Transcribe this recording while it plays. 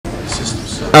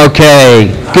Okay,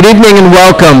 good evening and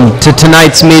welcome to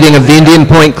tonight's meeting of the Indian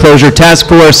Point Closure Task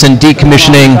Force and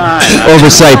Decommissioning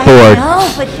Oversight Board.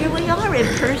 No, but here we are in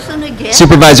person again.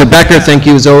 Supervisor Becker, thank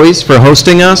you as always for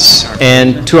hosting us.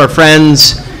 And to our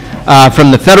friends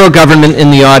from the federal government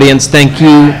in the audience, thank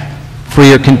you for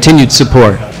your continued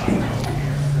support.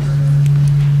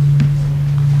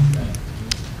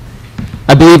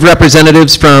 I believe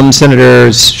representatives from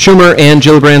Senators Schumer and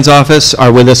Gillibrand's office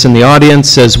are with us in the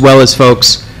audience, as well as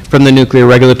folks from the Nuclear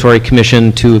Regulatory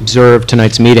Commission to observe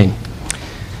tonight's meeting.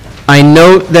 I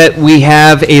note that we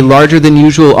have a larger than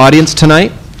usual audience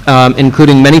tonight,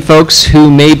 including many folks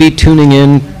who may be tuning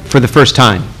in for the first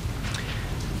time.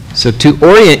 So to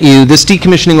orient you, this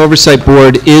Decommissioning Oversight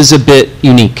Board is a bit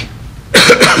unique.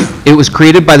 It was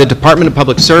created by the Department of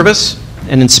Public Service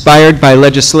and inspired by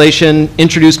legislation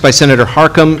introduced by Senator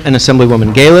Harcum and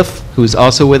Assemblywoman Galef, who is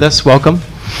also with us. Welcome.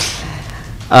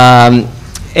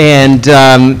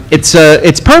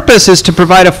 Its purpose is to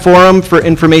provide a forum for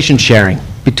information sharing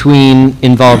between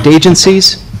involved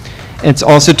agencies. It's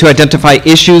also to identify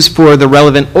issues for the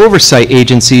relevant oversight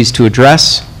agencies to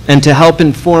address and to help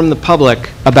inform the public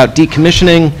about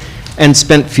decommissioning and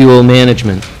spent fuel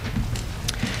management.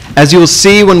 As you will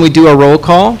see when we do our roll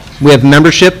call, we have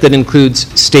membership that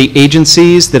includes state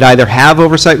agencies that either have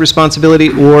oversight responsibility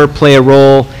or play a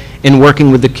role in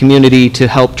working with the community to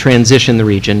help transition the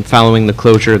region following the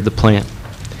closure of the plant.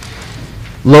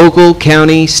 Local,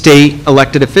 county, state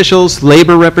elected officials,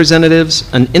 labor representatives,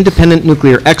 an independent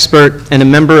nuclear expert, and a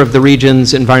member of the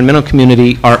region's environmental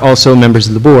community are also members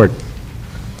of the board.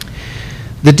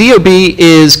 The DOB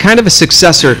is kind of a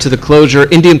successor to the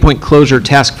Indian Point Closure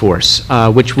Task Force,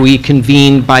 which we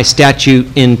convened by statute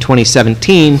in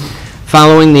 2017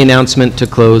 following the announcement to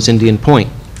close Indian Point.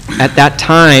 At that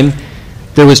time,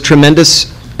 there was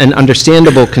tremendous and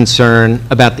understandable concern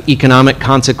about the economic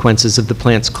consequences of the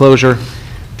plant's closure,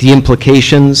 the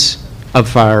implications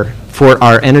for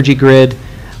our energy grid,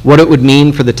 what it would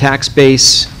mean for the tax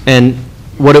base, and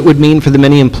what it would mean for the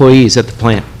many employees at the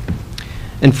plant.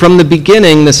 And from the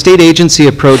beginning, the state agency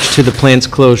approach to the plant's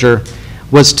closure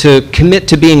was to commit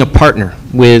to being a partner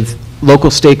with local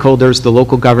stakeholders, the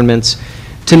local governments,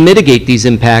 to mitigate these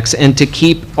impacts and to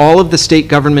keep all of the state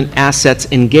government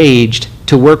assets engaged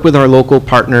to work with our local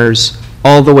partners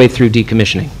all the way through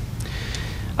decommissioning.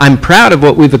 I'm proud of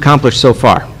what we've accomplished so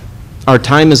far. Our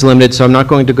time is limited, so I'm not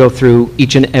going to go through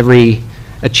each and every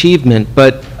achievement,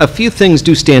 but a few things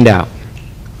do stand out.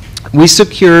 We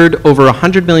secured over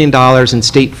 $100 million in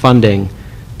state funding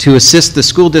to assist the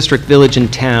school district, village,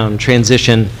 and town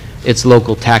transition its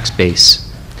local tax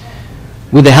base.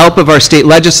 With the help of our state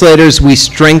legislators, we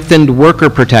strengthened worker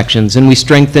protections and we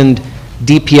strengthened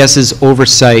DPS's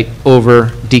oversight over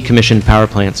decommissioned power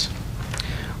plants.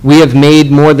 We have made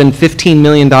more than $15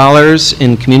 million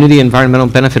in community environmental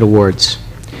benefit awards.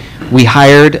 We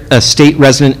hired a state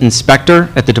resident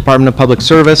inspector at the Department of Public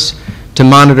Service to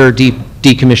monitor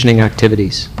decommissioning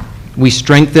activities. We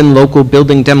strengthen local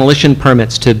building demolition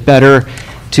permits to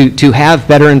have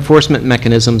better enforcement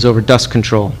mechanisms over dust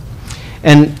control.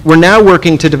 And we're now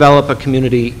working to develop a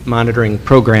community monitoring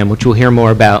program, which we'll hear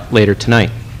more about later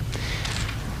tonight.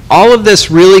 All of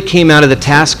this really came out of the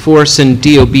task force and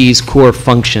DOB's core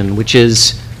function, which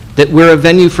is that we're a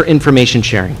venue for information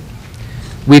sharing.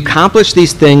 We accomplish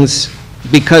these things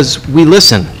because we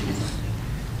listen.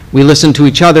 We listen to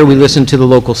each other, we listen to the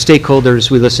local stakeholders,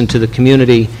 we listen to the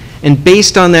community, and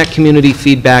based on that community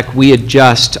feedback, we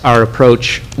adjust our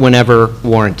approach whenever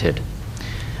warranted.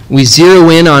 We zero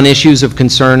in on issues of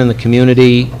concern in the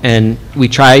community, and we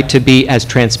try to be as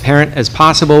transparent as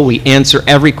possible. We answer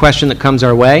every question that comes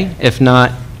our way. If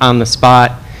not on the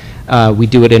spot, we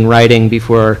do it in writing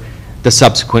before the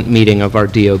subsequent meeting of our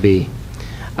DOB.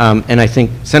 And I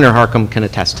think Senator Harcum can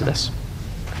attest to this.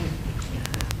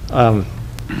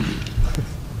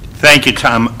 Thank you,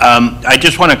 Tom. I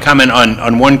just want to comment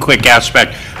on one quick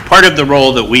aspect. Part of the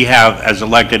role that we have as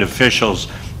elected officials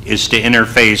is to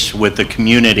interface with the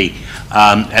community.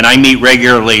 And I meet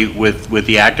regularly with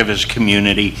the activist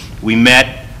community. We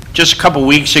met just a couple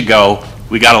weeks ago.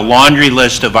 We got a laundry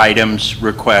list of items,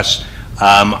 requests.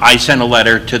 I sent a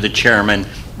letter to the chairman.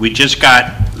 We just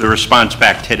got the response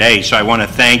back today, so I want to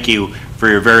thank you for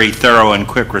your very thorough and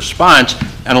quick response.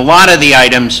 And a lot of the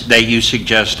items that you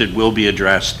suggested will be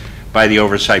addressed by the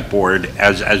Oversight Board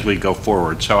as we go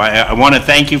forward. So I want to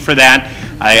thank you for that.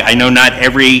 I know not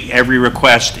every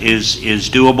request is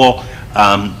doable,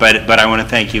 but I want to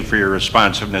thank you for your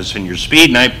responsiveness and your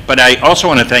speed. But I also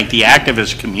want to thank the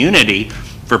activist community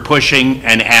for pushing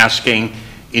and asking,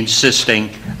 insisting,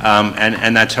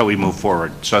 and that's how we move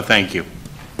forward. So thank you.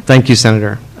 Thank you,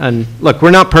 Senator. And look,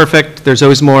 we're not perfect. There's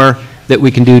always more that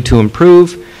we can do to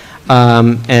improve.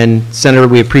 And Senator,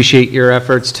 we appreciate your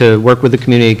efforts to work with the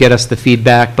community, get us the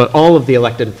feedback, but all of the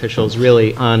elected officials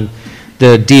really on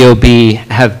the DOB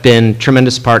have been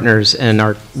tremendous partners and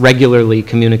are regularly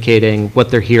communicating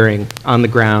what they're hearing on the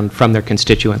ground from their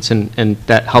constituents, and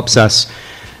that helps us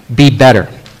be better.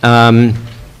 And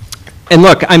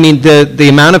look, I mean, the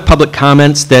amount of public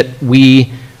comments that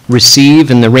we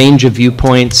receive and the range of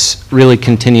viewpoints really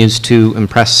continues to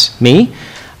impress me.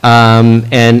 And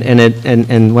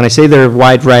when I say there are a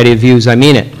wide variety of views, I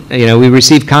mean it. You know, we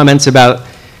receive comments about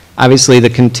obviously the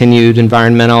continued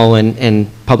environmental and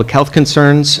public health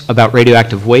concerns, about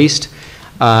radioactive waste,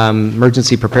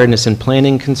 emergency preparedness and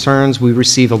planning concerns. We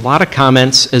receive a lot of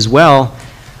comments as well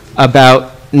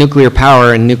about nuclear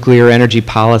power and nuclear energy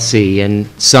policy, and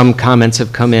some comments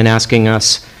have come in asking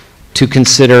us to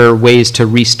consider ways to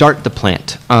restart the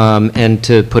plant and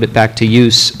to put it back to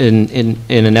use in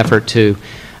an effort to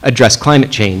address climate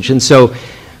change. And so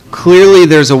clearly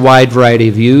there's a wide variety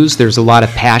of views. There's a lot of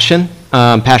passion.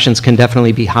 Passions can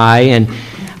definitely be high, and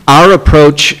our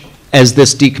approach as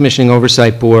this Decommissioning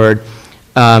Oversight Board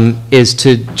is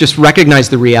to just recognize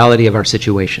the reality of our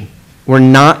situation. We're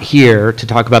not here to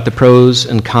talk about the pros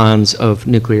and cons of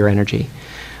nuclear energy.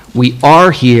 We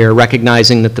are here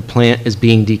recognizing that the plant is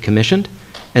being decommissioned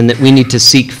and that we need to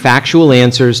seek factual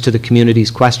answers to the community's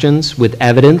questions with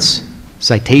evidence,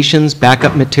 citations,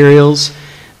 backup materials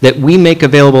that we make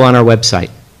available on our website.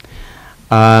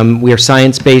 We are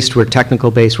science-based, we're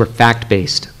technical-based, we're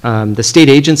fact-based. The state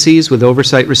agencies with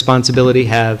oversight responsibility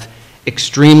have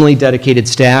extremely dedicated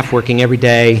staff working every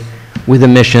day with a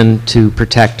mission to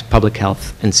protect public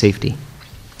health and safety.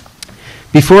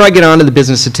 Before I get on to the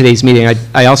business of today's meeting,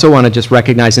 I also want to just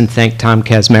recognize and thank Tom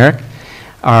Kazmarek,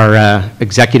 our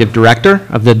Executive Director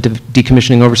of the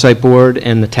Decommissioning Oversight Board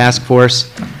and the task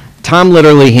force. Tom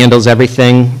literally handles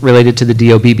everything related to the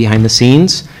DOB behind the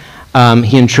scenes.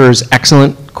 He ensures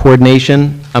excellent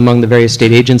coordination among the various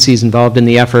state agencies involved in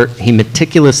the effort. He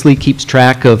meticulously keeps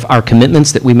track of our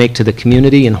commitments that we make to the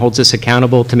community and holds us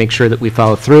accountable to make sure that we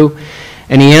follow through.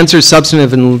 And he answers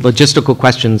substantive and logistical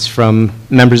questions from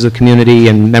members of the community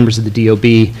and members of the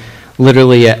DOB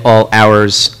literally at all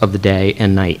hours of the day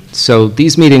and night. So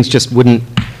these meetings just wouldn't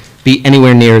be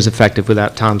anywhere near as effective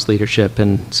without Tom's leadership,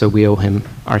 and so we owe him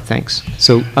our thanks.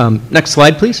 So next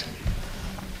slide, please.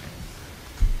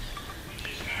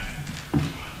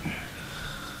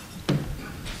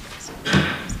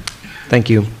 Thank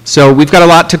you. So we've got a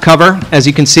lot to cover. As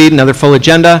you can see, another full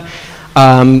agenda.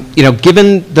 You know,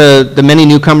 given the many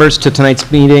newcomers to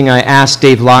tonight's meeting, I asked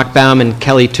Dave Lockbaum and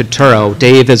Kelly Turturro.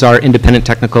 Dave is our independent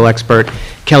technical expert.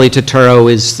 Kelly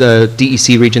Turturro is the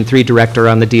DEC Region 3 Director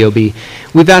on the DOB.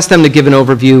 We've asked them to give an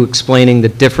overview explaining the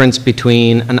difference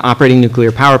between an operating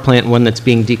nuclear power plant and one that's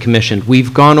being decommissioned.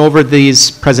 We've gone over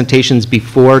these presentations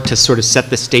before to sort of set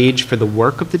the stage for the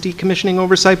work of the Decommissioning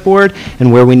Oversight Board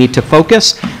and where we need to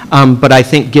focus. But I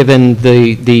think given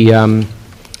the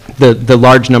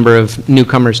large number of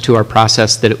newcomers to our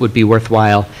process, that it would be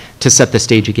worthwhile to set the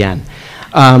stage again.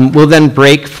 We'll then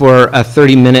break for a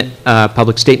 30-minute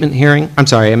public statement hearing. I'm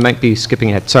sorry, I might be skipping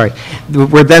ahead, sorry.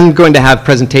 We're then going to have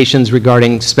presentations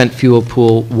regarding spent fuel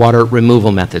pool water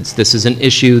removal methods. This is an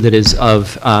issue that is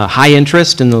of high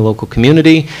interest in the local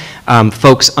community.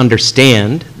 Folks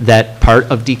understand that part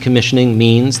of decommissioning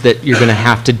means that you're going to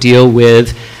have to deal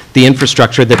with the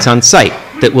infrastructure that's on site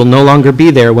that will no longer be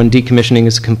there when decommissioning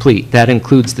is complete. That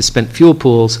includes the spent fuel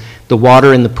pools. The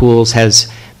water in the pools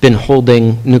has been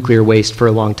holding nuclear waste for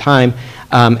a long time,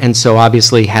 and so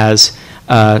obviously has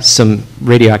some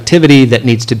radioactivity that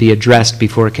needs to be addressed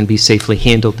before it can be safely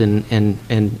handled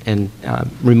and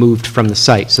removed from the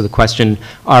site. So the question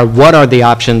are, what are the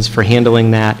options for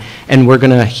handling that? And we're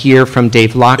going to hear from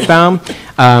Dave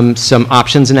Lockbaum, some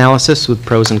options analysis with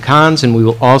pros and cons, and we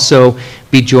will also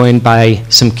be joined by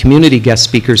some community guest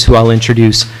speakers who I'll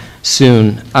introduce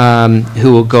soon,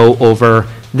 who will go over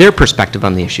their perspective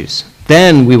on the issues.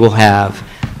 Then we will have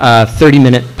a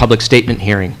 30-minute public statement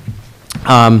hearing.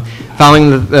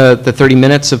 Following the 30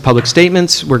 minutes of public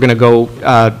statements, we're going to go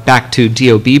back to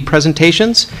DOB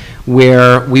presentations,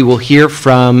 where we will hear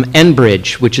from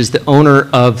Enbridge, which is the owner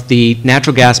of the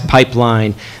natural gas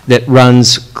pipeline that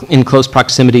runs in close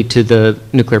proximity to the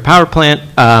nuclear power plant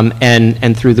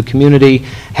and through the community,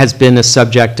 has been a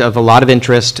subject of a lot of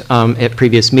interest at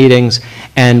previous meetings,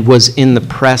 and was in the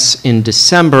press in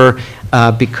December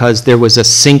because there was a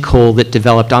sinkhole that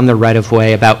developed on the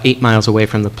right-of-way about 8 miles away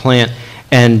from the plant.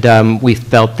 And we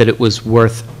felt that it was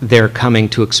worth their coming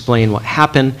to explain what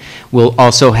happened. We'll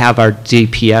also have our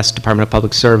DPS, Department of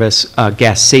Public Service,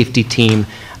 gas safety team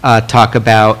talk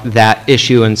about that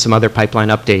issue and some other pipeline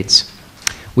updates.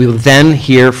 We will then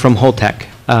hear from Holtec.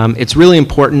 It's really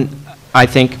important, I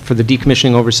think, for the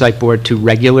Decommissioning Oversight Board to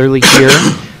regularly hear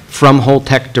from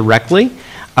Holtec directly.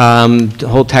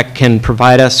 Holtec can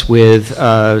provide us with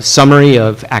a summary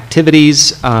of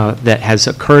activities that has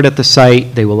occurred at the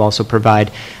site. They will also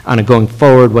provide, on a going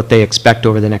forward, what they expect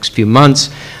over the next few months.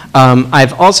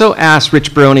 I've also asked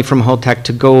Rich Baroni from Holtec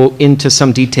to go into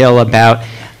some detail about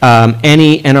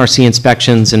any NRC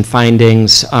inspections and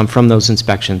findings from those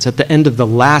inspections. At the end of the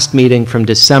last meeting from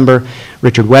December,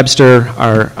 Richard Webster,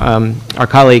 our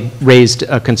colleague, raised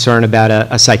a concern about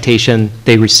a citation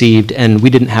they received, and we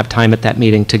didn't have time at that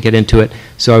meeting to get into it,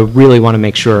 so I really want to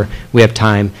make sure we have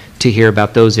time to hear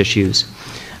about those issues.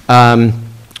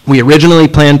 We originally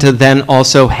planned to then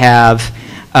also have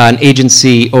an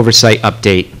agency oversight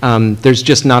update. There's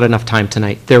just not enough time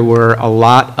tonight. There were a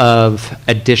lot of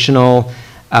additional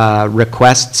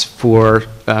requests for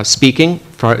speaking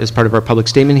as part of our public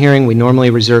statement hearing. We normally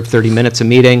reserve 30 minutes a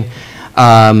meeting.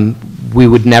 We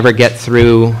would never get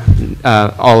through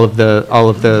all of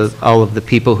the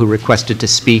people who requested to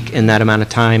speak in that amount of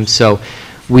time. So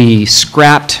we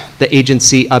scrapped the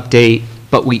agency update,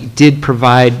 but we did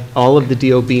provide all of the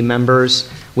DOB members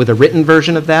with a written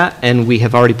version of that, and we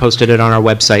have already posted it on our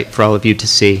website for all of you to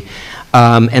see.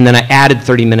 And then I added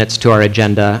 30 minutes to our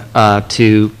agenda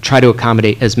to try to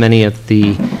accommodate as many of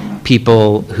the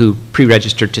people who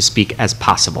pre-registered to speak as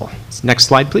possible. Next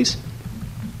slide, please.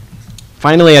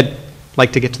 Finally, I'd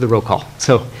like to get to the roll call.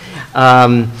 So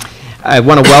I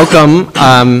want to welcome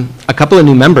a couple of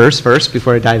new members first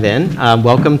before I dive in.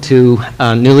 Welcome to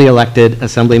newly elected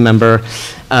Assembly Member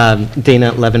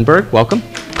Dana Levenberg. Welcome.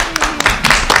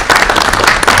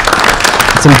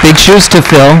 Some big shoes to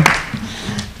fill.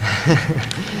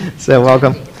 So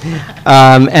welcome.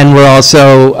 And we're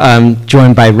also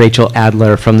joined by Rachel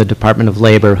Adler from the Department of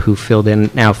Labor, who filled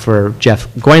in now for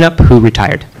Jeff Goynup, who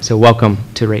retired. So welcome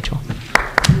to Rachel.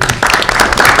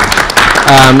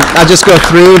 I'll just go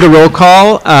through the roll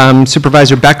call.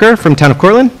 Supervisor Becker from Town of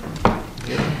Cortland.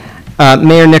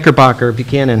 Mayor Knickerbocker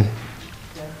Buchanan.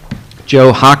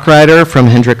 Joe Hochreiter from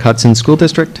Hendrick Hudson School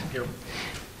District.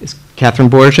 Catherine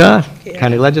Borgia,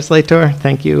 County Legislator,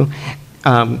 thank you.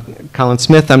 Colin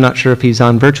Smith, I'm not sure if he's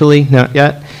on virtually, not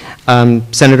yet.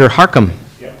 Senator Harcum,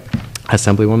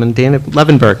 Assemblywoman Dana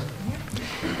Levenberg.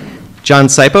 John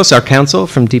Sipos, our counsel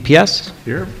from DPS.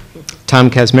 Here. Tom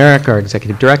Kazmarek, our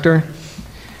Executive Director.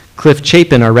 Cliff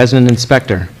Chapin, our Resident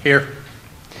Inspector. Here.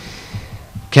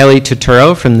 Kelly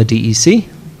Tuturo from the DEC.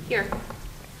 Here.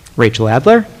 Rachel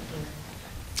Adler.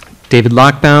 David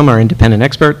Lockbaum, our Independent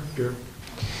Expert. Here.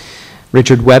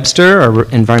 Richard Webster, our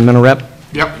Environmental Rep.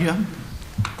 Yep. Yeah.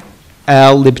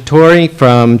 Al Libtori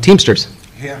from Teamsters.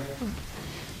 Here.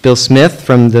 Bill Smith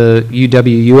from the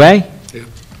UWUA. Here.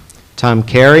 Tom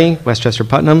Carey, Westchester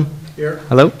Putnam. Here.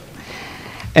 Hello.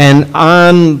 And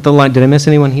on the line, did I miss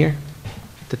anyone here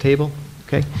at the table?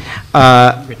 Okay.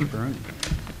 Rich Baroni.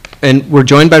 And we're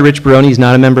joined by Rich Baroni. He's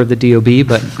not a member of the DOB,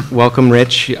 but welcome,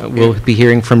 Rich. We'll be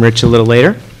hearing from Rich a little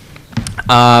later.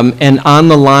 And on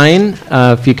the line,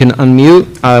 if you can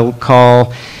unmute, I'll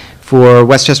call for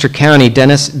Westchester County,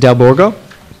 Dennis Del Borgo.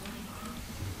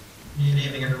 Good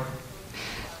evening, everyone.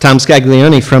 Tom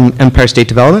Scaglione from Empire State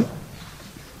Development.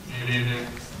 Good evening.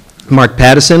 Mark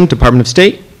Pattison, Department of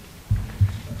State.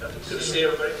 Good to see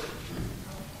everybody.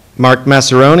 Mark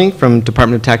Massaroni from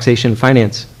Department of Taxation and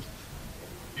Finance.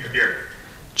 Here.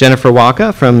 Jennifer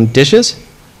Waka from Dishes.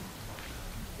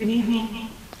 Good evening.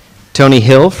 Tony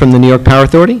Hill from the New York Power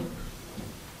Authority.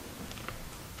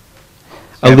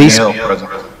 Elise,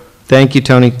 thank you,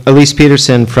 Tony. Elise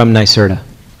Peterson from NYSERDA.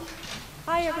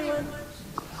 Hi, everyone.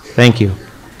 Thank you.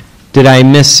 Did I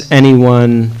miss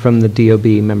anyone from the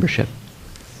DOB membership?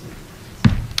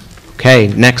 Okay,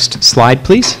 next slide,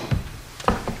 please.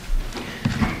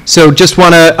 So just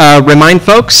want to remind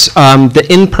folks, the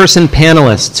in-person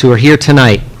panelists who are here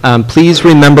tonight, please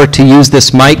remember to use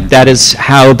this mic. That is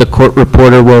how the court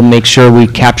reporter will make sure we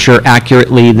capture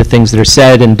accurately the things that are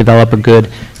said and develop a good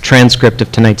transcript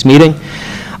of tonight's meeting.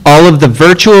 All of the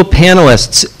virtual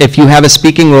panelists, if you have a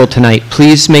speaking role tonight,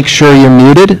 please make sure you're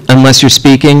muted unless you're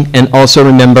speaking, and also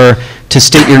remember to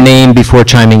state your name before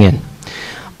chiming in.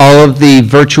 All of the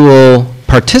virtual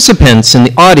participants in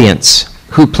the audience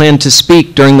who plan to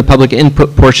speak during the public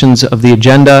input portions of the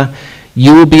agenda,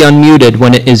 you will be unmuted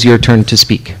when it is your turn to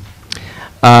speak.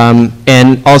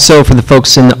 And also for the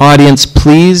folks in the audience,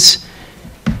 please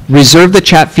reserve the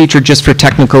chat feature just for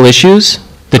technical issues.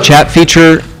 The chat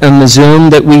feature on the Zoom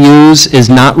that we use is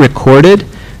not recorded,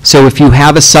 So if you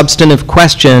have a substantive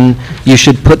question, you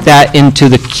should put that into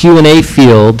the Q&A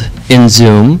field in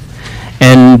Zoom,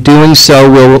 and doing so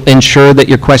will ensure that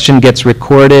your question gets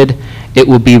recorded, it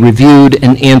will be reviewed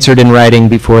and answered in writing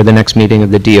before the next meeting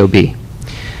of the DOB.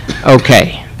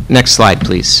 Okay, next slide,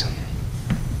 please.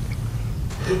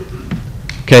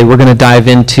 Okay, we're going to dive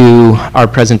into our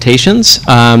presentations.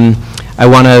 I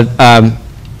want to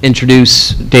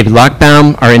introduce David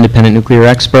Lockbaum, our independent nuclear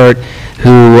expert,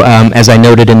 who, as I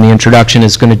noted in the introduction,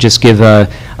 is going to just give an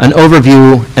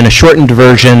overview and a shortened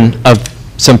version of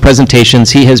some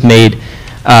presentations he has made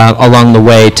along the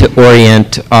way to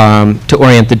orient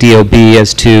the DOB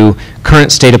as to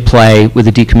current state of play with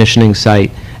the decommissioning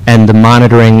site and the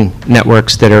monitoring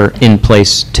networks that are in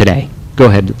place today. Go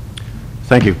ahead.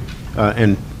 Thank you.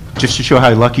 And just to show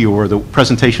how lucky you were, the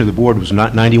presentation of the board was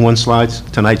not 91 slides.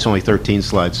 Tonight's only 13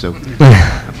 slides, so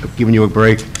I'm giving you a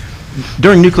break.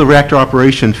 During nuclear reactor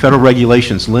operation, federal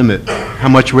regulations limit how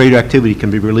much radioactivity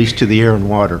can be released to the air and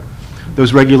water.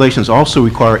 Those regulations also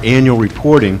require annual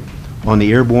reporting on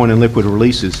the airborne and liquid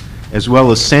releases, as well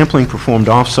as sampling performed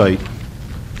off-site,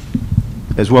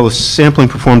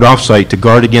 to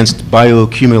guard against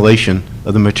bioaccumulation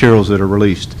of the materials that are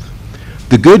released.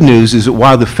 The good news is that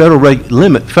while the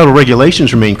federal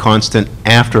regulations remain constant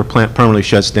after a plant permanently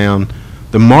shuts down,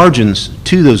 the margins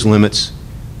to those limits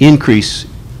increase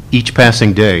each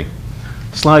passing day.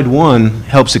 Slide 1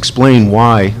 helps explain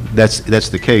why that's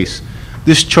the case.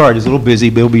 This chart is a little busy,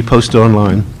 but it'll be posted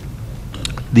online.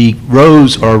 The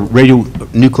rows are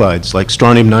radionuclides like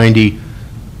strontium-90,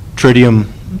 tritium,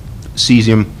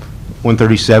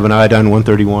 cesium-137,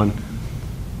 iodine-131.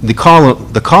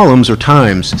 The columns are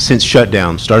times since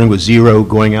shutdown, starting with 0,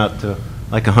 going out to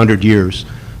like 100 years.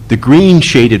 The green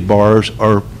shaded bars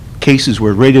are cases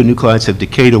where radionuclides have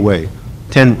decayed away.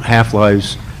 10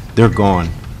 half-lives, they're gone.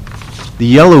 The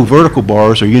yellow vertical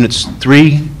bars are units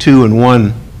 3, 2, and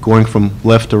 1 going from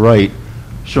left to right,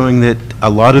 showing that a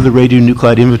lot of the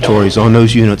radionuclide inventories on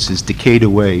those units is decayed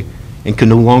away and can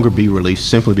no longer be released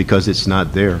simply because it's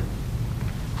not there.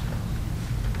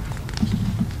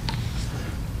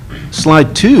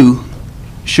 Slide 2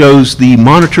 shows the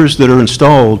monitors that are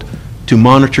installed to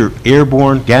monitor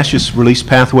airborne gaseous release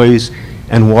pathways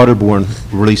and waterborne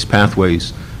release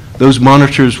pathways. Those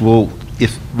monitors will,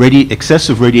 if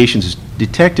excessive radiation is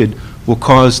detected, will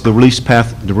cause the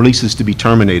releases to be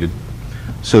terminated,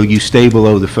 so you stay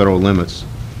below the federal limits.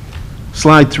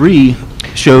 Slide 3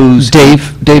 shows...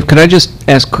 Dave, could I just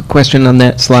ask a quick question on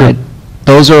that slide? Sure.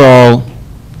 Those are all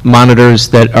monitors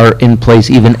that are in place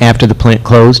even after the plant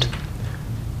closed?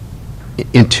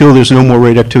 Until there's no more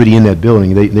radioactivity in that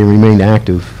building. They remain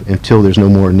active until there's no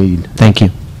more need. Thank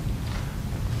you.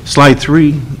 Slide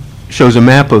 3 shows a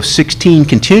map of 16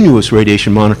 continuous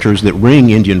radiation monitors that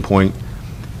ring Indian Point.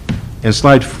 And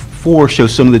slide 4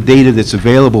 shows some of the data that's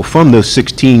available from those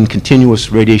 16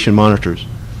 continuous radiation monitors.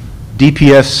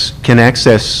 DPS can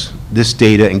access this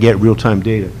data and get real-time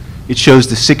data. It shows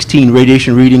the 16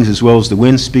 radiation readings as well as the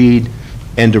wind speed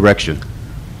and direction.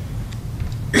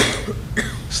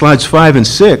 Slides 5 and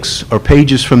 6 are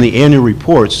pages from the annual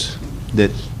reports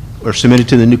that are submitted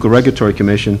to the Nuclear Regulatory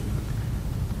Commission.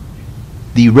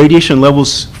 The radiation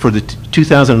levels for the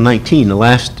 2019, the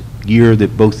last year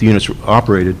that both units were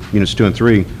operated, units 2 and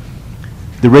 3,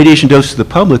 the radiation dose to the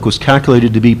public was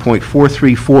calculated to be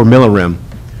 0.434 millirem,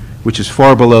 which is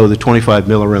far below the 25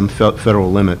 millirem federal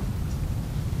limit.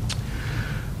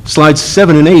 Slides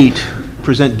 7 and 8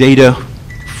 present data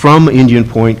from Indian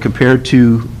Point compared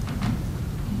to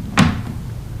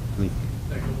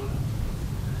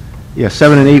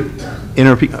 7 and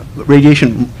 8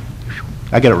 radiation,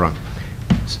 I got it wrong.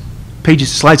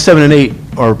 Slides 7 and 8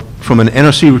 are from an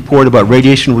NRC report about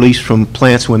radiation release from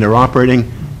plants when they're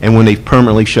operating and when they've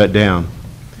permanently shut down.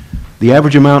 The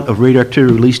average amount of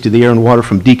radioactivity released to the air and water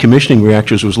from decommissioning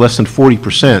reactors was less than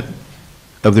 40%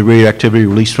 of the radioactivity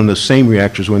released from those same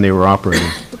reactors when they were operating.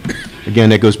 Again,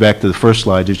 that goes back to the first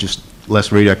slide, there's just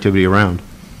less radioactivity around.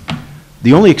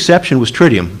 The only exception was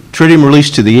tritium. Tritium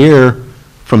released to the air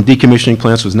from decommissioning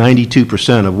plants was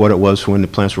 92% of what it was when the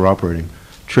plants were operating.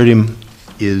 Tritium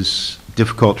is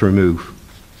difficult to remove.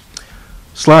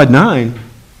 Slide 9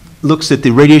 looks at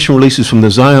the radiation releases from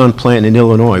the Zion plant in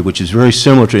Illinois, which is very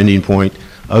similar to Indian Point,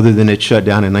 other than it shut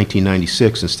down in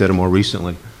 1996 instead of more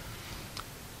recently.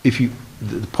 The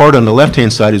part on the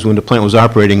left-hand side is when the plant was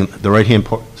operating, the right-hand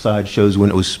side shows when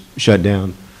it was shut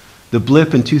down. The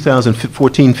blip in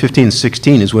 2014, 15, and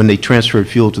 16 is when they transferred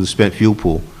fuel to the spent fuel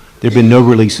pool. There have been no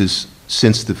releases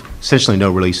essentially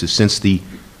no releases since the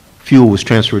fuel was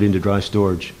transferred into dry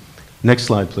storage. Next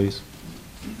slide, please.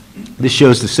 This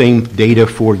shows the same data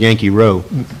for Yankee Row.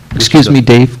 Excuse me,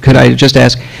 Dave, could I just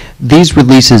ask, these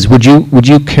releases, would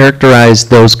you characterize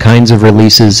those kinds of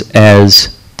releases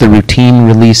as the routine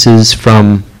releases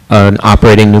from an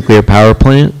operating nuclear power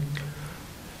plant?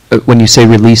 When you say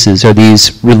releases, are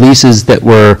these releases that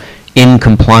were in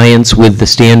compliance with the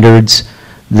standards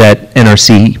that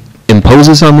NRC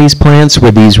imposes on these plants?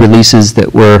 Were these releases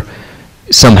that were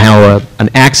somehow an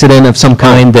accident of some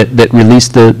kind that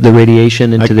released the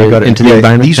radiation into the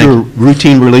environment? These are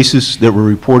routine releases that were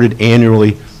reported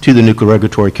annually to the Nuclear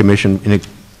Regulatory Commission in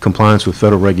compliance with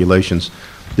federal regulations.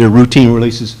 They're routine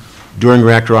releases during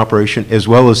reactor operation, as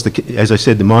well as, as I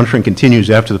said, the monitoring continues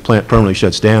after the plant permanently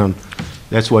shuts down.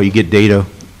 That's why you get data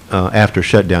after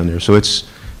shutdown there. So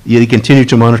you continue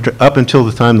to monitor up until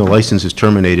the time the license is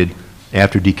terminated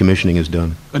after decommissioning is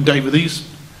done. And Dave,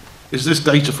 is this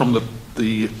data from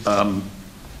the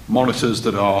monitors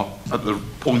that are at the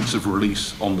points of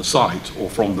release on the site, or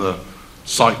from the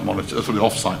site monitor, from the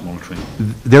off-site monitoring?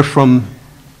 They're from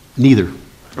neither.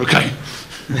 Okay.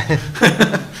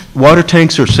 Water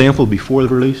tanks are sampled before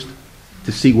they're released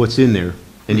to see what's in there,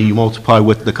 and then you multiply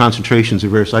with the concentrations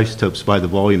of various isotopes by the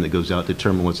volume that goes out to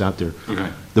determine what's out there. Okay.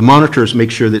 The monitors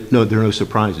make sure that there are no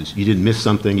surprises. You didn't miss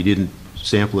something, you didn't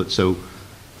sample it, so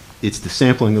it's the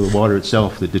sampling of the water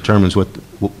itself that determines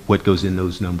what goes in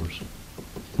those numbers,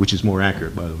 which is more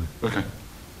accurate, by the way. Okay.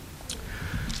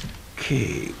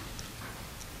 Okay.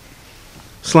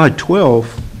 Slide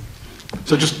 12.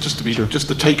 So just to be, just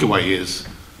the takeaway is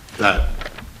that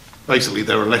basically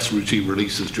there are less routine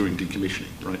releases during decommissioning,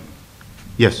 right?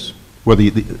 Yes. Well,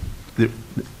 the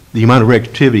amount of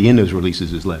reactivity in those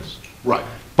releases is less. Right.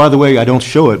 By the way, I don't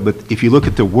show it, but if you look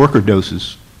at the worker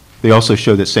doses, they also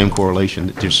show that same correlation.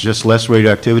 That there's just less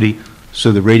radioactivity,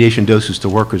 so the radiation doses to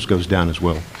workers goes down as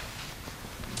well.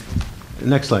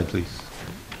 Next slide, please.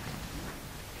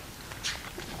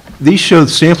 These show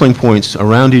the sampling points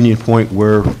around Indian Point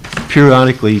where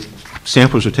periodically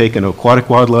samples are taken of aquatic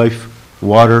wildlife,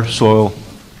 water, soil,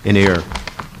 and air.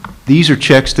 These are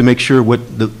checks to make sure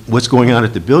what's going on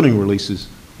at the building releases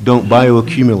don't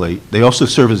bioaccumulate. They also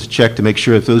serve as a check to make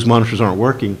sure if those monitors aren't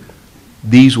working,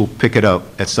 these will pick it up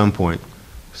at some point.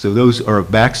 So those are a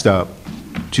backstop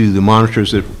to the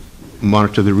monitors that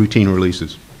monitor the routine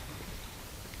releases.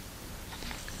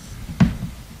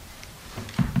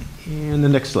 And the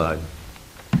next slide.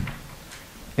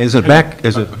 As a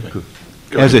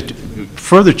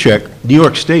further check, New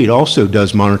York State also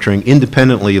does monitoring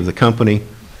independently of the company,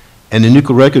 and the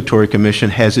Nuclear Regulatory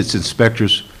Commission has its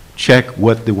inspectors check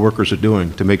what the workers are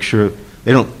doing to make sure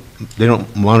they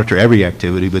don't monitor every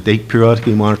activity, but they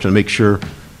periodically monitor to make sure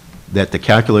that the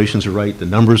calculations are right, the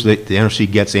numbers that the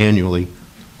NRC gets annually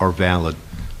are valid.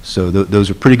 So those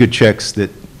are pretty good checks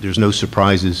that there's no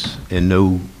surprises and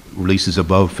no releases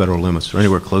above federal limits, or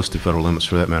anywhere close to federal limits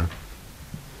for that matter.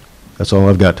 That's all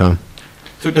I've got, Tom.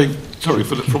 So Dave, sorry,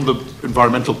 from the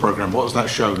environmental program, what has that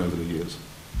shown over the years?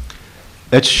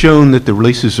 That's shown that the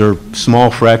releases are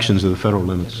small fractions of the federal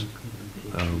limits.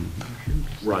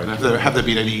 Right. Have there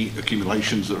been any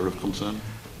accumulations that are of concern?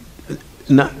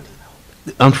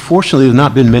 Unfortunately, there have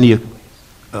not been many.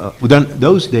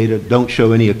 Those data don't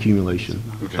show any accumulation,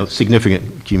 of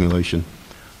significant accumulation.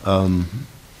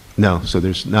 No, so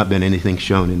there's not been anything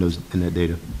shown in that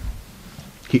data.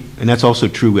 And that's also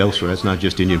true elsewhere. That's not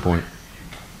just Indian Point.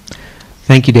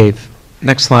 Thank you, Dave.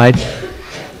 Next slide.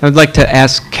 I would like to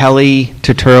ask Kelly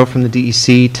Turturro from the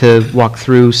DEC to walk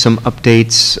through some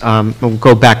updates. We'll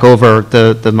go back over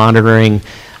the monitoring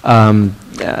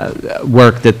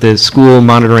work that the School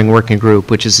Monitoring Working Group,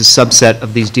 which is a subset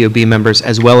of these DOB members,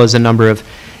 as well as a number of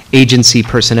agency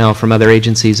personnel from other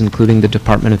agencies, including the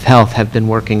Department of Health, have been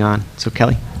working on. So,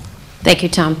 Kelly. Thank you,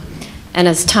 Tom. And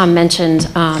as Tom mentioned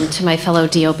to my fellow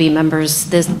DOB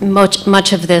members,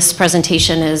 much of this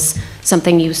presentation is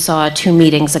something you saw 2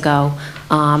 meetings ago,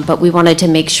 but we wanted to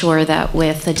make sure that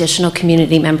with additional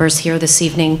community members here this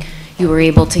evening, you were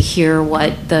able to hear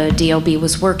what the DOB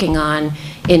was working on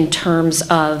in terms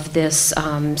of this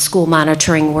school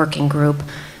monitoring working group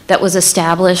that was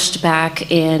established back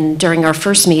during our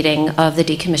first meeting of the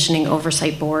Decommissioning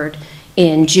Oversight Board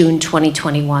in June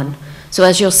 2021. So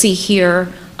as you'll see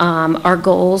here, our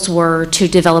goals were to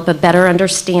develop a better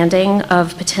understanding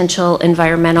of potential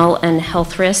environmental and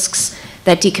health risks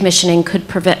that decommissioning could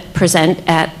present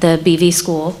at the BV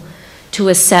school, to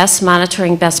assess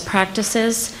monitoring best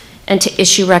practices, and to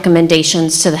issue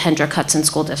recommendations to the Hendrick-Hudson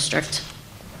School District.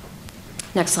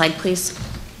 Next slide, please.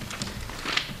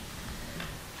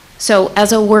 So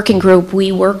as a working group,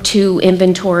 we work to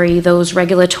inventory those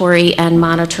regulatory and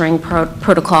monitoring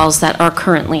protocols that are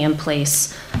currently in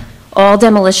place. All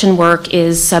demolition work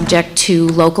is subject to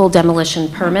local demolition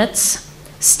permits,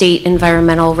 state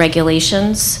environmental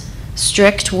regulations,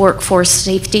 strict workforce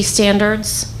safety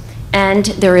standards, and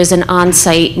there is an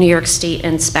on-site New York State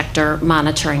inspector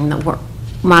monitoring the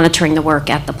work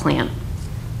at the plant.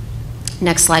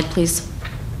 Next slide, please.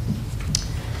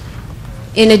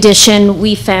 In addition,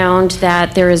 we found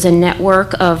that there is a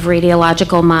network of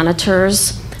radiological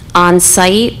monitors on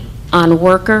site, on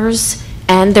workers,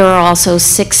 and there are also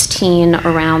 16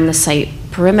 around the site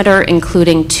perimeter,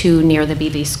 including 2 near the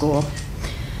BV school.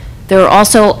 There are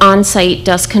also on-site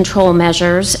dust control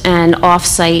measures and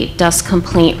off-site dust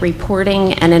complaint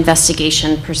reporting and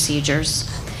investigation procedures.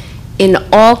 In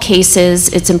all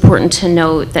cases, it's important to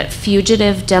note that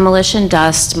fugitive demolition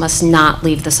dust must not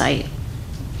leave the site.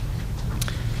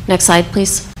 Next slide,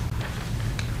 please.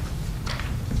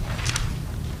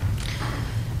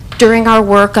 During our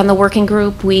work on the working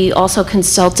group, we also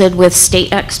consulted with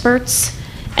state experts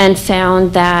and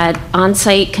found that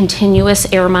on-site continuous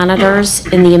air monitors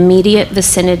in the immediate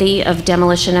vicinity of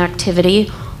demolition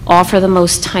activity offer the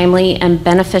most timely and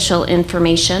beneficial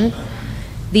information.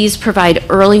 These provide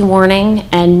early warning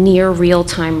and near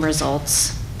real-time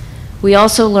results. We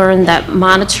also learned that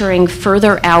monitoring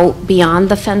further out beyond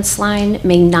the fence line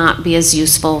may not be as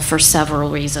useful for several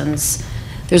reasons.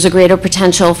 There's a greater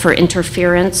potential for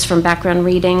interference from background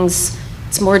readings.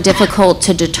 It's more difficult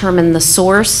to determine the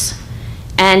source,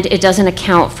 and it doesn't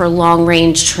account for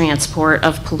long-range transport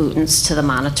of pollutants to the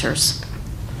monitors.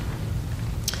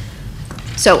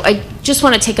 So I just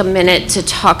want to take a minute to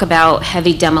talk about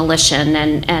heavy demolition,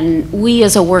 and we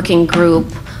as a working group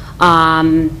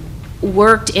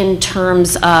worked in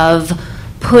terms of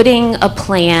putting a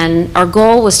plan. Our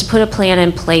goal was to put a plan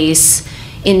in place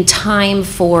in time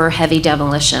for heavy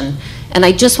demolition. And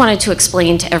I just wanted to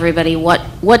explain to everybody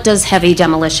what does heavy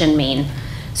demolition mean.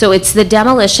 So it's the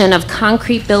demolition of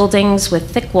concrete buildings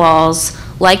with thick walls,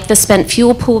 like the spent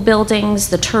fuel pool buildings,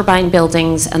 the turbine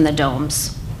buildings, and the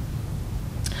domes.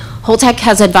 Holtec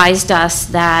has advised us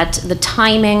that the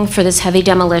timing for this heavy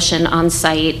demolition on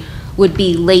site would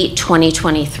be late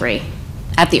 2023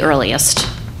 at the earliest.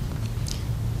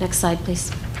 Next slide,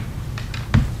 please.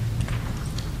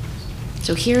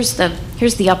 So here's the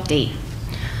update.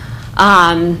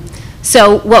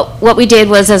 So what we did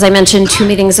was, as I mentioned 2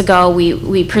 meetings ago,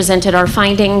 we presented our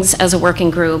findings as a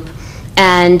working group,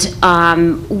 and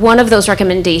one of those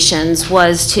recommendations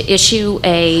was to issue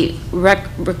a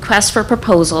request for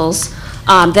proposals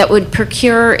that would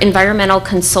procure environmental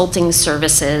consulting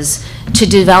services to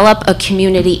develop a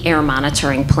community air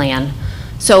monitoring plan.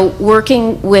 So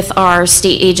working with our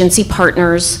state agency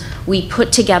partners, we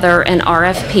put together an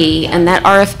RFP, and that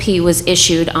RFP was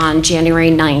issued on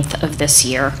January 9th of this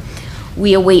year.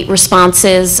 We await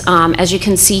responses. As you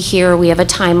can see here, we have a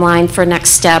timeline for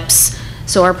next steps.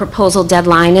 So our proposal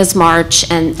deadline is March,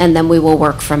 and then we will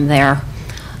work from there.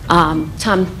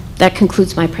 Tom, that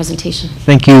concludes my presentation.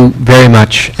 Thank you very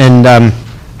much. And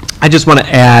I just want to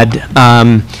add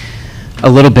a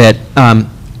little bit.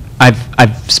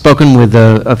 I've spoken with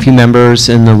a few members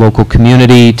in the local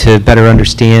community to better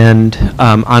understand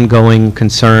ongoing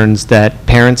concerns that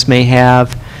parents may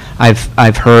have.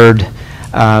 I've heard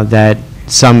that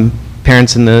some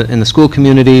parents in the school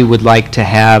community would like to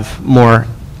have more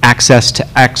access to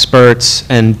experts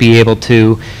and be able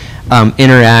to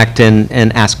interact and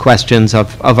ask questions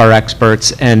of our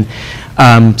experts. And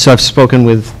so I've spoken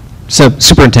with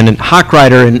Superintendent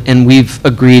Hochreiter, and we've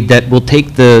agreed that we'll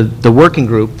take the working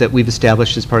group that we've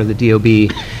established as part of the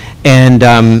DOB and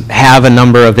have a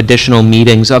number of additional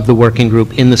meetings of the working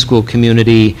group in the school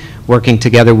community, working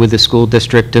together with the school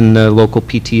district and the local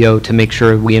PTO to make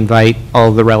sure we invite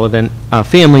all the relevant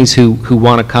families who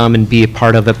want to come and be a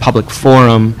part of a public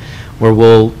forum where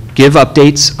we'll give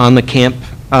updates on the camp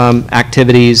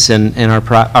activities and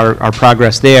our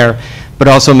progress there, but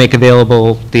also make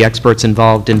available the experts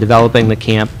involved in developing the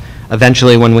camp.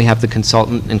 Eventually, when we have the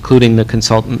consultant, including the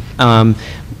consultant,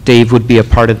 Dave would be a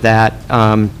part of that,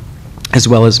 as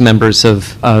well as members of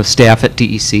staff at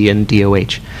DEC and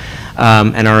DOH,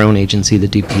 and our own agency, the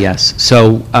DPS.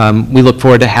 So we look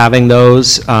forward to having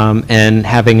those and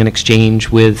having an exchange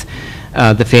with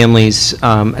the families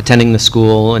attending the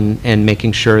school and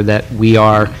making sure that we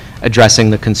are addressing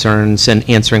the concerns and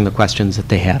answering the questions that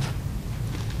they have.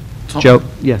 Tom, Joe,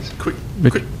 yes.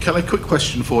 Kelly, quick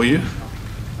question for you.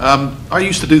 I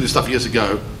used to do this stuff years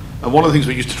ago, and one of the things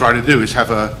we used to try to do is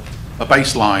have a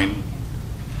baseline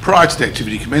prior to the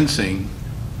activity commencing,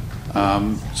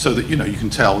 so that you can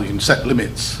tell, you can set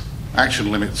limits, action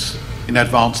limits in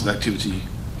advance of the activity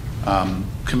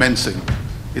commencing.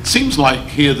 It seems like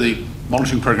here the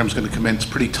monitoring program is going to commence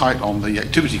pretty tight on the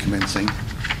activity commencing.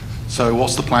 So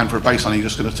what's the plan for a baseline? Are you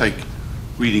just going to take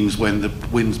readings when the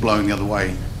wind's blowing the other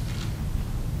way?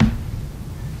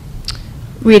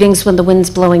 Readings when the wind's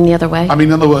blowing the other way? I mean,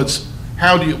 in other words,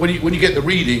 how do you, when you get the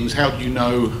readings, how do you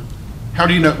know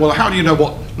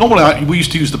what, normally we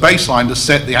used to use the baseline to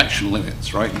set the action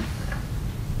limits, right?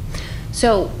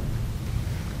 So,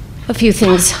 a few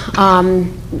things.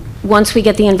 Once we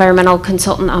get the environmental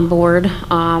consultant on board,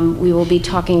 we will be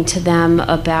talking to them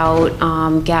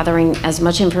about gathering as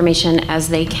much information as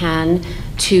they can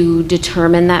to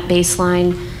determine that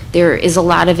baseline. There is a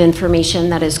lot of information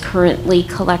that is currently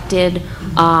collected,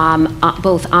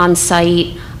 both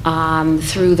on-site,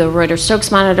 through the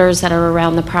Reuters-Stokes monitors that are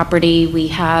around the property. We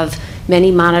have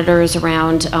many monitors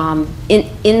around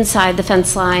inside the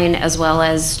fence line as well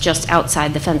as just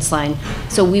outside the fence line.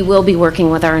 So we will be working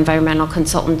with our environmental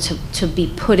consultant to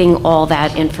be putting all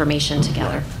that information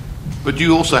together. But do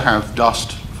you also have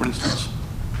dust, for instance?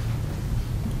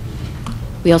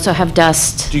 We also have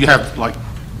dust. Do you have like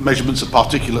measurements of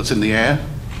particulates in the air?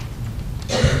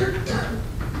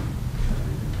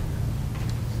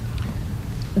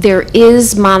 There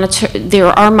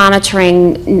are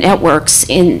monitoring networks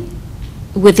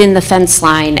within the fence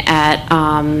line at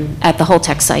the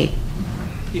Holtec site.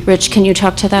 Rich, can you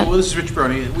talk to that? Well, this is Rich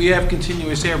Brony. We have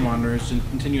continuous air monitors and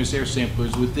continuous air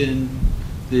samplers within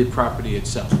the property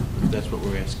itself, if that's what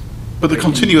we're asking. But the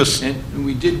continuous... And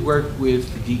we did work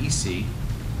with the DEC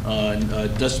on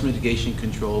dust mitigation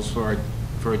controls for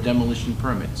our demolition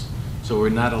permits. So we're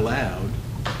not allowed,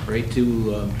 right,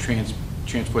 to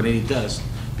transport any dust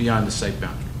beyond the site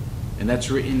boundary. And that's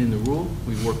written in the rule.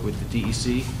 We work with the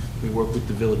DEC. We work with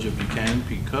the Village of Buchanan,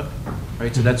 Pete Cook,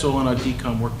 right? So that's all on our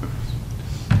decom work permits.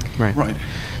 Right. Right.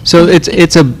 So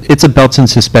it's a belts and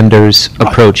suspenders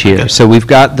approach here. Okay. So we've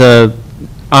got the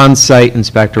on-site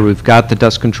inspector, we've got the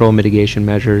dust control mitigation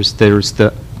measures, there's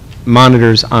the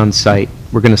monitors on-site.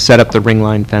 We're going to set up the ring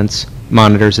line fence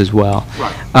monitors as well.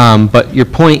 Right. But your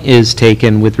point is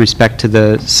taken with respect to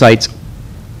the sites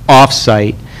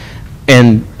off-site,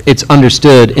 and it's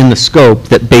understood in the scope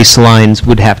that baselines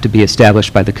would have to be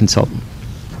established by the consultant.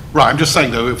 Right, I'm just saying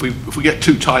though, if we get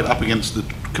too tight up against the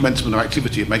commencement of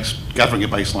activity, it makes gathering a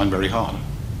baseline very hard.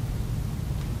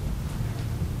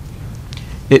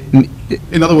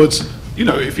 In other words, you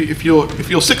know, if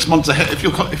you're 6 months ahead,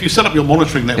 if you set up your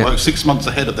monitoring network 6 months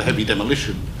ahead of the heavy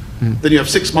demolition, then you have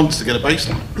 6 months to get a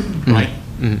baseline, right?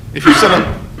 If you set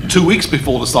up 2 weeks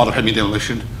before the start of heavy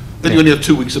demolition, then you only have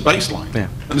 2 weeks of baseline. Yeah.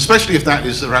 And especially if that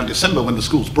is around December when the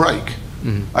schools break,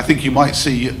 I think you might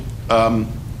see an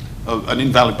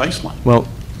invalid baseline. Well,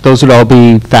 those would all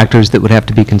be factors that would have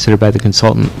to be considered by the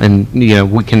consultant, and, you know,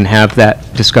 we can have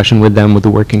that discussion with them, with the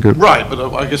working group. Right,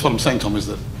 but I guess what I'm saying, Tom, is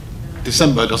that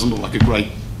December doesn't look like a great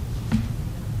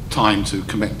time to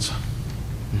commence.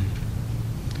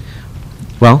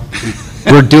 Well,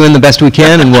 we're doing the best we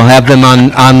can, and we'll have them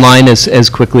online as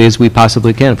quickly as we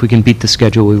possibly can. If we can beat the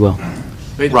schedule, we will.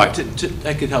 But Right.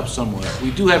 That could help somewhat. We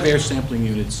do have air sampling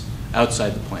units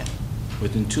outside the plant,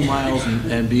 within 2 miles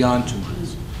and beyond 2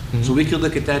 miles. So we could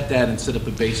look at that data and set up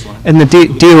a baseline. And the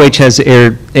DOH has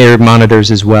air monitors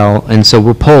as well, and so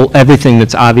we'll pull everything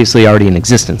that's obviously already in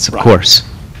existence, of Right. course.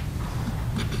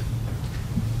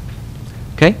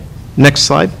 Okay, next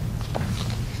slide.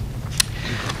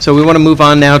 So we want to move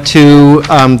on now to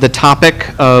the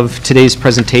topic of today's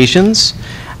presentations.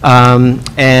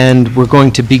 And we're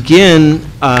going to begin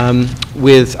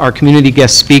with our community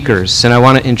guest speakers. And I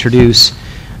want to introduce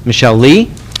Michelle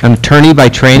Lee, an attorney by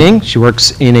training. She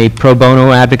works in a pro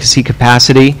bono advocacy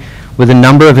capacity with a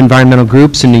number of environmental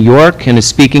groups in New York and is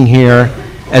speaking here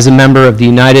as a member of the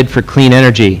United for Clean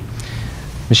Energy.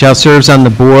 Michelle serves on the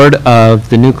board of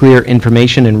the Nuclear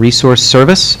Information and Resource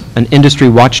Service, an industry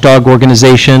watchdog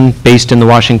organization based in the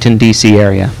Washington, D.C.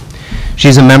 area.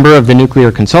 She's a member of the Nuclear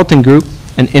Consulting Group,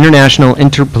 an international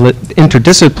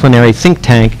interdisciplinary think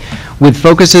tank with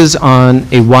focuses on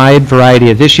a wide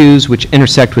variety of issues which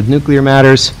intersect with nuclear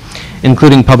matters,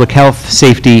 including public health,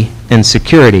 safety, and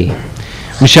security.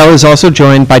 Michelle is also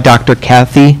joined by Dr.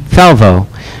 Kathy Falvo,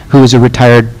 who is a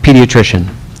retired pediatrician.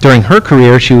 During her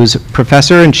career, she was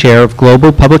professor and chair of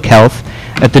global public health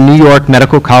at the New York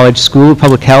Medical College School of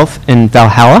Public Health in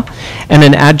Valhalla, and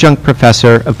an adjunct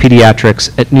professor of pediatrics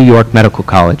at New York Medical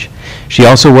College. She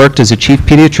also worked as a chief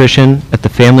pediatrician at the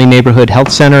Family Neighborhood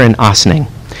Health Center in Ossining.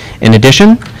 In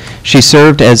addition, she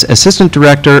served as assistant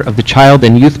director of the Child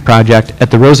and Youth Project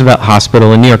at the Roosevelt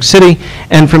Hospital in New York City,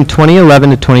 and from 2011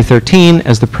 to 2013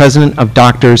 as the president of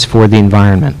Doctors for the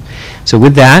Environment. So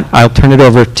with that, I'll turn it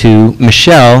over to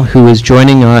Michelle, who is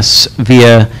joining us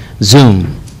via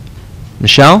Zoom.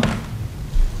 Michelle?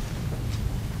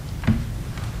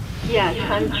 Yes,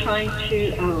 I'm trying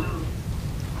to,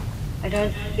 I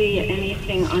don't see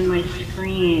anything on my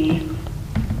screen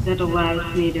that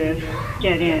allows me to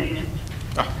get in.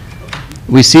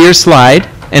 We see your slide,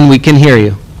 and we can hear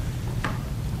you.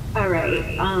 All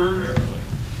right,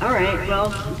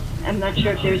 well, I'm not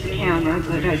sure if there's a camera,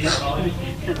 but I just,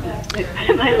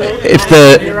 If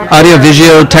the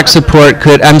audio-visual tech support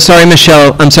could, I'm sorry,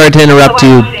 Michelle, I'm sorry to interrupt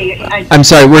you. I'm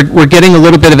sorry, we're getting a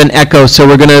little bit of an echo, so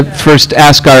we're going to first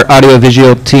ask our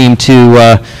audio-visual team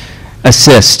to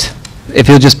assist. If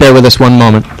you'll just bear with us one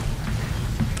moment.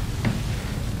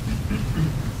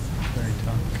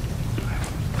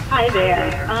 Hi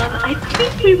there. I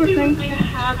think we were going to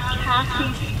have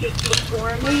Kathy speak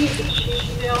before me. Is she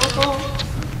available?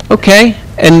 Okay,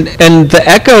 and the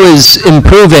echo is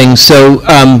improving, so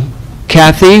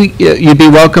Kathy, you'd be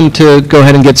welcome to go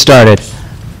ahead and get started.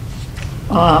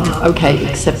 Okay,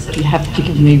 except you have to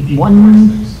give me wait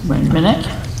a minute,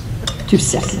 2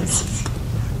 seconds.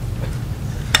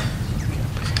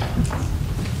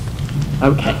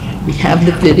 Okay, we have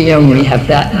the video and we have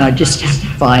that, and I just have to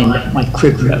find my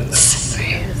crib notes.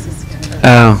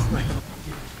 Oh.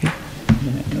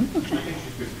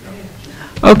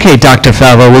 Okay, Dr.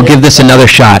 Falvo, we'll give this another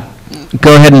shot.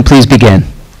 Go ahead and please begin.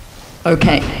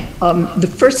 Okay,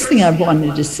 the first thing I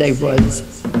wanted to say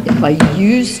was, if I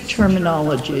use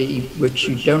terminology which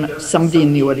somebody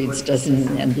in the audience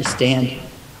doesn't understand,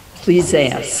 please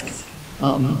ask.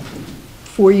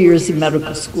 4 years of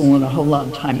medical school and a whole lot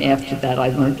of time after that, I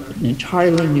learned an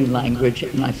entirely new language,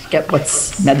 and I forget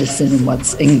what's medicine and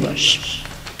what's English.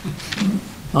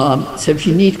 So if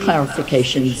you need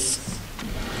clarifications,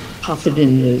 pop it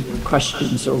in the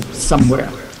questions or somewhere.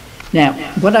 Now,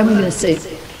 what I'm going to say,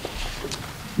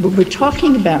 when we're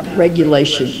talking about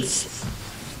regulations,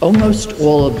 almost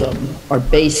all of them are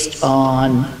based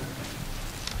on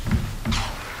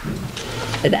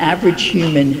an average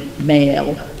human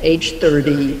male, age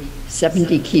 30,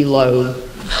 70 kilo.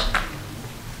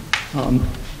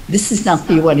 This is not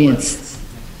the audience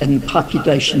and the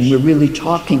population we're really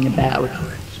talking about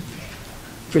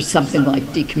for something like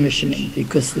decommissioning,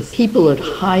 because the people at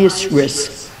highest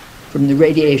risk from the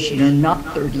radiation are not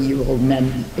 30-year-old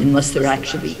men, unless they're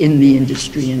actually in the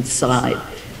industry inside,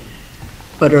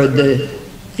 but are the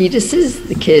fetuses,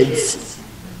 the kids,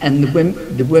 and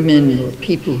the women or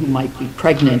people who might be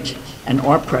pregnant and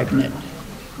are pregnant,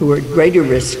 who are at greater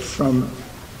risk from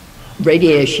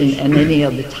radiation and any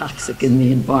other toxic in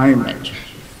the environment.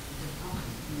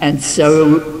 And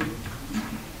so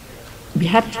we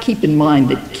have to keep in mind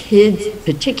that kids,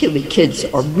 particularly kids,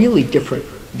 are really different.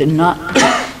 They're not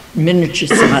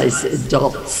miniature-sized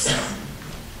adults.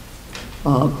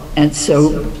 And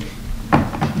so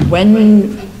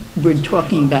when we're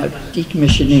talking about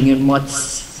decommissioning and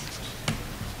what's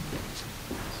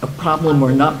a problem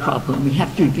or not problem, we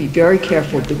have to be very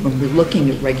careful that when we're looking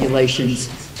at regulations,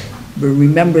 we're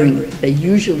remembering they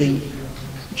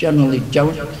generally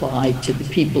don't apply to the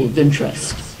people of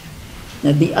interest.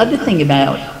 Now, the other thing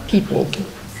about people,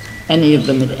 any of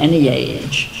them at any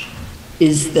age,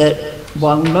 is that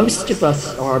while most of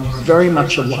us are very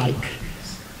much alike,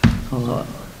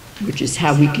 which is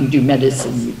how we can do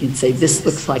medicine, we can say this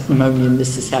looks like pneumonia and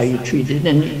this is how you treat it,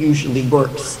 and it usually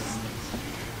works.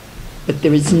 But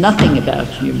there is nothing about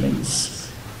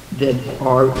humans that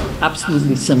are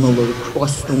absolutely similar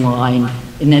across the line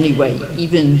in any way,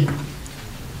 even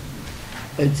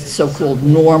so-called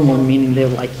normal, meaning they're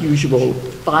like usual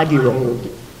 5-year-old,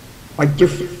 are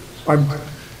different, are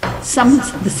some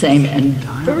the same and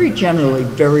very generally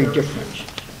very different.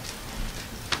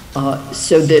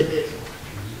 So that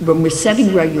when we're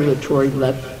setting regulatory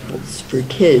levels for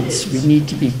kids, we need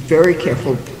to be very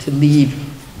careful to leave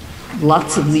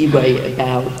lots of leeway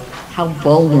about how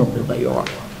vulnerable they are.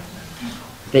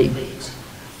 They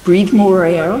breathe more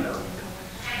air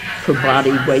per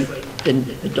body weight than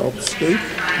adults do.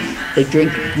 They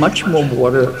drink much more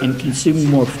water and consume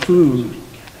more food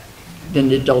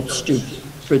than adults do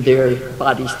for their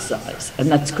body size, and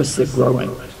that's because they're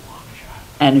growing.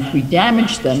 And if we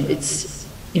damage them, it's,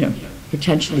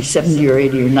 potentially 70 or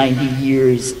 80 or 90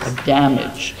 years of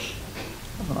damage.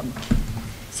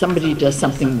 Somebody does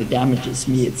something that damages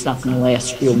me, it's not going to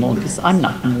last real long, because I'm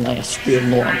not going to last real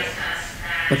long.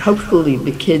 But hopefully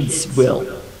the kids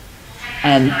will.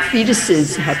 And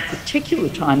fetuses have particular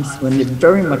times when they're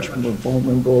very much more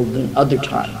vulnerable than other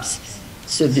times,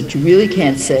 so that you really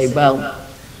can't say, well,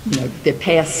 they're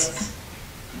past,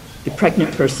 the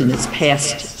pregnant person is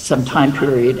past some time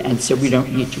period, and so we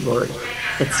don't need to worry.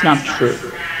 That's not true.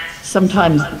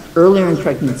 Sometimes earlier in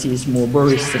pregnancy is more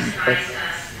worrisome, but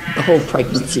the whole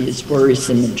pregnancy is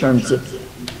worrisome in terms of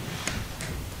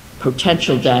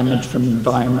potential damage from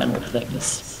environmental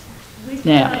things. We can't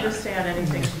Now, understand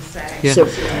anything you say. so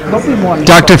what we want to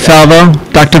Dr.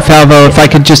 Falvo, if I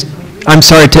could just, I'm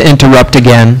sorry to interrupt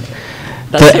again.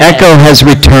 That's The okay. echo has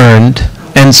returned,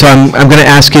 and so I'm going to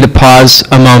ask you to pause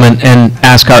a moment and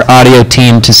ask our audio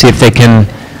team to see if they can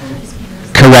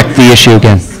correct the issue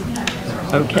again.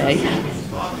 Okay.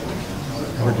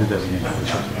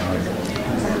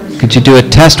 Could you do a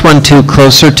test 1, 2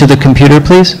 closer to the computer,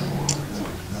 please?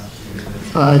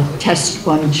 Test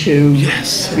 1, 2,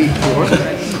 3, 4.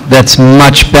 That's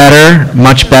much better,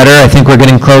 much better. I think we're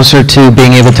getting closer to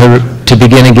being able to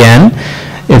begin again.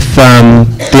 If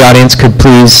the audience could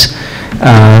please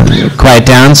quiet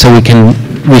down so we can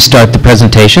restart the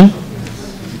presentation.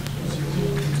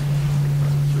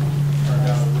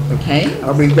 Okay,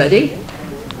 are we ready?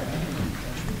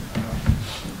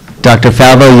 Dr.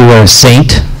 Falvo, you are a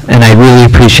saint, and I really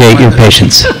appreciate your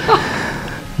patience.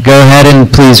 Go ahead and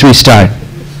please restart.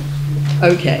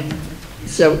 Okay,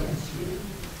 so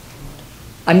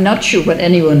I'm not sure what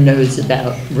anyone knows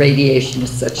about radiation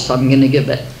as such, so I'm going to give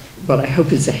it what I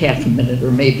hope is a half a minute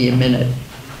or maybe a minute.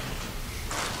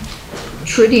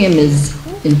 Tritium is,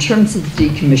 in terms of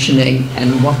decommissioning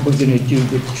and what we're going to do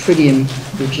with tritium,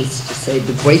 which is to say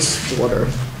the wastewater,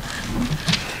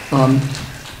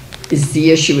 is the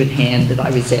issue at hand that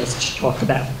I was asked to talk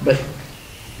about. But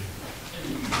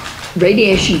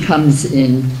radiation comes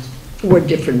in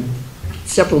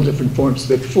several different forms,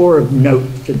 but 4 of note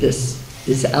for this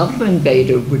is alpha and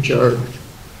beta, which are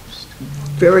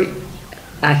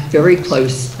act very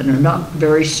close and are not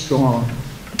very strong.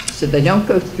 So they don't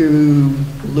go through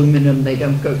aluminum, they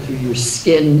don't go through your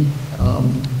skin,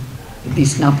 at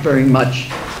least not very much.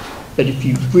 But if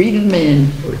you breathe them in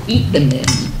or eat them in,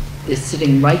 they're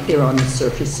sitting right there on the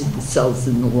surface of the cells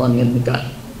in the lung and the gut.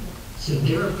 So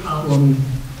they're a problem,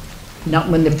 not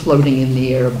when they're floating in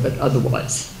the air, but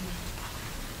otherwise.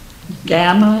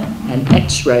 Gamma and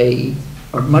X-ray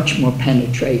are much more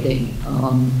penetrating,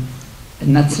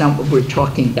 and that's not what we're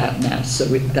talking about now, so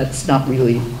that's not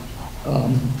really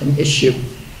an issue.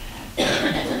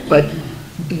 But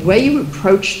the way you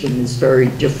approach them is very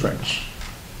different.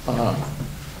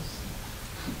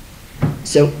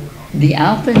 So the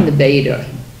alpha and the beta,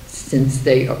 since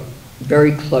they are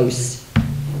very close,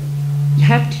 you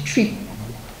have to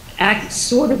act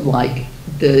sort of like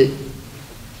the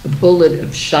bullet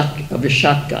of a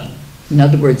shotgun. In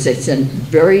other words, they send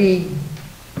very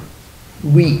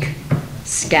weak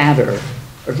scatter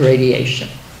of radiation,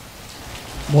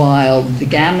 while the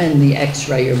gamma and the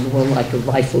X-ray are more like a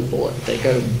rifle bullet. They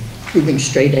go moving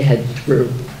straight ahead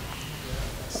through.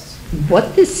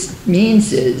 What this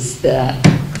means is that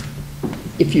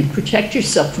if you protect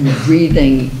yourself from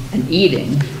breathing and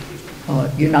eating,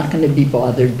 you're not going to be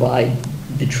bothered by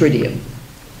the tritium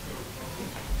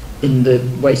in the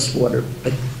wastewater.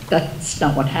 But that's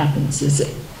not what happens, is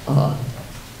it?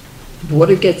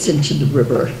 Water gets into the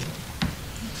river.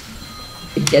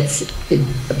 It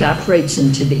evaporates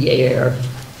into the air.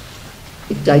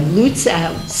 It dilutes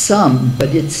out some,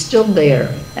 but it's still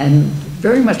there. And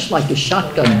very much like a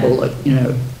shotgun bullet,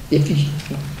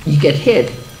 if you get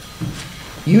hit,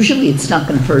 usually it's not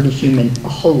going to hurt a human a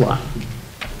whole lot,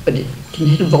 but it can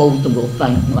hit a vulnerable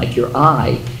thing like your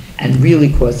eye and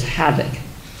really cause havoc.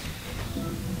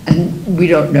 And we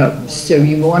don't know. So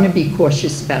you want to be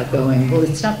cautious about going, well,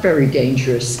 it's not very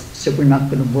dangerous, so we're not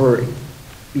going to worry,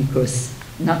 because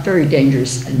not very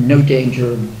dangerous and no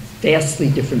danger are vastly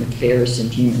different affairs in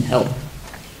human health.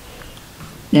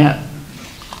 Now,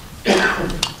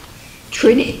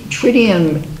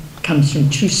 tritium comes from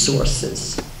 2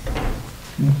 sources.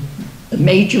 The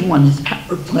major one is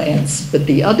power plants, but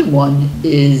the other one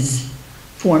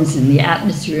forms in the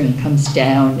atmosphere and comes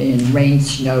down in rain,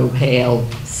 snow, hail,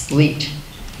 sleet.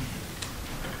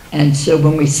 And so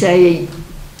when we say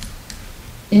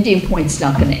Indian Point's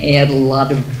not going to add a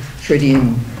lot of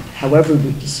tritium, however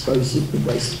we dispose of the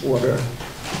wastewater,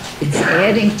 it's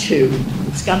adding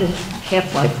it's got a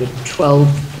half-life of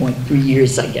 12.3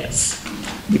 years, I guess,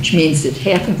 which means that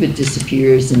half of it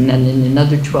disappears, and then in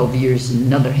another 12 years,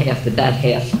 another half of that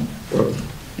half, or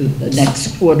the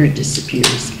next quarter,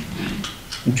 disappears.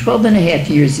 And 12 and a half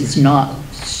years is not,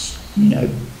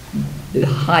 the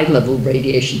high-level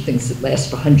radiation things that last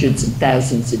for hundreds and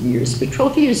thousands of years, but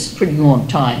 12 years is a pretty long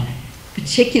time,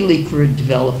 particularly for a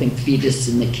developing fetus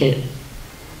and the kid.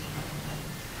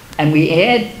 And we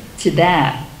add to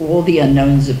that all the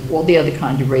unknowns of all the other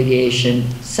kind of radiation,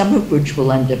 some of which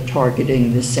will end up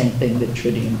targeting the same thing that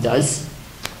tritium does,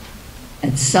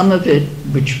 and some of it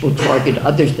which will target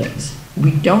other things.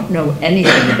 We don't know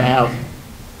anything about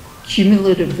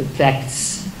cumulative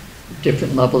effects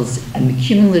different levels, and the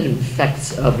cumulative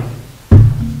effects of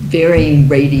varying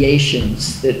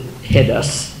radiations that hit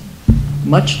us,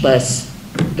 much less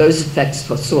those effects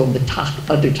plus all the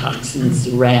other toxins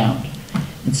around.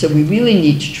 And so we really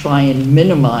need to try and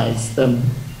minimize them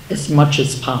as much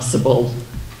as possible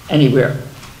anywhere.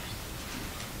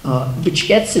 Which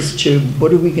gets us to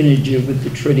what are we going to do with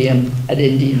the tritium at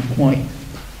Indian Point?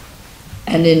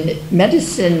 And in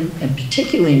medicine, and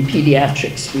particularly in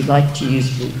pediatrics, we like to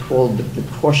use what we call the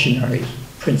precautionary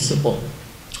principle,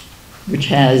 which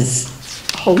has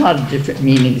a whole lot of different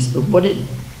meanings, but what it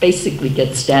basically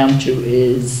gets down to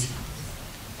is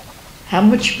how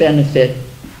much benefit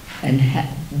and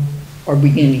are we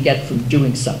going to get from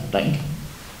doing something?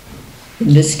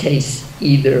 In this case,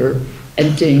 either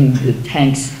emptying the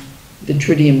tanks, the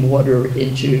tritium water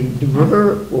into the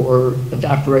river or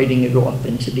evaporating it off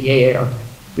into the air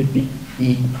would be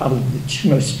probably the two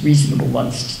most reasonable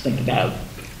ones to think about.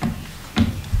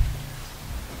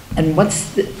 And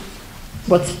what's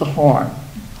the harm?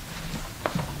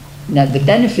 Now, the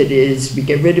benefit is we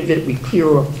get rid of it, we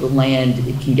clear off the land,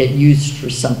 it can get used for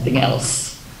something else.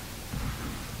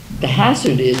 The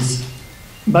hazard is,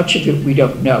 much of it we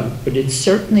don't know, but it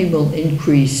certainly will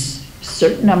increase a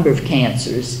certain number of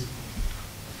cancers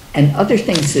and other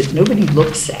things that nobody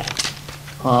looks at.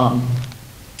 I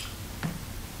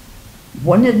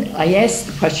asked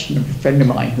the question of a friend of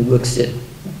mine who looks at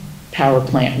power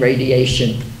plant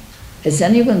radiation, has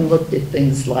anyone looked at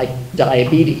things like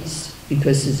diabetes?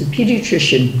 Because as a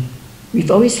pediatrician, we've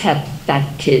always had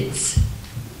fat kids,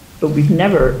 but we've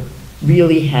never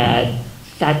really had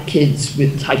fat kids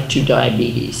with type 2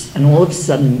 diabetes, and all of a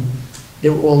sudden,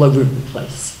 they're all over the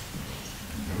place.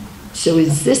 So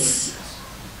is this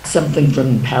something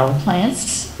from power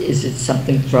plants? Is it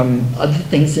something from other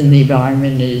things in the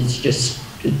environment? Is it just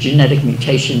a genetic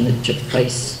mutation that took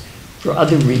place for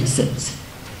other reasons?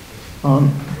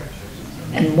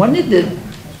 And one of the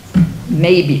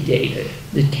maybe data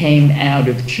that came out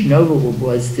of Chernobyl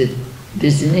was that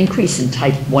there's an increase in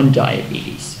type 1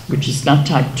 diabetes, which is not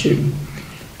type 2.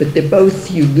 But they're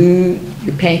both, your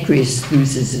pancreas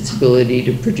loses its ability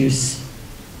to produce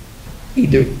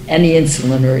either any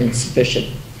insulin or insufficient.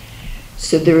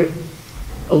 So there,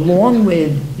 along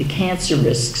with the cancer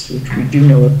risks, which we do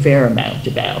know a fair amount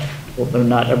about, although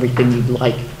not everything you'd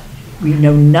like, we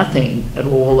know nothing at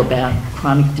all about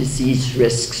chronic disease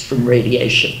risks from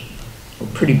radiation, or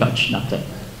pretty much nothing.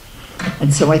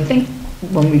 And so I think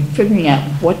when we're figuring out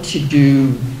what to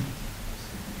do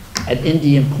at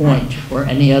Indian Point or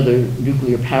any other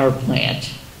nuclear power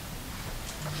plant,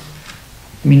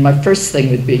 I mean, my first thing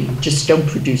would be just don't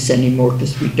produce any more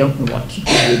because we don't know what to do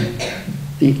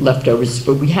with the leftovers,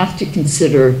 but we have to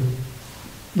consider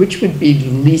which would be the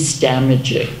least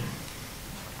damaging.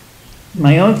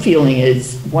 My own feeling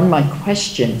is, one of my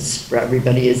questions for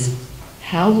everybody is,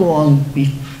 how long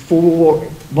before,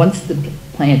 once the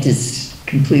plant is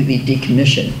completely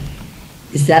decommissioned,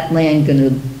 is that land going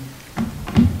to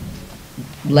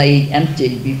lay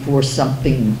empty before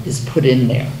something is put in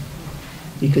there?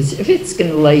 Because if it's going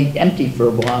to lay empty for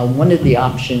a while, one of the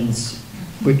options,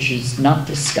 which is not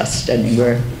discussed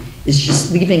anywhere, is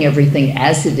just leaving everything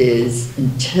as it is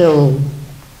until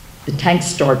the tanks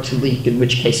start to leak, in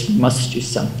which case we must do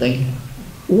something,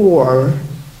 or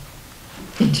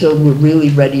until we're really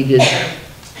ready to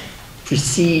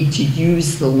proceed to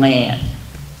use the land.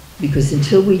 Because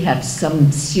until we have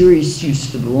some serious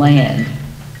use for the land,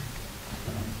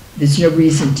 there's no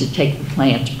reason to take the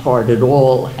plant apart at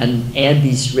all and add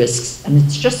these risks. And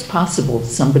it's just possible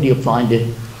somebody will find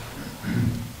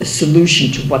a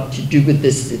solution to what to do with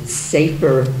this that's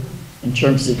safer in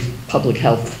terms of public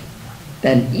health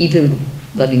than either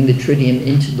letting the tritium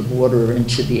into the water or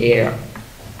into the air.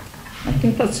 I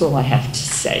think that's all I have to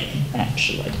say,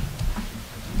 actually.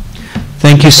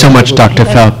 Thank you so much, Dr.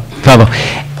 Fellow.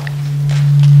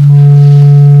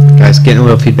 Guys, getting a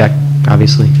little feedback,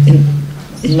 obviously.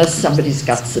 Unless somebody's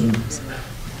got some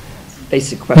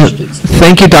basic questions.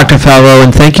 Thank you, Dr. Falvo,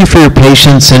 and thank you for your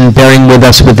patience and bearing with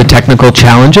us with the technical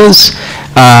challenges.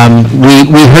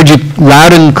 We heard you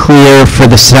loud and clear for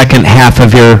the second half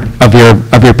of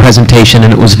your presentation,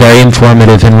 and it was very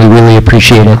informative, and we really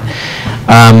appreciate it.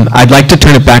 I'd like to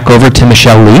turn it back over to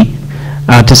Michelle Lee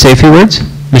to say a few words.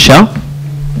 Michelle?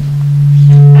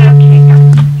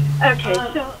 Okay,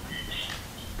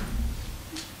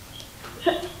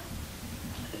 so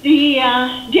the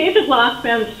David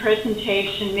Lockman's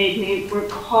presentation made me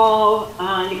recall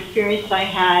an experience I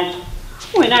had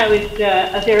when I was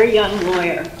a very young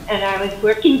lawyer, and I was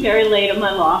working very late at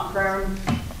my law firm.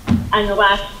 I'm the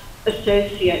last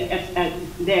associate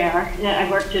there. I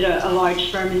worked at a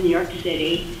large firm in New York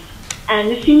City, and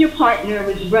the senior partner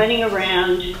was running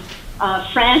around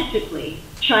frantically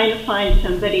trying to find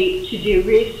somebody to do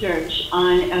research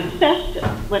on asbestos,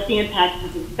 what the impacts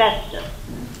of asbestos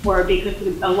were, because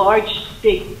a large,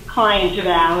 big client of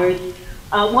ours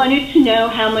wanted to know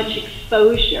how much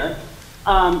exposure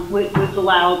was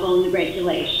allowable in the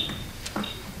regulation.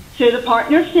 So the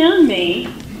partner found me,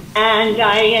 and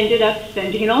I ended up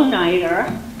spending an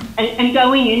all-nighter and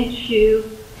going into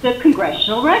the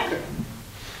congressional record.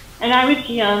 And I was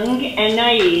young and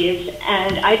naive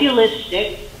and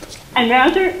idealistic and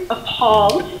rather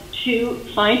appalled to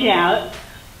find out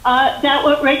that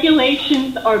what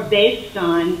regulations are based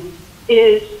on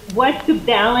is what the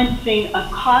balancing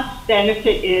of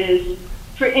cost-benefit is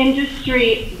for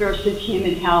industry versus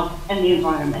human health and the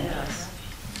environment.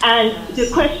 And the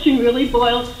question really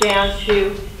boils down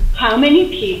to how many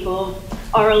people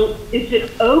is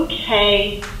it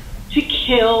okay to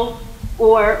kill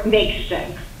or make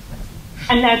sick?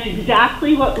 And that's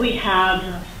exactly what we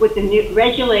have with the new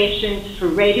regulations for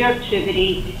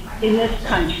radioactivity in this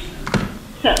country.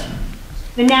 So,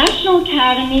 the National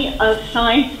Academy of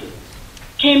Sciences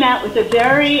came out with a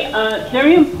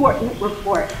very important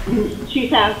report in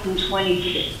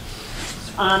 2022.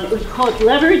 It was called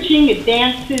Leveraging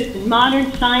Advances in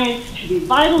Modern Science to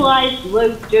Revitalize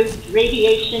Low-Dose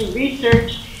Radiation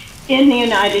Research in the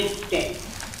United States.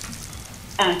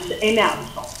 That's a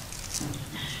mouthful.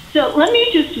 So let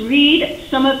me just read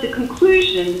some of the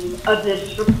conclusions of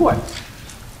this report.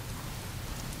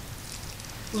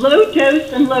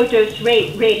 Low-dose and low-dose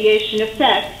radiation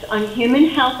effects on human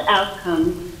health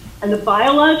outcomes and the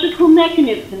biological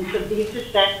mechanisms of these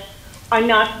effects are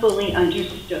not fully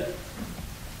understood.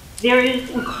 There is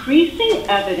increasing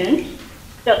evidence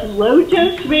that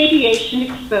low-dose radiation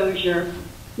exposure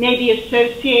may be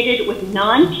associated with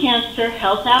non-cancer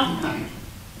health outcomes,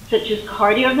 such as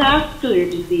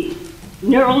cardiovascular disease,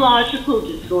 neurological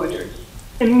disorders,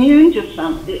 immune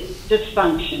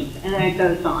dysfunctions, and then it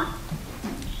goes on.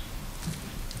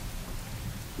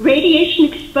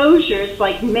 Radiation exposures,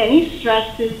 like many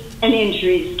stresses and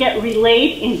injuries, get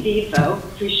relayed in vivo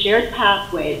through shared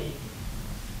pathways,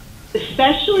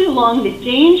 especially along the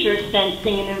danger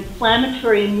sensing and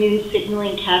inflammatory immune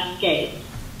signaling cascades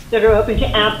that are open to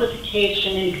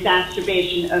amplification and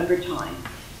exacerbation over time.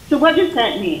 So what does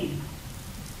that mean?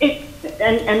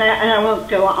 And I won't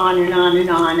go on and on and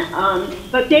on,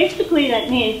 but basically that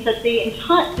means that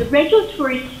the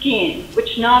regulatory scheme,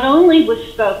 which not only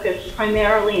was focused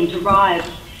primarily and derived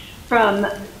from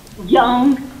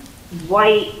young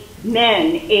white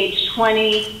men aged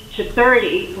 20 to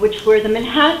 30, which were the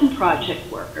Manhattan Project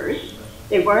workers.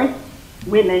 They weren't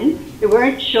women, they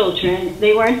weren't children,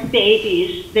 they weren't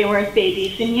babies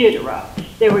in utero.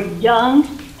 They were young,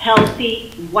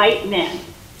 healthy white men.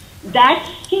 That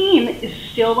scheme is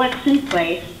still what's in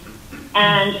place,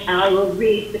 and I will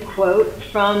read the quote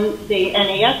from the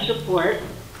NAS report.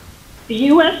 The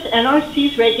U.S.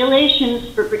 NRC's regulations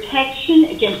for protection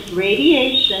against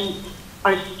radiation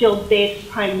are still based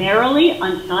primarily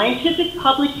on scientific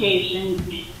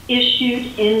publications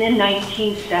issued in the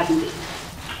 1970s.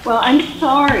 Well, I'm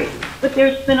sorry, but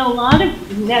there's been a lot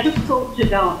of medical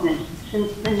development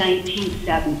since the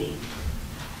 1970s.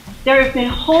 There have been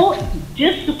whole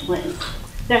disciplines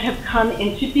that have come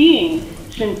into being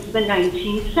since the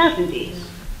 1970s.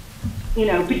 You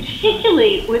know,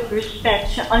 particularly with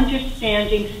respect to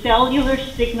understanding cellular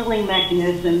signaling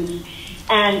mechanisms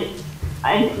and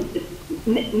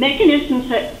mechanisms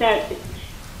that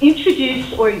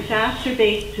introduce or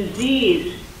exacerbate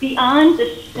disease beyond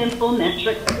the simple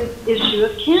metric issue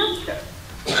of cancer.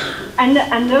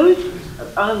 And those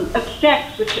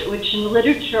effects, which in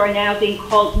literature are now being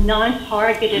called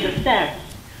non-targeted effects,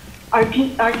 are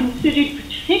considered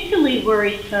particularly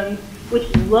worrisome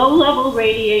with low-level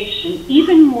radiation,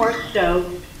 even more so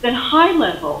than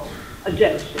high-level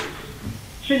doses.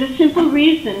 For the simple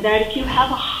reason that if you have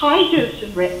a high dose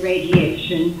of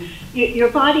radiation, your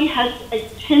body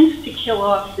tends to kill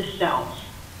off the cells.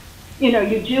 You know,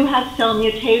 you do have cell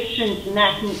mutations, and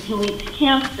that can lead to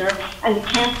cancer, and the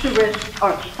cancer risks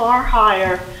are far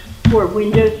higher for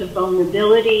windows of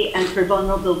vulnerability and for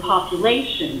vulnerable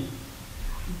populations.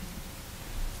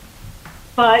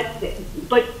 But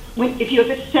if you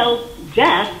have a cell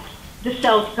death, the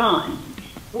cell's gone.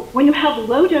 When you have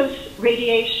low-dose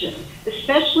radiation,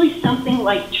 especially something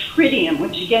like tritium,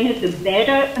 which again is a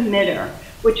beta emitter,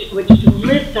 which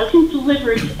doesn't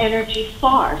deliver its energy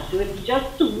far, so it's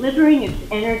just delivering its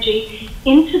energy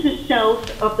into the cells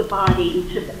of the body,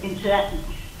 into that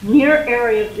near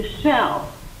area of the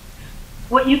cell.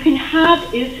 What you can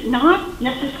have is not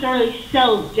necessarily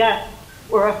cell death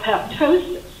or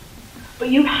apoptosis, but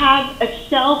you have a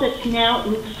cell that's now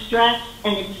in stress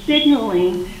and it's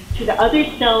signaling to the other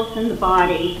cells in the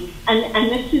body,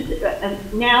 and this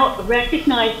is now a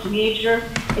recognized major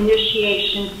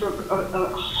initiation for a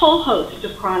whole host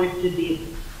of chronic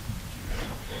diseases.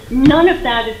 None of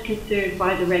that is considered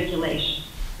by the regulations.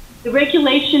 The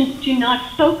regulations do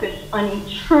not focus on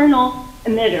internal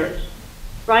emitters,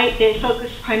 right? They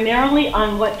focus primarily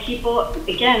on what people,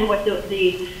 again, what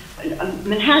the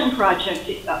Manhattan Project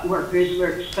workers were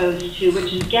exposed to,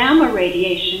 which is gamma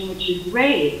radiation, which is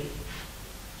rays.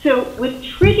 So with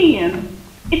tritium,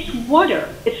 it's water.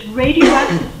 It's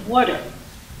radioactive water.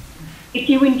 If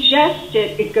you ingest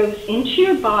it, it goes into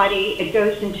your body. It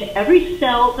goes into every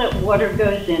cell that water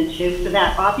goes into. So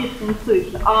that obviously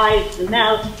includes the eyes, the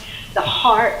mouth, the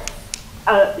heart,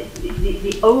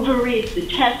 the ovaries, the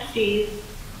testes,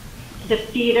 the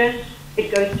fetus.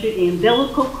 It goes through the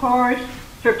umbilical cord.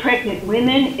 For pregnant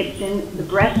women, it's in the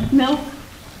breast milk.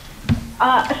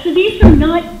 So these are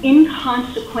not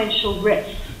inconsequential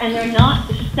risks, and they're not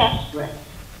assessed risks.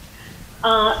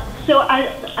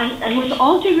 And with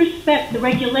all due respect, the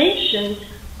regulations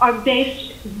are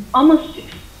based almost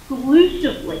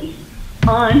exclusively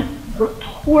on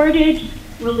reported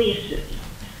releases.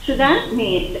 So that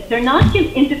means that they're not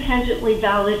independently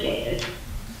validated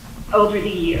over the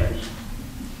years.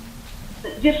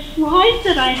 The slide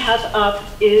that I have up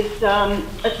is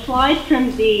a slide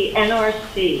from the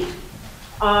NRC,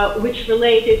 which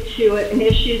related to an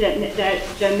issue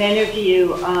that many of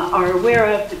you are aware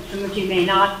of, but some of you may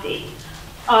not be,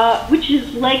 which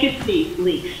is legacy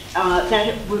leaks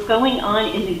that were going on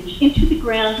into the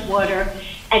groundwater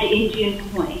at Indian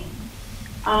Point.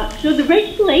 So the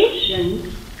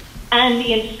regulations and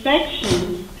the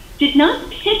inspections did not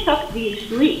pick up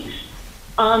these leaks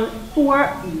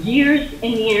for years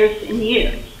and years and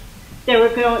years. They were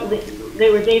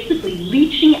basically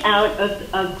leaching out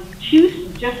of two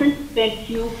different spent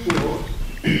fuel pools,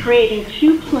 creating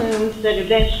two plumes that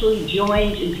eventually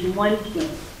joined into one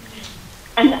plume.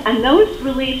 And those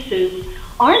releases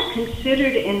aren't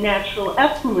considered in natural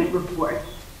effluent reports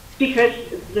because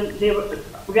the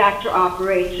reactor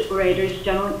operators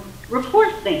don't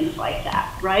report things like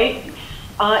that, right?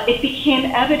 It became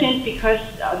evident because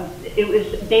it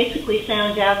was basically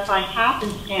found out by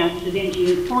happenstance at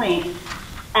Indian Point,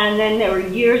 and then there were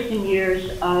years and years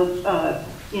of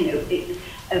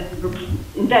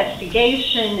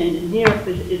investigation, and New York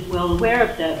is well aware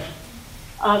of this.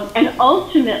 And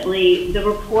ultimately, the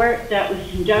report that was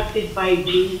conducted by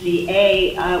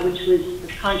GCA, which was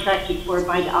contracted for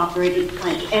by the operator of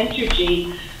Plant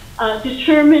Energy,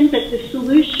 determined that the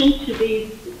solution to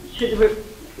the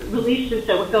releases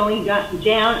that were going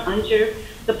down under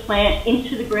the plant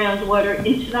into the groundwater,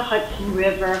 into the Hudson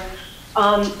River,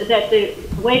 that the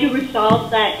way to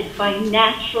resolve that is by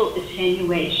natural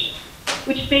attenuation,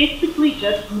 which basically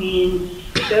just means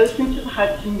it goes into the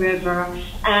Hudson River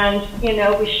and,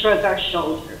 we shrug our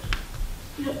shoulders.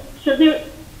 So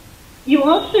you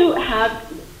also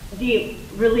have the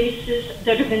releases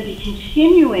that are going to be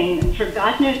continuing for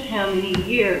God knows how many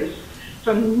years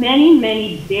from many,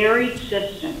 many buried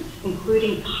systems,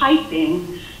 including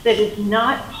piping that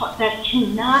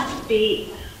cannot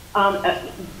be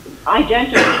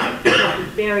identified because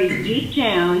it's buried deep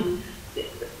down.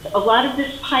 A lot of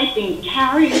this piping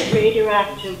carries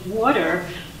radioactive water,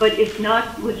 but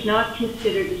was not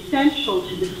considered essential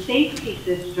to the safety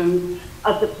system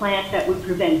of the plant that would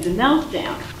prevent the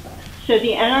meltdown. So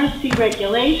the NRC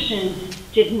regulations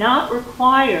did not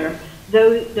require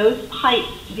those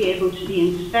pipes to be able to be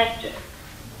inspected.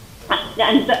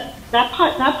 And that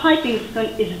piping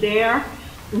is there.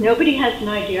 Nobody has an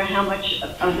idea how much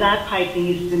of that piping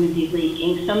is going to be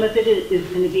leaking. Some of it is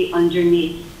going to be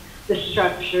underneath the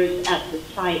structures at the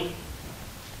site.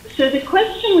 So the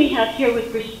question we have here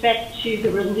with respect to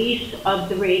the release of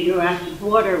the radioactive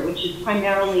water, which is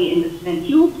primarily in the spent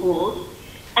fuel pools,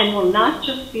 and will not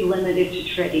just be limited to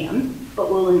tritium, but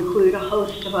will include a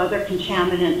host of other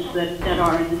contaminants that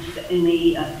are in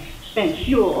the spent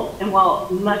fuel. And while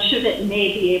much of it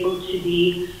may be able to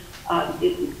be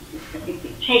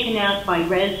taken out by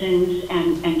resins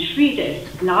and treated,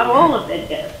 not all of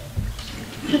it is.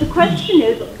 So the question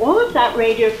is, all of that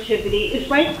radioactivity is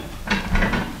right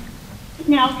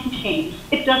now contained.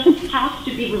 It doesn't have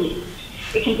to be released.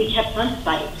 It can be kept on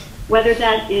site, whether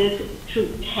that is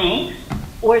through tanks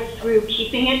or through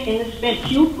keeping it in the spent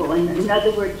fuel pool. In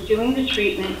other words, doing the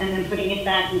treatment and then putting it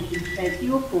back into the spent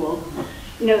fuel pool.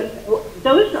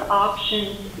 Those are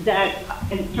options that,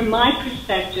 and from my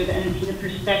perspective and from the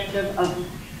perspective of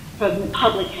from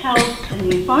public health and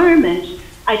the environment,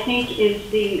 I think is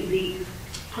the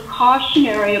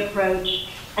precautionary approach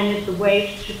and is a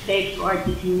way to safeguard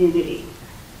the community.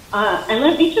 And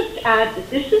let me just add that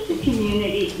this is a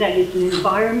community that is an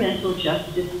environmental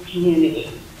justice community.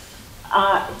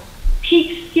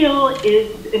 Peekskill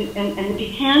is, and the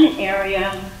Buchanan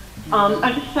area,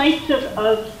 are the sites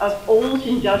of old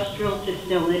industrial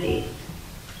facilities.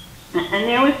 And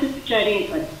there was a study,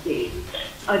 let's see,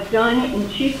 done in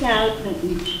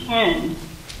 2010.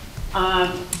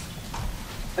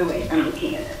 Oh wait, I'm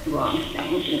looking at the wrong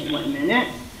thing. Give me 1 minute.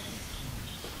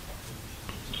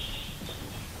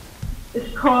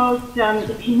 It's called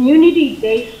the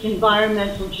Community-Based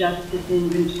Environmental Justice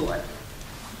Inventory.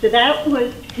 So that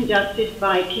was conducted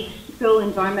by Peekskill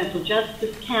Environmental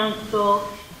Justice Council,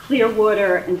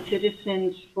 Clearwater, and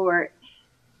Citizens for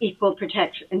Equal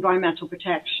Protection, Environmental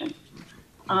Protection.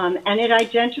 And it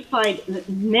identified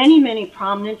many, many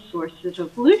prominent sources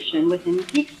of pollution within the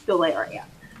Peekskill area.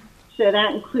 So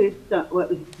that includes,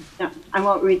 I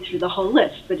won't read through the whole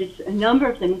list, but it's a number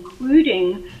of them,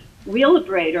 including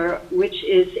Wheelabrator, which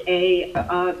is a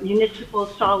municipal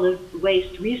solid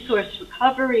waste resource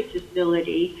recovery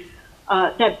facility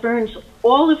that burns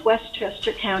all of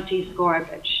Westchester County's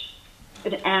garbage.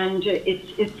 And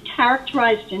it's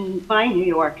characterized by New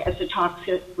York as a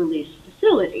toxic release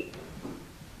facility.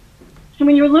 So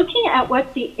when you're looking at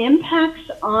what the impacts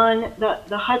on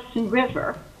the Hudson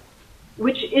River,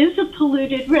 which is a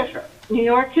polluted river, New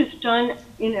York has done,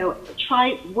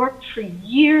 worked for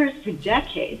years, for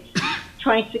decades,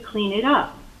 trying to clean it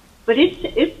up. But it's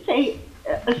a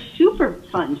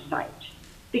Superfund site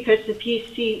because the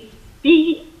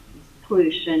PCB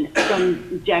pollution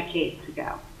from decades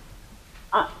ago.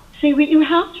 So what you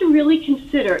have to really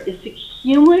consider is the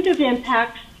cumulative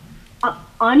impacts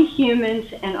on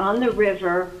humans and on the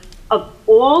river of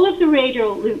all of the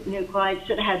radionuclides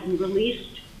that have been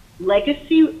released,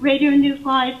 legacy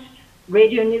radionuclides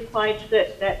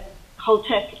that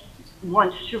Holtec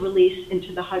wants to release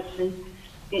into the Hudson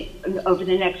over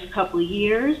the next couple of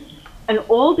years, and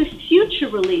all the future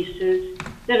releases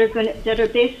that are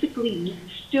basically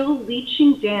still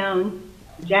leaching down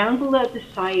below the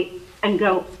site and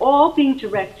all being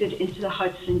directed into the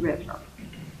Hudson River.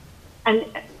 And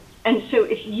so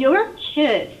if your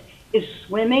kid is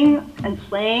swimming and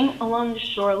playing along the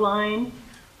shoreline,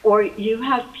 or you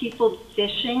have people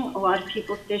fishing, a lot of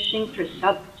people fishing for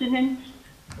subsistence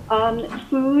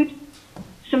food,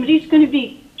 somebody's going to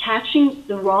be catching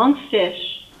the wrong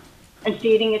fish and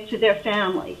feeding it to their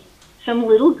family. Some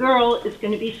little girl is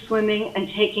going to be swimming and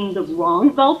taking the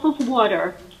wrong gulp of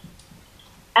water,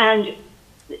 and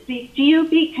the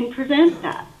DOB can prevent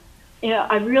that.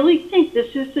 I really think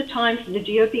this is the time for the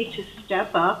DOB to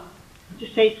step up, to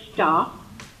say stop.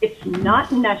 It's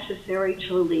not necessary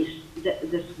to release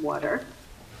this water.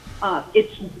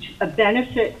 It's a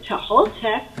benefit to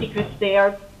Holtec because they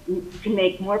can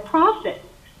make more profit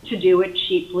to do it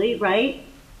cheaply, right?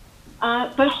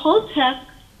 But Holtec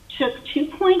took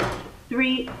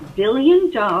 $2.3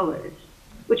 billion,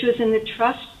 which was in the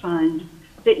trust fund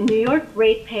that New York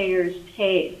ratepayers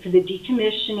paid for the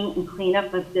decommissioning and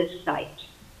cleanup of this site.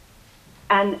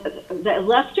 And the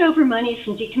leftover money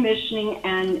from decommissioning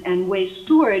and waste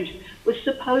storage was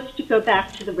supposed to go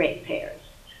back to the ratepayers.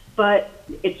 But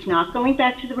it's not going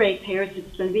back to the ratepayers,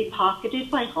 it's going to be pocketed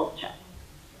by Holtec.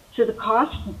 So the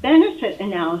cost-benefit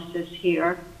analysis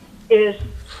here is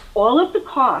all of the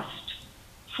cost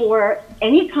for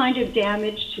any kind of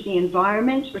damage to the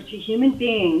environment or to human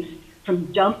beings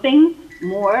from dumping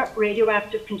more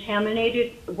radioactive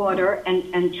contaminated water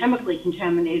and chemically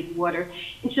contaminated water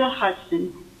into the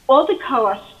Hudson. All the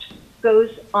cost goes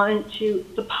on to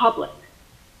the public,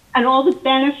 and all the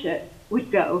benefit would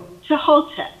go to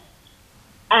Holtec.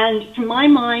 And from my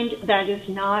mind, that is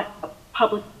not a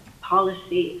public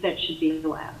policy that should be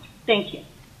allowed. Thank you.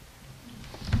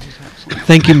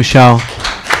 Thank you, Michelle.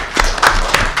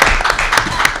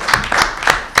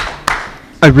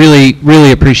 I really,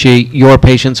 really appreciate your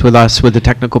patience with us with the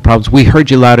technical problems. We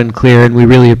heard you loud and clear, and we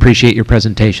really appreciate your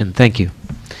presentation. Thank you.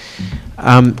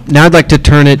 Now I'd like to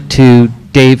turn it to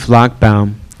Dave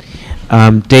Lockbaum.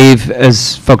 Dave,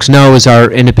 as folks know, is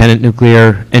our independent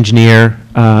nuclear engineer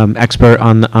expert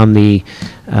on the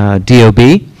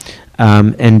DOB.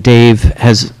 And Dave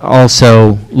has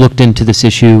also looked into this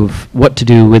issue of what to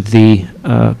do with the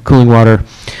cooling water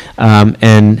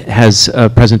and has a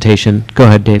presentation. Go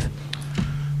ahead, Dave.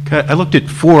 I looked at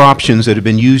 4 options that have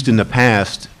been used in the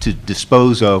past to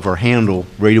dispose of or handle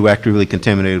radioactively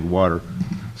contaminated water.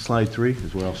 Slide 3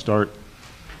 is where I'll start.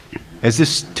 As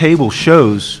this table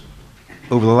shows,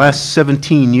 over the last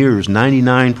 17 years,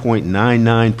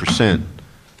 99.99%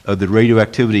 of the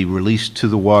radioactivity released to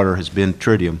the water has been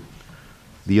tritium.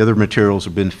 The other materials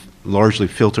have been largely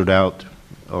filtered out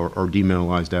or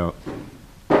demineralized out.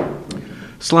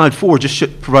 Slide 4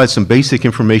 just provides some basic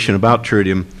information about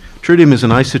tritium. Tritium is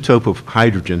an isotope of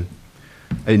hydrogen.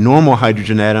 A normal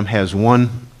hydrogen atom has 1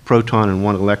 proton and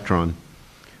 1 electron.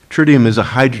 Tritium is a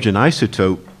hydrogen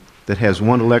isotope that has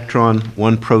 1 electron,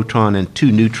 1 proton, and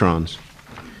 2 neutrons.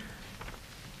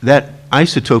 That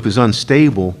isotope is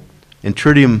unstable, and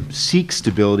tritium seeks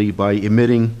stability by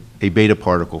emitting a beta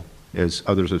particle, as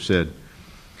others have said.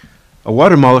 A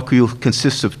water molecule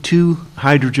consists of 2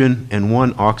 hydrogen and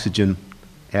 1 oxygen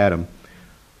atom.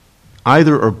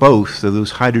 Either or both of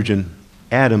those hydrogen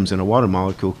atoms in a water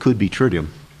molecule could be tritium.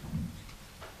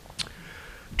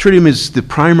 Tritium is the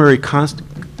primary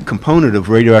component of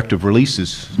radioactive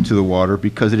releases to the water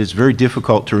because it is very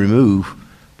difficult to remove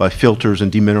by filters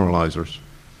and demineralizers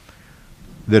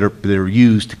that are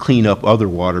used to clean up other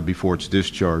water before it's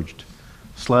discharged.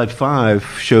 Slide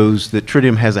 5 shows that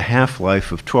tritium has a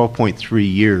half-life of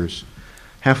 12.3 years.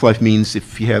 Half-life means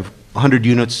if you have 100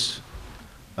 units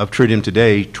of tritium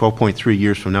today, 12.3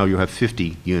 years from now you'll have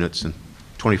 50 units, and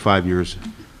 25 units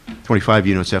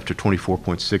after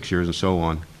 24.6 years, and so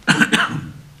on.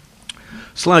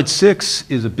 Slide 6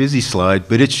 is a busy slide,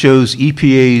 but it shows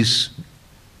EPA's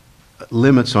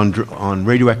limits on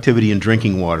radioactivity in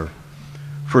drinking water.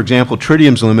 For example,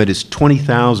 tritium's limit is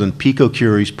 20,000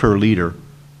 picocuries per liter,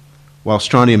 while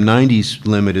strontium-90's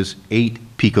limit is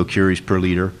 8 picocuries per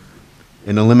liter,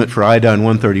 and the limit for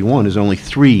iodine-131 is only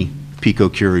 3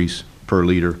 picocuries per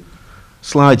liter.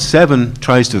 Slide 7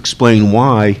 tries to explain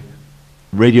why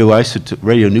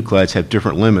radionuclides have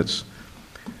different limits.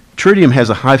 Tritium has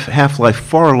a half-life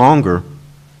far longer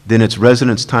than its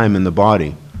residence time in the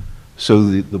body. So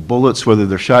the bullets, whether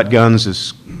they're shotguns,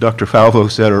 as Dr. Falvo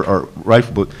said, or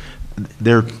rifle bullets,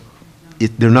 they're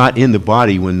not in the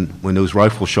body when those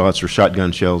rifle shots or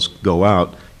shotgun shells go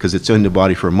out, because it's in the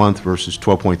body for a month versus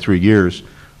 12.3 years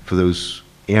for those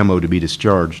ammo to be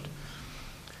discharged.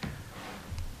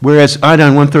 Whereas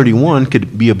iodine-131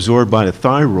 could be absorbed by the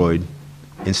thyroid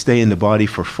and stay in the body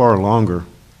for far longer.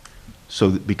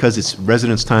 So because its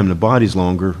residence time in the body is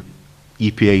longer,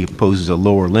 EPA imposes a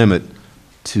lower limit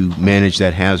to manage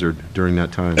that hazard during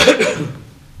that time.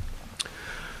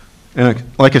 And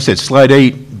like I said, slide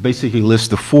 8 basically lists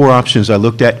the 4 options I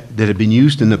looked at that have been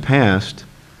used in the past,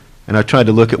 and I tried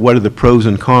to look at what are the pros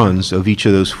and cons of each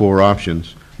of those 4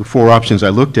 options. The 4 options I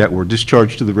looked at were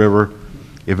discharge to the river,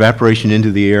 evaporation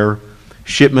into the air,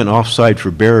 shipment off-site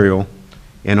for burial,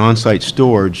 and on-site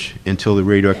storage until the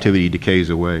radioactivity decays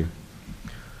away.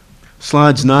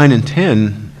 Slides 9 and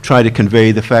 10 try to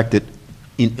convey the fact that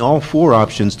in all 4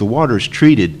 options, the water is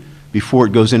treated before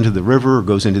it goes into the river,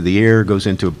 goes into the air, goes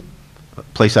into a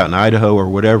place out in Idaho or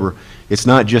whatever. It's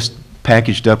not just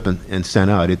packaged up and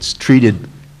sent out. It's treated,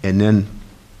 and then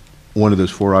one of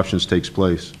those 4 options takes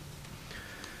place.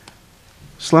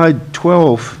 Slide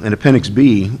 12 and Appendix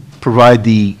B provide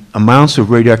the amounts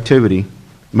of radioactivity,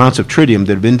 amounts of tritium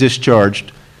that have been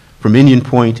discharged from Indian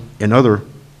Point and other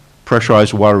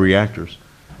pressurized water reactors.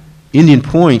 Indian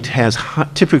Point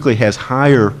typically has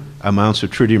higher amounts of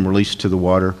tritium released to the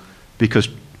water because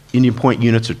Indian Point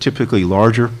units are typically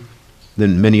larger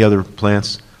than many other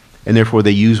plants, and therefore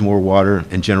they use more water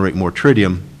and generate more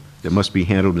tritium that must be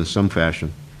handled in some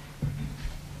fashion.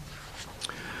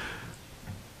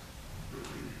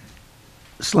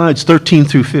 Slides 13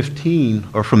 through 15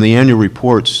 are from the annual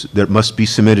reports that must be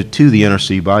submitted to the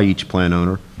NRC by each plant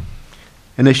owner,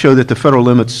 and they show that the federal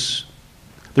limits,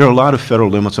 there are a lot of federal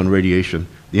limits on radiation.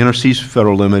 The NRC's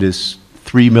federal limit is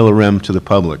 3 millirem to the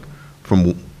public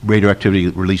from radioactivity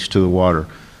released to the water.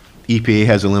 EPA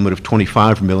has a limit of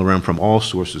 25 millirem from all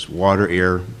sources, water,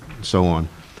 air, and so on.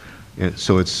 And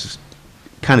so it's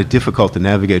kind of difficult to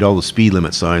navigate all the speed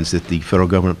limit signs that the federal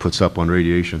government puts up on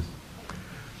radiation.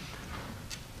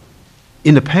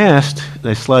 In the past,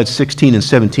 as slides 16 and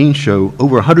 17 show,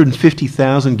 over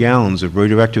 150,000 gallons of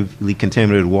radioactively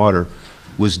contaminated water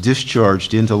was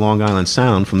discharged into Long Island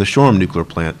Sound from the Shoreham nuclear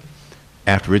plant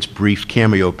after its brief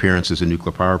cameo appearance as a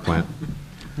nuclear power plant.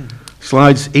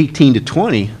 Slides 18 to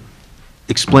 20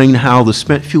 explain how the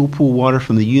spent fuel pool water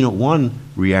from the Unit 1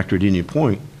 reactor at Indian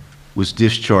Point was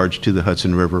discharged to the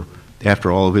Hudson River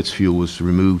after all of its fuel was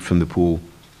removed from the pool,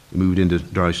 moved into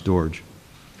dry storage.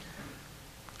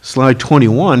 Slide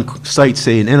 21 cites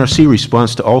an NRC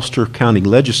response to Ulster County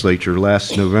Legislature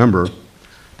last November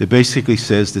that basically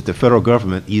says that the federal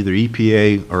government, either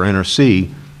EPA or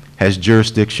NRC, has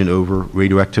jurisdiction over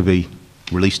radioactivity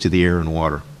released to the air and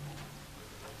water.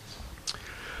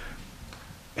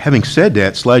 Having said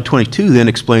that, slide 22 then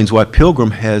explains why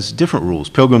Pilgrim has different rules.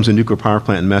 Pilgrim's a nuclear power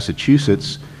plant in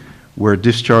Massachusetts where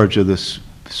discharge of this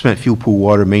spent fuel pool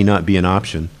water may not be an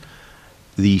option.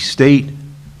 The state,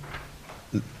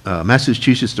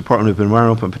 Massachusetts Department of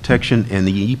Environmental Protection and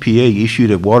the EPA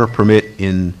issued a water permit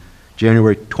in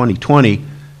January 2020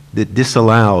 that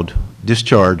disallowed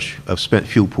discharge of spent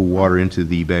fuel pool water into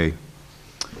the bay.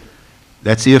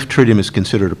 That's if tritium is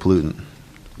considered a pollutant,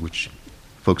 which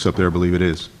folks up there believe it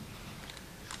is.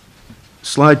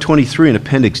 Slide 23 and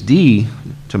Appendix D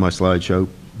to my slideshow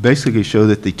basically show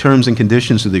that the terms and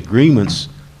conditions of the agreements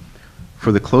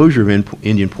for the closure of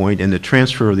Indian Point and the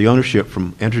transfer of the ownership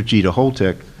from Entergy to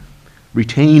Holtec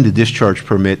retained the discharge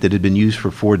permit that had been used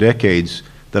for 4 decades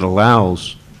that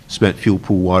allows spent fuel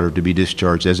pool water to be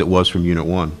discharged as it was from Unit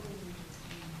 1.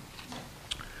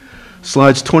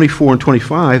 Slides 24 and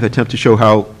 25 attempt to show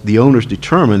how the owners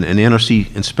determine and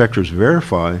NRC inspectors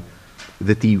verify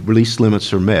that the release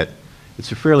limits are met.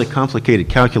 It's a fairly complicated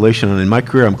calculation, and in my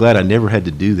career I'm glad I never had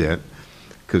to do that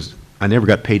because I never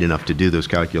got paid enough to do those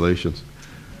calculations.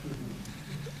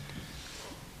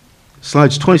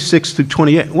 Slides 26 through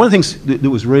 28. One of the things that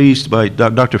was raised by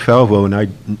Dr. Falvo,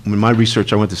 and in my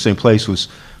research I went to the same place, was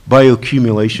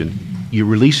bioaccumulation. You're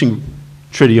releasing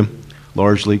tritium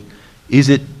largely. Is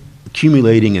it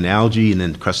accumulating in algae and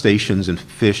then crustaceans and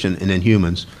fish and then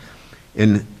humans?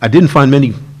 And I didn't find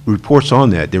many reports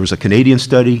on that. There was a Canadian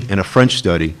study and a French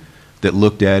study that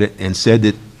looked at it and said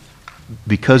that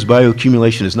because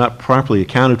bioaccumulation is not properly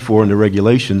accounted for in the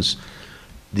regulations,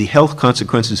 the health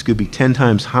consequences could be 10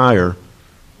 times higher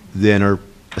than are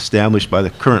established by the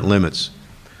current limits.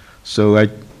 So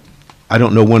I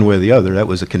don't know one way or the other. That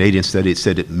was a Canadian study. It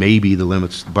said that maybe the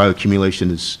limits,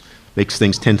 bioaccumulation makes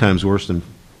things 10 times worse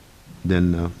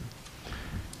than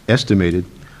estimated.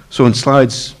 So in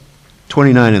slides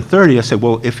 29 and 30, I said,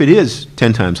 well, if it is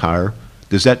 10 times higher,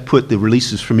 does that put the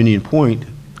releases from Indian Point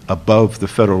above the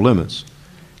federal limits?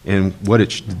 And what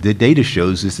the data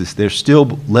shows is that they're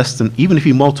still less than, even if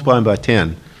you multiply them by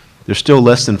 10, they're still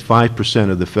less than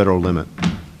 5% of the federal limit.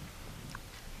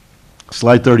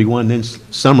 Slide 31 then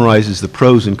summarizes the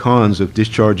pros and cons of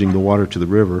discharging the water to the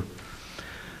river.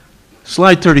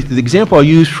 Slide 30, the example I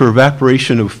used for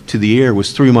evaporation to the air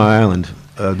was 3 Mile Island.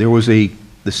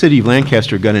 The city of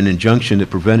Lancaster got an injunction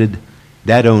that prevented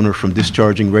that owner from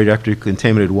discharging radioactively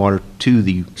contaminated water to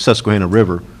the Susquehanna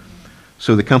River.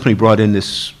 So the company brought in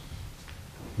this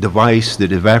device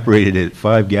that evaporated at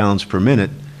 5 gallons per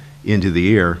minute into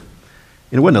the air.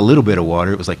 And it wasn't a little bit of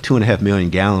water, it was like 2.5 million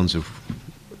gallons of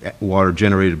water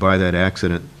generated by that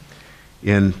accident.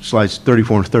 And slides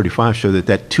 34 and 35 show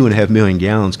that 2.5 million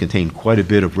gallons contained quite a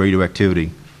bit of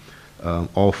radioactivity,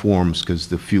 all forms, because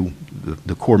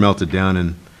the core melted down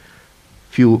and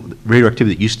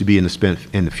radioactivity that used to be in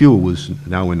the fuel was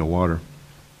now in the water.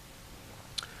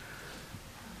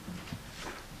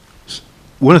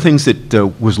 One of the things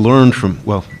that was learned from,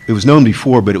 well, it was known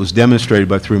before, but it was demonstrated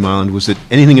by 3 Mile Island, was that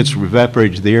anything that's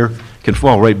evaporated there can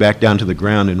fall right back down to the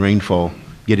ground in rainfall,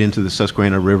 get into the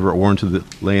Susquehanna River or into the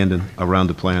land and around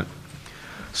the plant.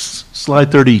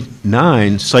 Slide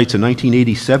 39 cites a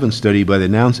 1987 study by the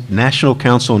National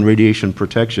Council on Radiation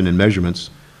Protection and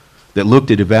Measurements that looked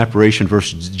at evaporation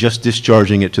versus just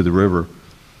discharging it to the river.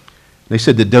 They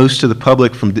said the dose to the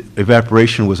public from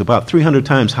evaporation was about 300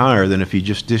 times higher than if you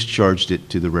just discharged it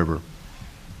to the river.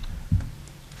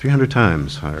 300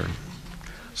 times higher.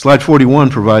 Slide 41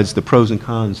 provides the pros and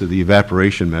cons of the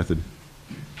evaporation method.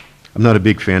 I'm not a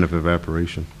big fan of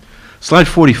evaporation. Slide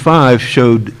 45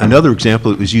 showed another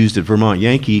example that was used at Vermont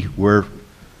Yankee where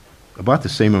about the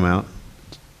same amount,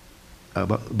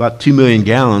 about 2 million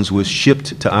gallons was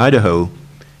shipped to Idaho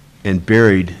and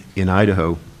buried in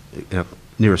Idaho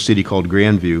near a city called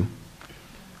Grandview.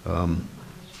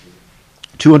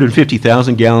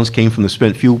 250,000 gallons came from the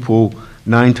spent fuel pool,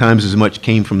 9 times as much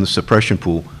came from the suppression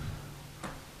pool.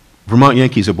 Vermont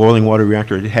Yankee is a boiling water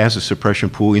reactor. It has a suppression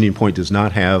pool. Indian Point does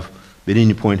not have, but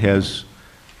Indian Point has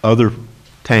other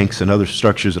tanks and other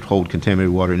structures that hold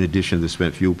contaminated water in addition to the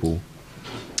spent fuel pool.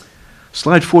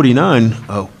 Slide 49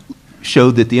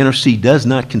 showed that the NRC does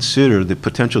not consider the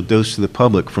potential dose to the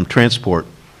public from transport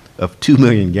of 2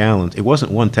 million gallons. It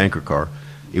wasn't one tanker car.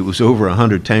 It was over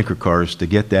 100 tanker cars to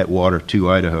get that water to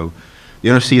Idaho. The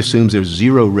NRC assumes there's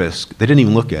zero risk. They didn't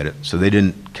even look at it, so they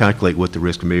didn't calculate what the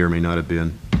risk may or may not have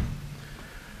been.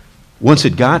 Once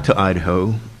it got to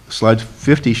Idaho, slide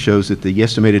 50 shows that the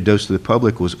estimated dose to the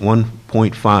public was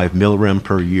 1.5 millirem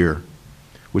per year,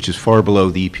 which is far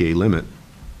below the EPA limit.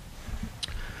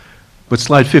 But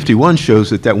slide 51 shows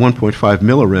that 1.5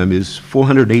 millirem is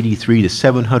 483 to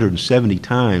 770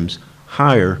 times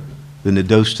higher than the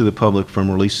dose to the public from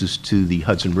releases to the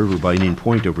Hudson River by Indian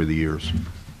Point over the years,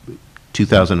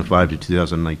 2005 to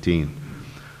 2019.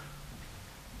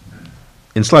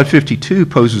 And slide 52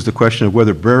 poses the question of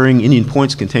whether burying Indian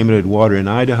Point's contaminated water in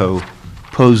Idaho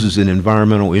poses an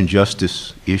environmental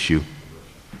injustice issue.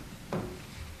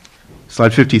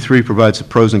 Slide 53 provides the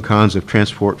pros and cons of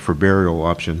transport for burial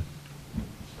option.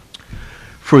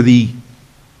 For the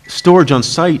storage on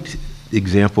site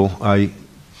example,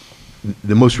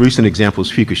 the most recent example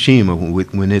is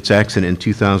Fukushima, when its accident in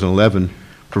 2011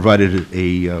 provided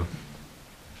a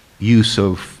use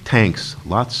of tanks,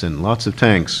 lots and lots of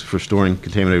tanks for storing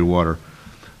contaminated water.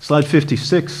 Slide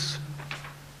 56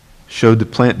 showed the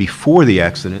plant before the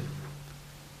accident.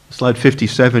 Slide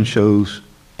 57 shows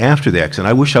after the accident.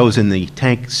 I wish I was in the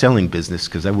tank selling business,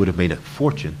 because I would have made a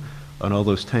fortune on all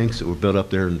those tanks that were built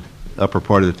up there in the upper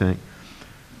part of the tank.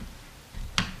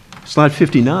 Slide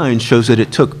 59 shows that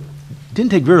it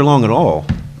didn't take very long at all,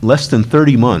 less than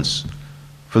 30 months,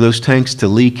 for those tanks to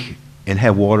leak and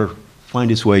have water find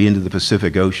its way into the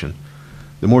Pacific Ocean.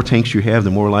 The more tanks you have,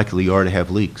 the more likely you are to have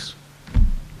leaks.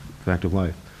 Fact of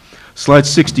life. Slide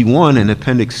 61 and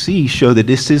Appendix C show that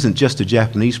this isn't just a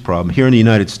Japanese problem. Here in the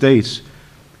United States,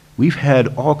 we've had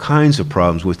all kinds of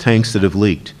problems with tanks that have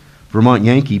leaked. Vermont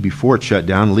Yankee, before it shut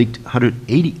down, leaked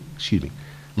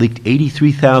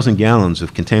 83,000 gallons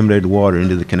of contaminated water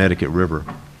into the Connecticut River.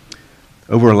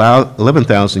 Over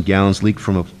 11,000 gallons leaked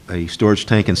from a storage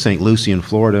tank in St. Lucie in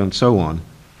Florida, and so on.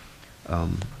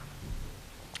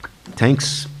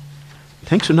 Tanks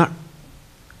are not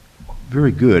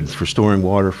very good for storing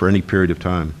water for any period of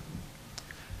time.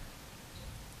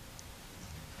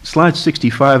 Slide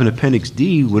 65 in Appendix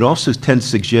D would also tend to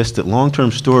suggest that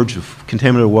long-term storage of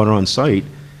contaminated water on site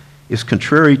is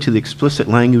contrary to the explicit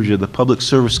language of the Public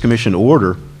Service Commission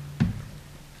order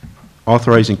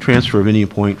authorizing transfer of Indian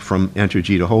Point from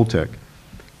Entergy to Holtec.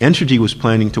 Entergy was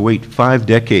planning to wait 5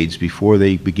 decades before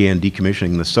they began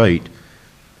decommissioning the site.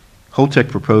 Holtec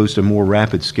proposed a more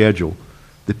rapid schedule.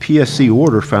 The PSC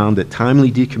order found that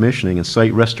timely decommissioning and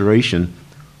site restoration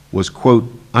was, quote,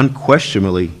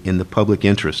 unquestionably in the public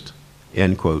interest,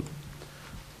 end quote.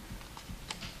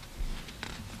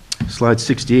 Slide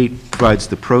 68 provides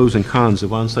the pros and cons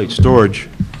of on-site storage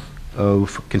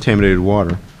of contaminated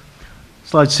water.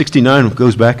 Slide 69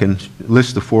 goes back and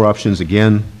lists the 4 options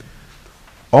again.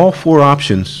 All 4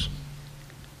 options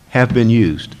have been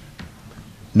used.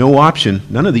 No option,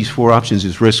 none of these 4 options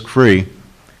is risk-free,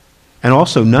 and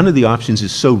also none of the options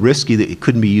is so risky that it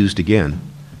couldn't be used again.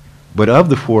 But of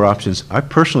the 4 options, I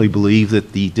personally believe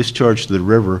that the discharge to the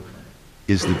river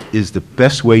is the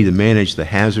best way to manage the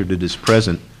hazard that is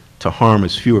present to harm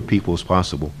as fewer people as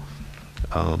possible.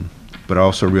 But I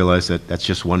also realize that that's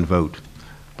just one vote,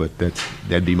 but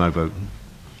that'd be my vote.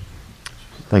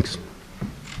 Thanks.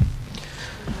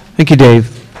 Thank you,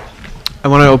 Dave. I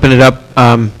want to open it up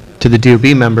to the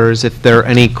DOB members if there are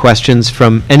any questions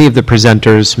from any of the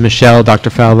presenters, Michelle, Dr.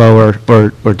 Falvo,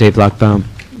 or Dave Lockbaum.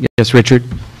 Yes, Richard?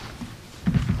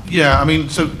 Yeah, I mean,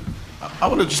 so I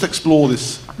want to just explore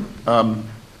this,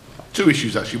 2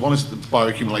 issues actually. One is the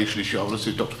bioaccumulation issue. I want to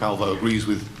see if Dr. Falvo agrees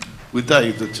with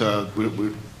Dave that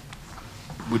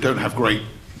we don't have great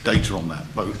data on that,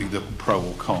 both either pro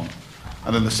or con.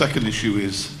 And then the second issue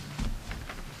is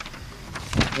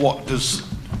what does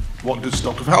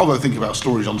Dr. Falvo think about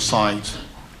storage on site?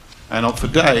 And for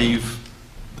Dave,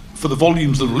 for the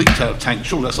volumes that are leaked out of tanks,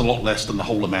 surely that's a lot less than the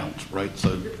whole amount, right?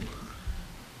 So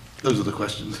those are the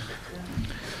questions.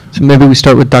 So maybe we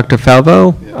start with Dr.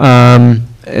 Falvo,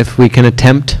 if we can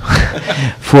attempt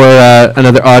for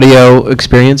another audio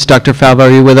experience. Dr. Falvo,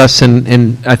 are you with us?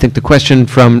 And I think the question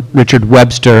from Richard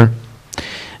Webster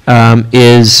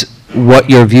is what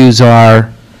your views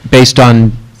are based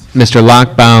on Mr.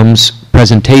 Lockbaum's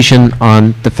presentation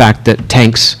on the fact that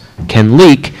tanks can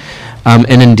leak,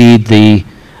 and indeed the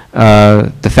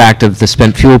fact of the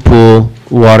spent fuel pool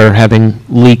water having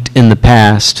leaked in the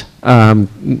past. And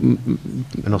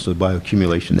also the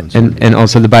bioaccumulation. And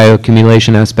also the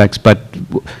bioaccumulation aspects. But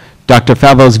Dr.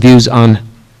 Falvo's views on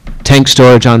tank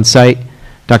storage on site.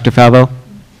 Dr. Falvo?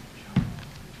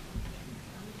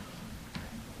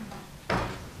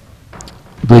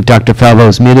 I believe Dr. Falvo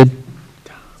is muted.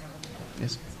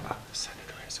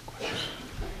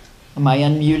 Am I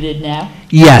unmuted now?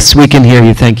 Yes, we can hear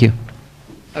you. Thank you.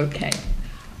 Okay.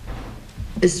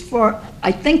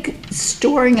 I think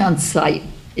storing on site,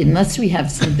 unless we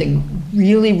have something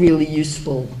really, really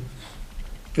useful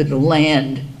for the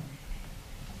land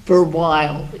for a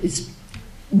while,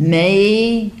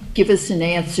 may give us an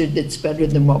answer that's better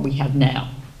than what we have now.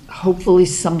 Hopefully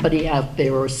somebody out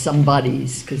there, or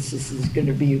somebody's, because this is going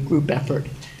to be a group effort,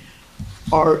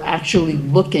 are actually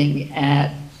looking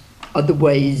at other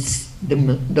ways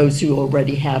than those who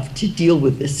already have to deal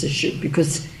with this issue.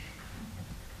 Because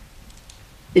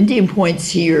Indian Point's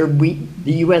here. The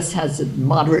U.S. has a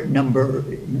moderate number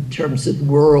in terms of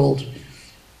world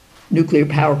nuclear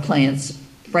power plants.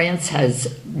 France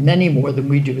has many more than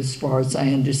we do, as far as I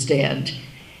understand.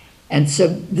 And so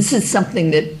this is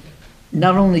something that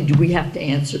not only do we have to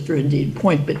answer for Indian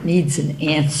Point, but needs an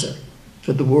answer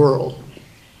for the world.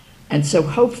 And so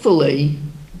hopefully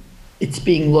it's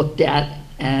being looked at,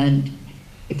 and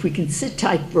if we can sit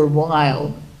tight for a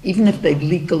while, even if they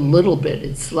leak a little bit,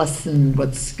 it's less than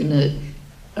what's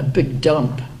a big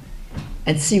dump,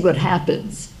 and see what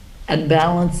happens, and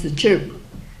balance the two.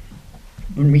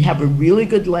 When we have a really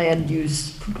good land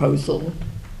use proposal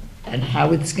and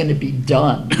how it's going to be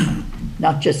done,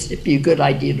 not just it'd be a good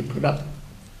idea to put up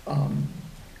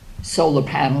solar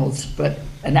panels, but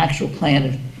an actual plan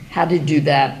of how to do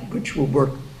that, which will work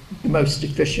the most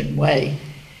efficient way,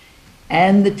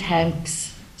 and the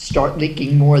tanks start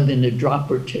leaking more than a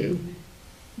drop or two,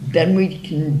 then we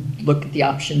can look at the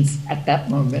options at that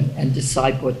moment and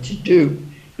decide what to do.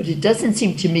 But it doesn't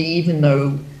seem to me, even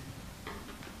though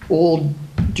all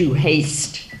due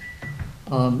haste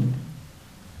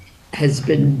has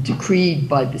been decreed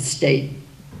by the state,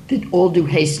 that all due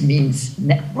haste means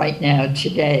right now,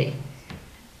 today.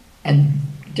 And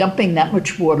dumping that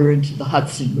much water into the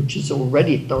Hudson, which is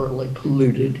already thoroughly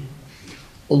polluted,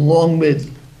 along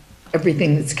with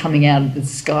everything that's coming out of the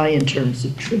sky in terms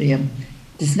of tritium,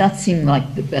 does not seem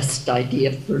like the best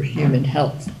idea for human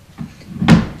health.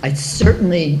 I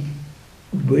certainly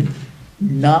would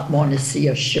not want to see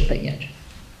us shipping it.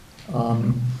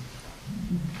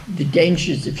 The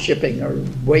dangers of shipping are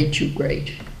way too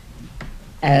great.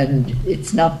 And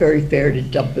it's not very fair to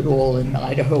dump it all in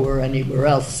Idaho or anywhere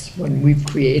else when we've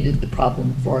created the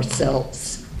problem for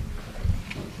ourselves.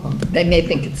 They may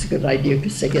think it's a good idea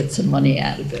because they get some money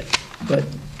out of it, but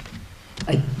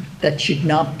that should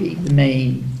not be the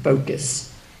main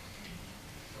focus.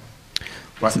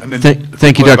 Right, and then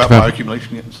Thank you, Dr. about Powell.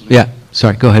 bioaccumulation. Yeah,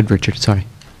 sorry, go ahead, Richard, sorry.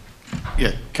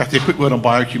 Yeah, Kathy, a quick word on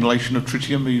bioaccumulation of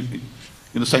tritium. Are you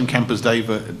in the same camp as Dave,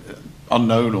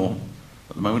 unknown or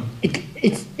at the moment?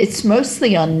 It's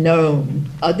mostly unknown,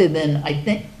 other than, I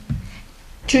think,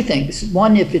 two things.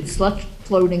 One, if it's left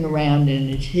floating around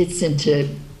and it hits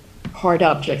into hard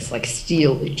objects like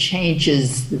steel, it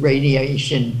changes the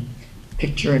radiation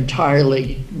picture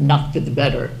entirely, not for the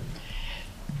better.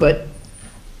 But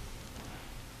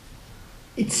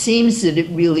it seems that it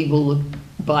really will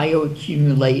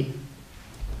bioaccumulate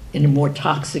in a more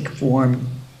toxic form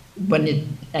when it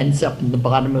ends up in the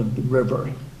bottom of the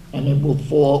river, and it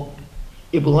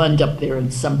will end up there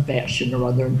in some fashion or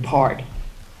other, in part.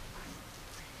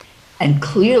 And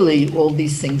clearly all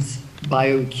these things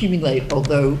bioaccumulate,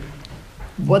 although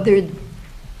whether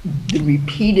the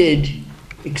repeated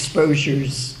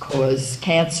exposures cause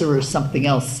cancer or something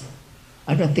else,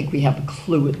 I don't think we have a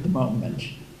clue at the moment.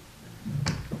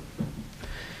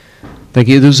 Thank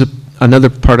you. There's another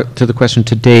part to the question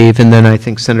to Dave, and then I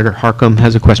think Senator Harcum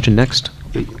has a question next.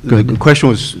 Go ahead. The question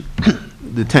was,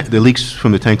 the leaks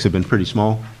from the tanks have been pretty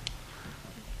small.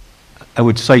 I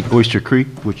would cite Oyster Creek,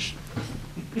 which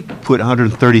put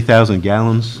 130,000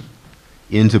 gallons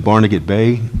into Barnegat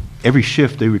Bay. Every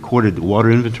shift they recorded the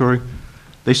water inventory.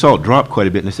 They saw it drop quite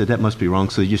a bit, and they said that must be wrong,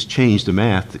 so they just changed the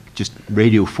math, just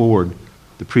radio forward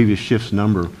the previous shift's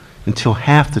number until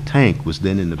half the tank was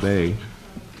then in the bay.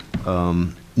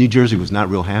 New Jersey was not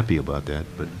real happy about that,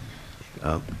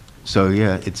 but so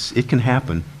yeah, it can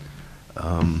happen.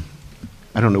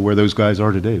 I don't know where those guys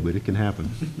are today, but it can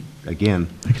happen again.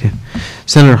 Okay.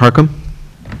 Senator Harcum.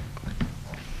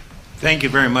 Thank you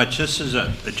very much. This is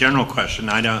a general question.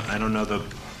 I don't know that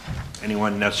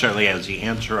anyone necessarily has the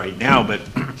answer right now, but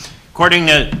according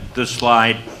to the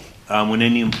slide, when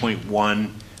Indian Point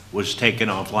 1 was taken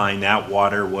offline, that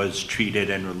water was treated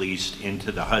and released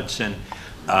into the Hudson.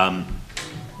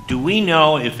 Do we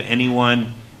know if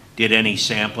anyone did any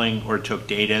sampling or took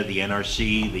data, the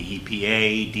NRC, the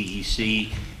EPA,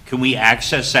 DEC? Can we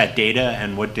access that data,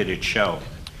 and what did it show?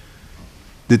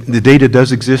 The data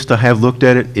does exist. I have looked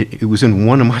at it. It was in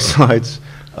one of my slides.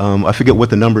 I forget what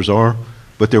the numbers are,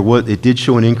 but it did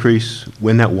show an increase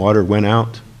when that water went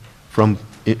out from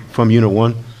Unit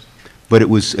 1, but it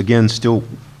was, again, still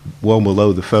well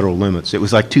below the federal limits. It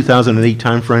was like 2008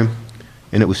 timeframe,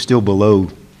 and it was still below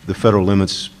the federal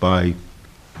limits by,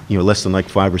 less than like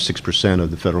 5 or 6% of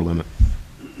the federal limit.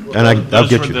 And I'll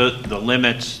get you. Those were the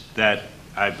limits that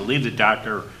I believe the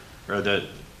doctor or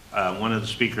one of the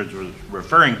speakers was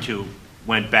referring to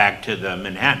went back to the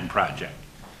Manhattan Project.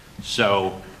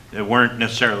 So there weren't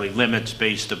necessarily limits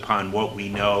based upon what we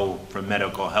know from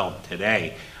medical health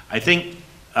today. I think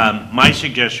my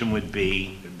suggestion would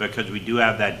be, because we do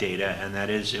have that data, and that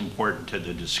is important to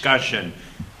the discussion,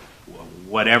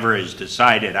 whatever is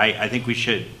decided. I think we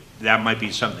should, that might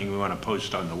be something we want to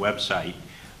post on the website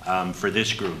for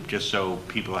this group, just so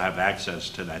people have access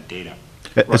to that data.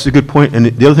 That's a good point. And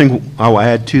the other thing I'll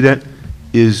add to that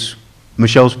is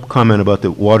Michelle's comment about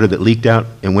the water that leaked out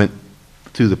and went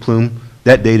through the plume.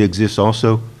 That data exists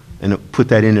also, and put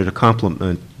that in there to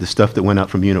complement the stuff that went out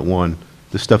from Unit 1,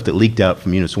 the stuff that leaked out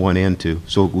from Units 1 and 2.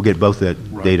 So we'll get both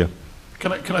that data.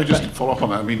 Can I just follow up on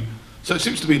that? I mean, so it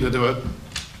seems to me that there were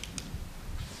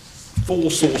 4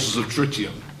 sources of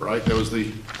tritium, right? There was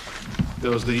the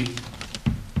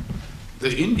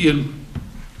Indian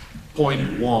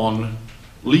 .1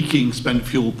 leaking spent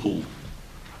fuel pool,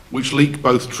 which leaked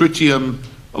both tritium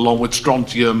along with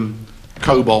strontium,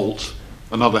 cobalt,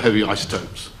 and other heavy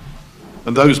isotopes.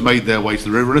 And those made their way to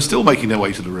the river and are still making their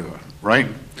way to the river, right?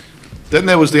 Then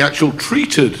there was the actual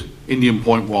treated Indian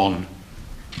 .1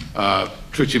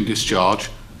 tritium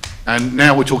discharge, and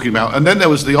now we're talking about, and then there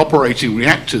was the operating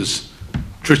reactors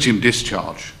tritium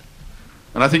discharge.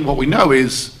 And I think what we know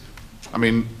is, I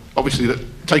mean, obviously that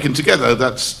taken together,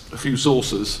 that's a few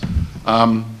sources.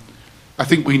 I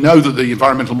think we know that the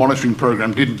environmental monitoring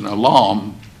program didn't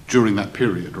alarm during that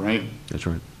period, right? That's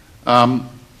right.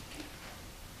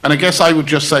 And I guess I would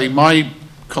just say my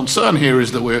concern here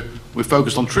is that we're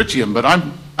focused on tritium, but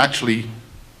I'm actually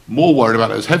more worried about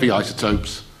those heavy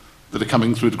isotopes that are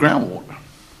coming through the groundwater.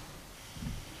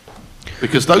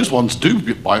 Because those ones do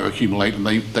bioaccumulate, and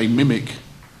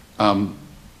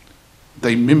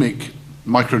they mimic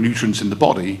micronutrients in the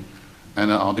body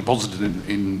and are deposited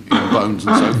in bones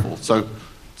and so forth.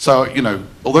 So, you know,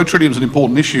 although tritium is an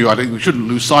important issue, I think we shouldn't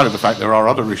lose sight of the fact there are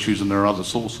other issues and there are other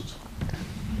sources.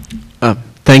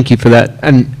 Thank you for that.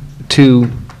 And to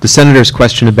the Senator's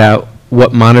question about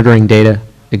what monitoring data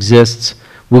exists,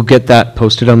 we'll get that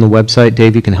posted on the website.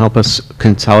 Dave, you can help us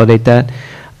consolidate that.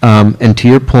 And to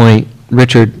your point,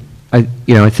 Richard, I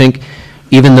think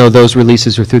even though those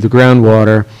releases are through the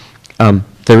groundwater,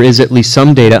 there is at least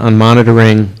some data on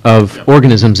monitoring of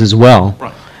organisms as well.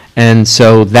 Right. And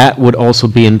so that would also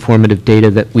be informative data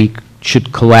that we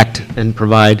should collect and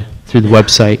provide through the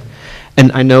website.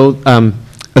 And I know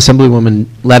Assemblywoman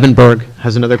Levenberg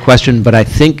has another question, but I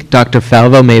think Dr.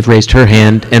 Falvo may have raised her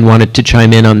hand and wanted to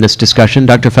chime in on this discussion.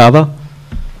 Dr. Falvo?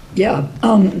 Yeah,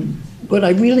 what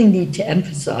I really need to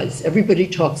emphasize, everybody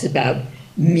talks about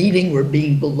meeting or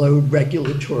being below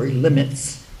regulatory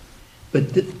limits,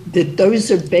 but that those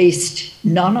are based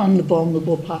not on the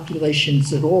vulnerable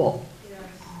populations at all.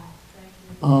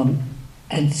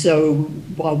 And so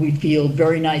while we feel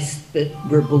very nice that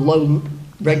we're below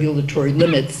regulatory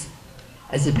limits,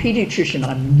 as a pediatrician,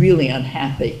 I'm really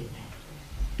unhappy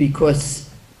because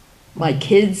my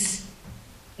kids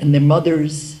and their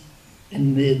mothers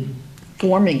and the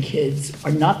forming kids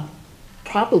are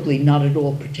probably not at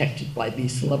all protected by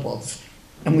these levels.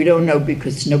 And we don't know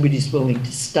because nobody's willing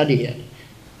to study it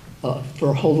for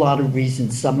a whole lot of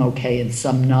reasons, some okay and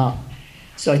some not.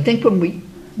 So I think when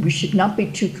we should not be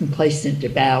too complacent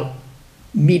about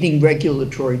meeting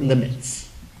regulatory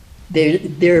limits.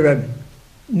 They're a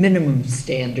minimum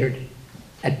standard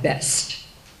at best.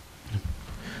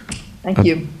 Thank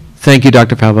you. Thank you,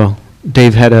 Dr. Falvo.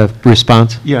 Dave had a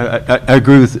response? Yeah, I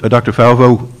agree with Dr.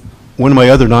 Falvo. One of my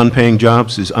other non-paying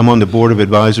jobs is I'm on the board of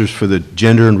advisors for the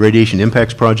Gender and Radiation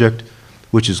Impacts Project,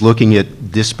 which is looking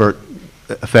at disparate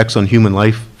effects on human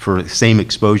life for the same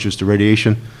exposures to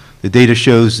radiation. The data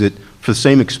shows that for the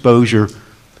same exposure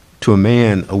to a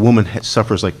man, a woman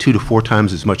suffers like 2 to 4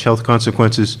 times as much health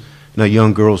consequences, and a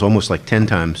young girl is almost like 10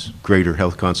 times greater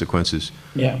health consequences,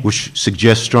 which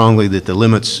suggests strongly that the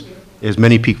limits, as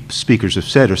many speakers have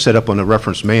said, are set up on a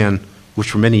reference man, which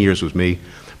for many years was me,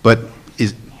 but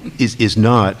is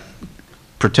not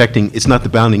protecting, it's not the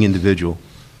bounding individual.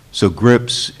 So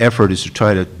GRIP's effort is to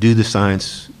try to do the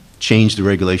science, change the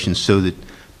regulations so that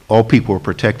all people are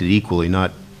protected equally,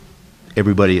 not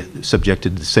everybody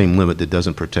subjected to the same limit that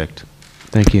doesn't protect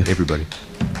everybody.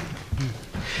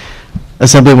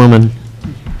 Assemblywoman.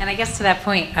 And I guess to that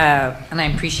point, and I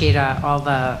appreciate all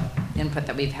the input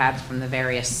that we've had from the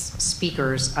various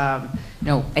speakers, I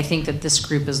think that this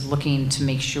group is looking to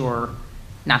make sure,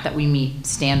 not that we meet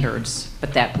standards,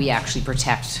 but that we actually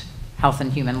protect health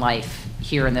and human life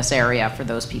here in this area for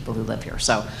those people who live here.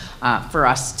 So for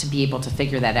us to be able to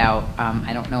figure that out,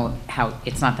 I don't know how,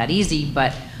 it's not that easy,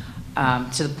 but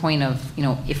to the point of,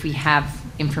 if we have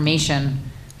information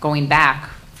going back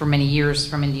for many years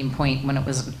from Indian Point when it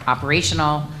was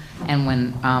operational and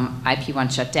when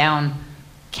IP1 shut down,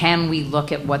 can we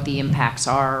look at what the impacts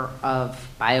are of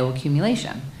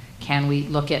bioaccumulation? Can we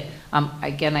look at,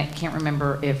 again, I can't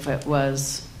remember if it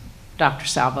was Dr.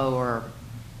 Salvo or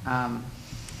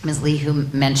Ms. Lee, who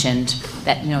mentioned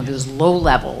that, those low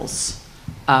levels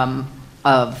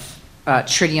of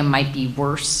tritium might be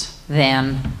worse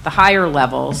than the higher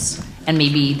levels, and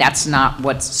maybe that's not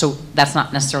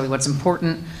necessarily what's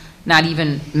important, not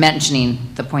even mentioning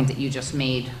the point that you just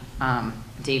made,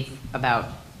 Dave, about,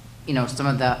 some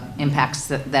of the impacts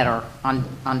that are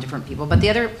on different people. But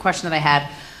the other question that I had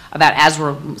about, as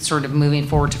we're sort of moving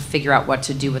forward to figure out what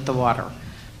to do with the water,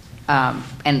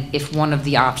 and if one of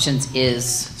the options is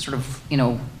sort of,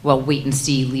 well, wait and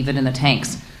see, leave it in the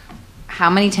tanks, how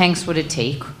many tanks would it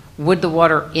take? Would the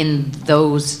water in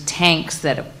those tanks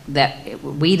that it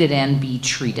waited in be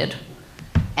treated?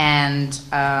 And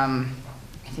I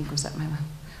think, was that my one?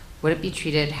 Would it be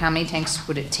treated? How many tanks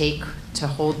would it take to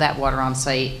hold that water on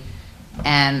site?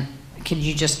 And could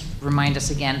you just remind us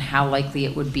again how likely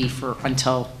it would be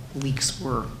until leaks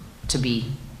were to be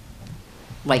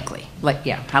likely?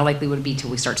 How likely would it be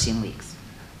till we start seeing leaks?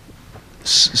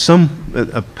 Some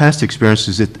past experience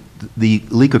is that the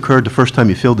leak occurred the first time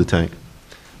you filled the tank,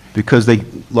 because they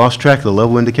lost track of the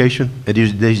level indication, and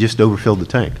they just overfilled the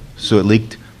tank. So it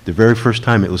leaked the very first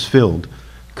time it was filled,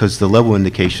 because the level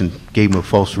indication gave them a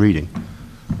false reading.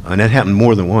 And that happened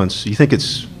more than once. You think it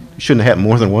shouldn't have happened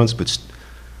more than once, but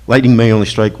lightning may only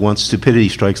strike once. Stupidity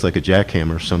strikes like a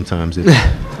jackhammer sometimes.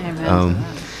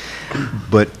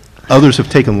 But others have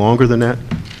taken longer than that.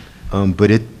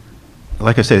 But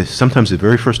like I said, sometimes the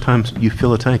very first time you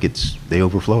fill a tank, they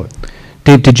overflow it.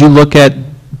 Dave, did you look at,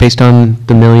 based on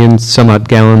the million some odd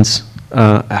gallons,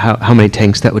 how many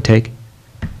tanks that would take?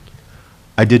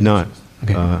 I did not.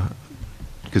 Okay.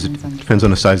 Because it depends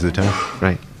on the size of the tank.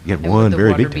 Right. You get And one would the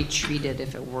very water big be tank. treated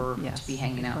if it were to be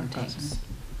hanging out in tanks?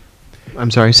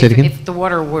 I'm sorry, say it again? If the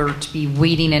water were to be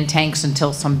waiting in tanks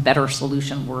until some better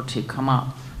solution were to come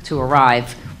up, to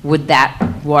arrive, would that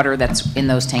water that's in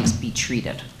those tanks be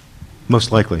treated?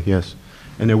 Most likely, yes.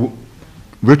 And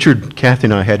Richard, Kathy,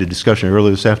 and I had a discussion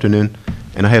earlier this afternoon,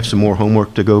 and I have some more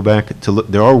homework to go back to look.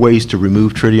 There are ways to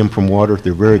remove tritium from water.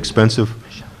 They're very expensive,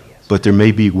 but there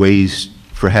may be ways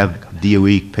for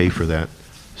DOE pay for that.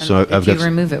 So if you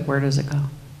remove it, where does it go?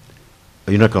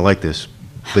 You're not going to like this,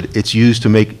 but it's used to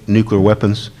make nuclear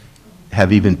weapons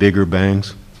have even bigger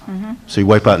bangs. So you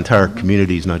wipe out entire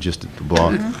communities, not just the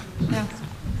block.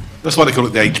 That's why they call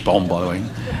it the H-bomb, by the way.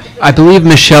 I believe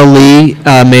Michelle Lee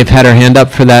may have had her hand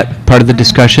up for that part of the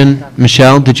discussion.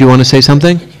 Michelle, did you want to say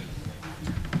something?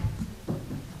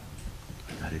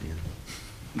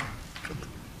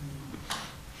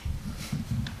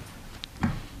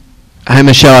 Hi,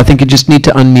 Michelle. I think you just need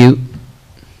to unmute.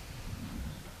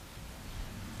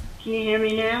 Can you hear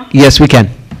me now? Yes, we can.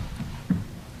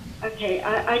 Okay,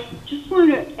 I just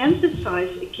want to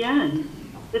emphasize again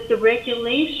that the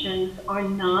regulations are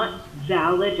not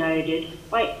validated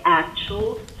by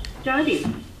actual studies.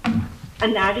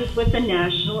 And that is what the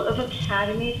National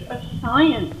Academies of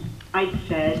Science, I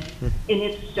said, in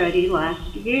its study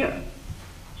last year.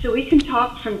 So we can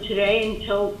talk from today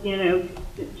until,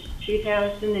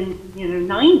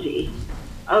 2090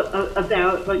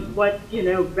 about what,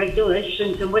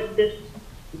 regulations and what this,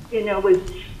 was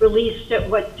released at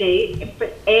what date.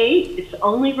 But it's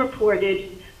only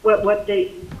reported what the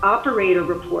operator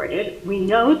reported. We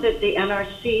know that the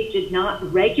NRC did not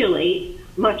regulate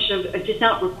did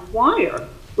not require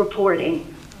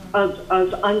reporting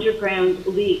of underground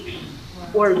leaks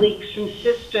or leaks from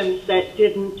systems that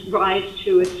didn't rise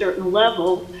to a certain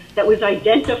level that was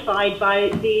identified by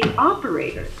the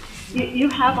operators. You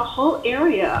have a whole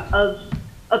area of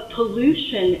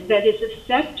pollution that is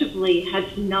effectively has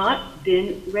not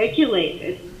been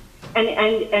regulated. And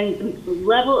the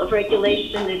level of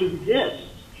regulation that exists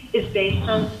is based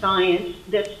on science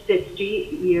that's 50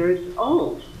 years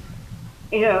old.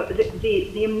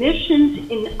 The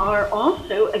emissions are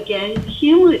also, again,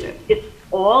 cumulative. It's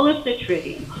all of the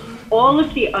tritium, all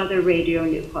of the other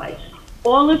radionuclides,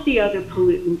 all of the other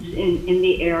pollutants in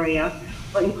the area,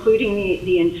 including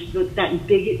that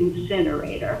big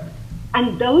incinerator.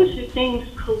 And those things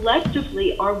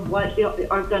collectively are what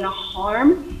are going to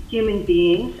harm human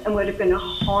beings and what are going to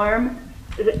harm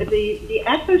the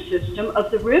ecosystem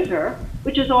of the river,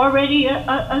 which is already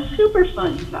a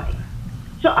Superfund site.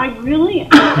 So I really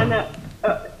am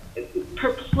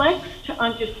perplexed to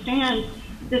understand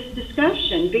this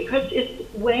discussion because it's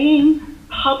weighing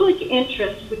public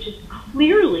interest, which is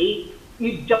clearly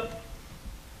you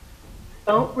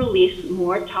don't release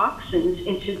more toxins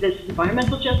into this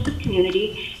environmental justice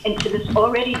community, into this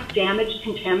already damaged,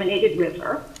 contaminated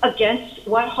river, against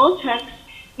what Holtec's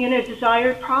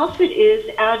desired profit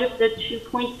is out of the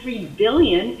 $2.3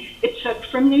 billion it took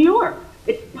from New York.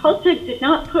 Holtec did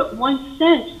not put 1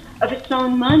 cent of its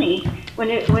own money when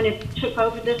it took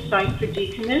over the site for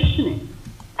decommissioning.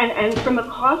 And from a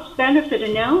cost-benefit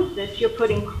analysis, you're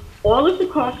putting all of the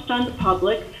cost on the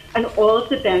public and all of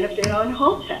the benefit on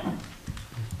Holtec.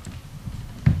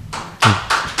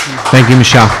 Thank you,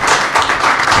 Michelle.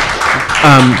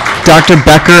 Dr.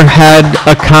 Becker had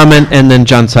a comment, and then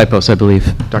John Sipos, I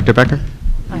believe. Dr. Becker?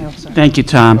 Thank you,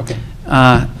 Tom.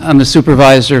 I'm the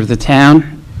supervisor of the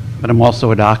town, but I'm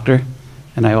also a doctor,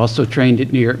 and I also trained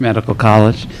at New York Medical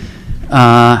College.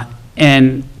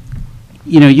 And,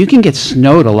 you know, you can get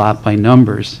snowed a lot by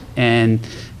numbers, and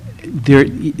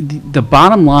the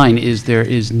bottom line is there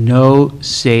is no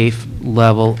safe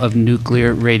level of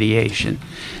nuclear radiation.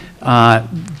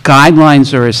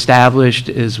 Guidelines are established,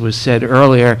 as was said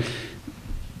earlier,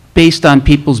 based on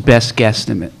people's best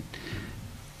guesstimate.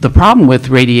 The problem with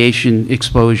radiation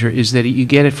exposure is that you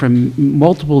get it from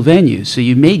multiple venues. So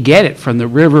you may get it from the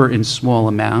river in small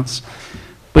amounts,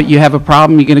 but you have a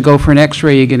problem. You're going to go for an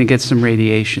X-ray, you're going to get some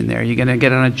radiation there. You're going to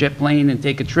get on a jet plane and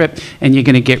take a trip, and you're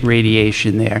going to get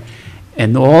radiation there.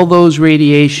 And all those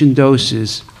radiation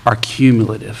doses are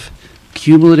cumulative.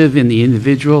 Cumulative in the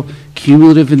individual,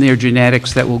 cumulative in their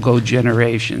genetics that will go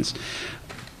generations.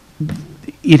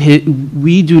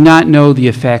 We do not know the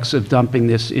effects of dumping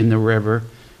this in the river,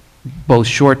 both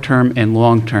short-term and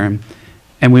long-term,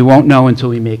 and we won't know until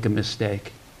we make a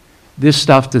mistake. This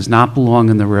stuff does not belong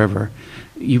in the river.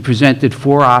 You presented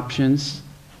 4 options.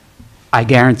 I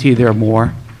guarantee there are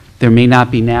more. There may not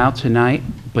be now tonight,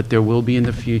 but there will be in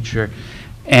the future.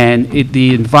 And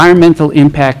the environmental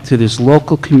impact to this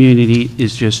local community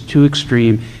is just too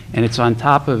extreme, and it's on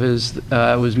top of, as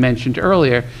was mentioned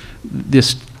earlier,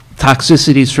 this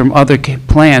toxicities from other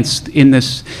plants in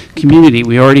this community.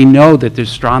 We already know that there's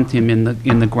strontium in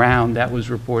the ground. That was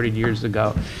reported years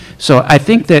ago. So I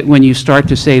think that when you start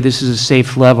to say this is a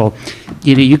safe level,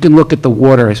 you know, you can look at the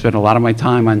water. I spend a lot of my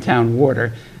time on town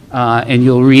water, and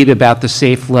you'll read about the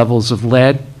safe levels of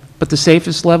lead, but the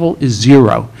safest level is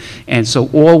 0. And so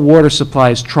all water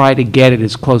supplies try to get it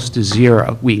as close to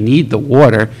 0. We need the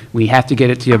water. We have to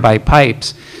get it to you by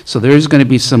pipes. So there's going to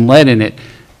be some lead in it,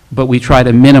 but we try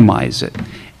to minimize it.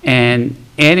 And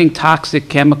adding toxic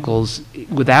chemicals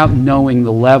without knowing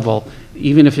the level,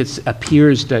 even if it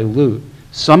appears dilute,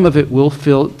 some of it will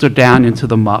filter down into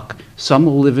the muck. Some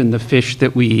will live in the fish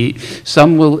that we eat.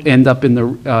 Some will end up in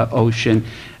the ocean.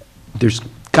 There's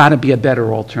got to be a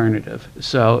better alternative.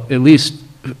 So at least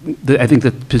I think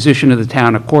the position of the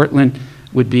town of Cortland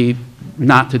would be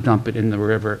not to dump it in the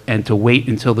river and to wait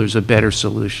until there's a better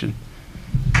solution.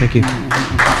 Thank you.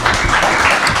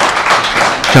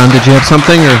 John, did you have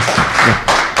something? Or? Yeah.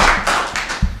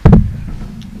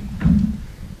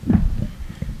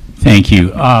 Thank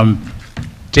you.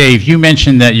 Dave, you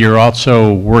mentioned that you're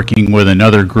also working with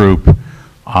another group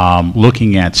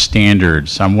looking at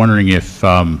standards. I'm wondering if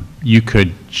you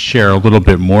could share a little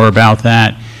bit more about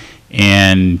that.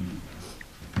 And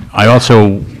I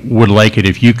also would like it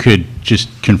if you could just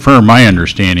confirm my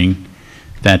understanding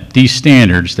that these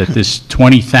standards, that this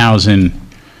 20,000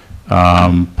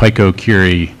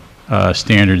 Pico-Curie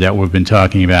standard that we've been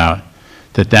talking about,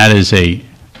 that is a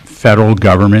federal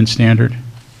government standard?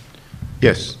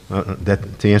 Yes,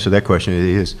 to answer that question, it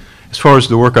is. As far as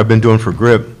the work I've been doing for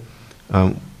GRIP,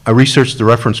 I researched the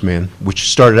reference man, which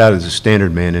started out as a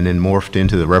standard man and then morphed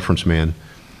into the reference man.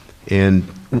 And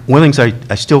one of the things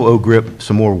I still owe GRIP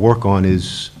some more work on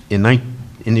is in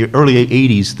the early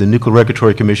 80s, the Nuclear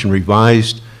Regulatory Commission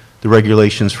revised the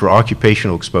regulations for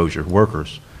occupational exposure,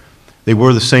 workers. They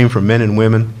were the same for men and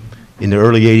women. In the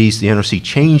early 80s, the NRC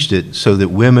changed it so that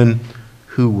women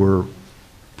who were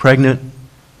pregnant,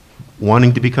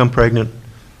 wanting to become pregnant,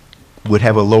 would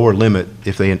have a lower limit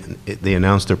if they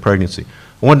announced their pregnancy.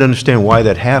 I wanted to understand why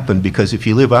that happened, because if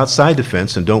you live outside the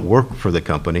fence and don't work for the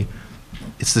company,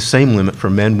 it's the same limit for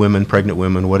men, women, pregnant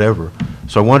women, whatever.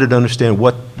 So I wanted to understand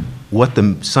what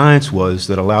the science was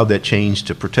that allowed that change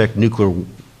to protect nuclear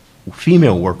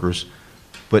female workers,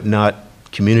 but not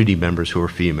community members who are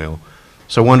female.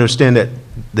 So I want to understand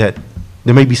that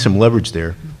there may be some leverage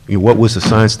there. You know, what was the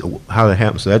science, how that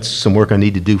happened? So that's some work I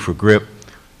need to do for GRIP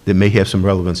that may have some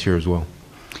relevance here as well.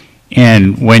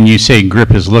 And when you say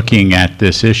GRIP is looking at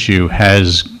this issue,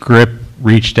 has GRIP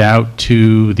reached out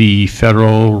to the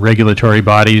federal regulatory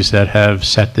bodies that have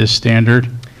set this standard?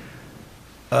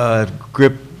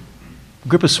 GRIP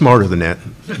is smarter than that.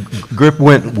 GRIP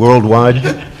went worldwide.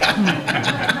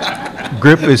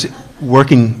 GRIP is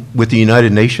working with the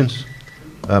United Nations.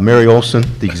 Mary Olson,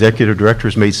 the executive director,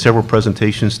 has made several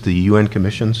presentations to the UN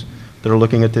commissions that are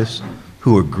looking at this,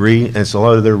 who agree, and it's a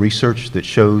lot of their research that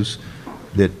shows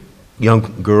that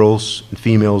young girls and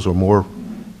females are more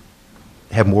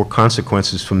have more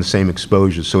consequences from the same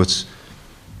exposure. So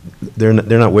they're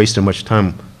not wasting much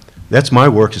time. That's my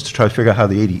work, is to try to figure out how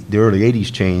the early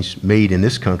 80s change made in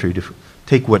this country to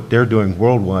take what they're doing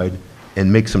worldwide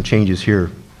and make some changes here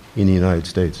in the United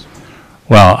States.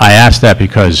 Well, I asked that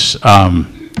because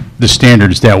the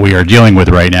standards that we are dealing with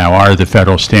right now are the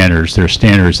federal standards. They're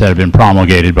standards that have been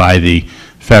promulgated by the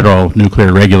Federal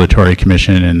Nuclear Regulatory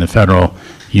Commission and the Federal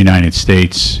United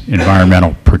States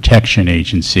Environmental Protection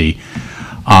Agency.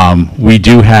 We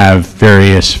do have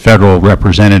various federal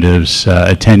representatives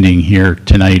attending here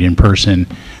tonight in person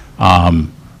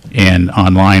and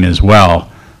online as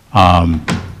well.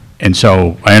 And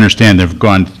so I understand they've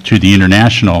gone to the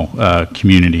international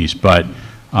communities, but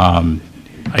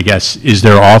I guess, is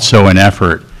there also an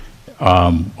effort,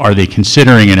 are they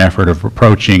considering an effort of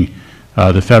approaching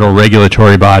the federal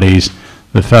regulatory bodies,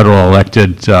 the federal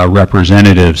elected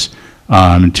representatives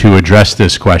to address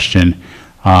this question?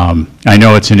 I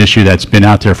know it's an issue that's been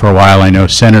out there for a while. I know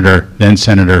then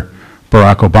Senator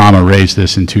Barack Obama raised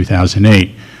this in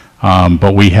 2008,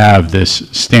 but we have this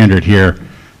standard here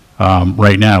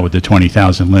right now with the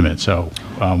 20,000 limit. So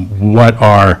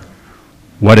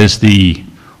what is the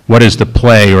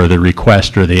play or the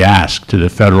request or the ask to the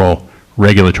federal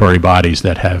regulatory bodies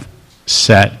that have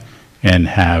set and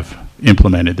have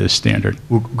implemented this standard?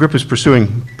 Well, GRIP is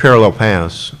pursuing parallel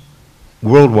paths.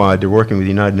 Worldwide, they're working with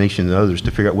the United Nations and others to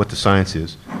figure out what the science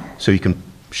is, so you can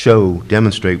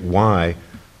demonstrate why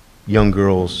young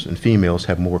girls and females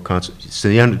have more consequences. So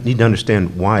you need to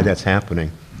understand why that's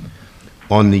happening.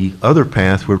 On the other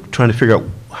path, we're trying to figure out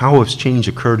how has change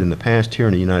occurred in the past here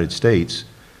in the United States,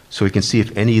 so we can see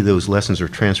if any of those lessons are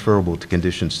transferable to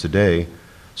conditions today.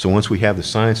 So once we have the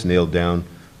science nailed down,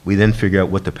 we then figure out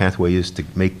what the pathway is to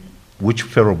make, which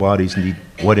federal bodies need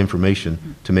what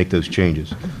information to make those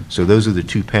changes. So those are the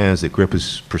two paths that GRIP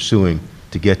is pursuing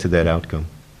to get to that outcome.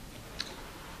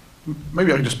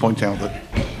 Maybe I can just point out that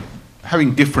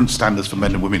having different standards for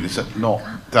men and women is not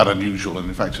that unusual. And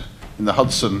in fact, in the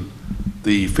Hudson,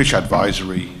 the Fish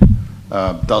Advisory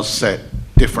does set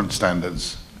different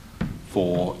standards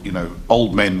for,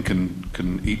 old men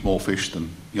can eat more fish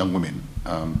than young women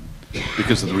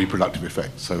because of the reproductive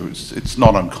effect. So it's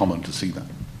not uncommon to see that.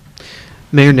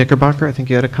 Mayor Knickerbocker, I think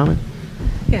you had a comment?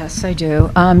 Yes, I do.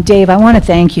 Dave, I want to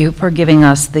thank you for giving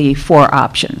us the 4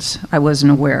 options. I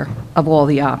wasn't aware of all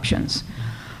the options.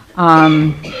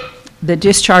 The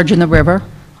discharge in the river,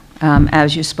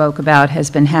 as you spoke about, has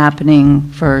been happening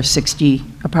for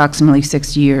approximately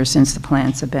 60 years since the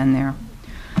plants have been there.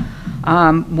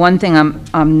 One thing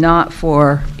I'm not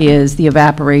for is the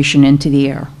evaporation into the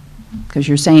air, because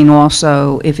you're saying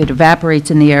also if it evaporates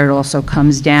in the air, it also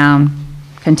comes down,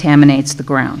 contaminates the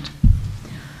ground.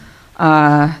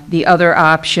 The other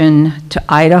option to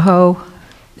Idaho,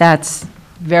 that's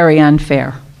very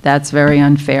unfair. That's very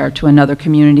unfair to another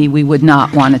community. We would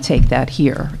not want to take that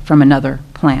here from another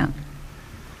plant.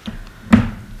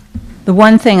 The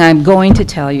one thing I'm going to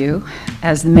tell you,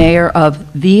 as the mayor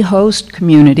of the host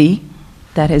community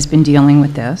that has been dealing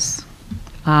with this,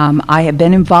 I have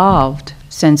been involved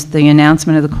since the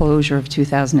announcement of the closure of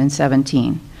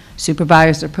 2017.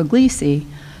 Supervisor Puglisi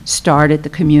started the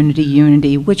Community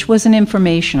Unity, which was an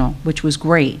informational, which was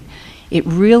great. It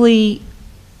really,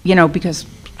 because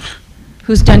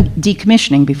who's done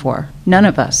decommissioning before? None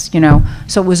of us,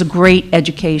 So it was a great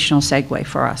educational segue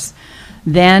for us.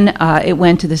 Then it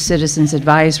went to the Citizens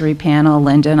Advisory Panel.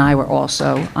 Linda and I were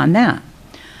also on that.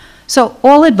 So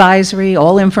all advisory,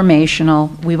 all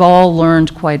informational, we've all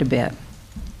learned quite a bit.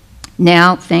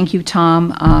 Now, thank you,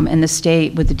 Tom, and the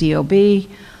state with the DOB.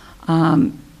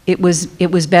 It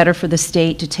was better for the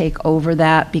state to take over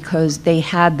that because they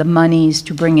had the monies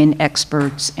to bring in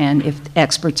experts, and if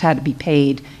experts had to be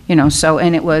paid, and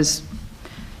it was,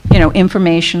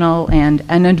 informational and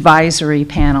an advisory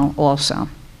panel also.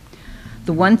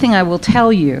 The one thing I will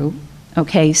tell you,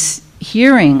 okay,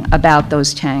 hearing about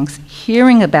those tanks,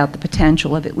 hearing about the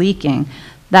potential of it leaking,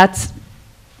 that's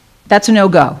a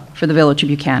no-go for the Village of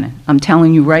Buchanan. I'm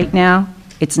telling you right now,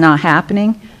 it's not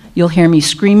happening. You'll hear me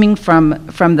screaming from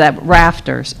the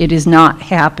rafters. It is not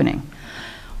happening.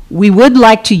 We would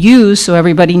like to use, so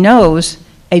everybody knows,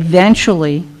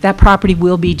 eventually that property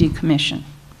will be decommissioned.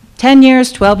 10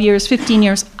 years, 12 years, 15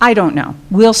 years, I don't know.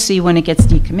 We'll see when it gets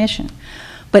decommissioned.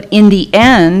 But in the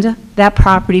end, that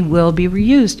property will be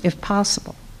reused if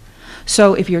possible.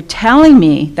 So if you're telling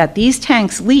me that these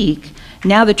tanks leak,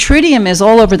 now the tritium is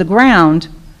all over the ground,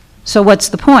 so what's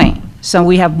the point? So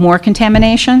we have more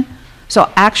contamination? So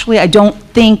actually, I don't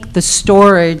think the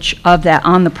storage of that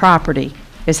on the property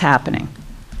is happening.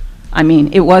 I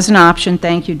mean, it was an option.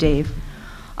 Thank you, Dave.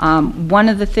 One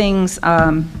of the things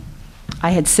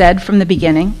I had said from the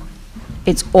beginning,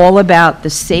 it's all about the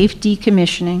safe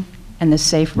decommissioning and the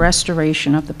safe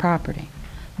restoration of the property.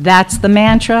 That's the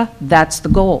mantra, that's the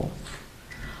goal.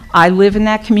 I live in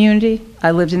that community.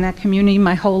 I lived in that community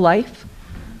my whole life.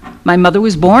 My mother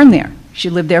was born there. She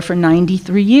lived there for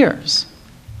 93 years.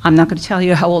 I'm not going to tell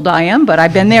you how old I am, but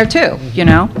I've been there too, you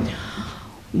know.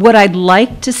 What I'd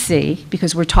like to see,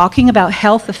 because we're talking about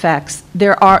health effects,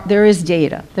 there is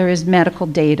data, there is medical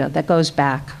data that goes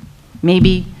back,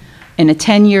 maybe in a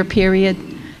 10-year period,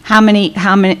 how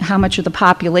much of the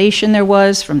population there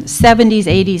was from the 70s,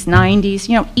 80s, 90s,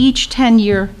 you know, each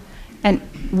 10-year, and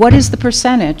what is the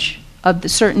percentage of the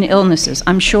certain illnesses?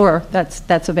 I'm sure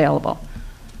that's available.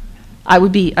 I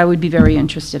would be very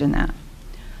interested in that.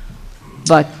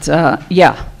 But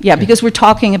yeah, because we're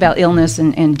talking about illness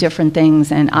and different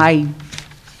things, and I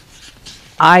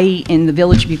in the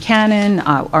Village of Buchanan,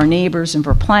 our neighbors in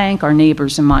Verplanck, our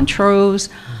neighbors in Montrose,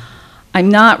 I'm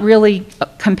not really,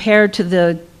 compared to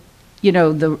the, you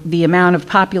know, the amount of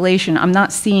population, I'm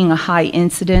not seeing a high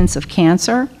incidence of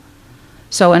cancer.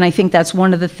 So, and I think that's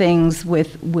one of the things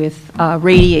with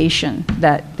radiation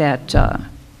that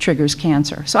triggers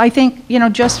cancer. So I think, you know,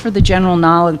 just for the general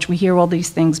knowledge, we hear all these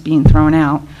things being thrown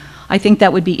out. I think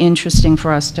that would be interesting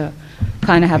for us to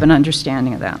kind of have an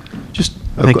understanding of that. Just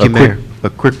Thank you, Mayor. A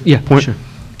quick Yeah, point. sure.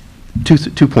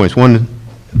 Two points. One,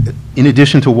 in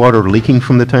addition to water leaking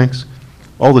from the tanks,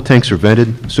 all the tanks are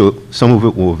vented, so some of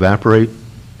it will evaporate.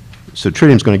 So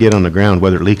tritium's going to get on the ground,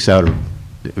 whether it leaks out or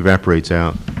evaporates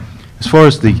out. As far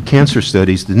as the cancer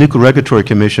studies, the Nuclear Regulatory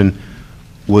Commission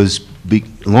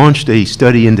launched a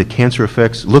study into cancer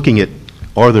effects, looking at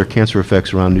are there cancer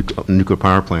effects around nuclear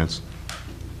power plants.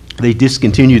 They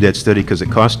discontinued that study because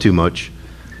it cost too much,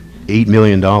 $8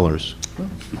 million.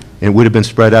 And it would have been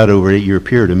spread out over an 8-year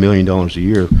period, $1 million a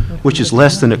year, which is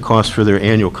less than it costs for their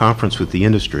annual conference with the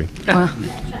industry. Well,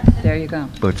 there you go.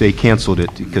 But they canceled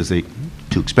it because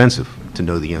too expensive to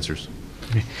know the answers.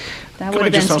 That Can would I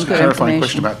have been just some ask a good clarifying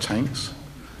question information. about tanks?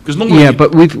 Because normally, Yeah,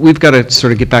 but we've got to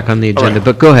sort of get back on the agenda, right.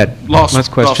 but go ahead.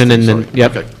 last question, thing, and then, sorry.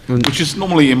 yep. Okay. Which is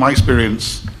normally, in my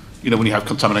experience, you know, when you have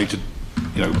contaminated,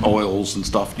 you know, oils and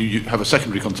stuff, you have a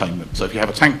secondary containment. So if you have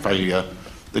a tank failure,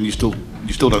 then you still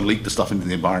don't leak the stuff into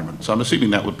the environment. So I'm assuming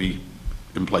that would be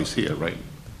in place here, right?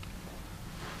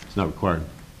 It's not required.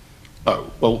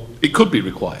 Oh, well, it could be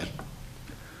required.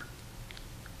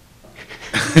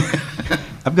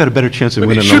 I've got a better chance of But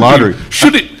winning it the should lottery.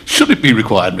 Should it be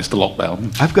required, Mr.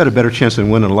 Lockdown? I've got a better chance of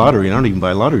winning the lottery, and I don't even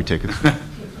buy lottery tickets.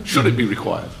 Should it be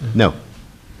required? No,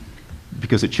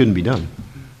 because it shouldn't be done.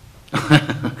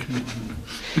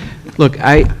 Look,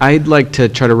 I'd like to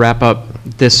try to wrap up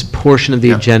this portion of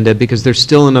the agenda, because there's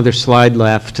still another slide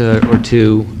left or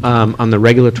two on the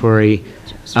regulatory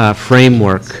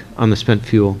framework on the spent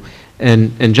fuel.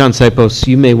 And John Sipos,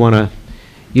 you may want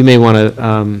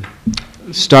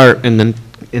to start and then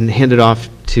hand it off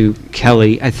to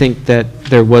Kelly. I think that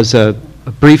there was a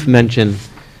brief mention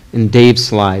in Dave's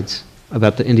slides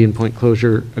about the Indian Point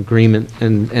closure agreement,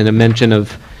 and a mention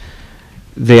of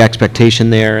the expectation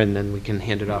there, and then we can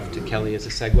hand it off to Kelly as a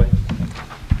segue.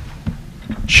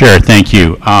 Sure, thank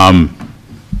you.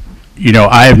 You know,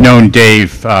 I have known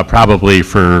Dave probably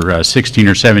for 16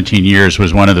 or 17 years,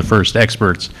 was one of the first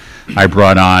experts I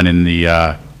brought on in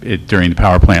during the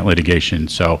power plant litigation.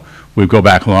 So we go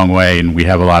back a long way, and we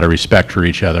have a lot of respect for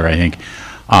each other, I think.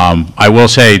 I will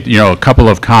say, you know, a couple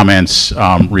of comments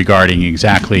regarding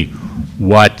exactly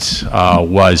what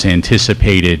was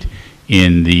anticipated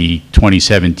in the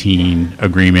 2017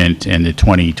 agreement and the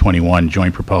 2021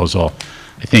 joint proposal.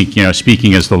 I think, you know,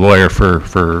 speaking as the lawyer for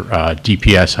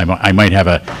DPS, I might have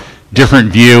a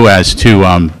different view as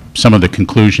to some of the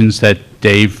conclusions that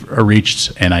Dave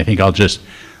reached, and I think I'll just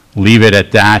leave it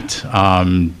at that,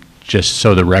 just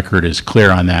so the record is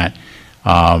clear on that,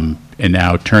 and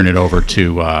now turn it over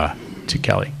to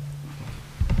Kelly.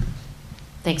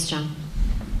 Thanks, John.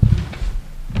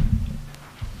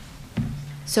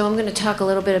 So I'm going to talk a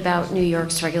little bit about New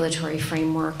York's regulatory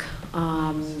framework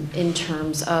in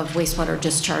terms of wastewater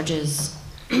discharges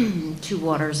to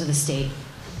waters of the state.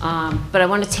 But I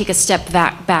want to take a step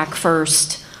back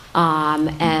first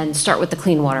and start with the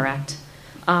Clean Water Act.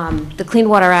 The Clean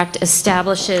Water Act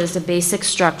establishes a basic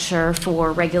structure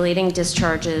for regulating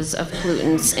discharges of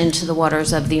pollutants into the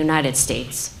waters of the United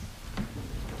States.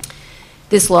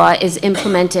 This law is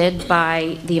implemented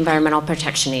by the Environmental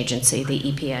Protection Agency, the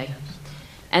EPA.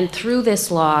 And through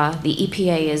this law, the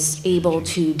EPA is able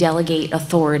to delegate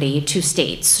authority to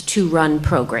states to run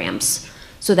programs.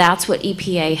 So that's what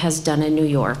EPA has done in New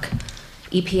York.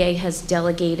 EPA has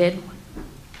delegated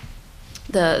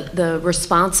the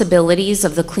responsibilities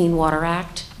of the Clean Water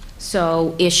Act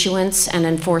So issuance and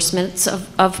enforcements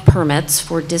of permits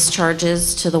for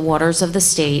discharges to the waters of the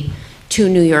state to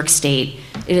New York State.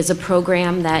 It is a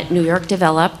program that New York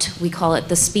developed. We call it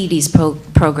the Speedies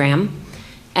program,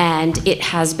 and it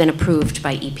has been approved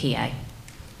by EPA.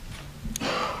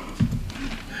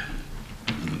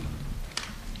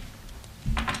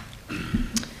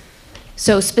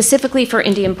 So specifically for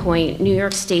Indian Point, New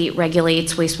York State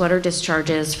regulates wastewater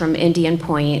discharges from Indian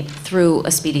Point through a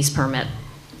Speedies permit.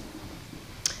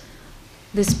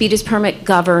 The Speedies permit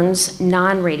governs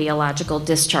non-radiological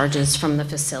discharges from the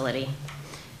facility.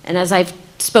 And as I've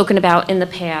spoken about in the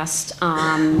past,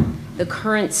 the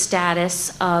current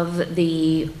status of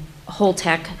the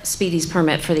Holtec Speedies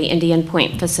permit for the Indian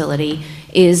Point facility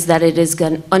is that it is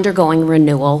undergoing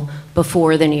renewal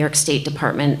before the New York State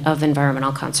Department of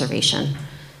Environmental Conservation.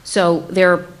 So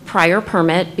their prior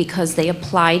permit, because they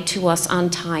applied to us on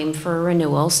time for a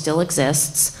renewal, still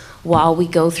exists while we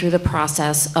go through the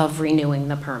process of renewing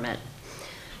the permit.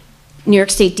 New York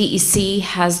State DEC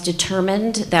has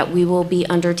determined that we will be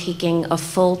undertaking a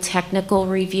full technical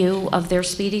review of their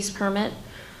Speedies permit.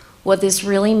 What this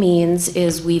really means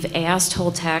is we've asked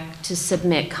Holtec to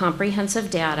submit comprehensive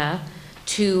data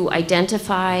to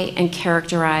identify and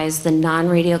characterize the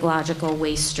non-radiological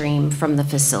waste stream from the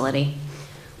facility.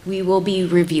 We will be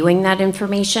reviewing that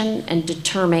information and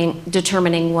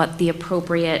determining what the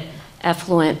appropriate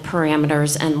effluent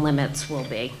parameters and limits will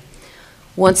be.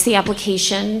 Once the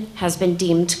application has been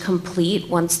deemed complete,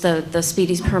 once the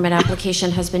Speedies permit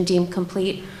application has been deemed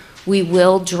complete, we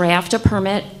will draft a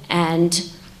permit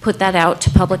and put that out to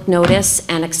public notice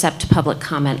and accept public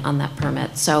comment on that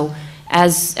permit. So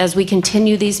as we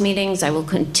continue these meetings, I will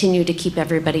continue to keep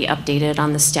everybody updated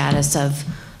on the status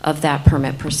of that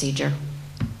permit procedure.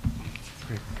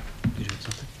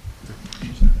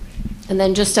 And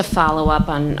then just to follow up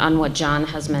on what John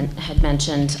had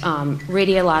mentioned,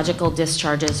 radiological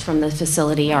discharges from the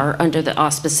facility are under the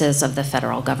auspices of the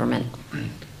federal government.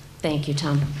 Thank you,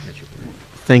 Tom.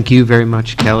 Thank you very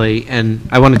much, Kelly. And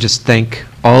I want to just thank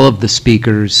all of the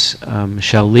speakers,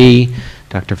 Michelle Lee,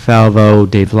 Dr. Falvo,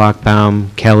 Dave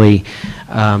Lockbaum, Kelly.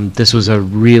 This was a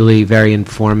really very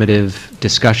informative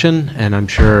discussion, and I'm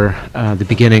sure the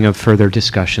beginning of further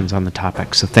discussions on the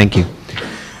topic. So thank you.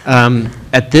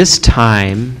 At this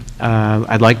time,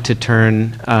 I'd like to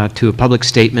turn to a public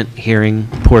statement hearing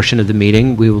portion of the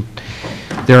meeting.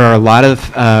 There are a lot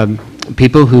of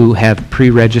people who have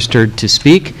pre-registered to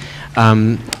speak.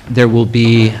 There will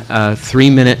be a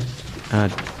 3-minute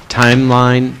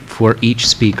timeline for each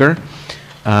speaker.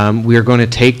 We are going to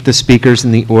take the speakers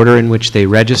in the order in which they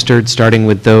registered, starting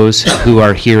with those who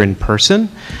are here in person.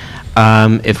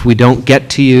 If we don't get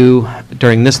to you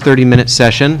during this 30-minute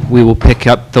session, we will pick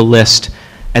up the list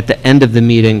at the end of the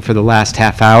meeting for the last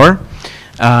half hour.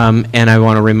 And I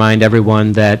want to remind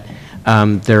everyone that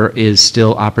there is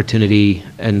still opportunity,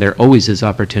 and there always is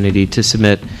opportunity, to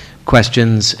submit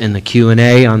questions in the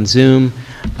Q&A on Zoom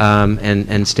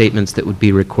and statements that would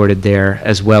be recorded there,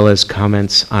 as well as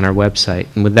comments on our website.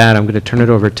 And with that, I'm going to turn it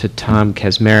over to Tom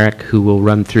Kaczmarek, who will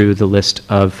run through the list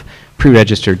of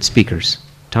pre-registered speakers.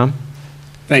 Tom?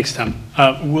 Thanks, Tom.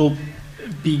 We'll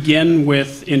begin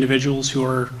with individuals who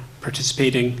are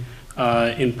participating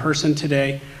in person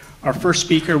today. Our first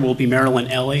speaker will be Marilyn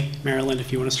Ellie. Marilyn,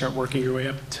 if you want to start working your way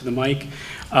up to the mic.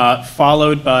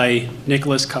 Followed by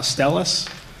Nicholas Costellas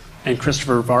and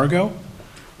Christopher Vargo.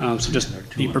 So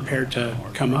just be prepared to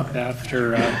come up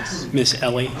after Ms.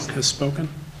 Ellie has spoken.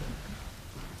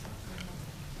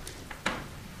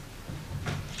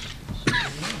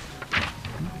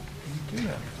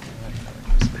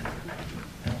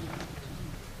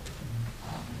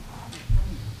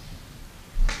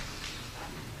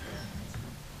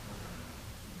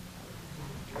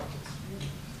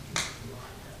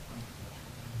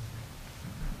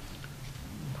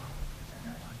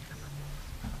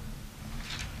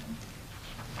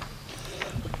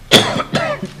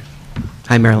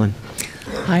 Hi, Marilyn.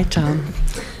 Hi, Tom.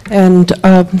 And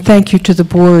thank you to the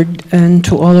board and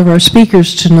to all of our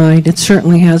speakers tonight. It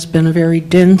certainly has been a very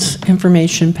dense,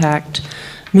 information-packed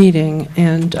meeting.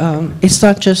 And it's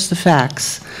not just the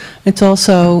facts. It's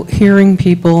also hearing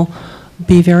people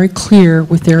be very clear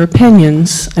with their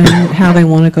opinions and how they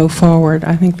want to go forward.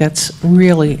 I think that's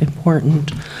really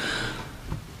important.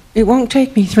 It won't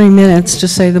take me 3 minutes to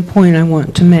say the point I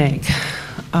want to make.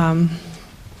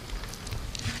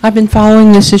 I've been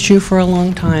following this issue for a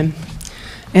long time,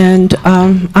 and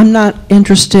I'm not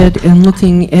interested in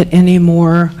looking at any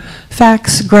more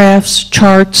facts, graphs,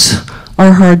 charts,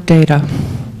 or hard data.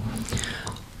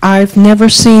 I've never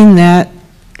seen that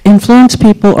influence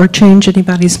people or change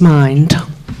anybody's mind.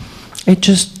 It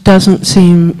just doesn't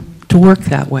seem to work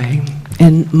that way,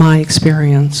 in my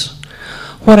experience.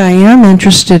 What I am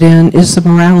interested in is the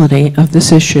morality of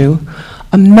this issue,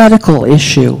 a medical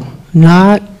issue,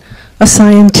 not a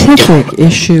scientific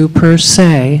issue per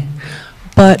se,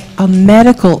 but a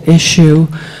medical issue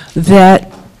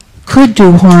that could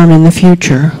do harm in the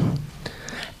future.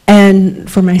 And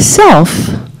for myself,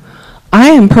 I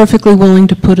am perfectly willing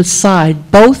to put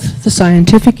aside both the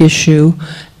scientific issue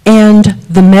and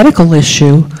the medical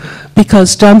issue,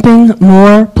 because dumping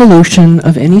more pollution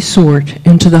of any sort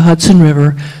into the Hudson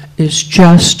River is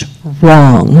just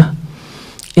wrong.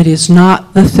 It is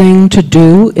not the thing to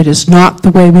do. It is not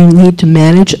the way we need to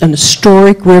manage an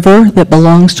historic river that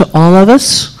belongs to all of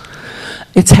us.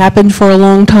 It's happened for a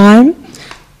long time,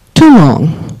 too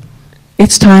long.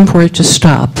 It's time for it to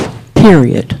stop,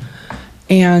 period.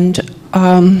 And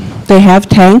they have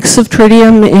tanks of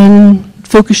tritium in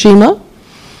Fukushima.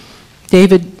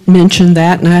 David mentioned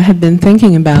that, and I had been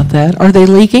thinking about that. Are they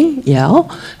leaking? Yeah.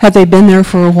 Have they been there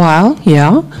for a while?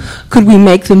 Yeah. Could we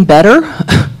make them better?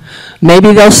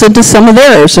 Maybe they'll send us some of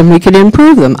theirs and we can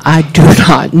improve them. I do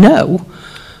not know.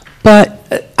 But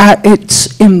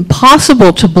it's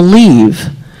impossible to believe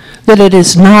that it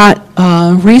is not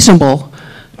reasonable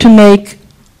to make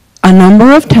a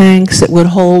number of tanks that would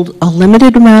hold a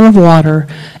limited amount of water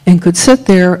and could sit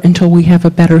there until we have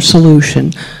a better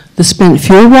solution. The spent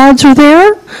fuel rods are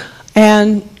there,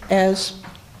 and as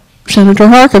Senator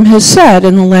Harkin has said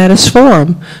in the Lattice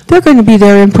Forum, they're going to be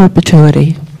there in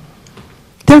perpetuity.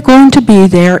 They're going to be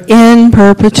there in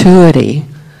perpetuity.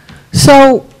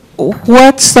 So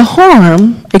what's the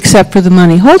harm, except for the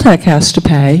money Holtec has to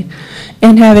pay,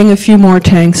 in having a few more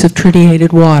tanks of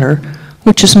tritiated water,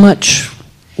 which is much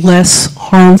less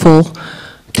harmful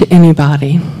to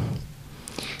anybody?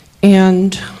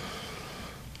 And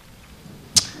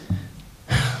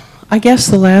I guess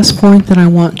the last point that I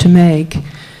want to make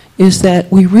is that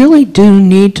we really do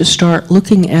need to start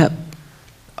looking at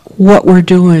what we're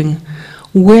doing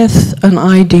with an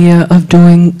idea of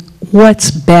doing what's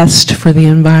best for the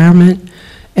environment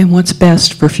and what's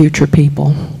best for future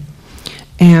people.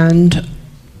 And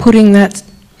putting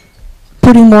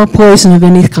more poison of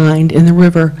any kind in the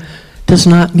river does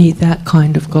not meet that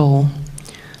kind of goal.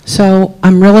 So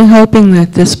I'm really hoping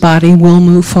that this body will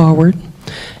move forward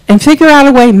and figure out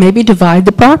a way, maybe divide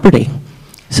the property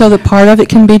so that part of it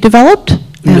can be developed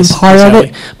and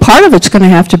part of it's going to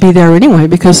have to be there anyway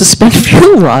because the spent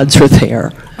fuel rods are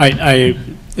there. I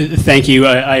thank you.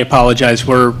 I apologize.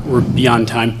 We're beyond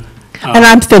time. And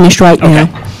I'm finished right now.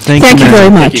 Thank you very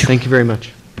much. Thank you very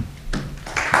much.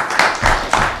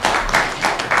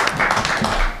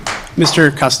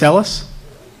 Mr. Costellas,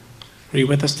 are you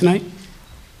with us tonight?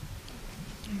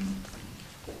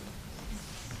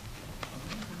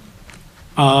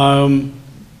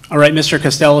 All right, Mr.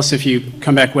 Costellas, if you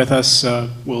come back with us,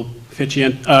 we'll fit you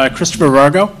in. Christopher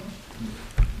Vargo.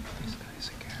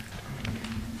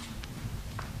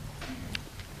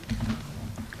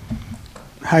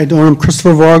 How you doing? I'm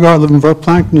Christopher Vargo. I live in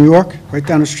Verplank, New York, right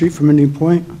down the street from Indian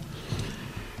Point.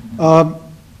 I'm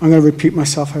going to repeat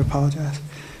myself. I apologize.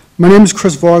 My name is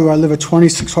Chris Vargo. I live at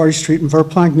 26 Hardy Street in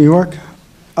Verplank, New York.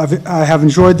 I have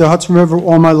enjoyed the Hudson River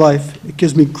all my life. It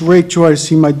gives me great joy to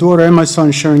see my daughter and my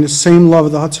son sharing the same love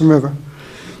of the Hudson River.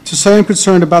 To say I'm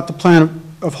concerned about the plan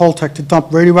of Holtec to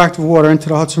dump radioactive water into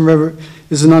the Hudson River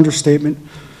is an understatement.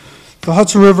 The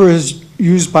Hudson River is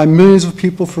used by millions of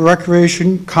people for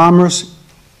recreation, commerce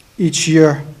each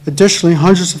year. Additionally,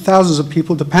 hundreds of thousands of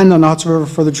people depend on the Hudson River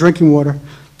for the drinking water.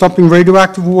 Dumping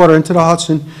radioactive water into the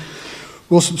Hudson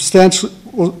will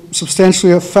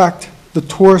substantially affect the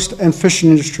tourist and fishing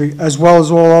industry, as well as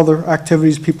all other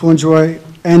activities people enjoy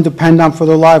and depend on for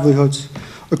their livelihoods.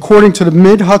 According to the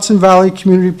Mid-Hudson Valley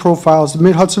Community Profiles, the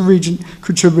Mid-Hudson region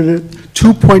contributed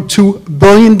 $2.2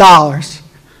 billion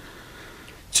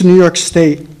to New York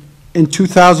State in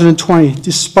 2020,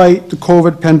 despite the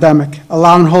COVID pandemic.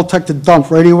 Allowing Holtec to dump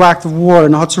radioactive water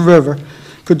in the Hudson River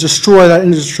could destroy that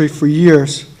industry for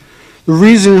years. The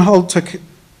reasoning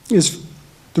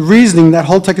that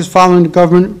Holtec is following the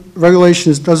government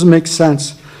regulations doesn't make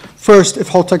sense. First, if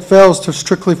Holtec fails to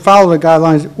strictly follow the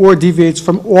guidelines or deviates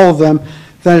from all of them,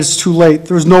 then it's too late.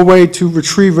 There's no way to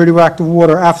retrieve radioactive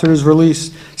water after it is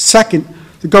released. Second,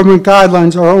 the government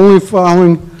guidelines are only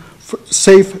following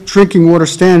safe drinking water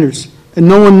standards, and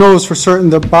no one knows for certain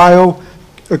the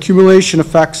bioaccumulation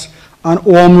effects on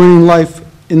all marine life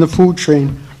in the food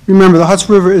chain. Remember, the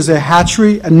Hudson River is a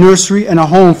hatchery, a nursery, and a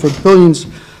home for billions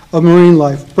of marine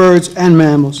life, birds and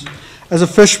mammals. As a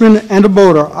fisherman and a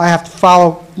boater, I have to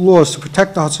follow laws to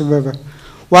protect the Hudson River.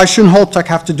 Why shouldn't Holtec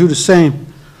have to do the same?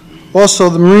 Also,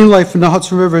 the marine life in the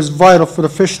Hudson River is vital for the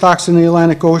fish stocks in the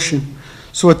Atlantic Ocean.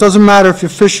 So it doesn't matter if you're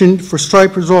fishing for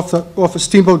stripers off a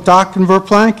steamboat dock in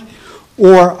Verplank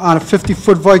or on a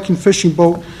 50-foot Viking fishing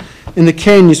boat in the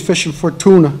canyons fishing for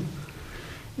tuna.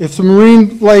 If the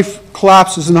marine life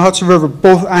collapses in the Hudson River,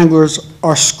 both anglers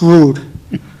are screwed.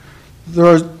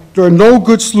 There are no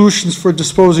good solutions for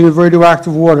disposing of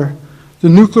radioactive water. The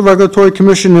Nuclear Regulatory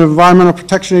Commission and Environmental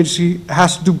Protection Agency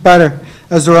has to do better,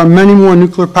 as there are many more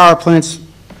nuclear power plants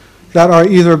that are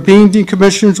either being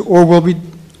decommissioned or will be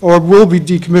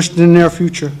decommissioned in the near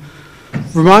future.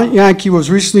 Vermont Yankee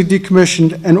was recently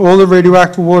decommissioned, and all the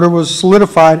radioactive water was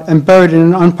solidified and buried in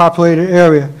an unpopulated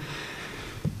area,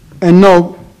 and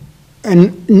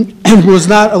was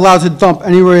not allowed to dump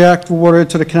any radioactive water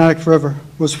into the Connecticut River.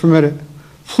 Was permitted.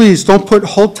 Please don't put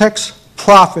Holtec's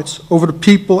profits over the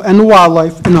people and the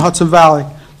wildlife in the Hudson Valley.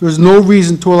 There is no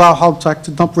reason to allow Holtec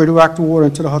to dump radioactive water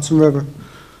into the Hudson River.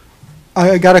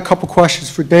 I got a couple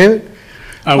questions for David.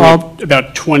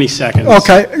 About 20 seconds.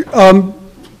 Okay. All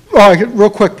right, real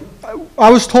quick.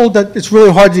 I was told that it's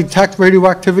really hard to detect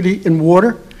radioactivity in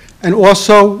water, and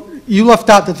also you left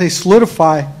out that they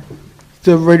solidify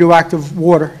the radioactive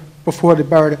water before they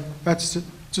buried it. That's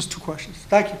just 2 questions.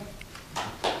 Thank you.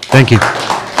 Thank you.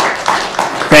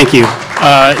 Thank you.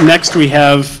 Next, we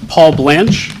have Paul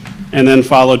Blanche, and then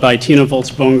followed by Tina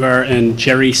Volz-Bongar and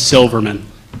Jerry Silverman.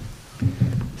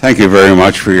 Thank you very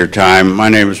much for your time. My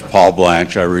name is Paul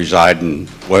Blanche. I reside in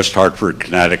West Hartford,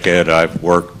 Connecticut. I've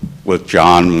worked with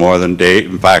John more than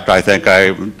Dave. In fact, I think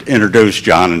I introduced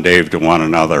John and Dave to one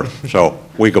another. So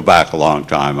we go back a long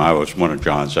time. I was one of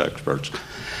John's experts.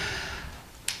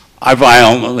 I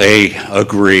violently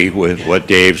agree with what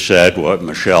Dave said, what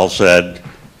Michelle said,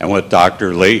 and what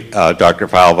Dr.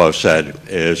 Falvo said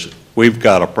is we've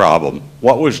got a problem.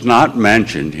 What was not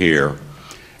mentioned here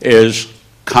is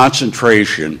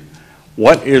concentration.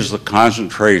 What is the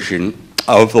concentration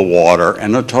of the water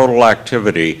and the total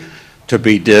activity to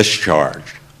be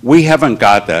discharged? We haven't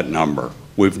got that number.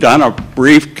 We've done a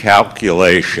brief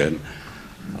calculation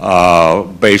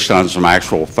based on some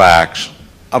actual facts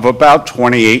of about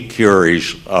 28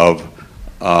 curies of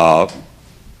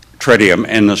tritium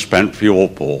in the spent fuel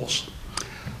pools.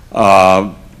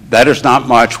 That is not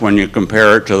much when you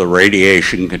compare it to the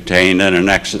radiation contained in an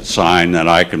exit sign that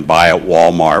I can buy at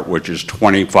Walmart, which is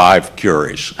 25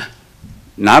 curies.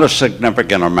 Not a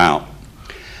significant amount.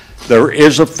 There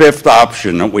is a 5th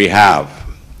option that we have,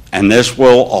 and this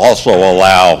will also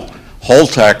allow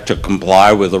Holtec to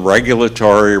comply with the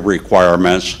regulatory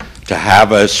requirements to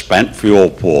have a spent fuel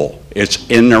pool. It's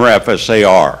in their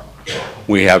FSAR.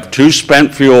 We have 2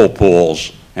 spent fuel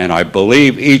pools, and I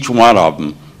believe each one of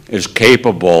them is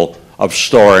capable of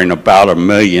storing about 1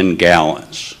 million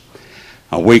gallons.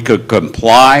 We could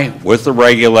comply with the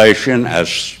regulation as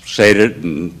stated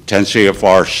in 10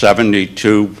 CFR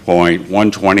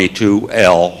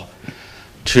 72.122L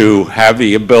to have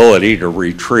the ability to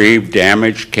retrieve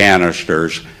damaged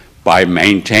canisters by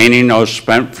maintaining those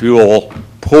spent fuel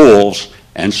pools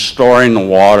and storing the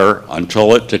water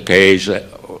until it decays,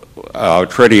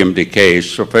 tritium decays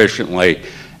sufficiently,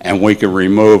 and we can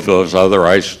remove those other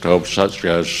isotopes such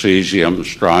as cesium,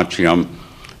 strontium,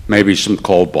 maybe some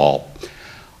cobalt.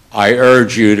 I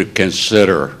urge you to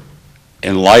consider,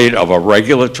 in light of a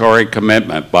regulatory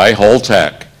commitment by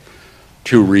Holtec,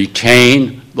 to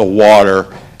retain the water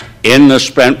in the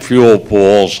spent fuel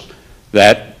pools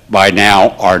that by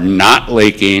now are not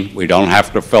leaking. We don't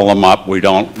have to fill them up. We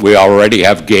already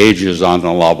have gauges on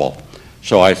the level.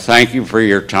 So I thank you for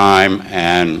your time,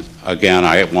 and again,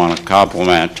 I want to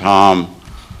compliment Tom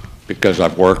because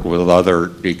I've worked with other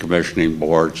decommissioning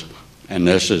boards, and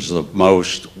this is the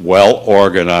most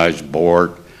well-organized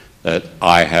board that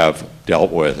I have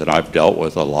dealt with, and I've dealt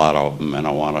with a lot of them, and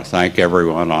I want to thank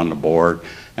everyone on the board,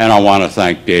 and I want to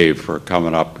thank Dave for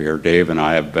coming up here. Dave and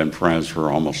I have been friends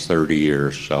for almost 30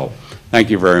 years, so thank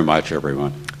you very much,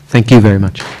 everyone. Thank you very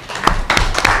much.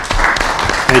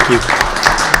 Thank you.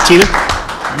 Tina?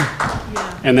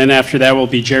 And then after that will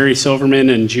be Jerry Silverman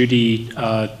and Judy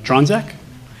Dronzak.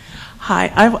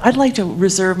 Hi, I'd like to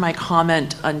reserve my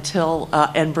comment until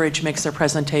Enbridge makes their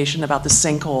presentation about the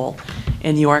sinkhole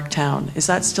in Yorktown. Is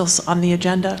that still on the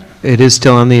agenda? It is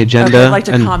still on the agenda. Okay, I'd like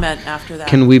to comment after that.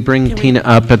 Can we bring Tina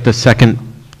up at the second,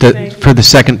 for the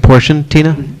second portion,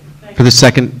 Tina? For the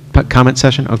second comment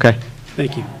session? Okay.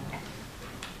 Thank you.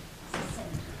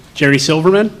 Jerry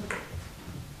Silverman?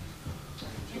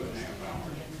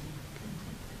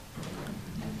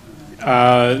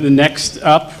 The next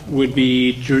up would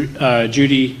be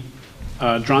Judy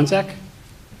Dronzak.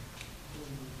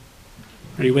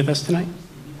 Are you with us tonight?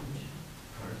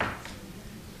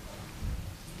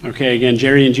 Okay, again,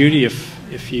 Jerry and Judy,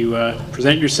 if you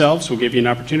present yourselves, we'll give you an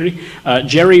opportunity.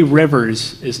 Jerry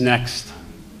Rivers is next.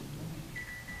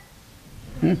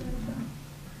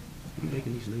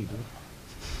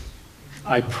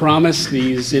 I promise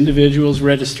these individuals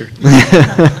registered.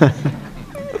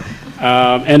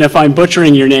 And if I'm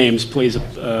butchering your names, please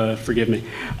forgive me.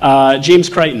 James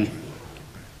Crichton.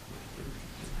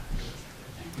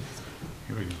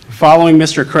 Following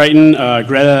Mr. Crichton,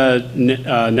 Greta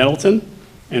Nettleton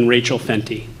and Rachel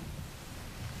Fenty.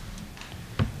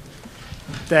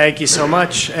 Thank you so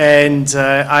much. And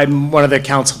I'm one of the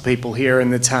council people here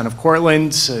in the town of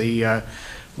Cortland,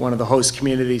 one of the host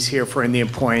communities here for Indian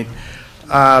Point.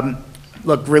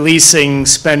 Look, releasing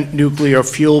spent nuclear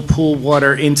fuel pool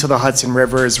water into the Hudson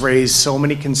River has raised so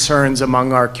many concerns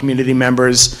among our community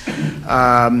members.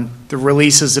 The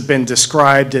releases have been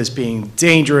described as being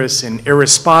dangerous and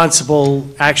irresponsible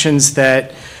actions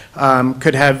that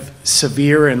could have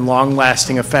severe and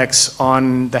long-lasting effects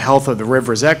on the health of the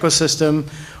river's ecosystem,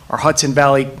 our Hudson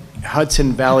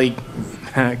Valley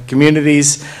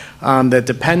communities that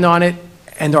depend on it,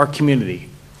 and our community,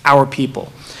 our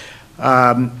people.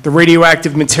 The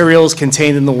radioactive materials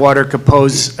contained in the water could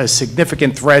pose a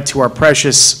significant threat to our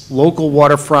precious local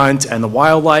waterfront and the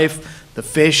wildlife, the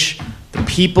fish, the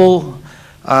people,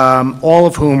 all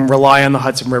of whom rely on the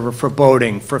Hudson River for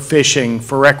boating, for fishing,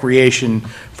 for recreation,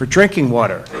 for drinking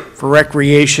water, for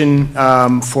recreation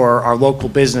for our local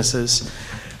businesses.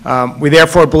 We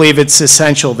therefore believe it's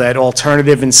essential that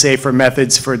alternative and safer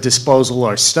methods for disposal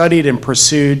are studied and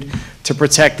pursued to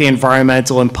protect the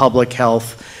environmental and public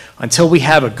health. Until we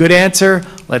have a good answer,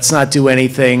 let's not do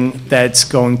anything that's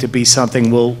going to be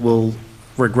something we'll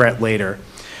regret later.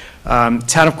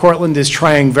 Town of Cortland is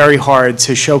trying very hard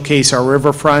to showcase our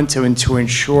riverfront and to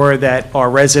ensure that our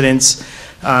residents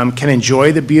can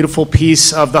enjoy the beautiful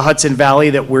piece of the Hudson Valley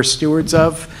that we're stewards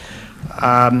of.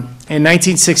 In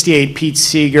 1968, Pete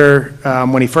Seeger,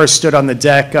 when he first stood on the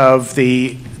deck of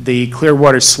the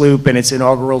Clearwater sloop in its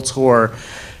inaugural tour,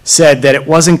 said that it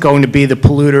wasn't going to be the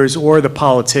polluters or the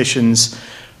politicians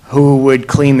who would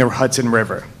clean the Hudson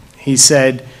River. He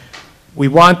said, "We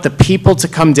want the people to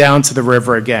come down to the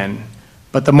river again,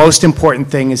 but the most important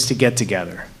thing is to get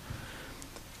together.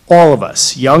 All of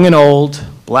us, young and old,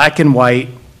 black and white,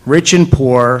 rich and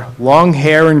poor, long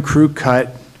hair and crew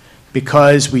cut,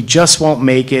 because we just won't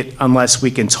make it unless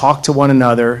we can talk to one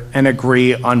another and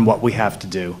agree on what we have to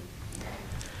do.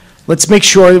 Let's make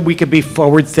sure that we can be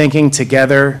forward-thinking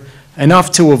together,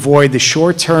 enough to avoid the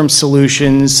short-term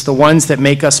solutions, the ones that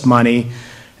make us money,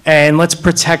 and let's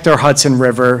protect our Hudson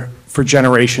River for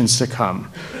generations to come.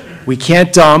 We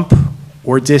can't dump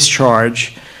or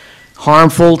discharge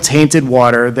harmful, tainted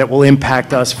water that will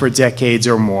impact us for decades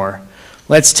or more.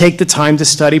 Let's take the time to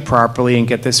study properly and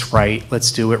get this right.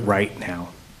 Let's do it right now."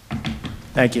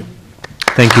 Thank you.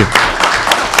 Thank you.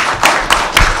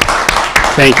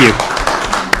 Thank you.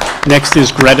 Next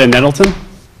is Greta Nettleton.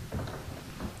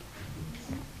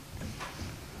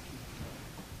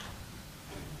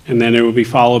 And then it will be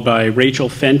followed by Rachel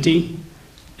Fenty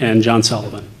and John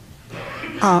Sullivan.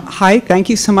 Hi, thank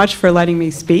you so much for letting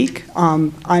me speak.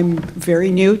 I'm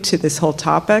very new to this whole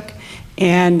topic,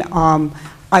 and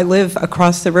I live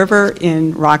across the river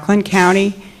in Rockland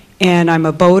County, and I'm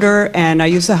a boater, and I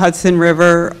use the Hudson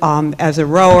River as a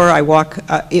rower. I walk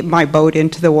my boat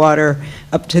into the water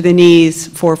up to the knees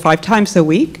 4 or 5 times a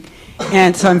week,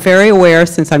 and so I'm very aware,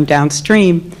 since I'm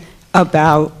downstream,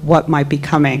 about what might be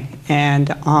coming.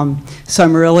 And so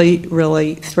I'm really,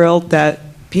 really thrilled that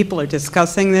people are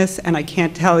discussing this, and I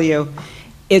can't tell you,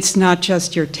 it's not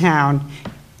just your town,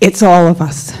 it's all of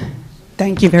us.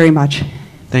 Thank you very much.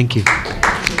 Thank you.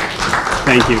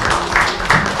 Thank you.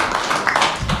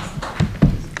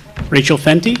 Rachel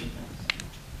Fenty?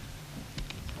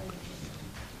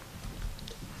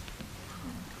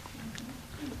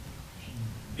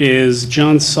 Is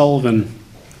John Sullivan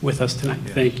with us tonight?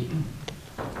 Thank you.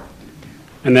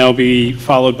 And that will be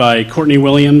followed by Courtney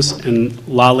Williams and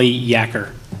Lolly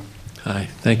Yacker. Hi,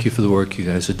 thank you for the work you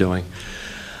guys are doing.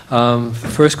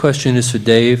 First question is for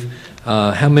Dave.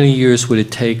 How many years would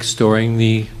it take storing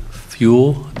the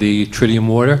fuel, the tritium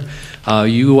water?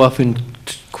 You often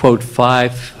quote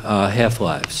 5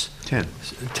 half-lives. 10.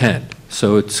 10.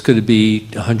 So it's going to be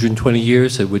 120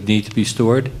 years it would need to be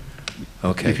stored?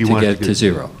 Okay, If you to wanted get to to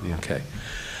 0. Yeah. Okay.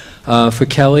 For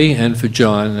Kelly and for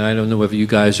John, and I don't know whether you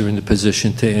guys are in the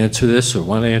position to answer this or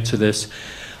want to answer this.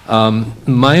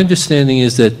 My understanding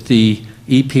is that the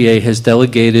EPA has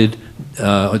delegated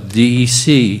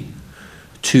DEC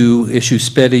to issue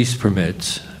SPEDIS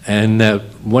permits, and that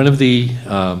one of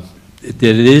that it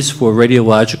is for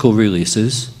radiological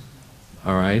releases,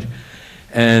 all right,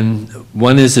 And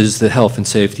one is the health and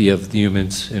safety of the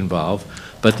humans involved,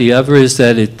 but the other is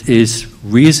that it is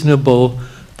reasonable,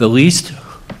 the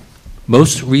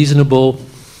most reasonable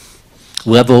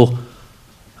level,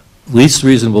 least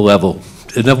reasonable level.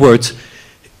 In other words,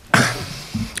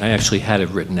 I actually had it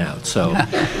written out, so.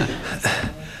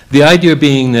 The idea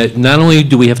being that not only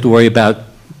do we have to worry about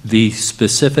the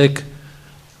specific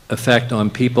effect on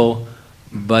people,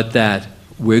 but that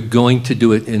we're going to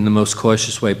do it in the most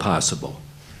cautious way possible.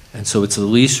 And so it's the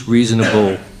least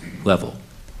reasonable level,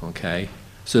 okay?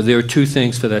 So there are two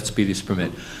things for that speediest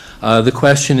permit. The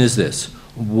question is this: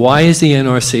 why is the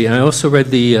NRC, and I also read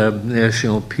the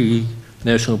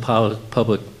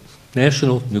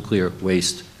National Nuclear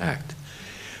Waste Act,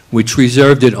 which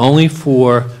reserved it only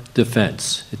for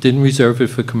defense. It didn't reserve it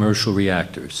for commercial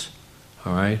reactors,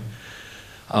 all right?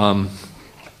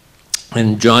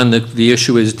 And John, the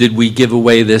issue is, did we give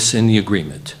away this in the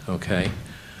agreement, okay?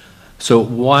 So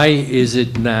why is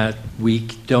it not,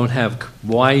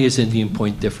 why is Indian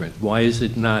Point different? Why is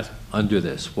it not under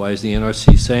this? Why is the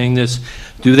NRC saying this?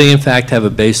 Do they in fact have a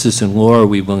basis in law? Are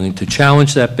we willing to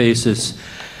challenge that basis?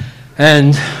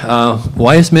 And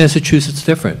why is Massachusetts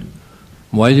different?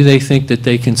 Why do they think that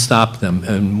they can stop them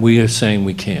and we are saying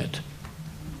we can't?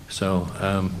 So,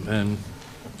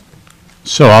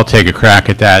 So I'll take a crack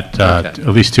at that, at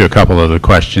least to a couple of the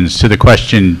questions. To the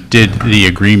question, did the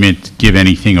agreement give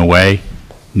anything away?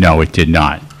 No, it did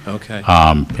not. Okay.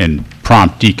 And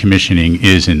prompt decommissioning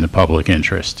is in the public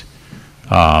interest.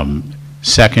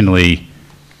 Secondly,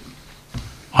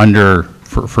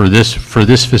 for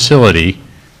this facility,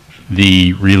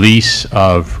 the release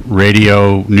of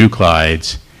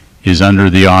radionuclides is under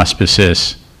the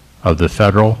auspices of the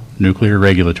Federal Nuclear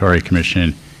Regulatory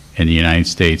Commission and the United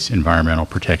States Environmental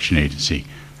Protection Agency.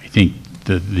 I think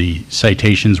the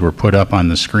citations were put up on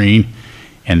the screen,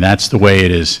 and that's the way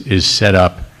it is set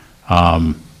up.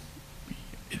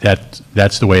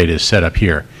 That's the way it is set up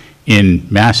here. In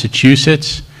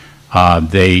Massachusetts,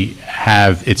 they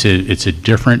have it's a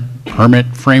different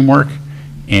permit framework,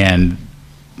 and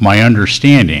my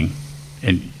understanding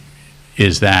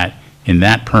is that in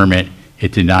that permit,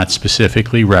 it did not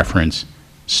specifically reference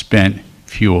spent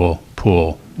fuel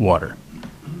pool water.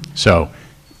 So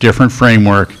different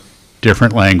framework,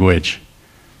 different language,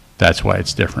 that's why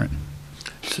it's different.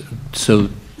 So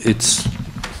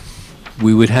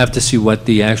we would have to see what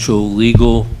the actual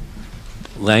legal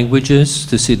language is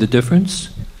to see the difference?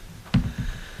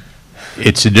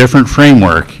 It's a different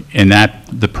framework in that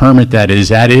the permit that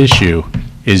is at issue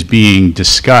is being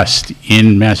discussed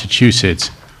in Massachusetts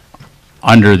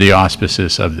under the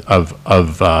auspices of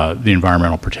the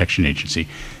Environmental Protection Agency.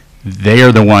 They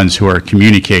are the ones who are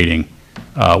communicating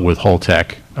with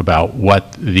Holtec about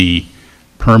what the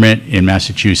permit in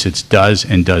Massachusetts does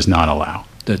and does not allow.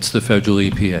 That's the federal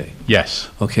EPA? Yes.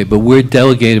 Okay, but we're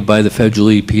delegated by the federal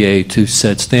EPA to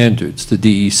set standards. The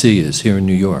DEC is here in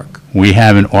New York. We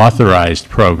have an authorized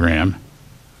program.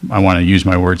 I want to use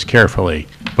my words carefully,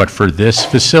 but for this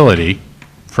facility,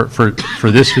 for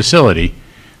this facility,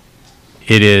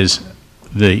 it is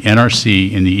the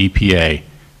NRC and the EPA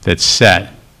that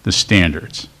set the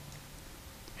standards.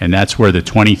 And that's where the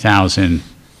 20,000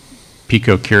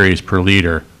 picocuries per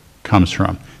liter comes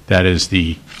from. That is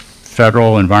the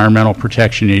Federal Environmental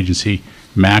Protection Agency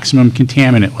maximum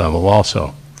contaminant level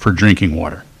also for drinking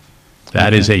water.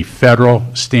 That is a federal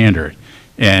standard.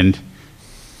 And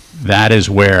that is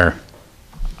where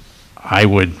I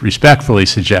would respectfully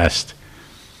suggest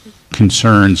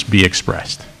concerns be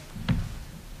expressed.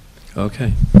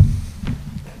 Okay.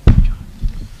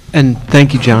 And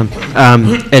thank you, John.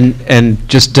 And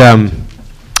just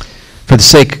for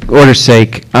the order's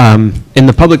sake, in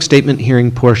the public statement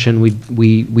hearing portion,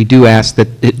 we do ask that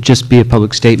it just be a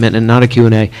public statement and not a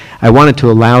Q&A. I wanted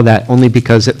to allow that only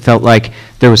because it felt like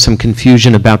there was some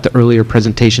confusion about the earlier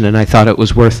presentation, and I thought it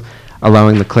was worth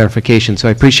allowing the clarification. So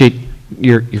I appreciate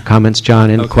your comments, John,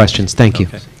 and questions. Thank you.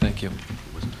 Okay, thank you.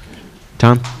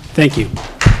 Tom? Thank you.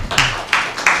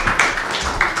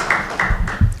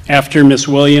 After Ms.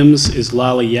 Williams is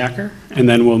Lali Yacker, and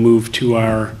then we'll move to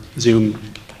our Zoom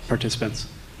participants.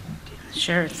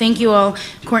 Sure. Thank you all.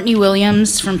 Courtney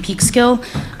Williams from Peekskill.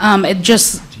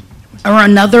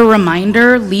 Another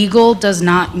reminder, legal does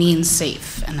not mean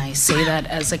safe. And I say that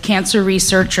as a cancer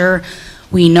researcher.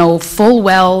 We know full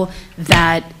well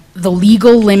that the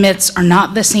legal limits are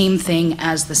not the same thing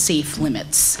as the safe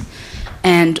limits.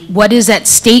 And what is at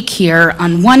stake here,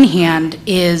 on one hand,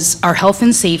 is our health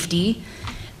and safety,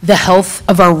 the health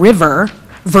of our river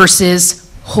versus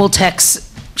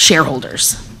Holtec's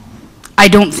shareholders. I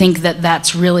don't think that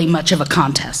that's really much of a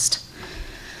contest.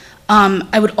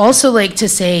 I would also like to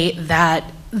say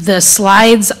that the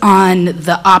slides on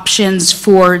the options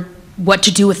for what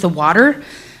to do with the water,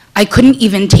 I couldn't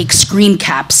even take screen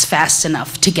caps fast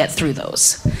enough to get through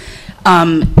those.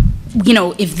 You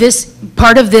know, if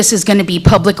part of this is going to be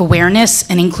public awareness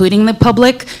and including the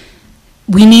public,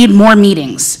 we need more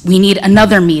meetings. We need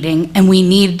another meeting, and we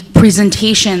need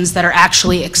presentations that are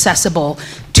actually accessible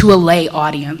to a lay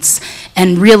audience.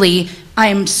 And really, I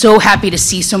am so happy to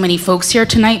see so many folks here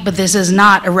tonight, but this is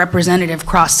not a representative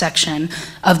cross-section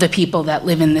of the people that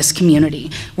live in this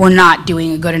community. We're not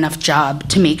doing a good enough job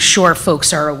to make sure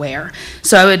folks are aware.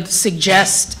 So I would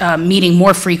suggest meeting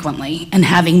more frequently and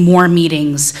having more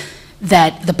meetings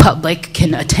that the public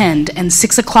can attend. And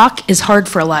 6 o'clock is hard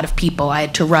for a lot of people. I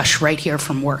had to rush right here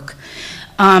from work.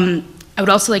 I would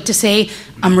also like to say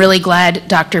I'm really glad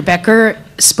Dr. Becker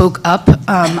spoke up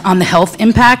on the health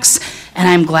impacts, and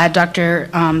I'm glad Dr.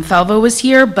 Falvo was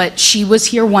here, but she was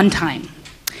here one time.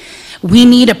 We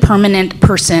need a permanent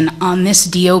person on this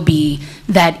DOB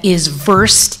that is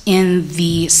versed in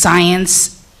the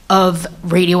science of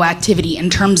radioactivity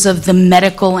in terms of the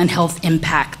medical and health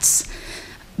impacts.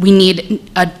 We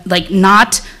need,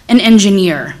 not an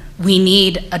engineer. We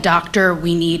need a doctor,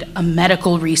 we need a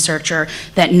medical researcher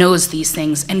that knows these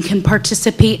things and can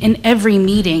participate in every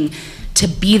meeting to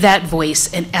be that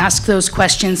voice and ask those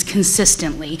questions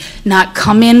consistently, not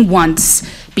come in once,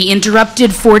 be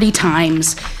interrupted 40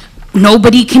 times,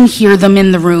 nobody can hear them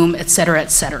in the room, et cetera,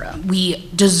 et cetera. We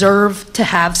deserve to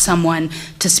have someone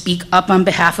to speak up on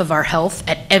behalf of our health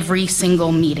at every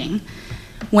single meeting.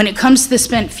 When it comes to the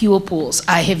spent fuel pools,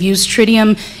 I have used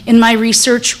tritium in my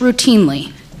research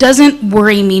routinely. Doesn't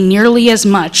worry me nearly as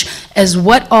much as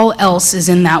what all else is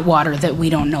in that water that we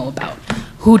don't know about.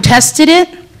 Who tested it?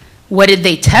 What did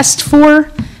they test for?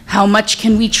 How much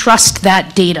can we trust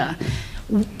that data?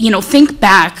 You know, think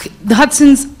back, the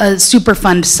Hudson's a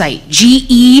Superfund site.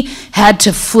 GE had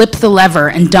to flip the lever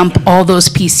and dump all those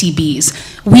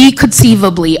PCBs. We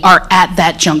conceivably are at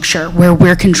that juncture where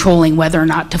we're controlling whether or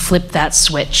not to flip that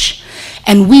switch.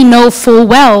 And we know full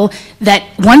well that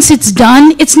once it's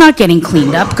done, it's not getting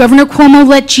cleaned up. Governor Cuomo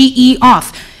let GE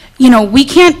off. You know, we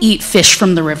can't eat fish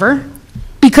from the river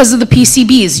because of the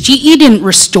PCBs. GE didn't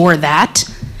restore that.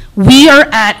 We are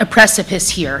at a precipice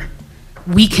here.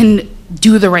 We can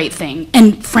do the right thing.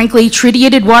 And frankly,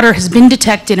 tritiated water has been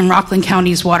detected in Rockland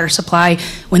County's water supply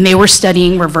when they were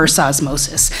studying reverse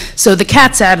osmosis. So the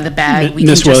cat's out of the bag. We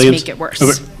can just make it worse.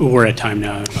 We're at time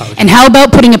now. I apologize. And how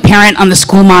about putting a parent on the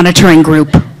school monitoring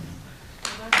group?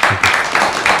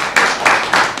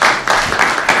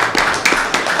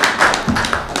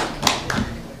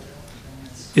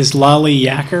 Is Lolly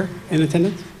Yacker in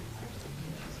attendance?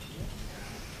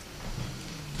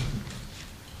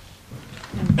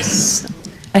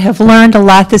 I have learned a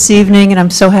lot this evening, and I'm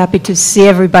so happy to see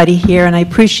everybody here, and I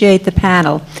appreciate the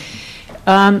panel.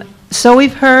 So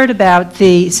we've heard about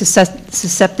the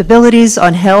susceptibilities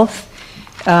on health,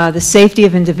 the safety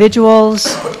of individuals.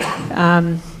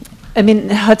 I mean,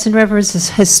 Hudson River is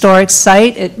a historic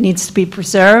site. It needs to be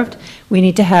preserved. We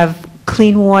need to have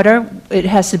clean water. It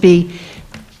has to be,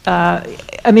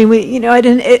 I mean,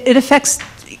 it affects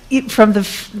from the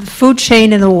food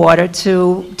chain in the water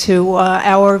to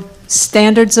our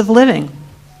standards of living.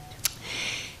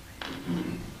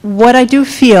 What I do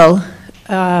feel,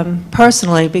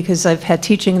 personally, because I've had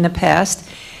teaching in the past,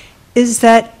 is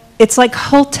that it's like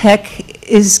Holtec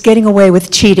is getting away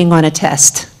with cheating on a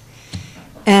test.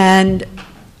 And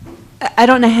I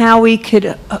don't know how we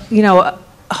could,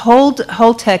 hold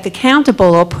Holtec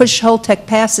accountable or push Holtec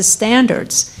past the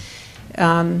standards.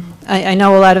 I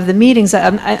know a lot of the meetings,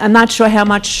 I'm not sure how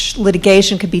much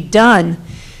litigation could be done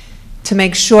to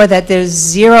make sure that there's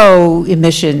zero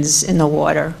emissions in the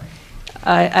water.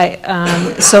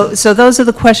 So those are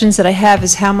the questions that I have,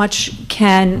 is how much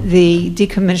can the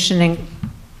decommissioning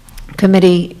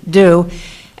committee do?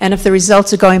 And if the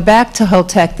results are going back to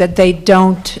Holtec, that they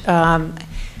don't, I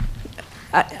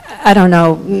don't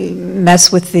know,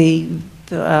 mess with the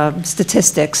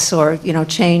statistics or,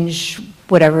 change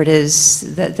whatever it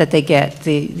is that they get,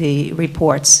 the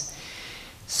reports.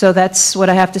 So that's what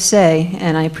I have to say,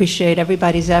 and I appreciate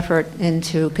everybody's effort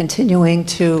into continuing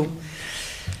to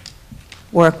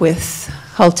work with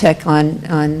Holtec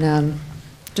on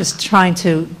just trying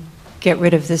to get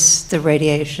rid of the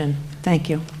radiation. Thank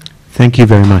you. Thank you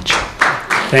very much.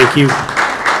 Thank you.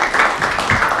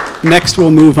 Next,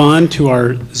 we'll move on to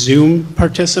our Zoom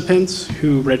participants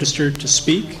who registered to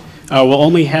speak. We'll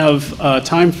only have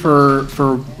time for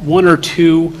one or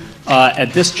two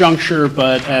at this juncture,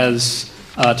 but as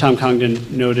Tom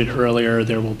Congdon noted earlier,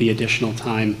 there will be additional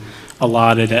time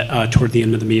allotted toward the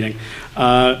end of the meeting.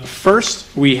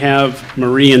 First, we have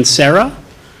Marie and Sarah.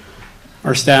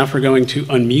 Our staff are going to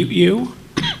unmute you.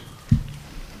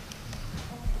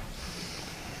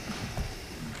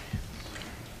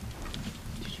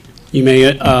 You may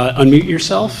unmute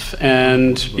yourself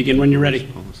and begin when you're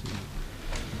ready.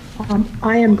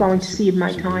 I am going to cede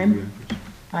my time.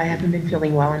 I haven't been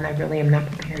feeling well, and I really am not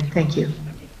prepared. Thank you.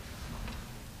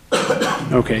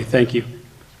 Okay, thank you.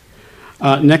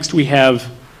 Next, we have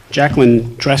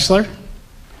Jacqueline Dressler,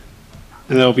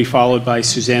 and that will be followed by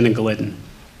Susanna Glidden.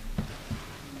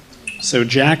 So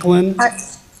Jacqueline.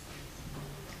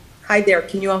 Hi there,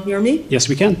 can you all hear me? Yes,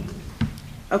 we can.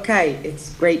 Okay,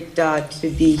 it's great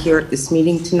to be here at this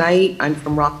meeting tonight. I'm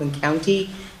from Rockland County,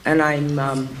 and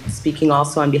I'm speaking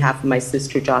also on behalf of my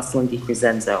sister Jocelyn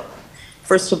DiCrescenzo.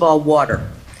 First of all, water.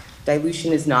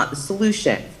 Dilution is not the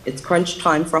solution. It's crunch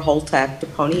time for Holtec to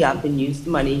pony up and use the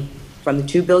money from the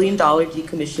 $2 billion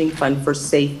decommissioning fund for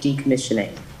safe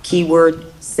decommissioning.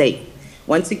 Keyword, safe.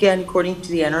 Once again, according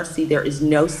to the NRC, there is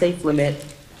no safe limit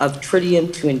of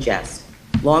tritium to ingest.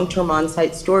 Long-term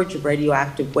on-site storage of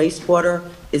radioactive wastewater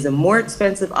is a more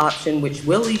expensive option, which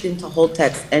will lead into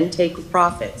Holtec's end take of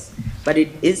profits, but it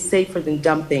is safer than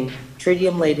dumping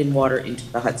tritium-laden water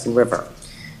into the Hudson River.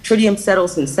 Tritium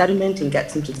settles in sediment and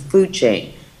gets into the food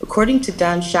chain. According to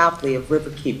Dan Shapley of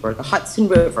Riverkeeper, the Hudson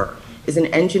River is an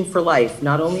engine for life,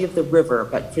 not only of the river,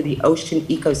 but for the ocean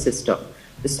ecosystem.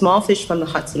 The small fish from the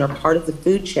Hudson are part of the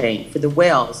food chain for the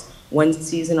whales one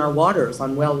sees in our waters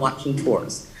on whale watching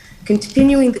tours.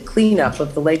 Continuing the cleanup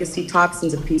of the legacy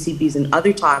toxins of PCBs and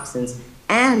other toxins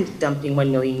and dumping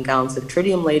 1 million gallons of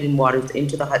tritium-laden water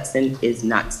into the Hudson is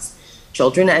nuts.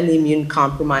 Children and the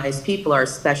immune-compromised people are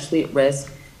especially at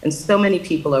risk, and so many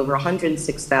people, over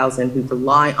 106,000, who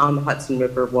rely on the Hudson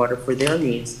River water for their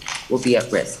needs will be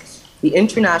at risk. The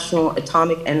International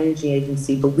Atomic Energy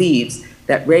Agency believes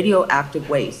that radioactive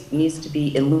waste needs to be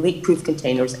in leak-proof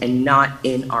containers and not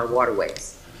in our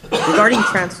waterways. Regarding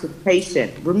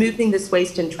transportation, removing this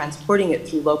waste and transporting it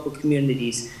through local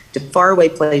communities to faraway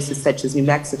places such as New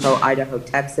Mexico, Idaho,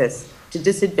 Texas, to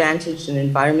disadvantaged and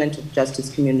environmental justice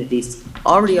communities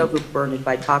already overburdened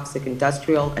by toxic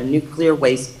industrial and nuclear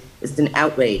waste is an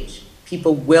outrage.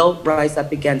 People will rise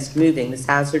up against moving this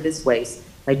hazardous waste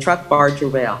by truck, barge, or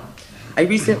rail. I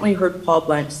recently heard Paul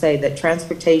Blanche say that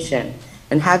transportation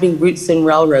and having routes and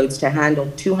railroads to handle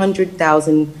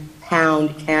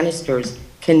 200,000-pound canisters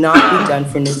cannot be done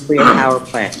for nuclear power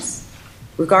plants.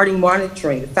 Regarding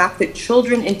monitoring, the fact that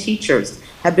children and teachers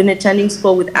have been attending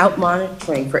school without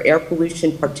monitoring for air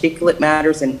pollution, particulate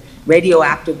matters, and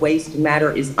radioactive waste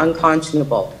matter is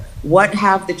unconscionable. What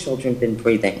have the children been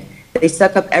breathing? They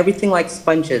suck up everything like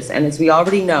sponges, and as we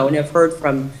already know and have heard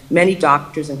from many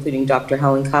doctors, including Dr.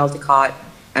 Helen Caldecott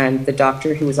and the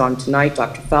doctor who was on tonight,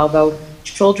 Dr. Falvo,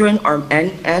 children are,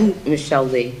 and Michelle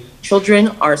Lee, children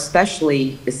are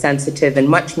especially sensitive and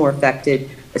much more affected,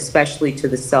 especially to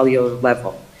the cellular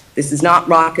level. This is not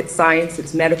rocket science,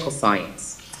 it's medical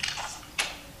science.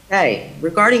 Okay,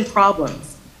 regarding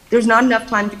problems, there's not enough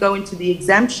time to go into the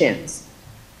exemptions.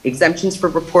 Exemptions for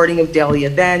reporting of daily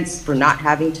events, for not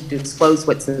having to disclose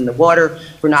what's in the water,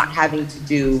 for not having to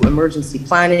do emergency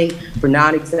planning, for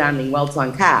not examining welds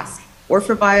on cast, or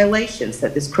for violations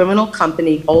that this criminal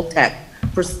company, Holtec,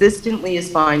 persistently is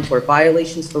fined for,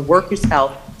 violations for workers'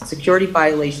 health, security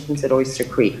violations at Oyster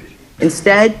Creek.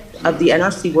 Instead of the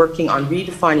NRC working on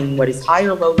redefining what is high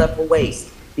or low-level waste,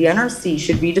 the NRC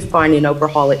should redefine and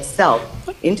overhaul itself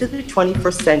into the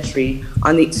 21st century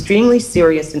on the extremely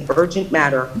serious and urgent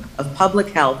matter of public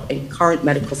health and current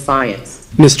medical science.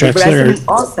 Ms. Drexler.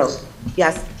 Also,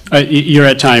 yes. You're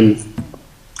at time.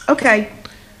 Okay.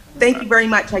 Thank you very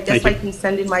much. I guess I can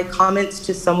send in my comments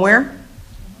to somewhere.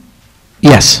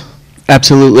 Yes,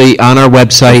 absolutely. On our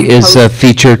website is a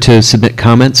feature to submit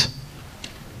comments.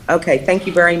 Okay, thank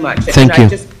you very much. Thank you. I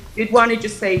just did want to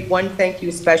just say one thank you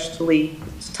especially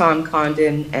to Tom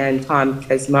Condon and Tom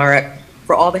Kaczmarek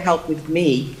for all the help with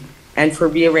me and for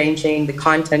rearranging the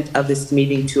content of this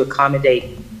meeting to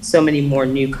accommodate so many more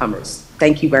newcomers.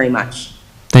 Thank you very much.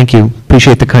 Thank you.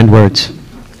 Appreciate the kind words.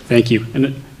 Thank you.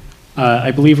 And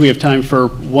I believe we have time for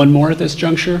one more at this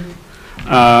juncture.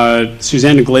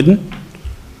 Susanna Glidden,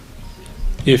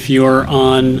 if you're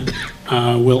on,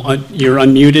 you're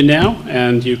unmuted now,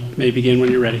 and you may begin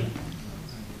when you're ready.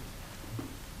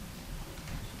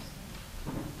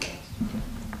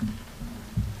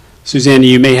 Susanna,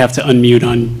 you may have to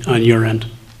unmute on your end.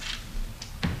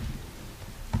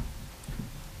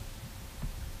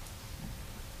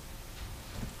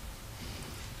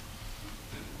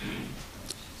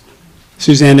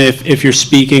 Susanna, if you're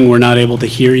speaking, we're not able to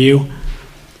hear you.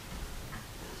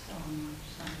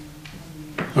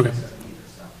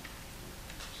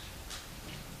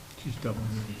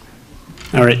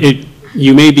 All right,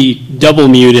 you may be double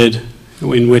muted,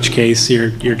 in which case your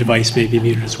device may be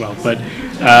muted as well. But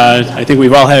I think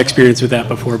we've all had experience with that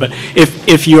before. But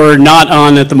if you're not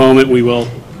on at the moment, we will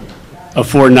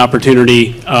afford an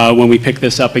opportunity when we pick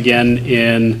this up again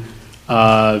in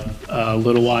a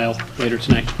little while later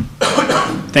tonight.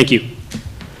 Thank you.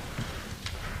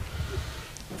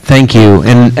 Thank you.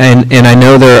 And I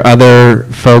know there are other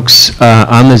folks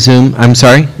on the Zoom. I'm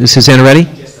sorry, is Susanna ready?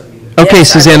 Okay,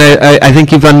 yes, Susanna, I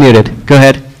think you've unmuted. Go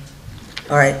ahead.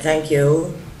 All right, thank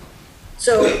you.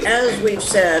 So as we've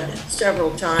said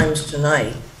several times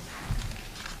tonight,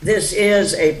 this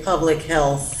is a public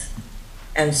health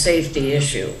and safety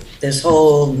issue, this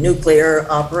whole nuclear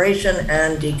operation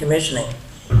and decommissioning.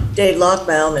 Dave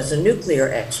Lochbaum is a nuclear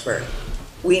expert.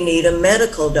 We need a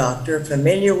medical doctor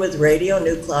familiar with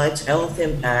radionuclides health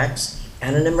impacts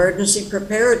and an emergency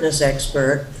preparedness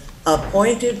expert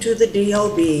appointed to the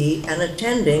DOB and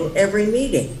attending every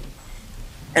meeting.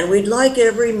 And we'd like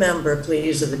every member,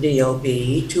 please, of the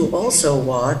DOB to also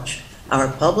watch our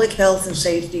public health and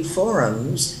safety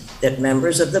forums that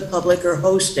members of the public are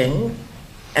hosting,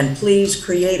 and please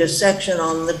create a section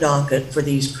on the docket for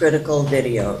these critical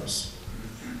videos.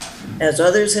 As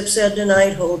others have said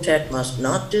tonight, Holtec must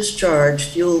not discharge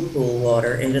fuel pool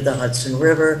water into the Hudson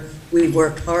River. We've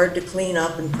worked hard to clean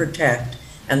up and protect,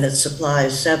 and that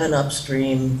supplies 7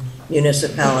 upstream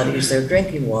municipalities their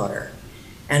drinking water.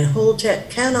 And Holtec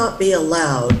cannot be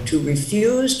allowed to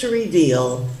refuse to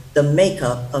reveal the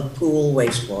makeup of pool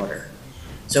wastewater.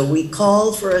 So we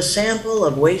call for a sample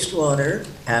of wastewater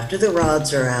after the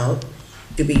rods are out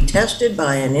to be tested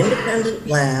by an independent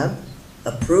lab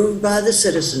approved by the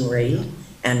citizenry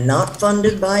and not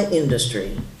funded by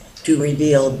industry to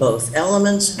reveal both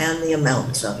elements and the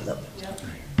amounts of them.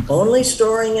 Only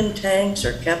storing in tanks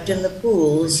or kept in the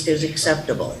pools is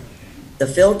acceptable. The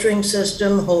filtering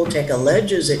system Holtec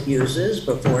alleges it uses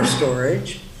before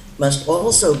storage must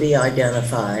also be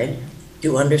identified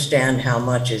to understand how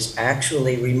much is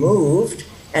actually removed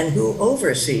and who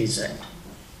oversees it.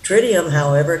 Tritium,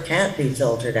 however, can't be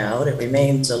filtered out. It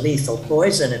remains a lethal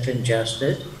poison if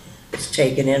ingested. It's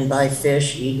taken in by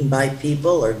fish, eaten by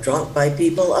people, or drunk by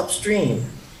people upstream.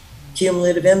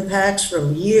 Cumulative impacts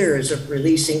from years of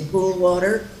releasing pool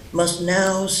water must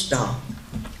now stop.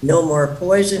 No more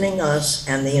poisoning us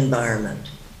and the environment.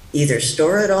 Either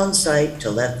store it on site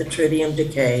to let the tritium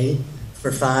decay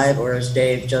for 5, or as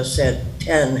Dave just said,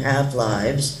 10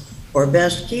 half-lives, or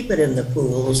best keep it in the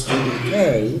pools to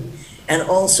decay, and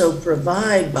also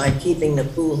provide, by keeping the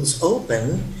pools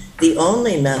open, the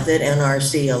only method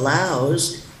NRC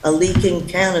allows, a leaking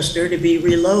canister to be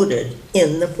reloaded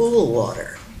in the pool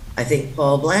water. I think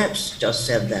Paul Blanche just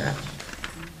said that.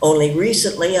 Only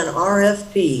recently, an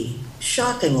RFP,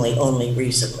 shockingly only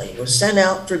recently, was sent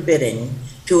out for bidding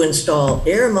to install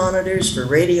air monitors for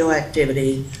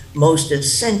radioactivity, most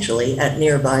essentially at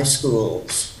nearby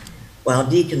schools. While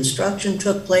deconstruction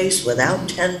took place without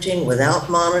tenting, without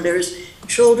monitors,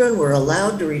 children were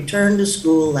allowed to return to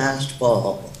school last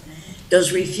fall.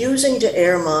 Does refusing to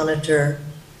air monitor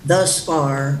thus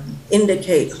far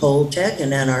indicate Holtec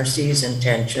and NRC's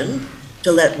intention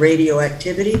to let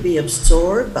radioactivity be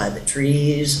absorbed by the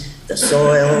trees, the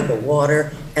soil, the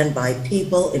water, and by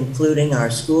people, including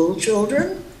our school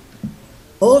children?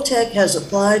 Holtec has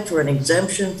applied for an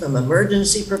exemption from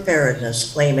emergency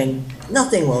preparedness, claiming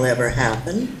nothing will ever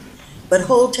happen, but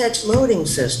Holtec's loading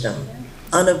system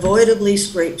unavoidably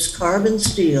scrapes carbon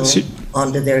steel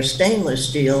onto their stainless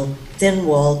steel thin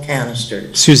wall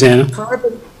canisters. Susanna,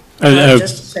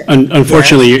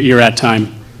 unfortunately, yes. You're at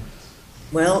time.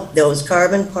 Well, those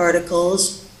carbon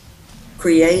particles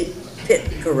create pit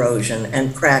corrosion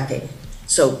and cracking.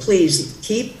 So please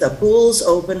keep the pools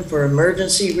open for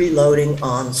emergency reloading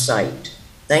on site.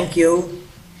 Thank you.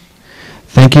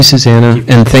 Thank you, Susanna,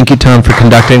 and thank you, Tom, for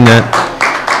conducting that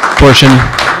portion.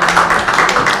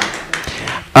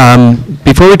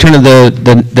 Before we turn to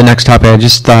the next topic, I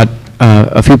just thought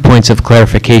a few points of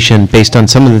clarification based on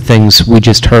some of the things we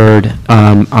just heard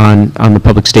on the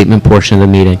public statement portion of the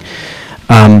meeting.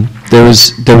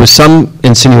 There was some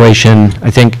insinuation,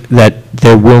 I think, that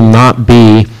there will not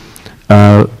be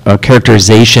a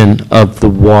characterization of the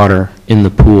water in the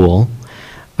pool.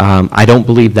 I don't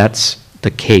believe that's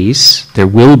the case. There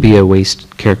will be a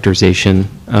waste characterization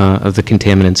of the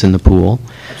contaminants in the pool.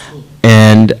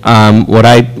 And what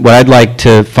I'd like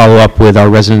to follow up with our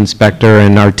resident inspector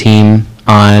and our team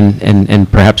on, and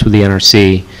perhaps with the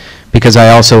NRC, because I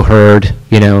also heard,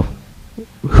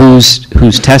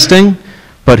 who's testing,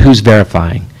 but who's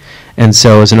verifying. And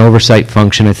so as an oversight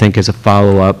function, I think as a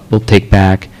follow-up, we'll take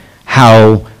back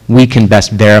how we can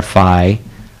best verify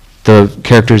the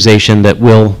characterization that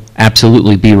will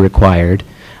absolutely be required,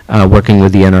 working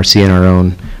with the NRC and our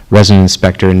own resident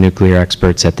inspector and nuclear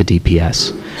experts at the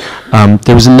DPS.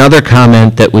 There was another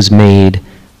comment that was made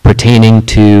pertaining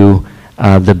to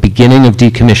the beginning of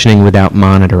decommissioning without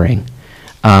monitoring.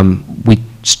 We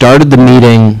started the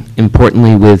meeting,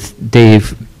 importantly, with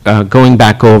Dave going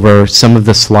back over some of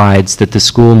the slides that the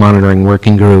school monitoring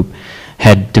working group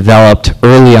had developed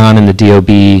early on in the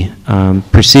DOB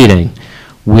proceeding,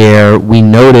 where we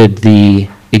noted the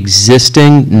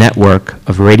existing network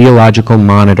of radiological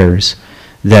monitors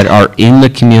that are in the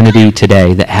community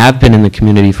today, that have been in the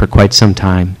community for quite some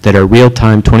time, that are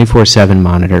real-time 24/7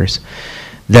 monitors,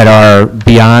 that are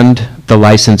beyond the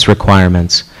license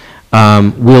requirements,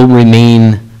 will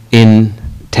remain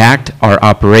intact, are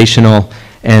operational,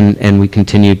 and we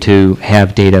continue to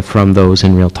have data from those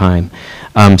in real time.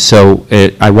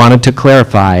 I wanted to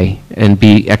clarify and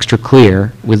be extra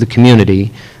clear with the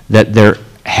community that there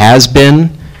has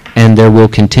been and there will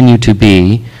continue to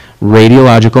be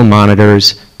radiological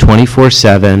monitors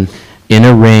 24/7 in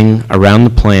a ring around the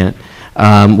plant,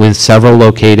 with several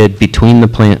located between the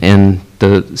plant and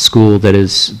the school that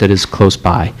is close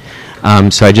by.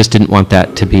 So I just didn't want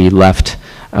that to be left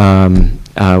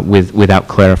without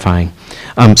clarifying.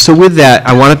 So with that,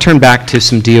 I want to turn back to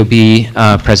some DOB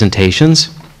presentations.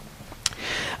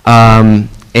 I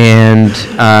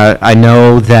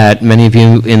know that many of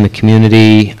you in the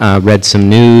community read some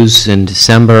news in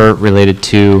December related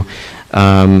to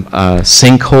a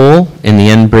sinkhole in the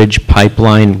Enbridge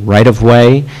pipeline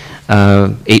right-of-way,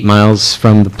 8 miles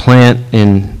from the plant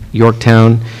in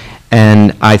Yorktown.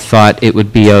 And I thought it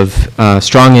would be of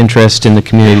strong interest in the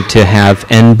community to have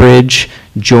Enbridge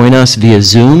join us via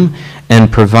Zoom and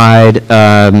provide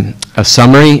a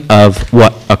summary of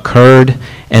what occurred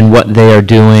and what they are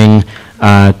doing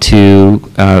to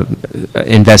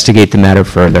investigate the matter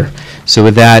further. So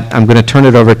with that, I'm going to turn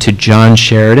it over to John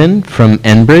Sheridan from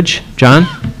Enbridge. John?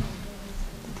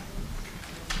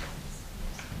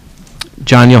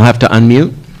 John, you'll have to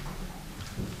unmute.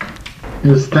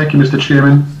 Yes, thank you, Mr.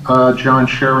 Chairman. John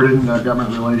Sheridan,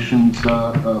 Government Relations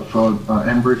for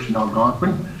Enbridge in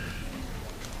Algonquin.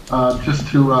 Just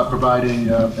to provide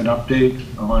an update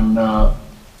on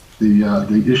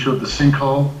the issue of the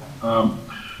sinkhole.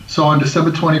 So on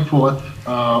December 24th,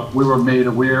 we were made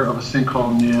aware of a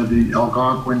sinkhole near the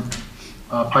Algonquin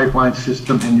pipeline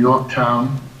system in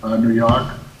Yorktown, New York.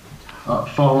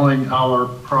 Following our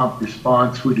prompt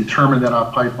response, we determined that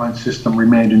our pipeline system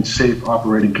remained in safe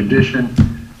operating condition,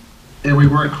 and we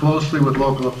worked closely with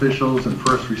local officials and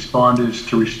first responders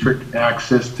to restrict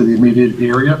access to the immediate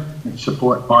area and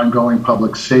support ongoing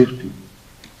public safety.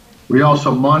 We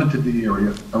also monitored the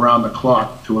area around the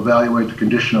clock to evaluate the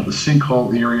condition of the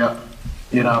sinkhole area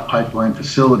in our pipeline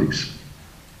facilities.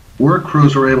 Work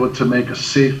crews were able to make a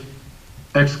safe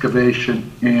excavation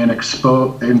and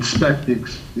inspect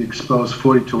the exposed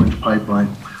 42-inch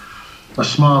pipeline. A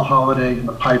small holiday in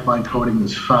the pipeline coating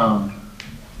was found.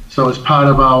 So as part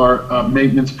of our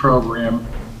maintenance program,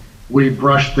 we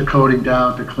brushed the coating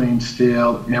down to clean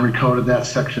steel and recoated that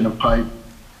section of pipe.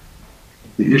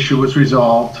 The issue was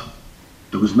resolved.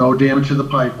 There was no damage to the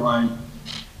pipeline.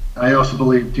 I also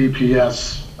believe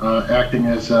DPS, acting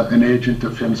as an agent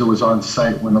of PHMSA, was on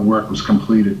site when the work was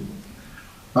completed.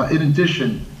 In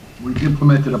addition, we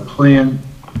implemented a plan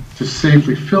to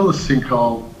safely fill the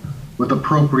sinkhole with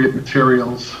appropriate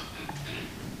materials.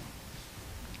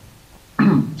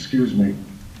 Excuse me.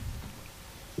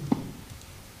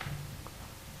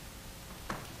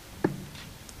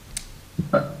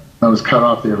 I was cut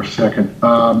off there for a second.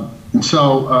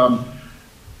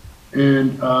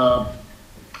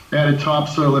 Added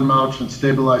topsoil and mulch and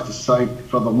stabilized the site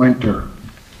for the winter.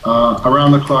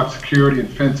 Around the clock security and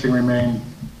fencing remain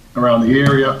around the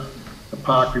area. The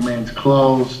park remains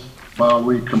closed while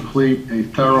we complete a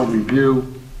thorough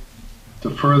review to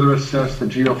further assess the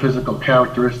geophysical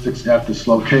characteristics at this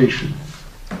location.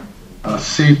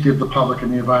 Safety of the public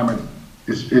and the environment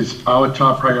is our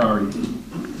top priority,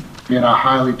 and our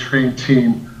highly trained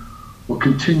team will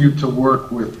continue to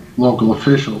work with local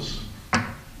officials.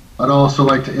 I'd also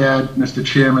like to add, Mr.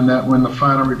 Chairman, that when the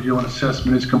final review and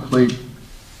assessment is complete,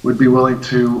 we'd be willing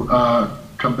to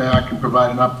come back and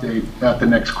provide an update at the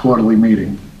next quarterly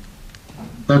meeting.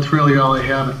 That's really all I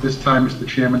have at this time, Mr.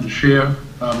 Chairman, to share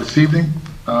this evening,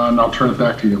 and I'll turn it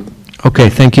back to you. Okay,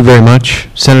 thank you very much.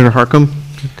 Senator Harcum?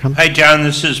 Hi, John.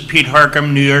 This is Pete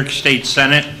Harcum, New York State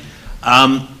Senate.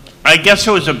 I guess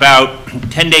it was about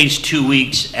 10 days, 2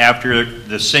 weeks after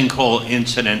the sinkhole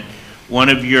incident, one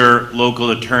of your local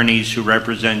attorneys who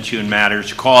represents you in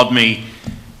matters called me,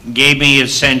 gave me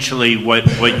essentially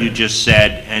what you just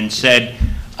said, and said,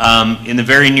 in the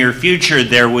very near future,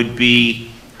 there would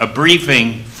be a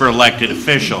briefing for elected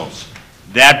officials.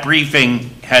 That briefing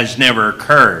has never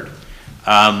occurred.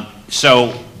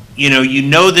 So, you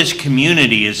know this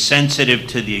community is sensitive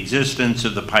to the existence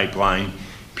of the pipeline.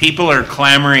 People are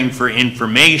clamoring for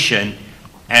information,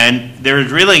 and there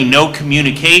is really no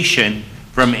communication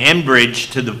from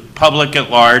Enbridge to the public at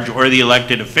large or the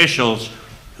elected officials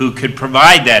who could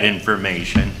provide that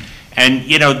information. And,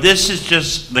 this is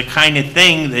just the kind of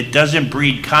thing that doesn't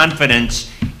breed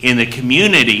confidence in the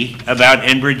community about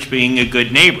Enbridge being a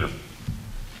good neighbor.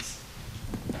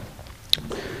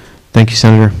 Thank you,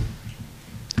 Senator.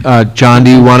 John,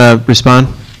 do you want to respond?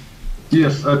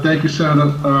 Yes, thank you,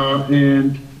 Senator.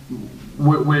 And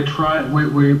we're trying.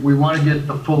 We want to get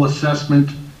the full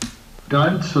assessment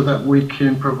done so that we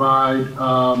can provide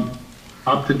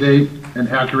up-to-date and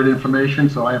accurate information.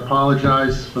 So I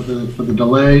apologize for the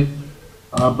delay,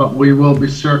 but we will be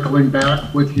circling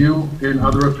back with you and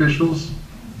other officials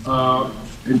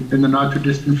in the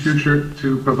not-too-distant future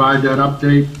to provide that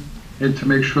update and to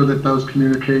make sure that those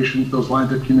communications, those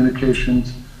lines of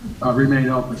communications, remain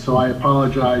open. So I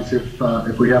apologize if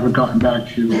we haven't gotten back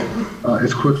to you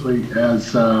as quickly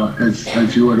as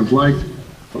you would have liked,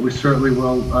 but we certainly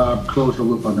will close the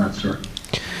loop on that, sir.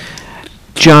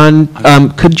 John,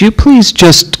 could you please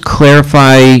just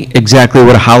clarify exactly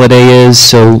what a holiday is?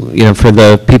 So, for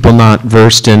the people not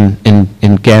versed in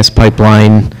gas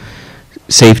pipeline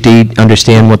safety,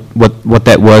 understand what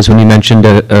that was when you mentioned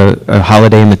a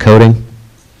holiday in the coating?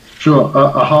 Sure.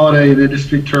 A holiday in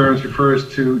industry terms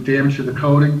refers to damage to the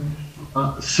coating,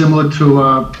 similar to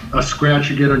a scratch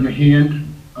you get on your hand.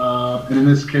 And in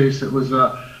this case, it was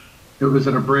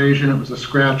an abrasion. It was a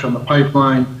scratch on the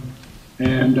pipeline.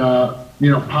 And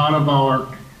part of our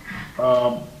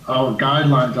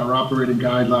guidelines, our operating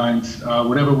guidelines,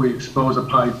 whenever we expose a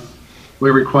pipe,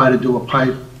 we're required to do a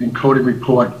pipe and coating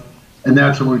report, and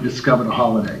that's when we discovered a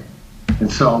holiday.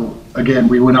 And so, again,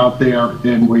 we went out there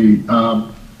and we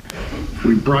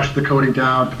brushed the coating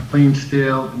down to clean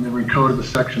steel, and then we coated the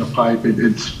section of pipe.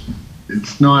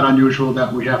 It's not unusual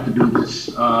that we have to do this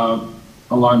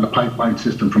along the pipeline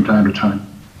system from time to time.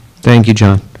 Thank you,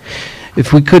 John.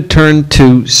 If we could turn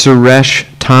to Suresh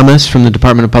Thomas from the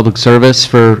Department of Public Service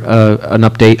for an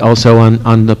update also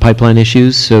on the pipeline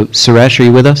issues. So, Suresh, are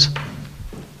you with us?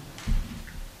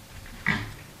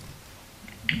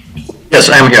 Yes,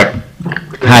 I am here.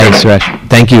 Hi, Suresh.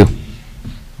 Thank you.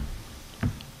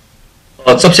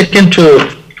 Subsequent to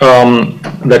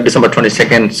the December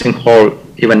 22nd sinkhole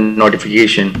event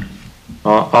notification,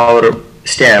 our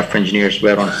staff engineers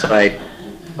were on site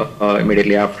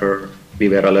immediately after we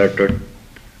were alerted.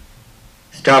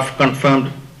 Staff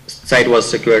confirmed site was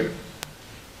secured.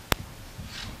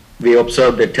 We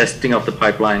observed the testing of the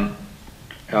pipeline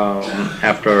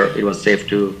after it was safe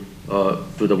to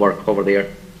do the work over there.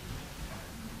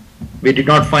 We did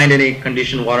not find any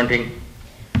condition warranting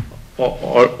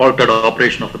or altered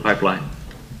operation of the pipeline.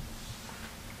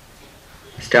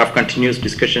 Staff continues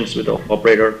discussions with the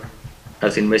operator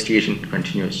as investigation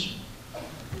continues.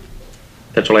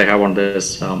 That's all I have on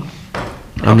this. On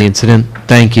the incident.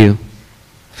 Thank you.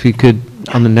 If you could,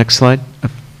 on the next slide.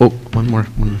 Oh, one more.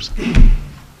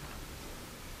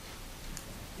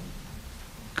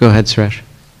 Go ahead, Suresh.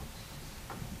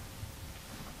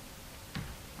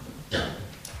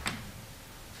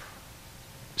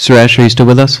 Suresh, are you still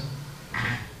with us?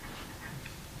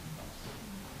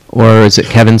 Or is it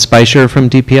Kevin Speicher from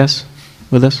DPS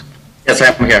with us? Yes, I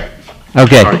am here.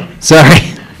 Okay, sorry.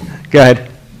 Go ahead.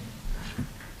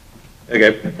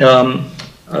 Okay.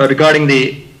 Regarding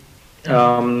the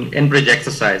Enbridge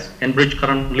exercise, Enbridge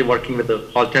currently working with the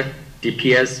Haltech,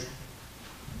 DPS,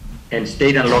 and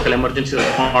state and local emergency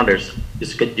responders to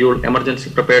schedule emergency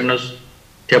preparedness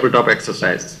tabletop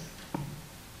exercise.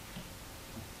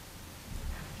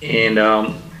 And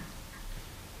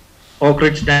Oak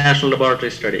Ridge National Laboratory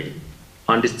Study.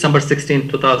 On December 16,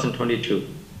 2022,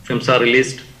 PHMSA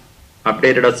released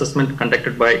updated assessment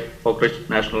conducted by Oak Ridge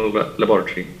National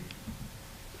Laboratory.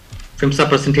 PHMSA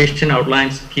presentation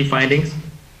outlines key findings.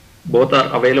 Both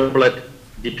are available at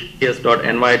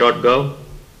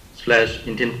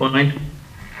dps.ny.gov/Indian Point.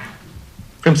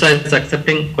 PHMSA is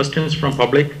accepting questions from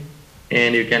public,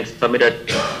 and you can submit at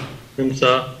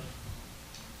PHMSA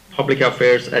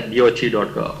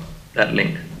publicaffairs@dot.gov, that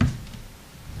link.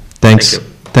 Thanks.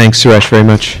 Thanks, Suresh, very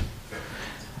much.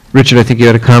 Richard, I think you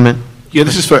had a comment? Yeah,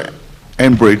 this is for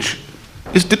Enbridge.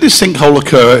 Did this sinkhole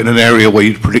occur in an area where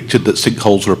you predicted that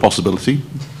sinkholes were a possibility?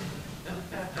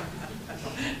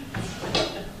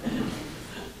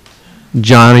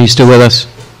 John, are you still with us?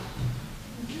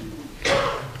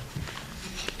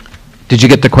 Did you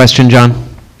get the question, John?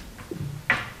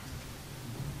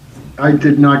 I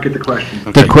did not get the question.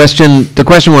 The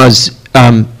question was,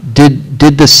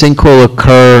 did the sinkhole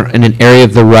occur in an area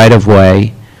of the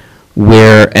right-of-way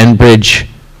where Enbridge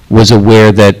was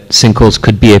aware that sinkholes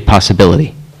could be a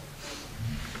possibility?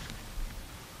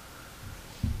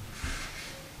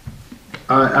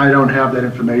 I don't have that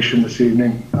information this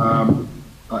evening.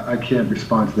 I can't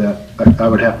respond to that. I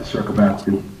would have to circle back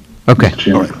to you. Okay. Mr.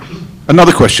 Chairman. All right.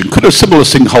 Another question, could a similar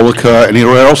sinkhole occur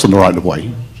anywhere else in the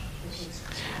right-of-way?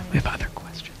 We have other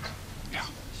questions.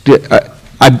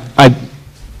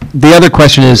 The other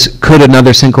question is, could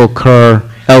another sinkhole occur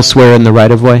elsewhere in the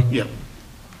right-of-way? Yeah.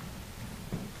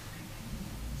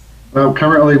 Well,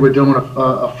 currently, we're doing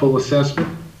a full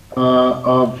assessment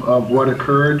of what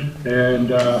occurred,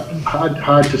 and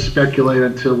hard to speculate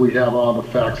until we have all the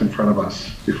facts in front of us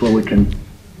before we can.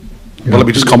 Well, let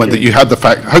me just comment that you had the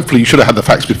fact, hopefully you should have had the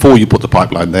facts before you put the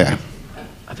pipeline there.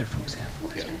 Other folks have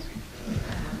questions.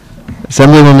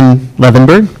 Assemblywoman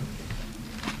Levenberg?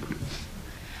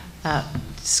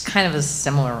 It's kind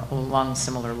of along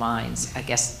similar lines, I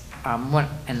guess,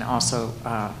 and also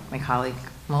my colleague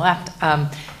on the left.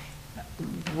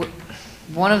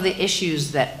 One of the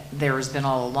issues that there has been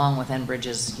all along with Enbridge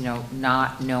is,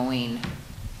 not knowing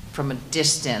from a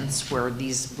distance where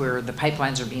the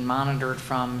pipelines are being monitored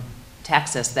from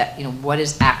Texas, that, what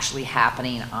is actually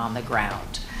happening on the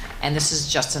ground. And this is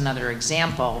just another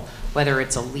example, whether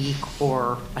it's a leak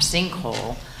or a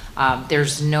sinkhole,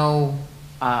 there's no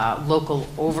local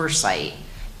oversight.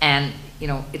 And,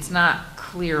 it's not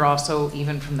clear also,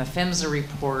 even from the PHMSA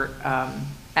report,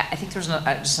 I think there's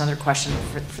just another question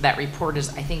for that report is,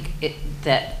 I think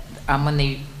that when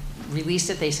they released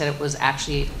it, they said it was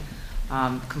actually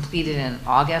completed in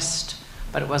August,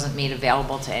 but it wasn't made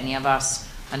available to any of us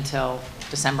until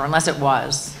December, unless it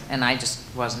was, and I just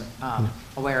wasn't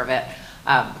aware of it.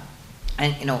 And,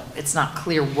 it's not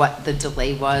clear what the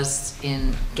delay was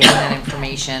in getting that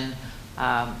information,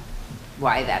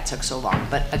 why that took so long.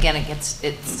 But again, it's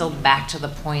still back to the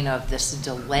point of this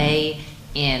delay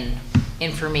in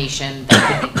information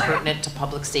that could be pertinent to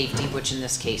public safety, which in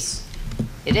this case,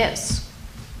 it is.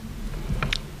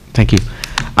 Thank you.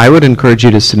 I would encourage you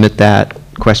to submit that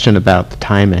question about the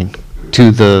timing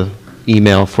to the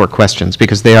email for questions,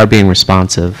 because they are being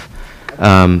responsive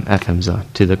at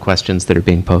PHMSA to the questions that are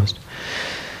being posed.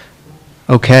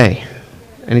 Okay.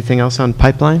 Anything else on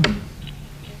pipeline?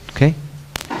 Okay.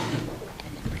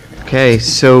 Okay,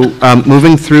 so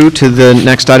moving through to the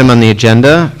next item on the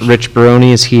agenda, Rich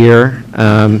Baroni is here.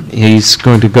 He's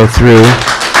going to go through.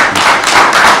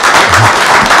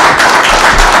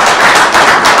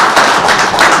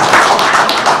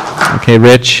 Okay,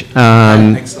 Rich.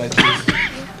 Next slide, please.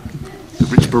 The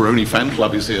Rich Baroni fan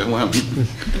club is here. Wow.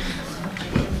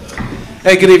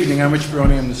 Hey, good evening. I'm Rich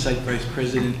Baroni. I'm the site vice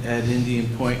president at Indian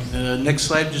Point. Next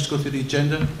slide, just go through the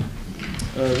agenda.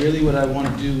 Really what I want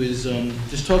to do is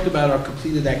just talk about our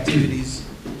completed activities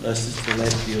since the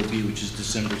last DOB, which is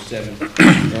December 7th,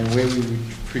 and where we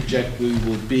project we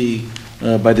will be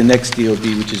by the next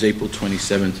DOB, which is April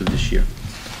 27th of this year.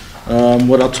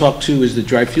 What I'll talk to is the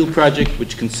dry fuel project,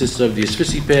 which consists of the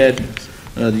asphyxie pad,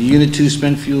 the Unit 2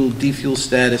 spent fuel defuel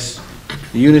status,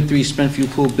 the Unit 3 spent fuel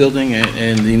pool building,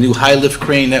 and the new high lift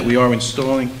crane that we are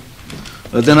installing.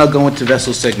 Then I'll go into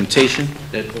vessel segmentation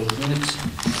at both units.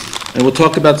 And we'll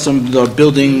talk about some of the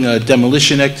building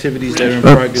demolition activities that are in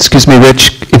progress. Excuse me,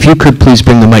 Rich, if you could please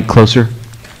bring the mic closer.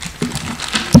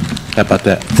 How about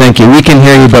that? Thank you. We can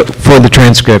hear you, but for the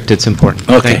transcript, it's important.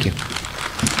 Okay. Thank you.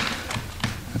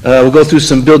 We'll go through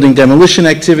some building demolition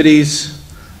activities.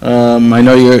 I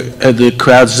know the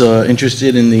crowd's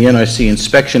interested in the NRC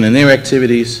inspection and their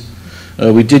activities.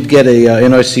 We did get a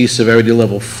NRC severity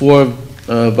level 4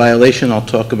 violation I'll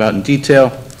talk about in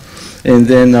detail. And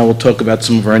then we'll talk about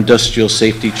some of our industrial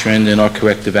safety trend and our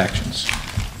corrective actions.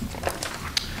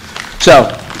 So,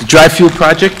 the dry fuel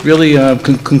project really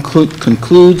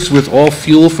concludes with all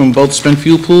fuel from both spent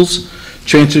fuel pools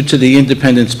transferred to the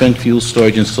independent spent fuel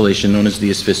storage installation known as the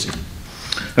asphyxie.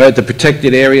 All right, the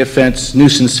protected area fence,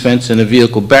 nuisance fence, and a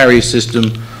vehicle barrier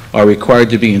system are required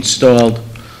to be installed.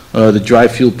 The dry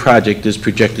fuel project is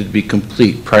projected to be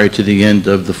complete prior to the end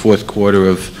of the fourth quarter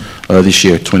of this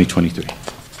year, 2023.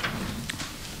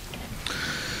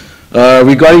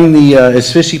 Regarding the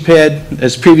asphyxie pad,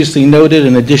 as previously noted,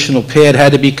 an additional pad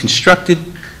had to be constructed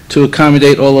to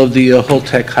accommodate all of the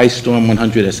Holtec High Storm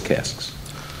 100S casks.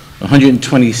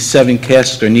 127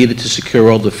 casks are needed to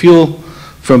secure all the fuel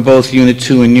from both Unit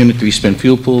 2 and Unit 3 spent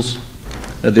fuel pools.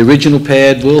 The original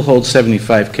pad will hold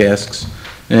 75 casks,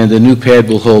 and the new pad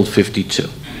will hold 52.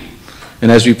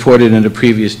 And as reported in the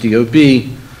previous DOB,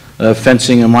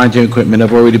 fencing and monitoring equipment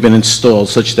have already been installed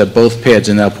such that both pads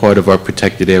are now part of our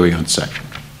protected area on site.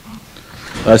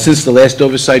 Since the last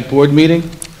Oversight Board meeting,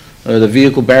 the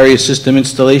vehicle barrier system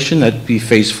installation, that'd be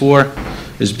Phase 4,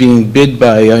 is being bid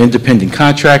by independent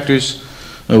contractors.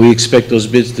 We expect those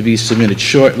bids to be submitted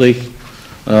shortly.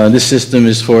 This system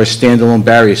is for a standalone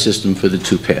barrier system for the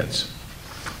 2 pads.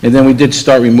 And then we did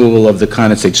start removal of the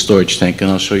condensate storage tank,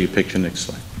 and I'll show you a picture next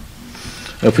slide.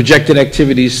 Projected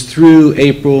activities through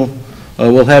April,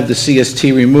 we'll have the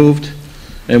CST removed,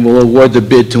 and we'll award the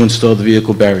bid to install the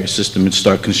vehicle barrier system and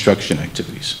start construction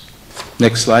activities.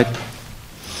 Next slide.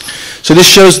 So this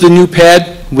shows the new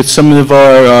pad with some of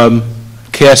our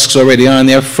casks already on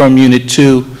there from Unit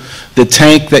 2. The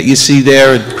tank that you see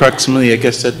there, approximately, I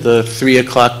guess, at the 3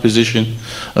 o'clock position,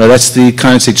 that's the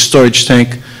condensate storage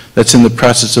tank that's in the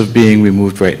process of being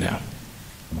removed right now.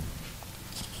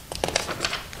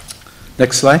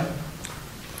 Next slide.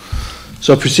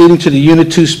 So proceeding to the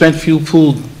Unit 2 spent fuel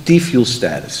pool defuel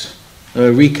status.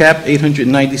 Recap,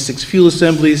 896 fuel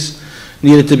assemblies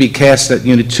needed to be cast at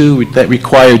Unit 2. That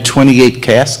required 28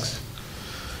 casks.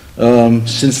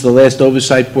 Since the last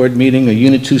Oversight Board meeting, a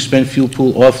Unit 2 spent fuel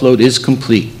pool offload is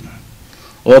complete.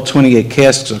 All 28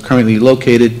 casks are currently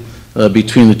located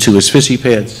between the 2 asphyxie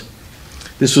pads.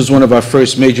 This was one of our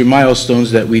first major milestones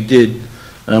that we did.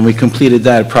 We completed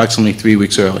that approximately 3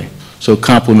 weeks early. So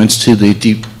compliments to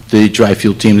the dry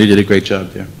fuel team. They did a great job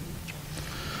there.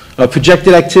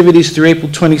 Projected activities through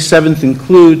April 27th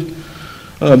include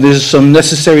there's some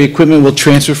necessary equipment will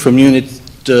transfer from Unit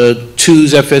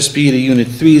 2's FSB to Unit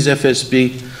 3's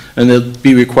FSB, and they'll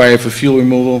be required for fuel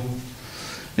removal.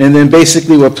 And then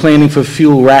basically we're planning for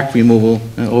fuel rack removal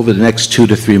over the next 2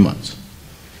 to 3 months.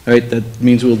 All right, that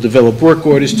means we'll develop work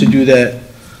orders to do that.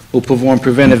 We'll perform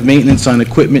preventive maintenance on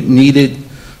equipment needed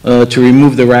to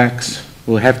remove the racks.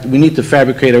 We need to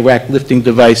fabricate a rack lifting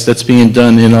device that's being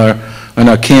done in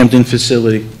our Camden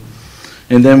facility.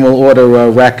 And then we'll order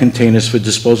rack containers for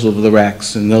disposal of the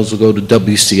racks, and those will go to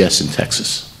WCS in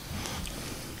Texas.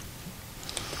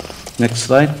 Next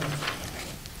slide.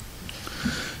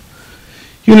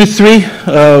 Unit 3,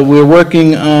 we're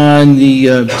working on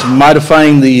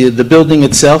modifying the building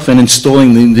itself and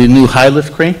installing the new high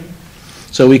lift crane.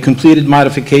 So we completed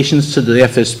modifications to the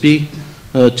FSB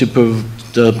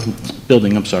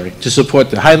to support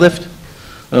the high lift.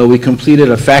 We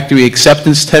completed a factory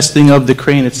acceptance testing of the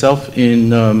crane itself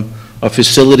in a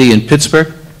facility in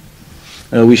Pittsburgh.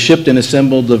 We shipped and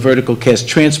assembled the vertical cast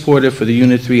transporter for the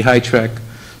Unit 3 high track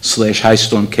 / high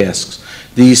storm casks.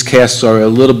 These casks are a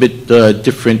little bit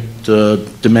different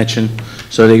dimension,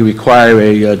 so they require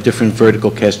a different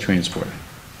vertical cast transporter.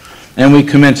 And we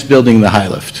commenced building the high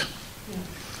lift.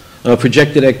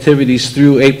 Projected activities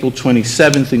through April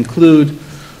 27th include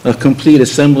complete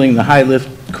assembling the high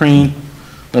lift crane,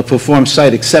 perform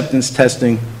site acceptance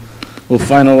testing, we'll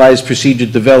finalize procedure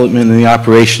development and the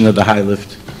operation of the high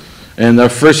lift. And our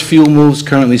first fuel moves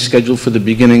currently scheduled for the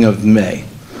beginning of May.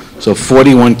 So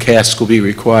 41 casks will be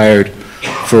required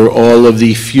for all of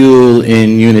the fuel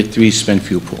in Unit 3 spent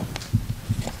fuel pool.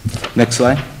 Next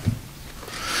slide.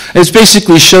 This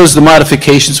basically shows the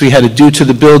modifications we had to do to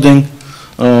the building.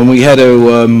 We had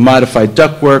to modify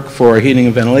ductwork for our heating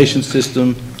and ventilation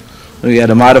system. We had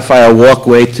to modify our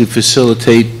walkway to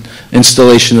facilitate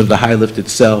installation of the high lift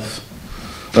itself.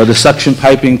 The suction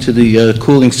piping to the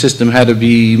cooling system had to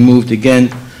be moved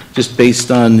again, just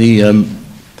based on the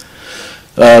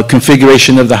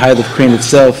configuration of the high lift crane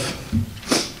itself.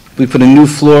 We put a new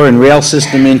floor and rail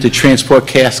system in to transport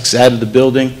casks out of the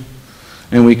building,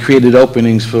 and we created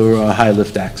openings for high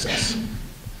lift access.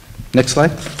 Next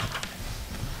slide.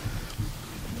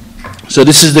 So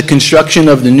this is the construction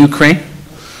of the new crane.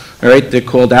 All right, they're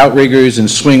called outriggers and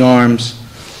swing arms.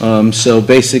 So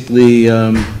basically,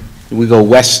 we go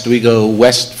west,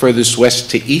 furthest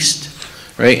west to east,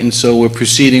 right? And so we're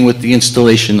proceeding with the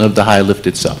installation of the high lift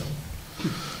itself.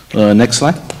 Next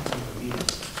slide.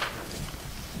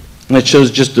 And that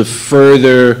shows just a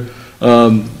further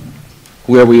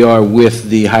where we are with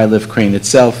the high lift crane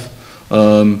itself.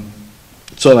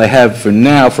 That's all I have for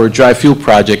now for a dry fuel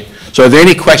project. So are there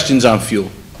any questions on fuel?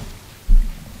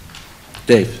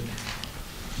 Dave?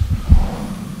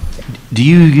 Do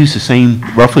you use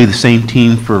roughly the same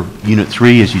team for Unit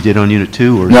 3 as you did on Unit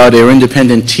 2? Or? No, they're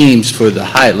independent teams for the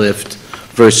high lift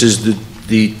versus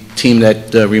the team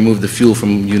that removed the fuel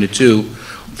from Unit 2.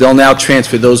 They'll now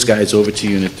transfer those guys over to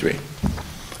Unit 3.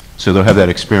 So they'll have that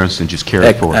experience and just carry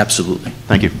it forward? Absolutely.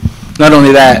 Thank you. Not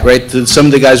only that, right, some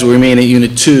of the guys will remain at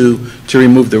Unit 2 to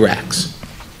remove the racks.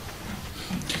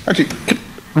 Actually,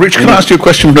 Rich, can I ask you a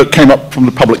question that came up from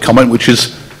the public comment, which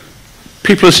is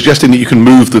people are suggesting that you can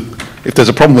move the if there's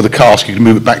a problem with the cask, you can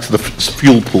move it back to the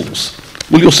fuel pools.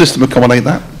 Will your system accommodate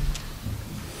that?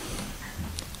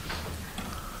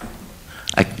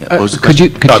 Could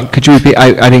you repeat?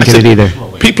 I didn't get it either.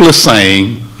 People are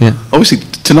saying, obviously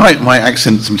tonight my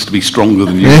accent seems to be stronger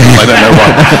than yours. I don't know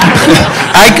why.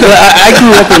 I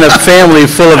grew up in a family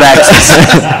full of accents,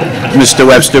 Mr.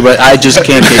 Webster, but I just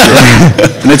can't take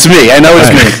it. And it's me. I know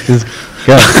it's me.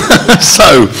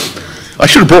 So, I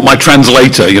should have brought my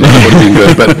translator, you know, that would have been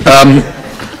good. But,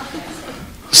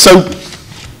 so,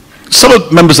 some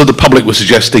of members of the public were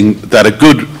suggesting that a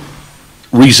good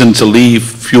reason to leave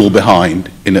fuel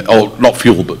behind, or not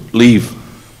fuel, but leave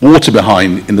water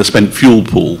behind in the spent fuel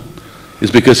pool is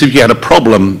because if you had a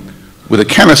problem with a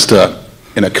canister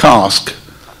in a cask,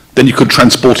 then you could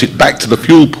transport it back to the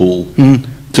fuel pool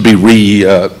to be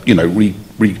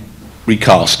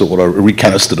recast or whatever,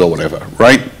 recanistered or whatever,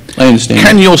 right? I understand.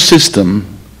 Can your system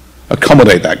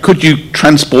accommodate that? Could you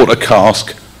transport a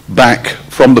cask back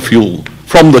from the fuel,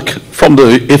 from the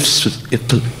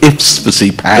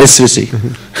IFSFC pad,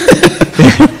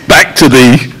 back to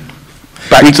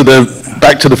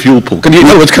the fuel pool? In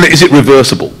other words, is it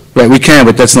reversible? Right, we can,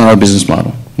 but that's not our business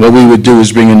model. What we would do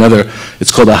is bring another,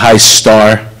 it's called a high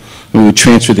star. We would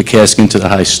transfer the cask into the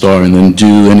high star and then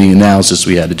do any analysis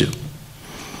we had to do.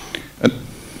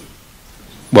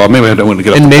 Well, maybe I don't want to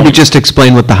get off And the maybe point. just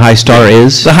explain what the high star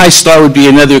is. The high star would be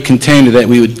another container that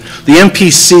we would, the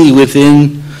MPC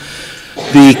within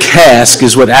the cask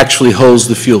is what actually holds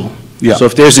the fuel. Yeah. So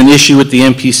if there's an issue with the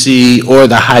MPC or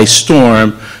the high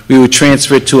storm, we would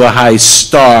transfer it to a high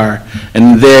star,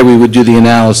 and there we would do the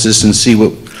analysis and see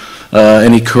what,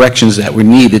 any corrections that were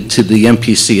needed to the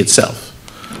MPC itself.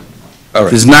 All right.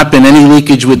 There's not been any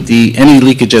leakage any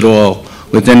leakage at all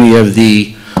with any of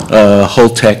the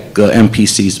Holtec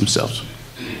MPCs themselves.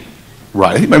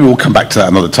 Right, I think maybe we'll come back to that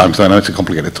another time, because I know it's a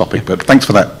complicated topic, but thanks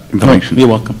for that information. You're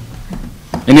welcome.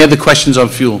 Any other questions on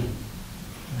fuel?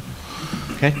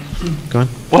 Okay, go on.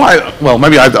 Well,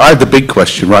 maybe I have the big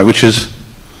question, right, which is,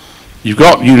 you've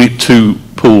got Unit 2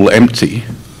 pool empty,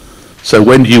 so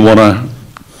when do you want to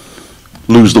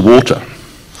lose the water?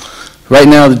 Right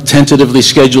now, they're tentatively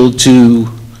scheduled to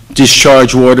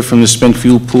discharge water from the spent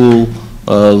fuel pool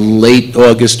late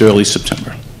August, early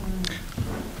September.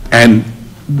 And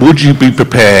would you be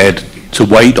prepared to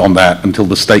wait on that until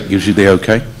the state gives you the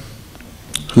okay?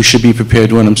 Who should be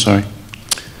prepared when, I'm sorry?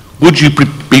 Would you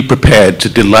be prepared to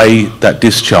delay that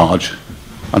discharge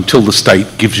until the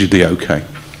state gives you the okay?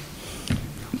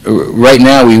 Right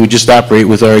now, we would just operate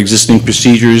with our existing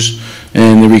procedures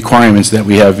and the requirements that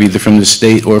we have either from the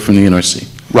state or from the NRC.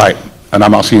 Right, and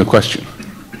I'm asking you a question.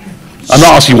 I'm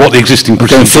not asking what the existing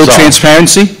procedures full are.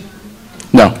 transparency?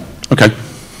 No. Okay.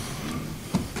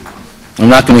 I'm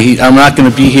not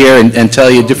going to be here and tell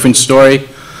you a different story,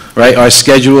 right? Our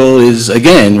schedule is,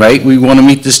 again, right, we want to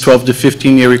meet this 12 to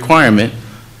 15-year requirement,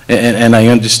 and I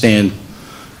understand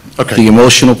the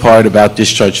emotional part about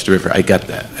discharge to the river. I get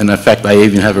that. And in fact, I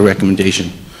even have a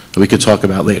recommendation that we could talk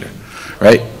about later,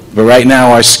 right? But right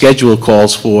now, our schedule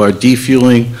calls for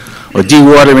defueling or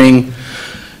dewatering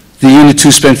the Unit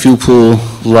 2 spent fuel pool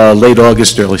late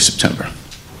August, early September.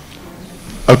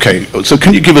 Okay, so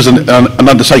can you give us an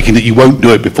undertaking that you won't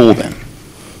do it before then?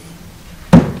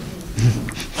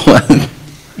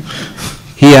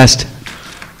 He asked,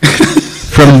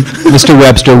 from Mr.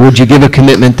 Webster, would you give a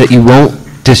commitment that you won't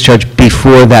discharge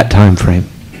before that time frame?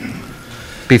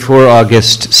 Before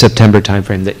August, September time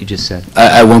frame that you just said?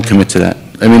 I won't commit to that.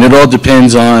 I mean, it all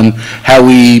depends on how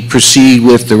we proceed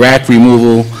with the rack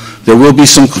removal. There will be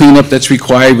some cleanup that's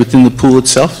required within the pool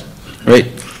itself, right?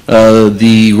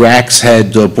 The racks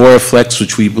had Boraflex,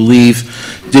 which we believe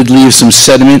did leave some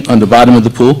sediment on the bottom of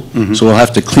the pool, so we'll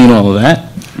have to clean all of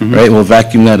that, right? We'll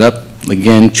vacuum that up,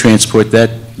 again, transport that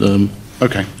in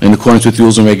accordance with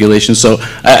rules and regulations. So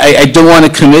I don't want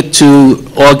to commit to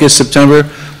August, September.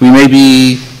 We may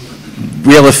be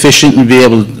real efficient and be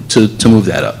able to move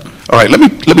that up. All right, let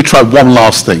me try one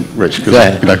last thing, Rich, because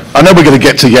I know we're going to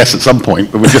get to yes at some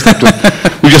point, but we just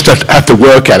have to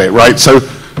work at it, right? So,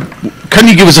 can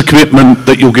you give us a commitment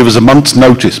that you'll give us a month's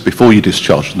notice before you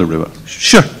discharge from the river?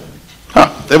 Sure.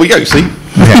 There we go. See.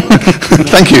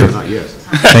 Thank you.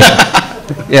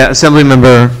 Yeah,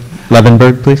 Assemblymember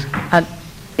Levenberg, please.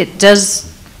 Does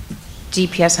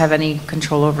DPS have any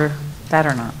control over that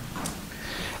or not?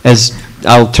 As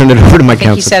I'll turn it over to my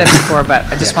counsel. I think you said it before, but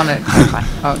I just want to clarify.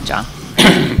 Oh, John.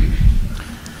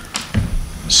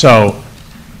 So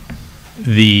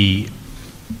the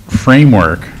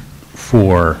framework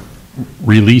for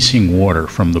releasing water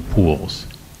from the pools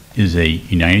is a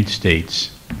United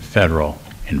States federal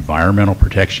Environmental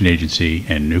Protection Agency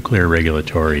and Nuclear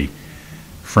Regulatory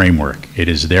framework. It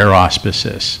is their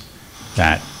auspices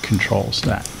that controls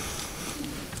that.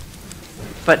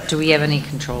 But do we have any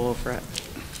control over it?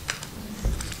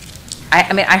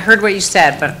 I mean, I heard what you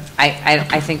said, but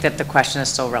I think that the question is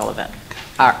still relevant.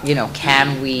 You know,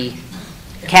 can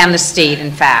the state,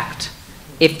 in fact,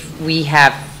 if we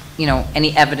have, you know,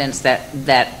 any evidence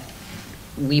that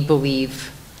we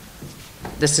believe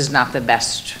this is not the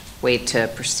best way to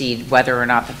proceed, whether or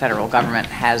not the federal government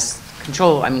has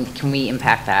control, I mean, can we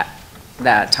impact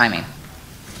that timing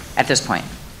at this point?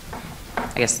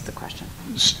 I guess that's the question.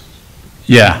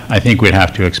 Yeah, I think we'd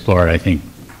have to explore it. I think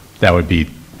that would be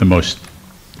the most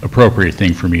appropriate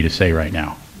thing for me to say right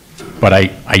now. But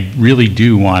I really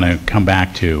do want to come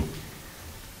back to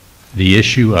the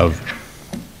issue of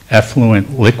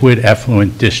liquid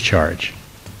effluent discharge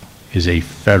is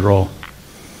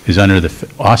under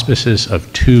the auspices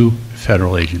of 2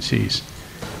 federal agencies.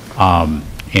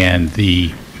 And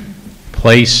the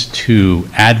place to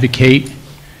advocate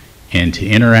and to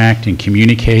interact and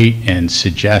communicate and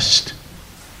suggest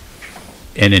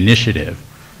an initiative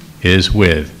is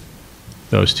with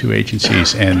those 2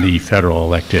 agencies and the federal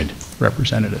elected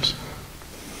representatives.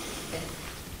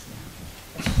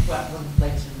 Well, we'd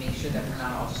like to make sure that we're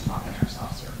not all just talking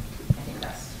ourselves here. I think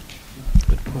that's a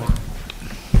good point.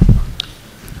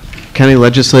 County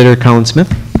Legislator Colin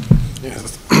Smith.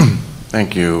 Yes.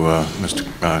 Thank you,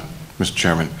 Mr.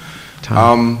 Chairman.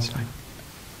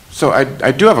 So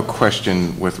I do have a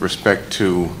question with respect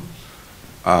to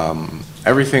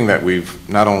everything that we've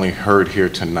not only heard here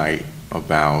tonight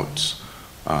about,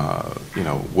 you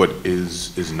know, what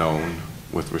is known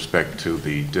with respect to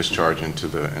the discharge into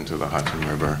the Hudson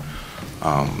River,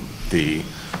 the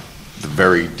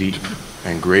very deep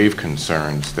and grave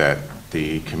concerns that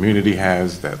the community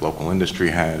has, that local industry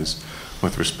has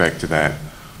with respect to that.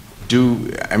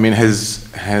 I mean, has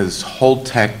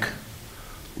Holtec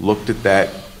looked at that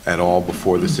at all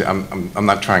before this? I'm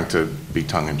not trying to be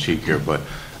tongue-in-cheek here, but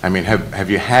I mean, have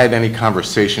you had any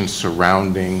conversations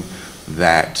surrounding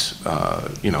that,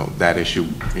 you know, that issue,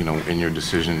 you know, in your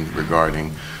decision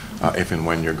regarding if and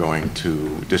when you're going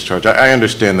to discharge? I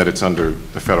understand that it's under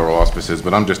the federal auspices,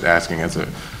 but I'm just asking as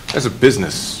a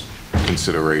business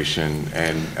consideration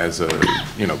and as a,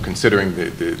 you know, considering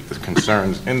the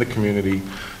concerns in the community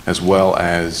as well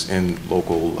as in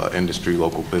local industry,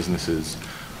 local businesses.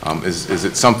 Is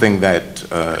it something that,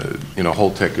 you know,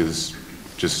 Holtec is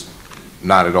just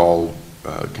not at all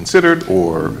considered,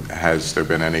 or has there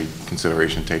been any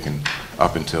consideration taken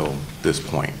up until this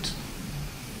point?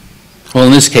 Well,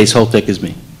 in this case, Holtec is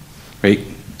me, right?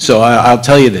 So I'll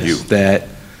tell you this, that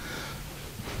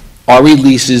our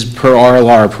releases per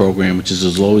RLR program, which is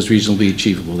as low as reasonably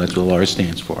achievable, that's what LR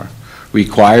stands for,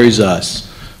 requires us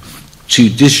to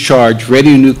discharge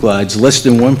radionuclides less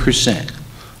than 1%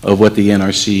 of what the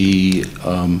NRC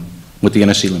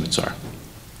limits are.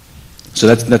 So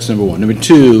that's number one. Number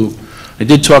two, I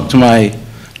did talk to my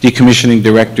decommissioning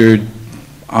director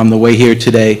on the way here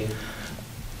today.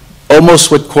 Almost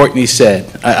what Courtney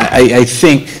said. I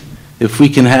think if we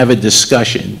can have a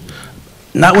discussion,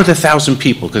 not with 1,000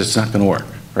 people, because it's not going to work,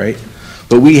 right?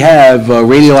 But we have a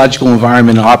radiological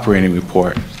environment operating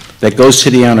report that goes to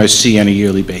the NRC on a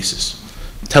yearly basis.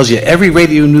 It tells you every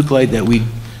radionuclide that we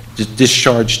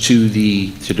discharge to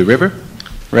the river,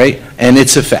 right? And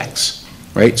its effects,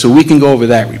 right? So we can go over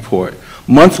that report.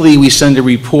 Monthly, we send a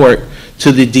report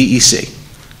to the DEC,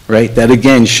 right? That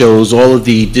again shows all of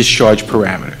the discharge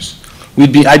parameters.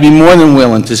 I'd be more than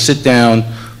willing to sit down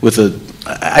with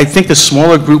I think a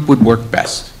smaller group would work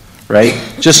best, right?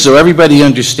 Just so everybody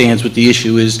understands what the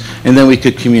issue is, and then we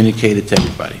could communicate it to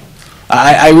everybody.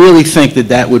 I really think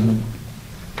that would,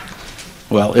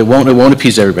 well, it won't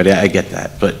appease everybody, I get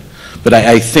that, but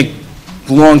I think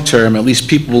long-term, at least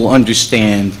people will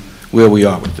understand where we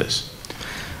are with this.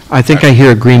 I think I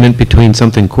hear agreement between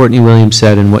something Courtney Williams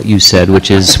said and what you said,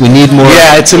 which is we need more.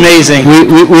 Yeah, it's amazing.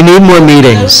 We need more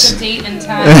meetings. Date and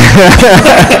time.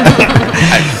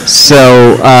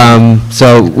 So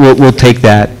we'll take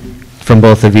that from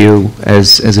both of you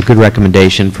as a good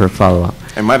recommendation for a follow-up.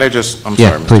 And might I just, I'm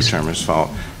sorry, Mr. Chairman, just follow.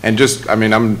 And just, I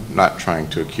mean, I'm not trying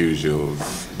to accuse you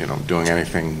of, you know, doing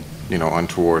anything, you know,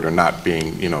 untoward or not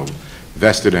being, you know,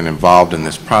 vested and involved in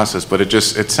this process, but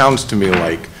it sounds to me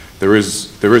like there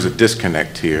is a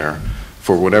disconnect here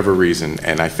for whatever reason,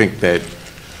 and I think that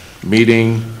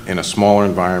meeting in a smaller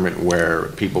environment where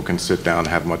people can sit down,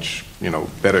 have much, you know,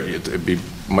 better, it'd be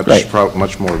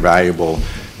much more valuable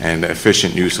and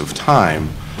efficient use of time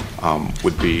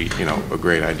would be, you know, a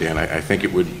great idea, and I think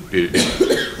it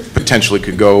potentially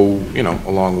could go, you know,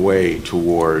 a long way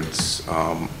towards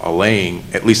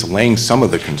at least allaying some of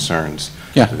the concerns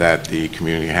that the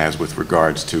community has with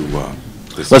regards to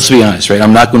this. Let's be honest, right?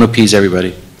 I'm not going to appease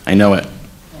everybody. I know it,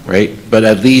 right? But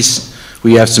at least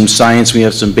we have some science, we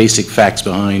have some basic facts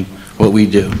behind what we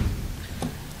do.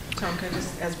 Tom, can I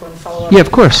just ask one follow-up? Yeah,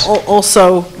 of course.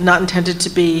 Also, not intended to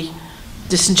be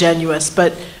disingenuous,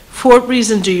 but for what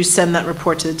reason do you send that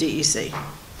report to the DEC?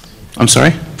 I'm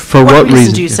sorry? For what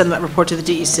reason? do you send that report to the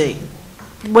DEC?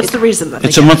 What's the reason that they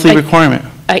It's a get it? monthly requirement.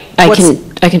 I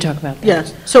can talk about that. Yeah,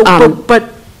 so,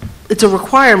 but it's a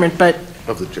requirement, but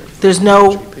there's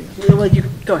no, well, you,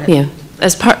 go ahead. Yeah,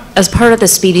 as part of the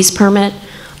Speedies permit,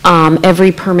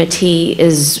 every permittee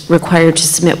is required to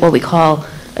submit what we call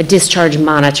a discharge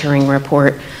monitoring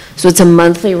report. So it's a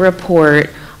monthly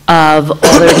report of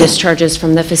all their discharges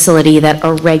from the facility that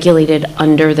are regulated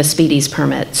under the Speedies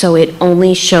permit. So it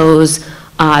only shows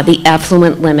the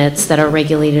effluent limits that are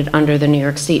regulated under the New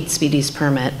York State Speedies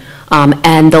permit,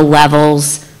 and the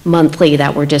levels monthly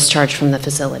that were discharged from the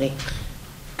facility.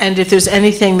 And if there's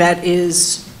anything that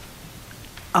is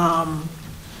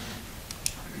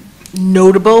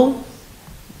notable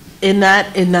in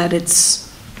that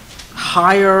it's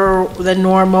higher than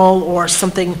normal or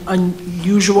something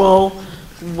unusual,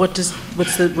 what's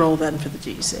the role then for the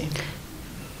DEC?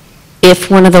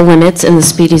 If one of the limits in the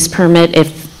Speedies permit,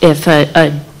 if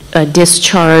a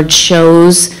discharge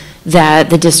shows that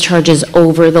the discharge is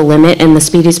over the limit in the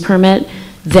Speedies permit,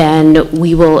 then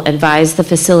we will advise the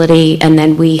facility, and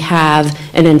then we have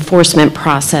an enforcement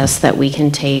process that we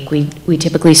can take. We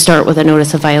typically start with a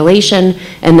notice of violation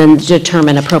and then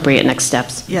determine appropriate next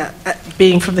steps. Yeah,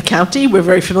 being from the county, we're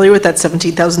very familiar with that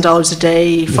 $17,000 a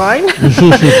day fine.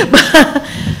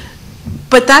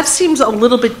 But that seems a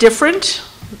little bit different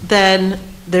than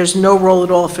there's no role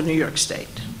at all for New York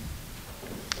State,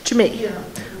 to me.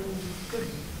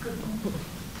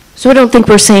 So I don't think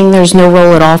we're saying there's no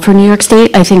role at all for New York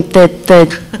State. I think that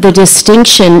the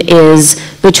distinction is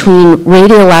between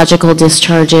radiological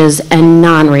discharges and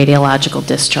non-radiological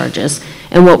discharges.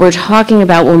 And what we're talking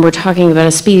about when we're talking about a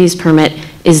Speedies permit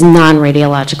is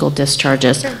non-radiological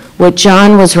discharges. What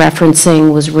John was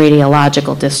referencing was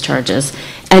radiological discharges.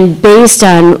 And based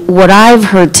on what I've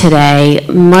heard today,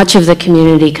 much of the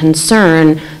community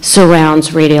concern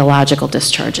surrounds radiological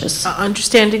discharges.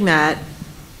 Understanding that,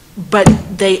 but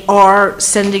they are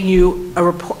sending you a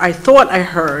report. I thought I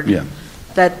heard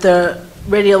that the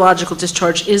radiological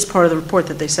discharge is part of the report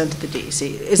that they sent to the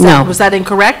DEC. Was that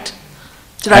incorrect?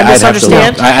 Did I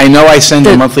misunderstand? I know I send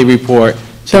a monthly report.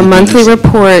 The monthly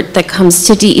report that comes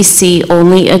to DEC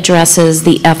only addresses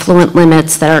the effluent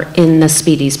limits that are in the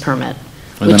Speedies permit,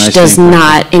 which does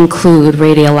not include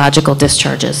radiological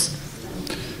discharges.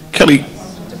 Kelly?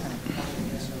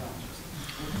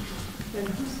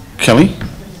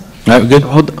 Good.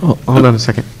 Hold on a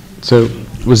second. So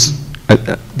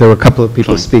there were a couple of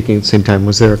people speaking at the same time.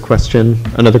 Was there a question,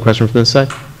 another question from this side?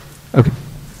 Okay.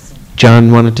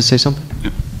 John wanted to say something?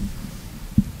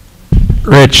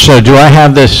 Rich, so do I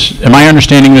have this, am I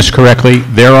understanding this correctly?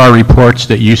 There are reports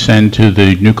that you send to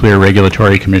the Nuclear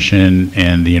Regulatory Commission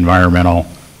and the Environmental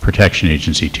Protection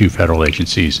Agency, two federal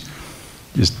agencies.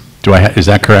 Is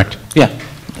that correct? Yeah,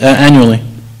 annually.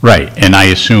 Right, and I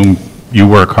assume you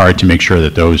work hard to make sure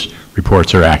that those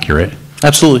reports are accurate?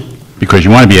 Absolutely. Because you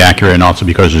want to be accurate, and also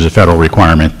because there's a federal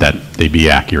requirement that they be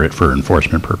accurate for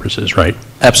enforcement purposes, right?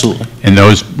 Absolutely. And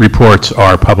those reports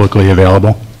are publicly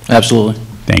available? Absolutely.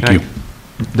 Thank you.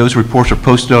 Those reports are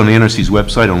posted on the NRC's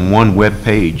website on one web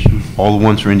page. All the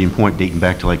ones for Indian Point dating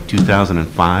back to like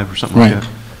 2005 or something like that.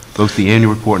 Both the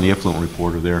annual report and the effluent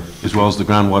report are there, as well as the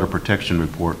groundwater protection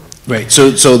report. Right,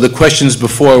 so the questions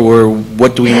before were,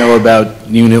 what do we know about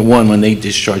Unit 1 when they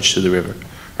discharge to the river,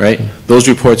 right? Those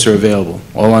reports are available,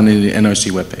 all on the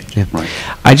NRC webpage. Yeah. Right.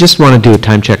 I just want to do a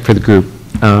time check for the group,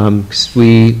 because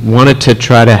we wanted to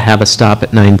try to have a stop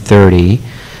at 9:30.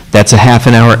 That's a half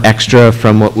an hour extra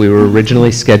from what we were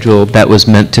originally scheduled. That was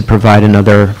meant to provide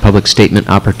another public statement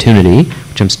opportunity,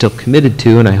 which I'm still committed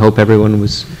to, and I hope everyone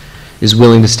is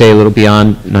willing to stay a little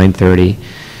beyond 9:30.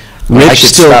 Well, I should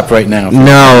stop right now.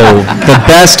 No, the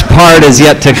best part is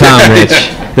yet to come, Rich.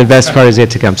 The best part is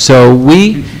yet to come. So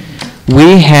we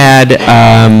had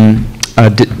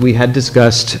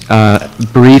discussed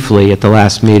briefly at the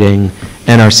last meeting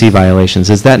NRC violations.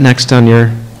 Is that next on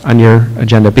your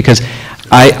agenda? Because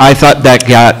I thought that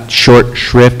got short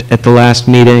shrift at the last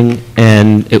meeting,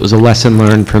 and it was a lesson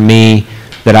learned for me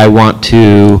that I want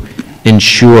to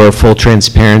ensure full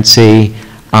transparency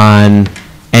on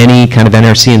any kind of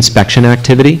NRC inspection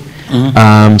activity,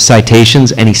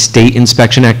 citations, any state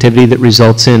inspection activity that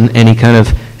results in any kind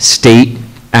of state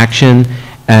action,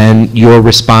 and your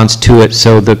response to it,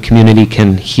 so the community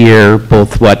can hear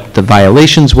both what the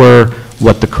violations were,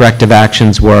 what the corrective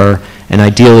actions were, and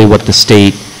ideally what the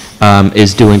state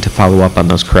is doing to follow up on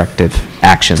those corrective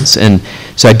actions. And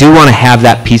so I do want to have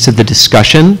that piece of the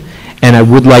discussion, and I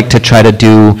would like to try to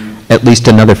do at least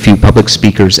another few public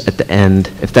speakers at the end,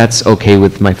 if that's okay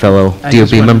with my fellow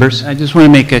DOB members. I just want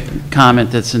to make a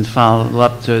comment that's in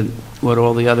follow-up to what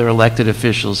all the other elected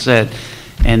officials said,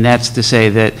 and that's to say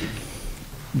that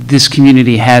this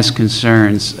community has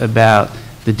concerns about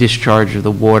the discharge of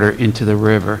the water into the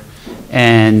river,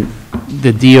 and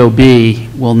the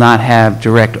DOB will not have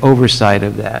direct oversight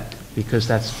of that because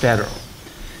that's federal.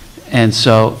 And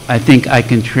so I think I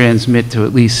can transmit to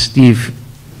at least Steve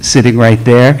sitting right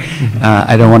there.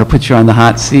 I don't want to put you on the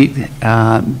hot seat,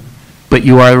 but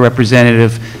you are a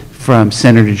representative from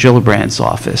Senator Gillibrand's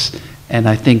office, and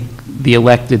I think the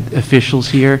elected officials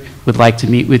here would like to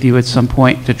meet with you at some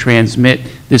point to transmit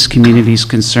this community's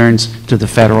concerns to the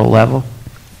federal level.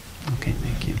 Okay,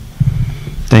 thank you.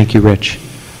 Thank you, Rich.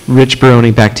 Rich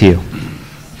Baroni, back to you.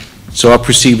 So I'll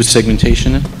proceed with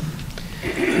segmentation then? Or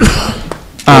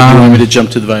do you want me to jump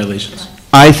to the violations?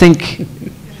 I think,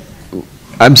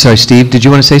 I'm sorry, Steve, did you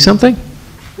want to say something?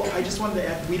 Well, I just wanted to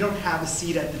add, we don't have a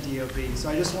seat at the DOB, so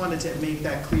I just wanted to make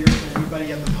that clear to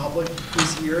everybody in the public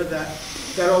who's here that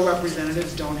federal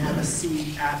representatives don't have a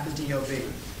seat at the DOB.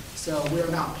 So we're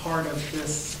not part of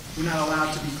this, we're not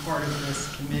allowed to be part of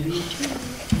this committee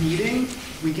meeting.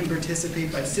 We can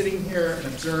participate by sitting here and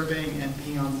observing and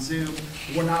being on Zoom.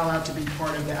 We're not allowed to be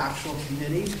part of the actual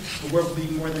committee, but we'll be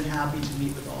more than happy to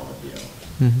meet with all of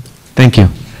you. Thank you.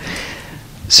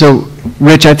 So,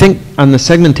 Rich, I think on the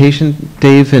segmentation,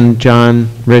 Dave and John,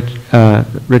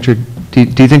 Richard, do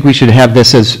you think we should have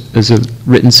this as a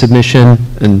written submission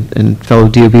and fellow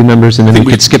DOB members, and then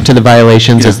we could skip to the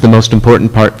violations as the most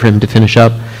important part for him to finish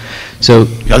up? So, I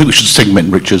think we should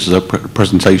segment Richard's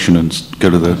presentation and go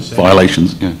to the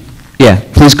violations. Yeah,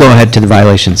 please go ahead to the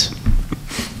violations.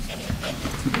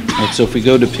 All right, so if we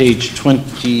go to page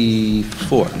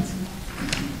 24.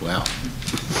 Wow.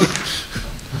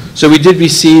 So we did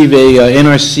receive a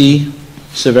NRC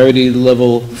severity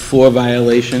level 4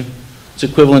 violation. It's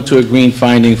equivalent to a green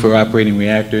finding for operating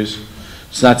reactors.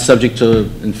 It's not subject to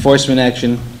enforcement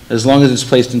action as long as it's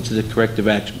placed into the corrective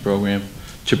action program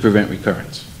to prevent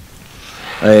recurrence.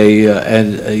 A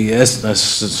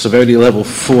severity level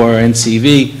 4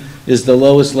 NCV is the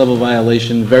lowest level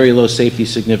violation, very low safety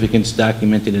significance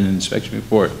documented in an inspection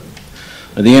report.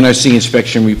 The NRC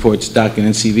inspection reports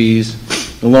document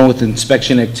NCVs along with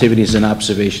inspection activities and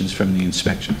observations from the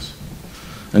inspections.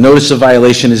 A notice of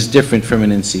violation is different from an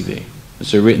NCV.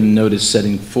 It's a written notice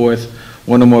setting forth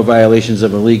one or more violations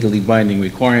of a legally binding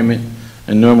requirement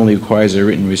and normally requires a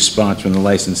written response from the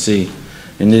licensee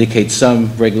and indicates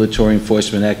some regulatory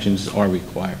enforcement actions are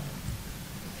required.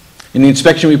 In the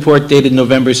inspection report dated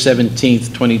November 17th,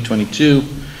 2022,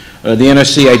 the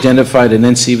NRC identified an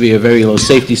NCV of very low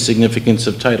safety significance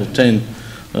of Title 10,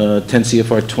 10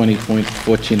 CFR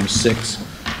 20.1406,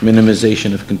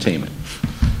 minimization of containment.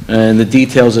 And the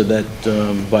details of that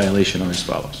violation are as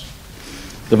follows.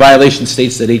 The violation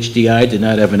states that HDI did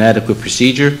not have an adequate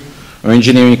procedure or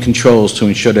engineering controls to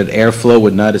ensure that airflow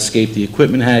would not escape the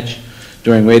equipment hatch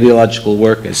during radiological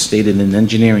work as stated in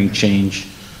engineering change,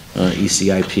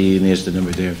 ECIP, and there's the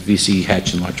number there, VC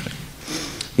hatch enlargement.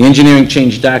 The engineering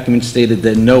change document stated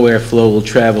that no airflow will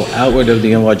travel outward of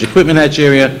the enlarged equipment hatch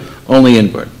area, only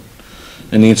inward.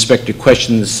 And the inspector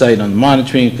questioned the site on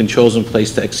monitoring and controls in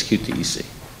place to execute the EC.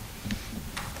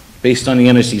 Based on the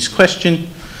NRC's question,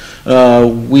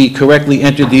 we correctly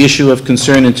entered the issue of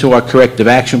concern into our corrective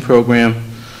action program.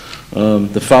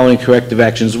 The following corrective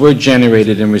actions were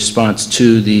generated in response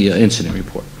to the incident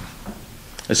report.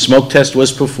 A smoke test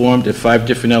was performed at 5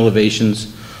 different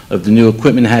elevations of the new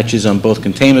equipment hatches on both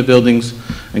containment buildings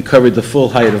and covered the full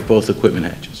height of both equipment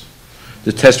hatches.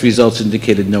 The test results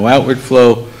indicated no outward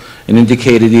flow and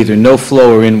indicated either no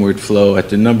flow or inward flow at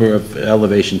the number of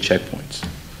elevation checkpoints.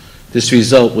 This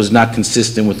result was not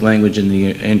consistent with language in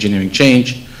the engineering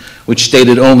change, which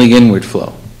stated only inward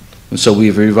flow. And so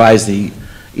we've revised the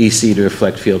EC to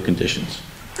reflect field conditions.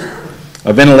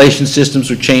 Our ventilation systems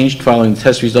were changed following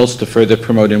test results to further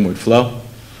promote inward flow.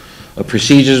 Our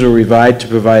procedures were revised to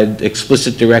provide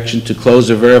explicit direction to close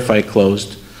or verify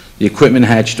closed the equipment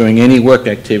hatch during any work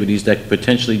activities that could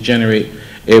potentially generate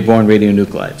airborne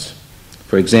radionuclides.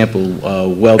 For example,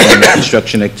 welding and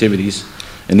construction activities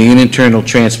and the internal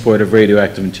transport of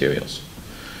radioactive materials.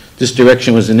 This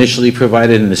direction was initially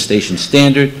provided in the station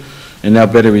standard and now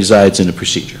better resides in the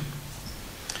procedure.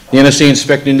 The NRC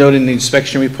inspector noted in the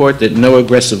inspection report that no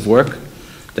aggressive work,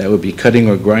 that would be cutting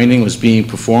or grinding, was being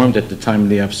performed at the time of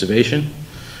the observation.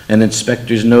 and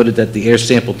inspectors noted that the air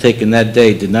sample taken that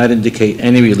day did not indicate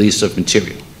any release of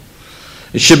material.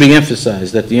 It should be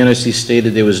emphasized that the NRC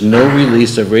stated there was no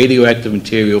release of radioactive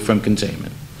material from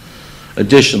containment.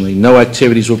 Additionally, no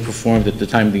activities were performed at the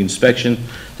time of the inspection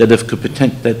that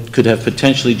could have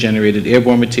potentially generated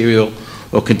airborne material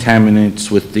or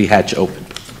contaminants with the hatch open.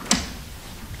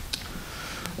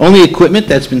 Only equipment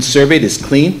that's been surveyed is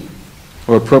clean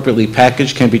or appropriately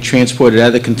packaged can be transported out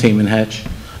of the containment hatch,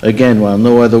 again, while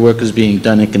no other work is being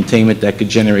done in containment that could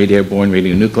generate airborne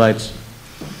radionuclides.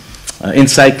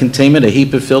 Inside containment, a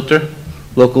HEPA filter,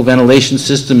 local ventilation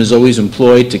system is always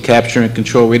employed to capture and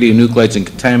control radionuclides and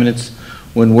contaminants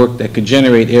when work that could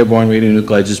generate airborne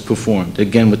radionuclides is performed,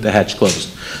 again with the hatch closed.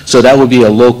 So that would be a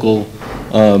local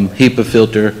HEPA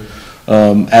filter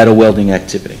at a welding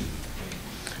activity.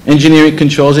 Engineering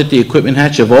controls at the equipment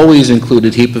hatch have always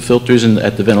included HEPA filters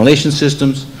at the ventilation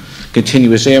systems,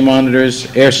 continuous air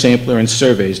monitors, air sampler, and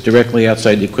surveys directly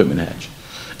outside the equipment hatch.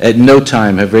 At no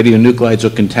time have radionuclides or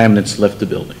contaminants left the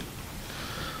building.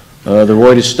 The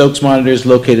Reuters-Stokes monitors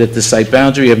located at the site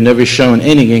boundary have never shown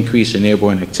any increase in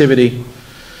airborne activity.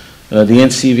 The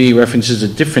NCV references a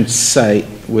different site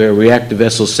where reactive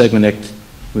vessel segmentation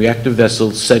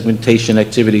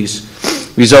activities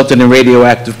resulted in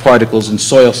radioactive particles in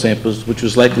soil samples, which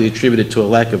was likely attributed to a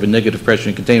lack of a negative pressure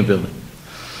in containment building.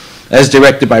 As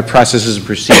directed by processes and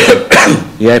procedure,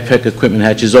 the IPEC equipment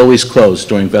hatch is always closed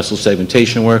during vessel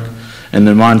segmentation work, and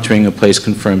the monitoring in place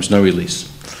confirms no release.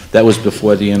 That was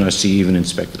before the NRC even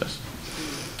inspected us.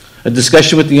 A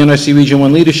discussion with the NRC Region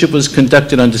 1 leadership was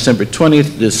conducted on December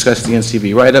 20th to discuss the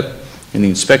NCV write-up and the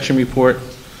inspection report.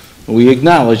 We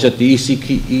acknowledge that the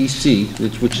EC,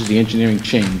 which is the engineering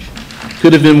change,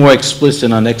 could have been more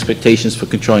explicit on expectations for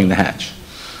controlling the hatch.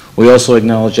 We also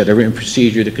acknowledge that a written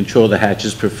procedure to control the hatch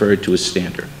is preferred to a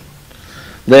standard.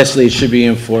 Lastly, it should be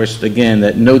enforced again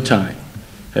that no time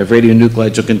have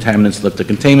radionuclides or contaminants left the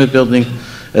containment building,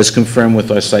 as confirmed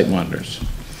with our site monitors.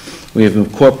 We have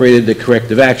incorporated the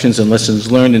corrective actions and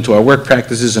lessons learned into our work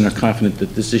practices and are confident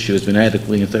that this issue has been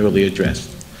adequately and thoroughly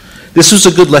addressed. This was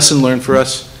a good lesson learned for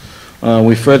us.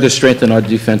 We further strengthened our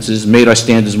defenses, made our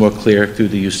standards more clear through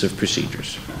the use of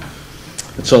procedures.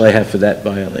 That's all I have for that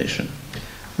violation.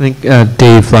 I think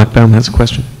Dave Blackbaum has a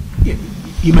question.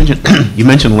 You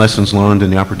mentioned lessons learned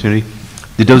and the opportunity.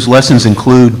 Did those lessons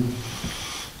include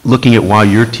looking at why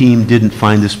your team didn't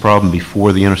find this problem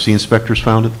before the NRC inspectors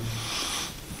found it?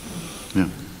 Yeah.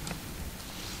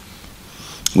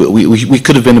 We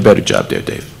could have been a better job there,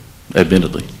 Dave,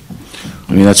 admittedly.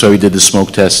 I mean, that's why we did the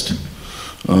smoke test.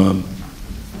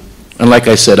 And like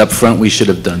I said, up front, we should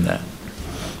have done that.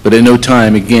 But at no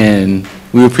time, again,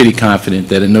 we were pretty confident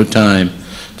that at no time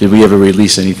did we ever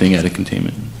release anything out of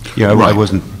containment. Yeah, I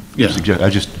wasn't suggesting, I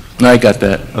just... No, I got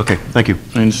that. Okay, thank you.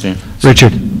 I understand.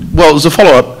 Richard. Well, as a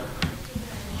follow-up,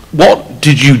 what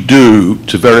did you do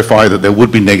to verify that there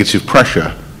would be negative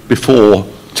pressure before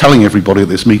telling everybody at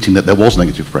this meeting that there was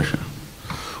negative pressure?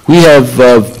 We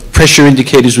have pressure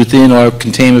indicators within our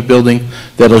containment building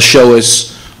that'll show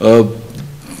us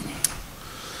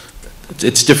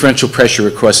it's differential pressure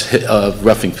across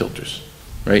roughing filters,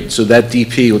 right? So that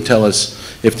DP will tell us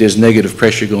if there's negative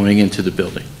pressure going into the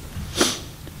building,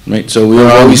 right? So we've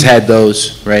always had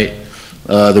those, right?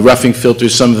 The roughing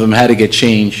filters, some of them had to get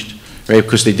changed, right?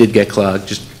 Because they did get clogged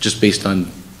just based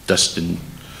on dust in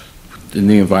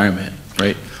the environment,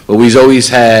 right? But we've always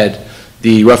had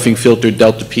the roughing filter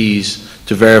delta Ps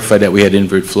to verify that we had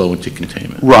inward flow into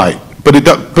containment. Right.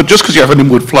 But just because you have an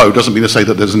inward flow doesn't mean to say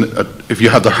that there's if you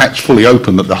have the hatch fully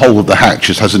open, that the whole of the hatch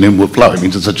just has an inward flow. It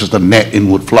means it's just a net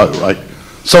inward flow, right?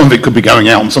 Some of it could be going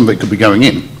out and some of it could be going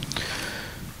in.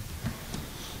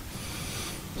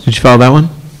 Did you follow that one?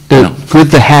 No. With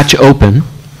the hatch open,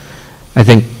 I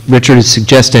think Richard is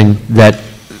suggesting that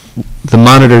the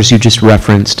monitors you just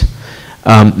referenced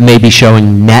may be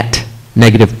showing net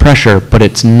negative pressure, but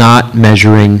it's not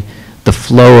measuring the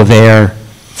flow of air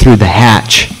through the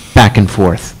hatch back and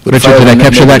forth. Richard, did I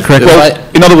capture that correctly? Well,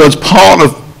 in other words, part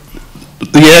of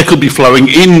the air could be flowing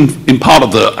in part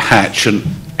of the hatch and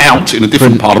out in a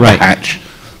different part of the hatch.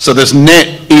 So there's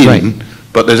net in,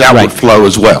 but there's outward flow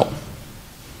as well.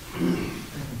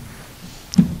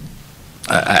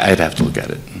 I'd have to look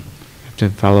at it. To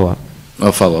follow up.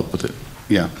 I'll follow up with it.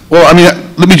 Yeah. Well, I mean,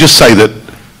 let me just say that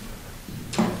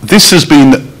this has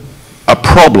been a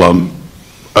problem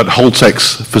at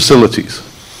Holtec's facilities,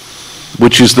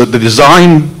 which is that the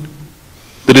design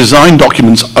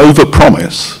documents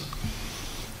overpromise,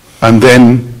 and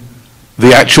then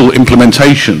the actual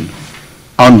implementation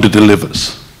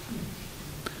underdelivers.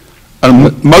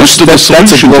 And most of the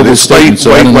solution to this,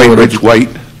 wait.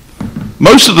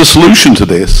 Most of the solution to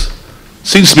this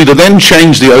seems to be to then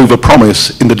change the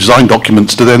overpromise in the design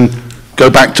documents to then go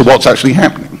back to what's actually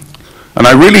happening. And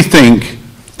I really think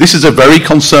this is a very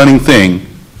concerning thing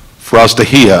for us to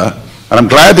hear, and I'm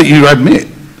glad that you admit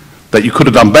that you could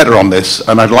have done better on this,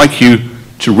 and I'd like you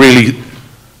to really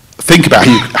think about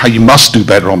how you must do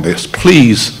better on this.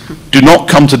 Please do not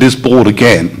come to this board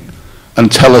again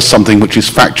and tell us something which is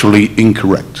factually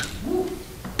incorrect.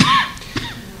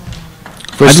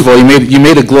 First of all, you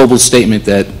made a global statement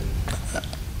that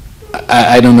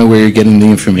I don't know where you're getting the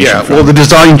information from. Well, the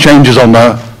design changes on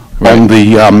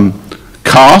the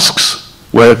casks,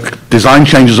 where design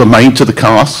changes are made to the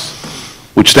casks,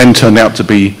 which then turned out to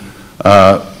be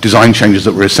design changes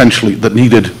that were essentially, that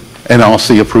needed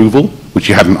NRC approval, which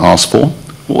you hadn't asked for.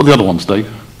 What were the other ones, Dave?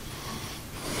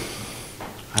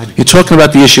 You're talking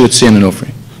about the issue at San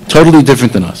Onofre. Totally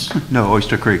different than us. No,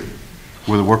 Oyster Creek,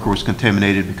 where the worker was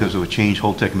contaminated because of a change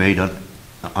Holtec made,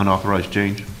 unauthorized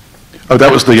change. Oh,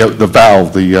 that was the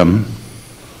valve, the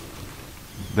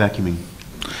vacuuming.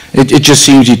 It just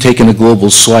seems you're taking a global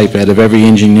swipe out of every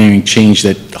engineering change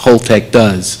that Holtec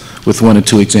does with one or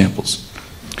two examples.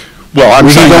 Well,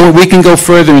 we can go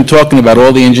further in talking about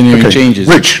all the engineering changes.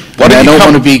 Rich, I don't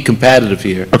want to be competitive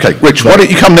here. Okay, Rich, why don't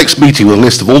you come next meeting with a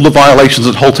list of all the violations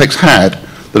that Holtec's had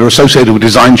that are associated with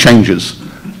design changes,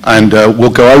 and we'll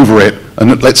go over it,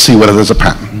 and let's see whether there's a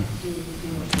pattern.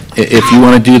 If you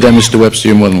want to do that, Mr. Webster,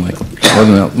 you're more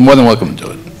than welcome to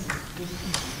do it.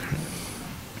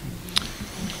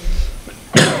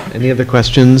 Any other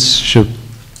questions? You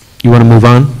want to move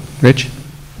on, Rich?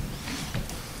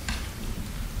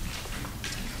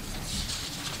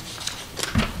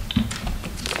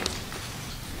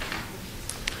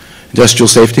 Industrial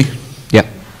safety? Yeah.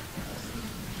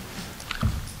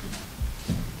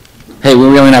 Hey,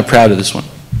 we're really not proud of this one,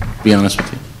 to be honest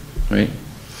with you, right?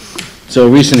 So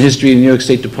recent history, the New York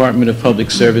State Department of Public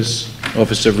Service,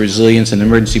 Office of Resilience and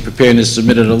Emergency Preparedness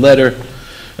submitted a letter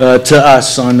to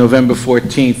us on November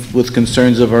 14th with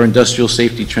concerns of our industrial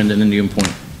safety trend in Indian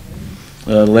Point.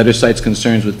 The letter cites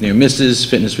concerns with near misses,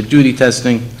 fitness for duty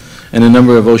testing, and a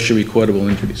number of OSHA recordable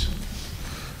injuries.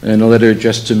 And a letter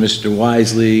addressed to Mr.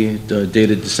 Wisely,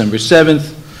 dated December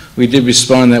 7th, we did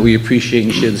respond that we appreciate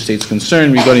and share the state's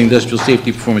concern regarding industrial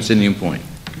safety performance in Indian Point.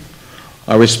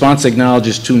 Our response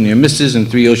acknowledges 2 near misses and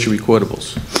 3 OSHA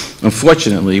recordables.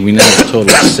 Unfortunately, we now have a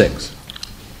total of 6.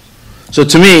 So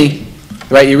to me,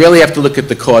 right, you really have to look at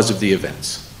the cause of the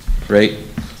events, right?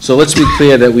 So let's be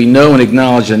clear that we know and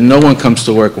acknowledge that no one comes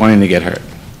to work wanting to get hurt,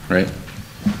 right?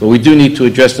 But we do need to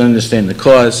address and understand the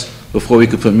cause before we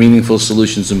could put meaningful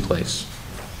solutions in place.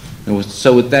 And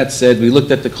so with that said, we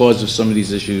looked at the cause of some of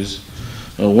these issues.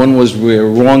 One was where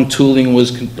wrong tooling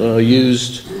was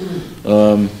used,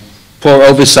 poor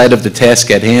oversight of the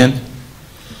task at hand,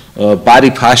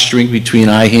 body posturing between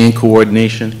eye-hand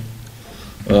coordination,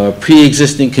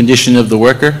 pre-existing condition of the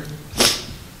worker,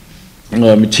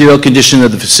 material condition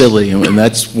of the facility, and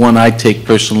that's one I take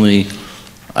personally,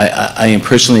 I am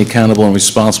personally accountable and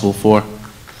responsible for,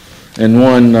 and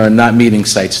one not meeting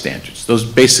site standards. Those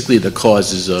are basically the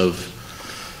causes of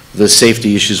the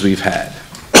safety issues we've had.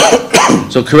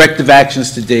 So corrective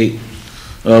actions to date.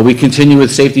 We continue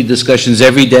with safety discussions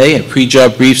every day at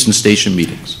pre-job briefs and station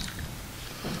meetings.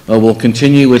 We'll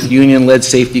continue with union-led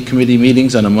safety committee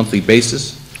meetings on a monthly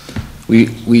basis.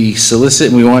 We solicit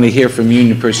and we want to hear from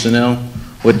union personnel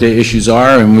what their issues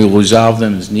are, and we'll resolve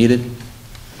them as needed.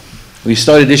 We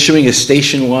started issuing a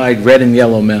station-wide red and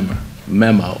yellow memo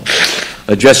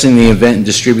addressing the event and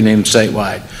distributing them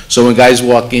site-wide. So when guys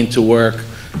walk into work,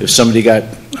 if somebody got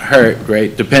hurt,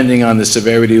 right, depending on the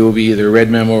severity, it will be either a red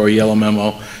memo or a yellow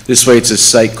memo. This way it's a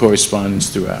site correspondence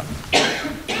throughout.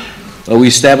 We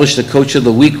established a Coach of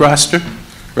the Week roster,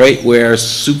 right, where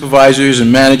supervisors and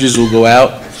managers will go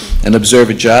out and observe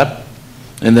a job.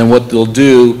 And then what they'll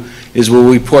do is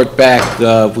we'll report back,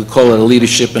 we call it a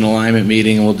leadership and alignment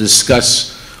meeting, and we'll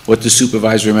discuss what the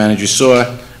supervisor or manager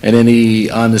saw and any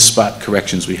on-the-spot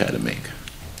corrections we had to make.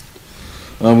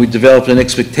 We developed an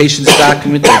expectations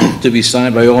document to be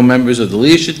signed by all members of the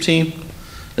leadership team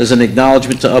as an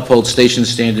acknowledgement to uphold station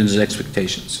standards and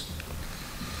expectations.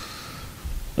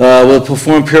 We'll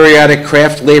perform periodic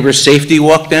craft labor safety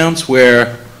walkdowns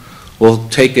where we'll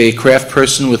take a craft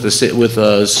person with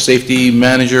a safety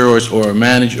manager or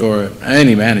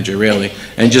any manager really,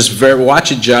 and just watch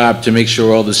a job to make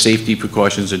sure all the safety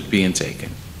precautions are being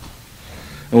taken.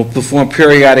 And we'll perform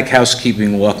periodic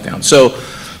housekeeping walkdowns. So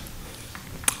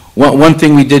one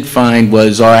thing we did find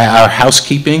was our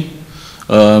housekeeping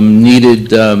needed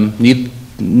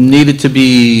to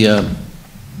be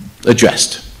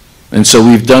addressed. And so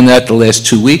we've done that the last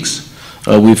 2 weeks.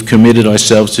 We've committed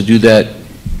ourselves to do that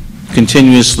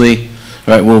continuously.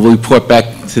 All right, we'll report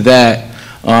back to that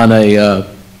on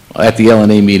at the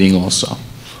LNA meeting also.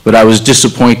 But I was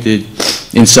disappointed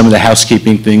in some of the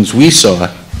housekeeping things we saw.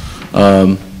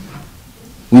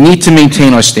 We need to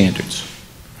maintain our standards,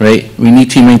 right? We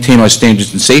need to maintain our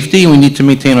standards in safety, and we need to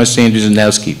maintain our standards in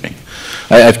housekeeping.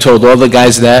 I've told all the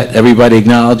guys that, everybody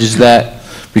acknowledges that.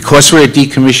 Because we're a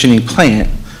decommissioning plant,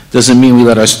 doesn't mean we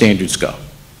let our standards go,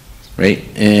 right?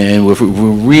 And we're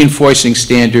reinforcing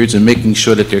standards and making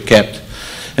sure that they're kept.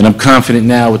 And I'm confident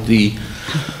now with the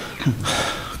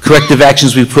corrective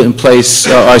actions we've put in place,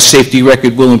 our safety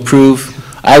record will improve.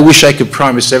 I wish I could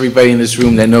promise everybody in this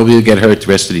room that nobody will get hurt the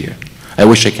rest of the year. I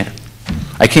wish I can.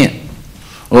 I can't.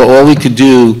 All we could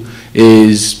do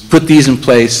is put these in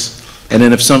place, and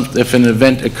then if an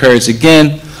event occurs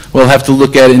again, we'll have to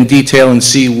look at it in detail and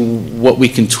see what we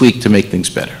can tweak to make things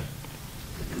better.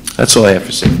 That's all I have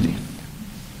for safety.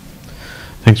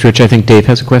 Thanks, Rich. I think Dave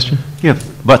has a question. Yeah,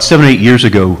 about 7 or 8 years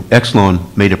ago,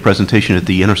 Exelon made a presentation at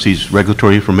the NRC's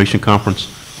Regulatory Information Conference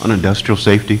on industrial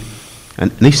safety,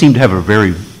 and they seem to have a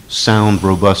very sound,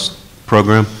 robust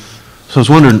program. So I was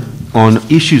wondering, on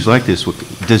issues like this,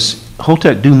 does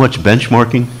Holtec do much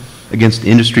benchmarking against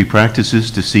industry practices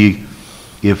to see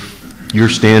if your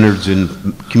standards and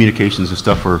communications and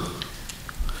stuff are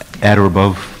at or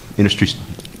above industry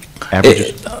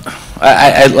averages?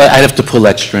 I'd have to pull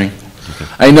that string. Okay.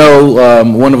 I know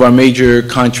one of our major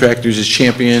contractors is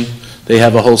Champion. They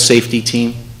have a whole safety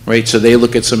team, right? So they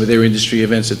look at some of their industry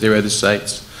events at their other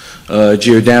sites.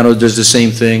 Giordano does the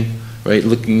same thing, right?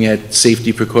 Looking at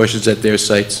safety precautions at their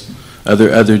sites,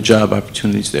 other job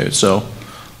opportunities there. So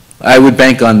I would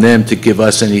bank on them to give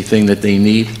us anything that they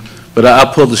need. But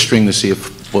I'll pull the string to see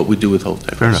what we do with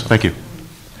Holtec. Fair enough. Thank you.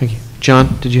 Thank you.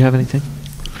 John, did you have anything?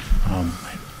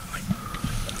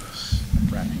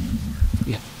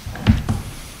 Yeah.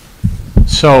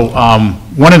 So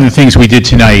one of the things we did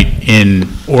tonight in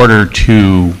order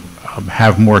to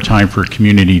have more time for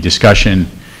community discussion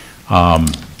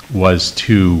was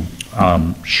to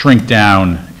shrink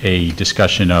down a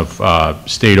discussion of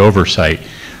state oversight.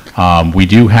 We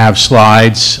do have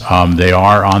slides. They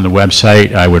are on the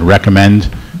website. I would recommend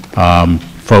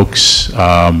folks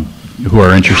who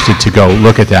are interested to go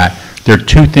look at that. There are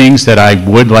two things that I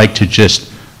would like to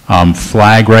just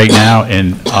flag right now.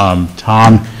 And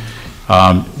Tom,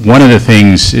 one of the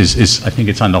things is I think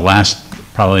it's on the last,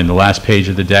 probably in the last page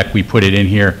of the deck. We put it in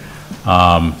here.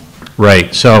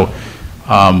 Right. So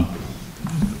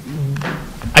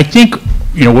I think,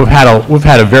 you know, we've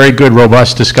had a very good,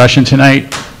 robust discussion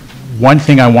tonight. One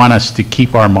thing I want us to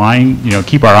keep our mind, you know,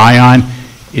 keep our eye on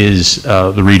is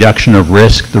the reduction of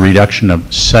risk, the reduction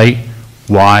of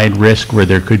site-wide risk where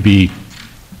there could be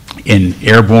an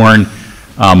airborne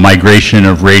migration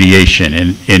of radiation.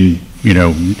 In you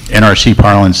know, NRC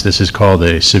parlance, this is called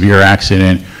a severe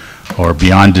accident or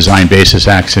beyond design basis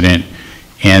accident.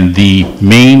 And the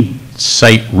main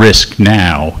site risk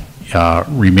now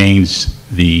remains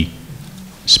the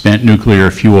spent nuclear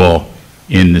fuel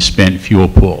in the spent fuel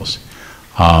pools.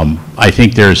 I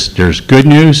think there's good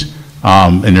news,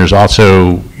 and there's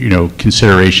also, you know,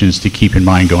 considerations to keep in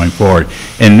mind going forward.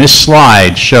 And this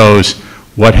slide shows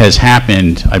what has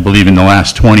happened, I believe, in the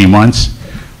last 20 months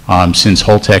since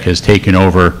Holtec has taken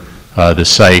over the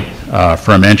site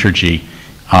from Entergy.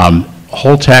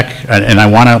 Holtec, and I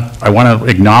want to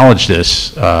acknowledge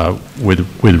this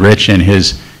with Rich and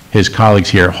his colleagues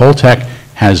here. Holtec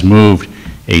has moved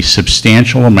a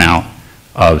substantial amount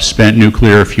of spent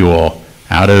nuclear fuel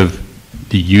out of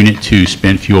the Unit 2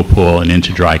 spent fuel pool and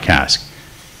into dry cask.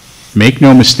 Make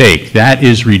no mistake, that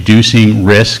is reducing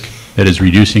risk. That is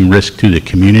reducing risk to the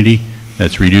community.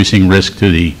 That's reducing risk to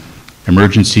the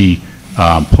emergency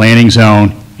planning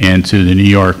zone and to the New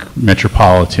York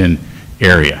metropolitan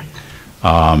area.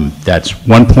 That's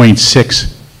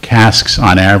 1.6 casks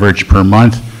on average per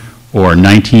month, or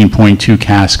 19.2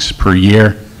 casks per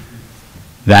year.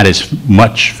 That is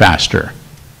much faster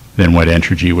than what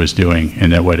Entergy was doing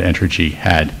and than what Entergy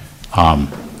had,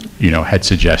 you know, had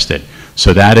suggested.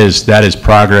 So that is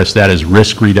progress. That is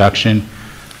risk reduction,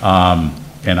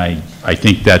 and I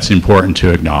think that's important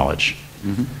to acknowledge.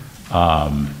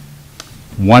 Mm-hmm.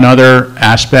 One other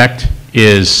aspect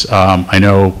is I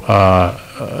know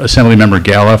Assemblymember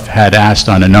Galoff had asked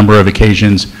on a number of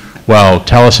occasions, well,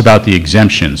 tell us about the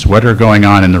exemptions. What are going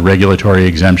on in the regulatory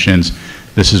exemptions?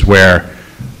 This is where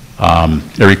a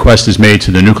request is made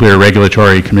to the Nuclear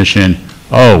Regulatory Commission.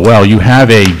 Oh, well, you have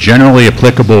a generally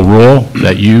applicable rule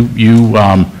that you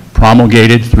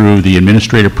promulgated through the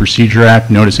Administrative Procedure Act,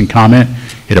 notice and comment.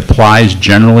 It applies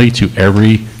generally to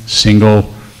every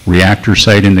single reactor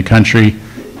site in the country,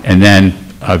 and then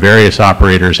various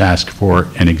operators ask for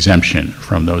an exemption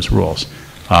from those rules.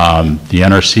 The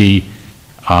NRC,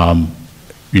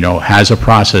 has a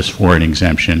process for an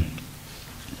exemption.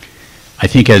 I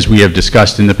think, as we have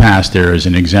discussed in the past, there is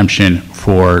an exemption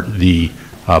for the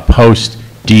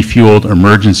post-defueled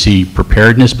emergency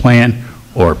preparedness plan,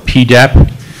 or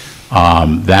PDEP.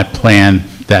 That plan,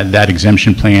 that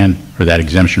exemption plan, or that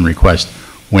exemption request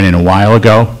went in a while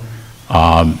ago.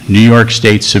 New York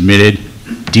State submitted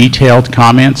detailed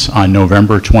comments on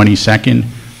November 22nd,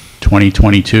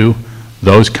 2022.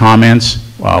 Those comments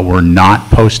were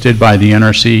not posted by the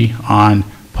NRC on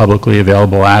publicly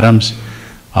available atoms.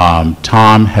 Tom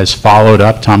Congdon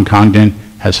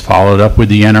has followed up with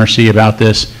the NRC about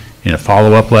this in a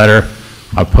follow-up letter.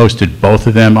 I've posted both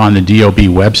of them on the DOB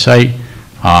website.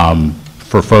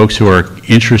 For folks who are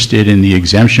interested in the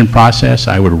exemption process,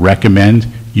 I would recommend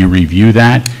you review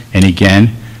that. And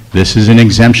again, this is an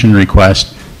exemption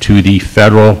request to the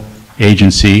federal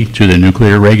agency, to the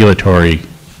Nuclear Regulatory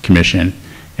Commission.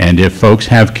 And if folks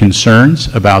have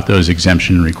concerns about those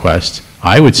exemption requests,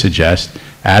 I would suggest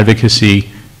advocacy,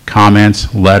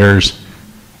 comments, letters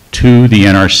to the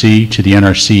NRC, to the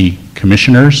NRC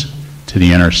commissioners, to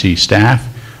the NRC staff,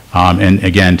 and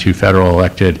again, to federal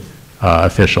elected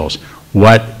officials.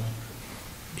 What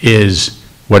is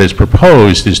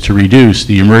proposed is to reduce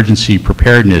the emergency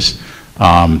preparedness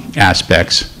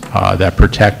aspects that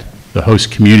protect the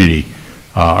host community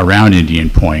around Indian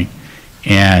Point.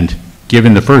 And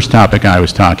given the first topic I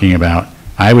was talking about,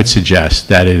 I would suggest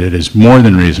that it is more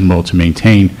than reasonable to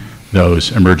maintain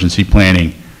those emergency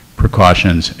planning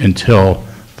precautions until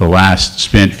the last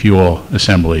spent fuel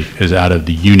assembly is out of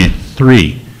the Unit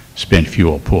 3 spent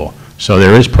fuel pool. So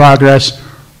there is progress.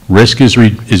 Risk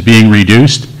is being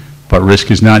reduced, but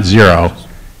risk is not zero,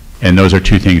 and those are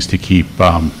two things to keep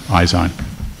eyes on.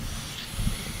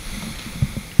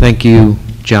 Thank you,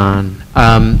 John.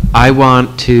 I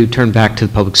want to turn back to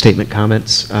the public statement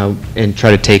comments and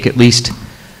try to take at least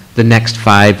the next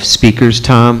 5 speakers.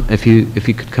 Tom, if you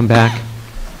could come back.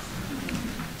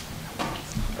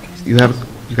 You got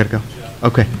to go.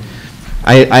 Okay.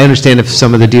 I understand if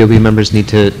some of the DOB members need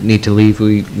to leave.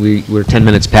 We're 10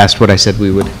 minutes past what I said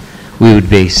we would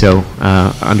be, so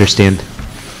understand.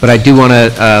 But I do want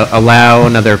to allow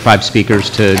another 5 speakers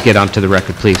to get onto the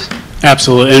record, please.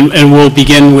 Absolutely, and we'll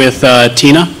begin with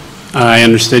Tina. I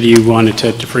understood you wanted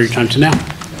to defer your time to now.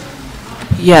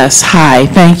 Yes, hi,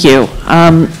 thank you.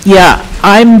 Yeah,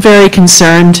 I'm very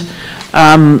concerned,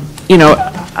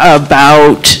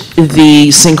 about the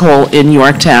sinkhole in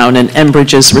Yorktown and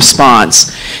Enbridge's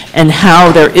response, and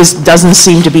how there doesn't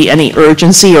seem to be any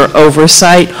urgency or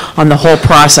oversight on the whole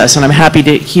process. And I'm happy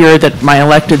to hear that my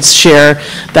electeds share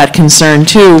that concern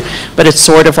too, but it's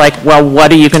sort of like, well,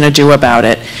 what are you going to do about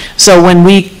it? So when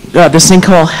the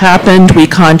sinkhole happened, we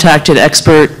contacted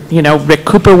expert, Rick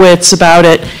Kuperwitz about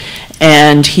it,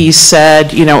 and he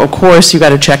said, of course, you got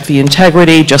to check the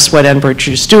integrity, just what Enbridge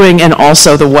is doing, and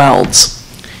also the welds.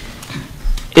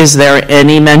 Is there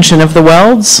any mention of the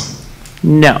welds?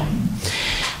 No.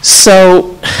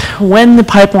 So when the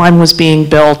pipeline was being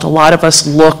built, a lot of us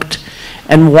looked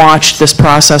and watched this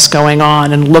process going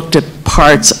on and looked at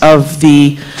parts of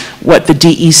what the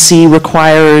DEC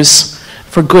requires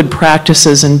for good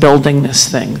practices in building this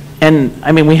thing. And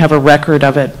I mean, we have a record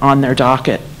of it on their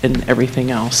docket and everything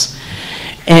else.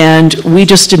 And we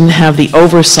just didn't have the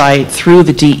oversight through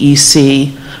the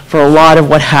DEC for a lot of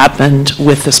what happened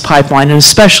with this pipeline, and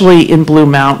especially in Blue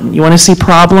Mountain. You want to see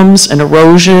problems and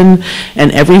erosion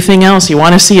and everything else, you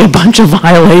want to see a bunch of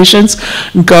violations,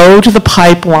 go to the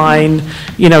pipeline,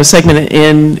 segment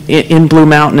in Blue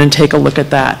Mountain and take a look at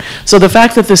that. So the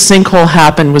fact that this sinkhole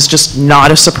happened was just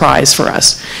not a surprise for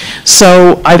us.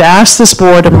 So I've asked this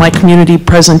board in my community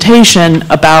presentation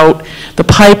about the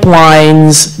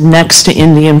pipelines next to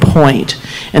Indian Point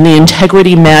and the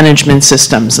integrity management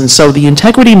systems. And so the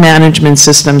integrity management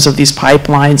systems of these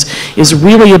pipelines is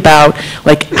really about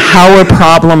how are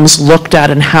problems looked at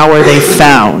and how are they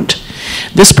found.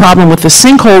 This problem with the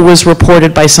sinkhole was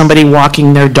reported by somebody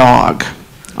walking their dog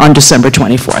on December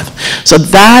 24th. So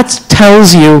that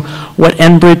tells you what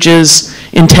Enbridge's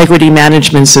integrity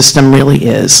management system really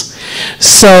is.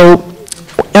 So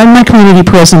in my community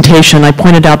presentation, I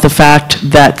pointed out the fact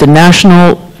that the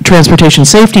National Transportation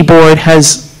Safety Board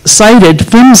has cited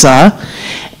PHMSA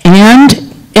and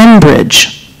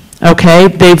Enbridge Okay,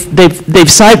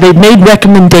 they've made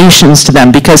recommendations to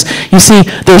them, because you see,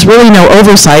 there's really no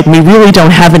oversight, and we really don't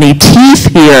have any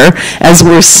teeth here, as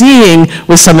we're seeing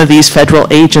with some of these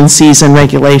federal agencies and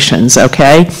regulations,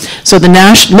 okay? So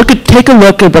take a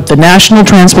look at what the National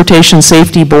Transportation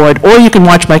Safety Board, or you can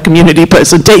watch my community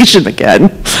presentation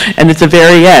again, and at the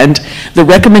very end, the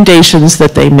recommendations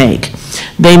that they make.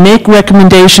 They make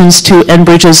recommendations to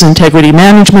Enbridge's integrity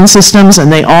management systems,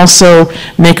 and they also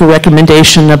make a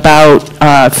recommendation about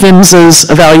PHMSA's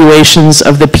evaluations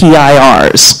of the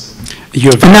PIRs. You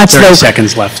have 30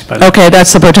 seconds left. Okay,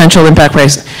 that's the potential impact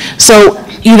price. So,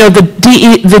 you know, on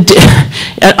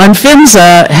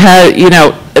PHMSA, you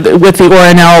know, with the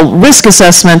ORNL risk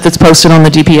assessment that's posted on the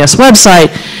DPS website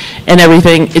and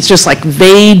everything, it's just like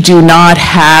they do not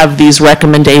have these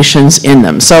recommendations in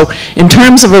them. So in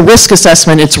terms of a risk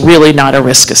assessment, it's really not a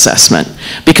risk assessment,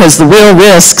 because the real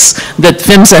risks that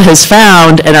PHMSA has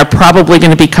found and are probably going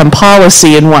to become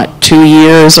policy in 2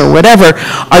 years or whatever,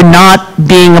 are not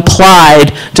being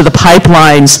applied to the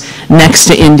pipelines next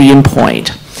to Indian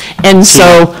Point. And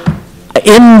so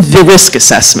in the risk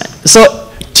assessment. So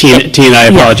Tina, I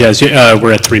apologize.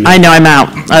 We're at 3 minutes. I know I'm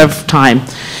out of time.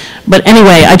 But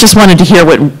anyway, I just wanted to hear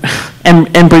what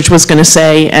Enbridge was going to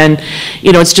say, and,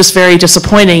 you know, it's just very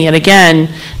disappointing, and again,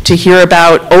 to hear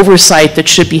about oversight that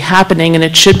should be happening, and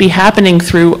it should be happening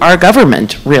through our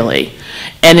government, really.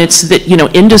 And it's that, you know,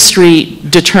 industry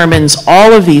determines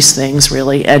all of these things,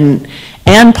 really, and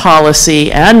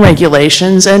policy and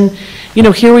regulations, and, you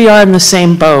know, here we are in the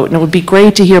same boat, and it would be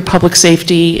great to hear public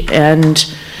safety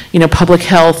and, you know, public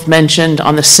health mentioned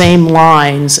on the same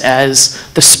lines as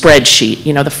the spreadsheet,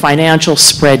 you know, the financial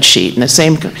spreadsheet, and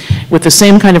with the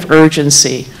same kind of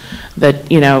urgency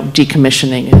that, you know,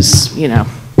 decommissioning is, you know,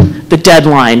 the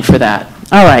deadline for that.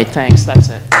 All right, thanks, that's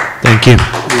it. Thank you.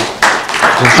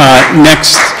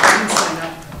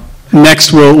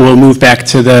 Next we'll move back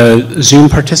to the Zoom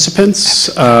participants.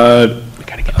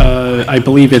 I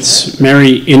believe it's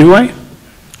Mary Inouye.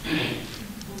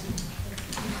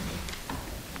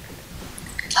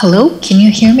 Hello, can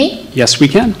you hear me? Yes, we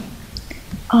can.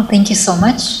 Oh, thank you so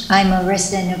much. I'm a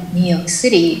resident of New York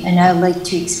City, and I'd like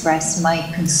to express my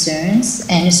concerns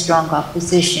and strong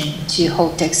opposition to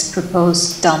Holtec's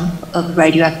proposed dump of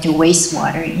radioactive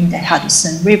wastewater in the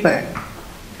Hudson River.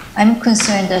 I'm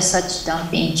concerned that such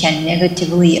dumping can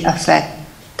negatively affect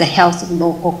the health of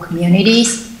local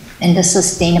communities and the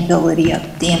sustainability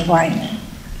of the environment.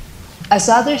 As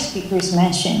other speakers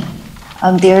mentioned,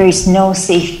 there is no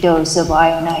safe dose of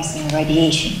ionizing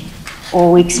radiation.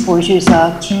 All exposures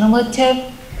are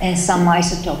cumulative, and some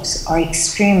isotopes are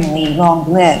extremely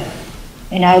long-lived.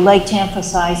 And I'd like to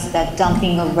emphasize that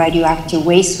dumping of radioactive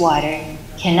wastewater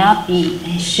cannot be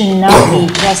and should not be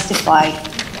justified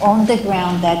on the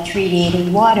ground that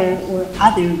treated water or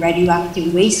other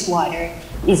radioactive wastewater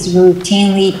is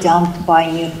routinely dumped by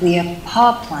nuclear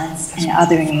power plants and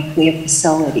other nuclear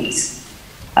facilities.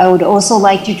 I would also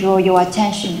like to draw your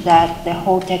attention that the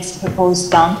Holtec's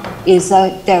proposed dump is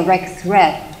a direct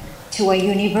threat to a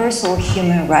universal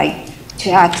human right to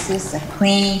access a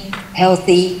clean,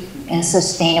 healthy, and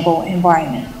sustainable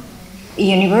environment. A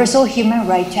universal human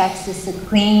right to access a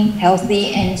clean,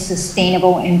 healthy, and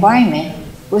sustainable environment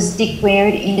was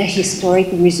declared in the historic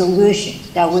resolution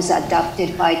that was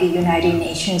adopted by the United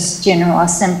Nations General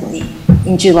Assembly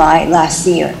in July last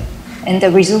year. And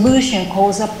the resolution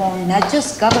calls upon not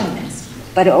just governments,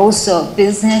 but also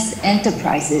business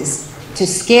enterprises to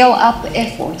scale up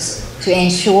efforts to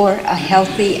ensure a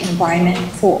healthy environment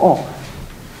for all.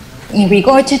 In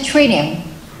regard to tritium,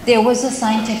 there was a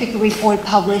scientific report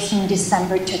published in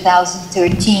December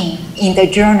 2013 in the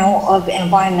Journal of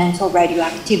Environmental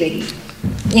Radioactivity.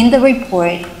 In the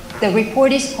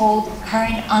report is called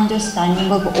Current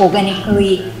Understanding of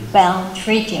Organically Bound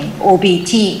Tritium,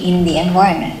 OBT, in the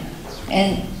Environment.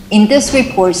 And in this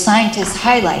report, scientists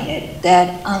highlighted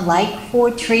that unlike for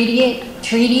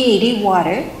treated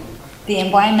water, the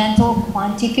environmental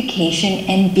quantification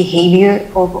and behavior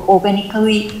of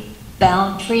organically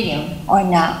bound tritium are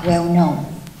not well known.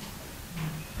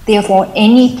 Therefore,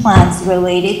 any plans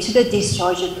related to the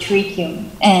discharge of tritium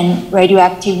and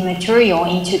radioactive material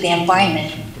into the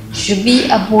environment should be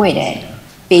avoided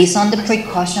based on the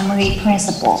precautionary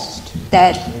principle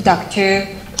that Dr.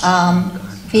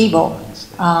 Fable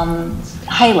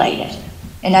highlighted.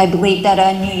 And I believe that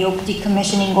a New York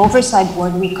Decommissioning Oversight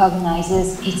Board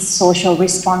recognizes its social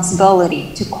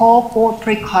responsibility to call for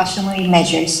precautionary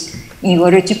measures in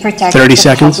order to protect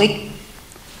the public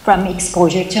from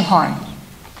exposure to harm,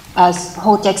 as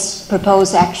Holtec's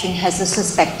proposed action has a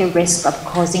suspected risk of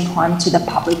causing harm to the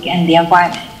public and the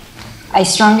environment. I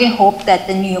strongly hope that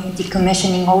the New York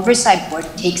Decommissioning Oversight Board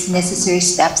takes necessary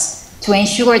steps to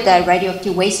ensure that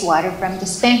radioactive wastewater from the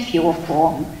spent fuel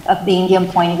pool of the Indian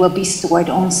Point will be stored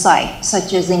on site,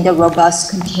 such as in the robust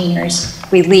containers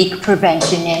with leak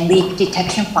prevention and leak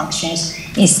detection functions,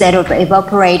 instead of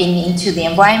evaporating into the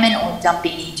environment or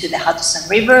dumping into the Hudson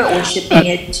River or shipping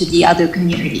it to the other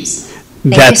communities.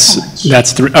 Thank you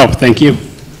so much. Thank you.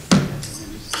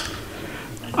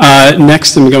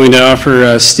 Next, I'm going to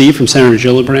offer Steve from Senator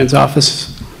Gillibrand's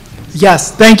office.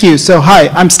 Yes, thank you. So hi,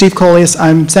 I'm Steve Coleus.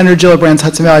 I'm Senator Gillibrand's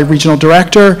Hudson Valley Regional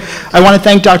Director. I want to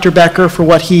thank Dr. Becker for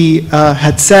what he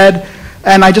had said.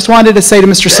 And I just wanted to say to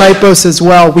Mr. Sipos as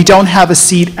well, we don't have a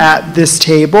seat at this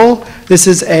table. This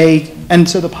is and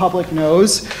so the public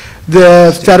knows,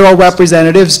 the federal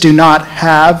representatives do not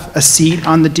have a seat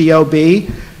on the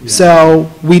DOB. So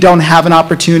we don't have an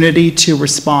opportunity to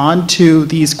respond to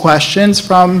these questions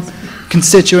from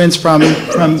constituents, from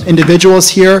individuals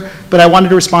here, but I wanted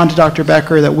to respond to Dr.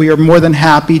 Becker that we are more than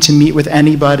happy to meet with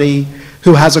anybody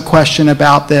who has a question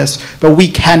about this, but we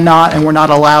cannot and we're not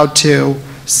allowed to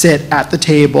sit at the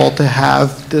table to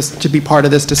have this, to be part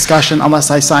of this discussion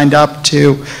unless I signed up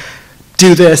to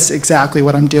do this, exactly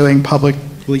what I'm doing,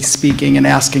 publicly speaking and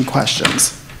asking questions.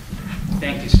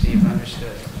 Thank you, Steve, understood.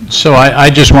 So I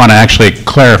just want to actually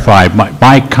clarify,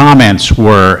 my comments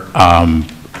were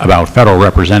about federal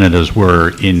representatives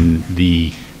were in the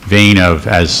vein of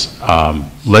as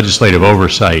legislative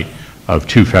oversight of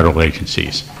two federal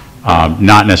agencies,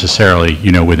 not necessarily,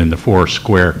 within the four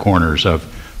square corners of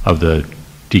the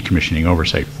Decommissioning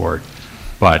Oversight Board.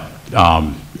 But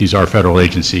these are federal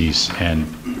agencies, and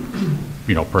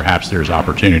perhaps there's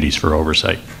opportunities for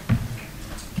oversight. Can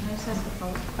I just ask a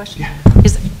follow-up question?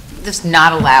 Is this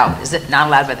not allowed? Is it not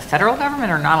allowed by the federal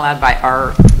government or not allowed by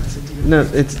our? No,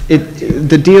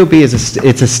 the DOB is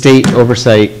it's a state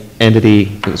oversight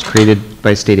entity. It was created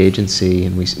by a state agency,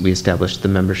 and we established the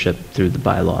membership through the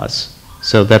bylaws.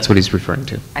 So that's what he's referring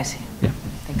to. I see. Yeah.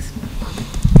 Thanks.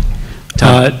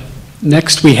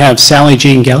 Next, we have Sally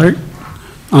Jane Gellert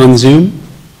on Zoom.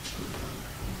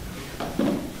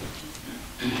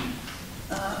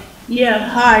 Yeah,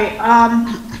 hi.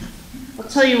 I'll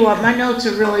tell you what, my notes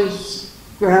are really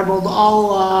scrabbled.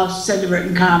 I'll send a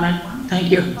written comment. Thank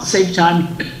you. Save time.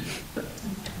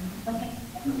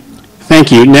 Thank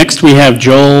you. Next, we have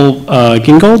Joel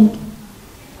Gingold.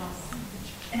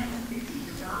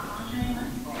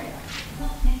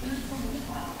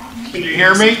 Can you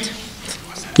hear me?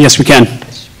 Yes, we can.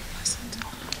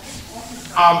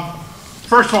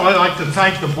 First of all, I'd like to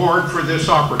thank the board for this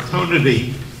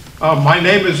opportunity. My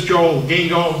name is Joel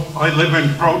Gingold. I live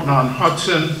in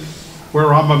Croton-on-Hudson,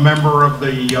 where I'm a member of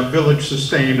the Village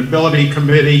Sustainability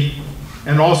Committee,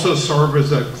 and also serve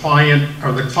as the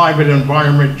Climate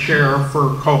Environment Chair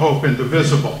for Co-Hope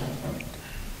Indivisible.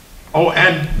 Oh,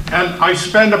 and I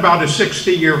spent about a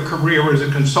 60-year career as a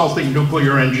consulting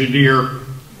nuclear engineer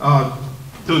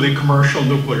through the commercial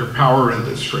nuclear power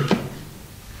industry.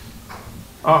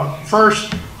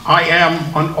 First, I am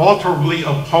unalterably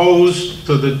opposed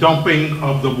to the dumping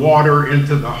of the water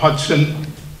into the Hudson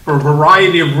for a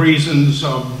variety of reasons,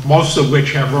 most of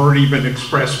which have already been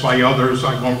expressed by others.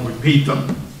 I won't repeat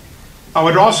them. I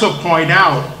would also point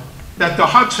out that the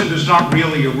Hudson is not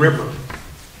really a river.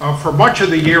 For much of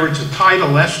the year, it's a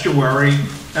tidal estuary,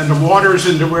 and the waters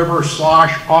in the river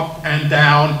slosh up and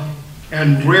down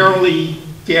and rarely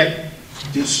get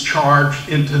discharged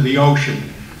into the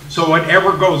ocean. So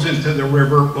whatever goes into the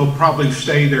river will probably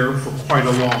stay there for quite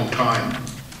a long time.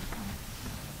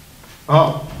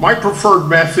 My preferred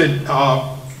method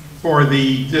for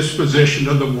the disposition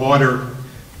of the water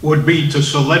would be to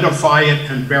solidify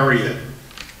it and bury it.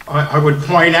 I would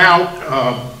point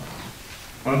out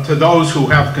to those who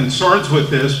have concerns with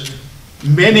this,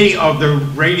 many of the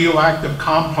radioactive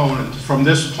components from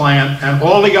this plant and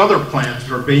all the other plants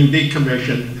that are being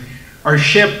decommissioned are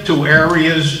shipped to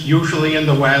areas, usually in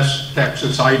the West,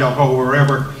 Texas, Idaho,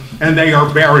 wherever, and they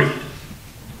are buried.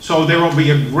 So there will be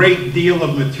a great deal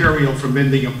of material from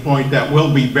Indian Point that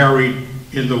will be buried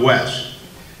in the West.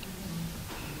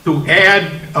 To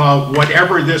add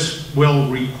whatever this will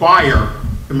require,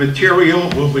 the material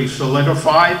will be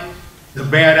solidified, the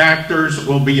bad actors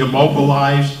will be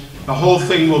immobilized, the whole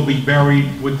thing will be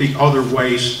buried with the other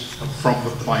waste from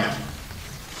the plant.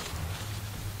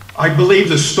 I believe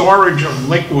the storage of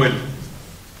liquid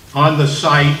on the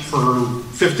site for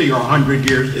 50 or 100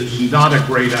 years is not a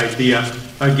great idea,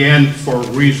 again, for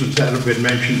reasons that have been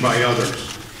mentioned by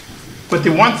others. But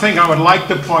the one thing I would like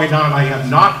to point out I have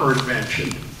not heard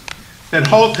mentioned, that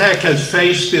Holtec has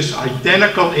faced this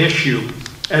identical issue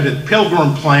at a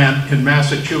Pilgrim plant in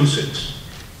Massachusetts.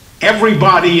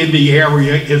 everybody in the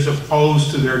area is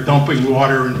opposed to their dumping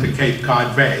water into Cape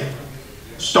Cod Bay,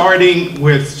 starting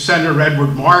with Senator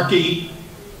Edward Markey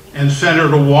and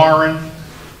Senator Warren,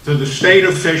 to the state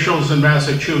officials in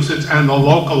Massachusetts and the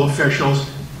local officials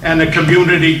and the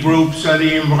community groups and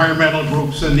the environmental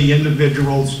groups and the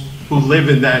individuals who live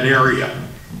in that area.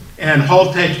 And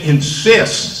Holtec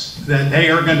insists that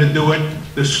they are going to do it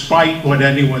despite what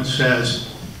anyone says.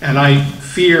 And I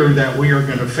fear that we are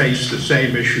going to face the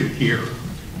same issue here.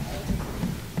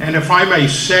 And if I may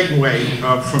segue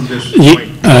from this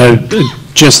point.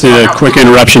 Just a quick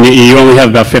interruption. You only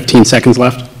have about 15 seconds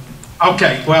left.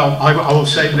 Okay, well, I will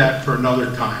save that for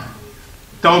another time.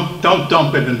 Don't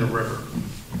dump it in the river.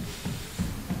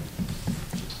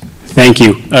 Thank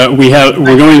you.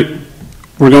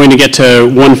 We're going to get to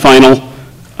one final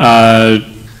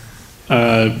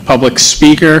public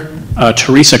speaker,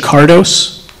 Teresa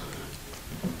Cardos,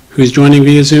 who's joining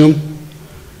via Zoom.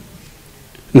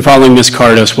 And following Ms.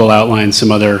 Cardos, we'll outline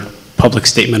some other public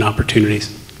statement opportunities.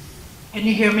 Can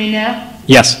you hear me now?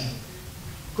 Yes.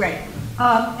 Great.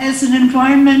 As an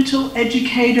environmental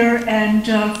educator and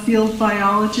field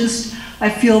biologist, I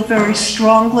feel very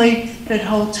strongly that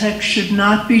Holtec should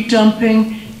not be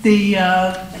dumping the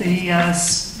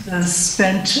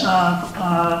spent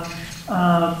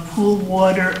pool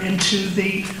water into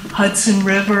the Hudson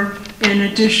River. In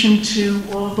addition to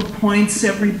all the points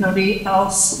everybody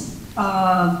else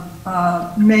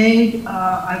made,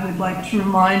 I would like to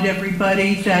remind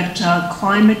everybody that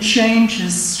climate change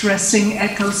is stressing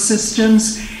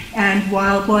ecosystems and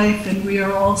wildlife, and we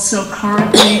are also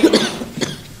currently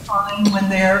when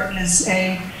there is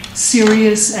a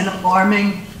serious and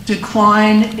alarming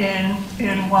decline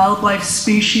in wildlife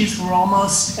species. We're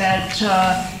almost at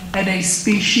a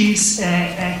species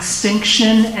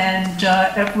extinction, and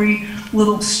every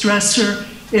little stressor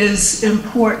is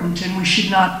important, and we should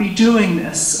not be doing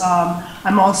this.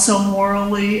 I'm also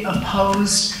morally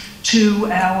opposed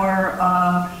to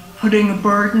our putting a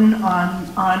burden on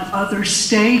other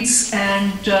states,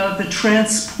 and the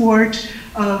transport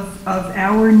of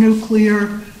our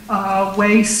nuclear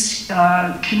waste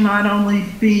can not only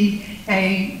be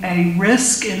a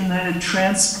risk in the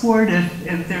transport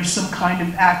if there's some kind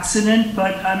of accident,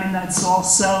 but I mean that's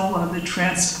also the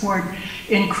transport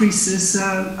increases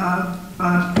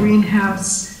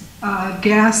greenhouse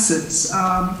gases.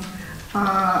 I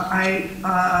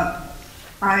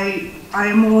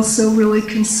am also really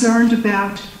concerned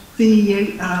about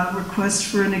the request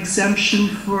for an exemption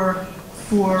for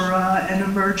an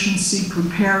emergency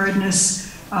preparedness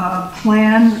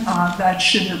plan that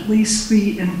should at least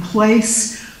be in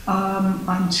place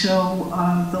until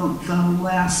the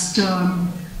last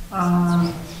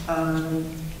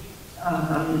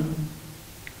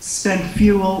spent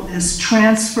fuel is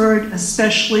transferred,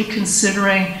 especially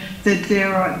considering that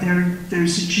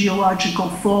there's a geological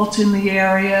fault in the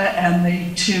area, and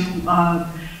the two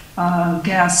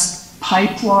gas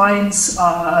pipelines.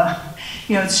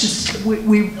 It's just we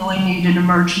really need an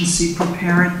emergency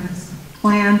preparedness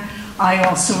plan. I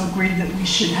also agree that we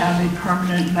should have a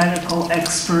permanent medical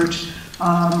expert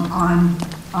on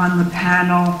the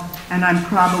panel, and I'm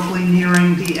probably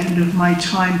nearing the end of my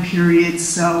time period,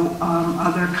 so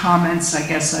other comments I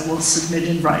guess I will submit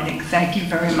in writing. Thank you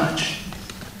very much.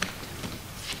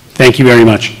 Thank you very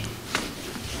much.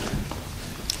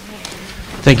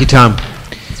 Thank you, Tom.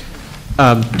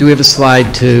 Do we have a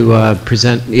slide to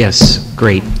present? Yes,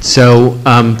 great. So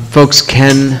folks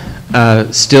can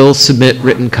still submit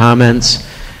written comments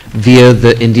via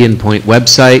the Indian Point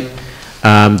website.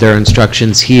 There are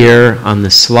instructions here on the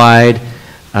slide.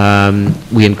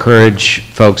 We encourage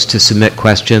folks to submit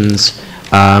questions,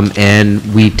 and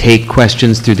we take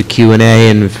questions through the Q&A,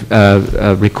 and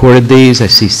recorded these. I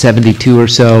see 72 or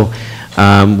so.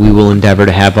 We will endeavor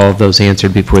to have all of those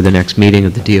answered before the next meeting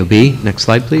of the DOB. Next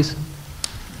slide, please.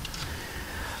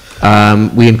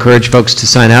 We encourage folks to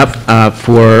sign up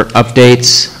for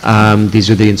updates. These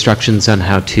are the instructions on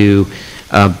how to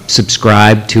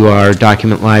subscribe to our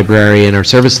document library and our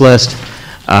service list.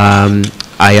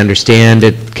 I understand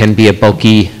it can be a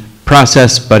bulky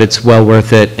process, but it's well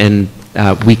worth it, and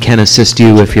we can assist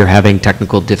you if you're having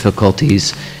technical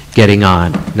difficulties getting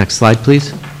on. Next slide,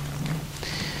 please.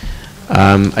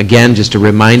 Again, just a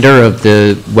reminder of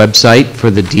the website for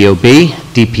the DOB,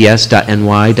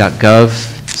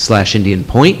 dps.ny.gov/Indian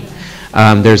Point.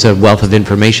 There's a wealth of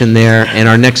information there, and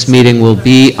our next meeting will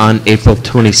be on April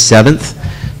 27th,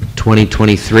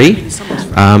 2023.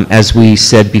 As we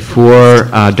said before,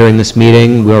 during this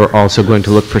meeting, we're also going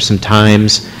to look for some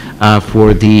times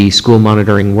for the school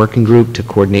monitoring working group to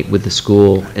coordinate with the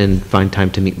school and find time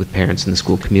to meet with parents in the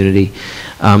school community.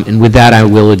 And with that, I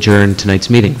will adjourn tonight's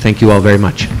meeting. Thank you all very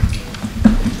much.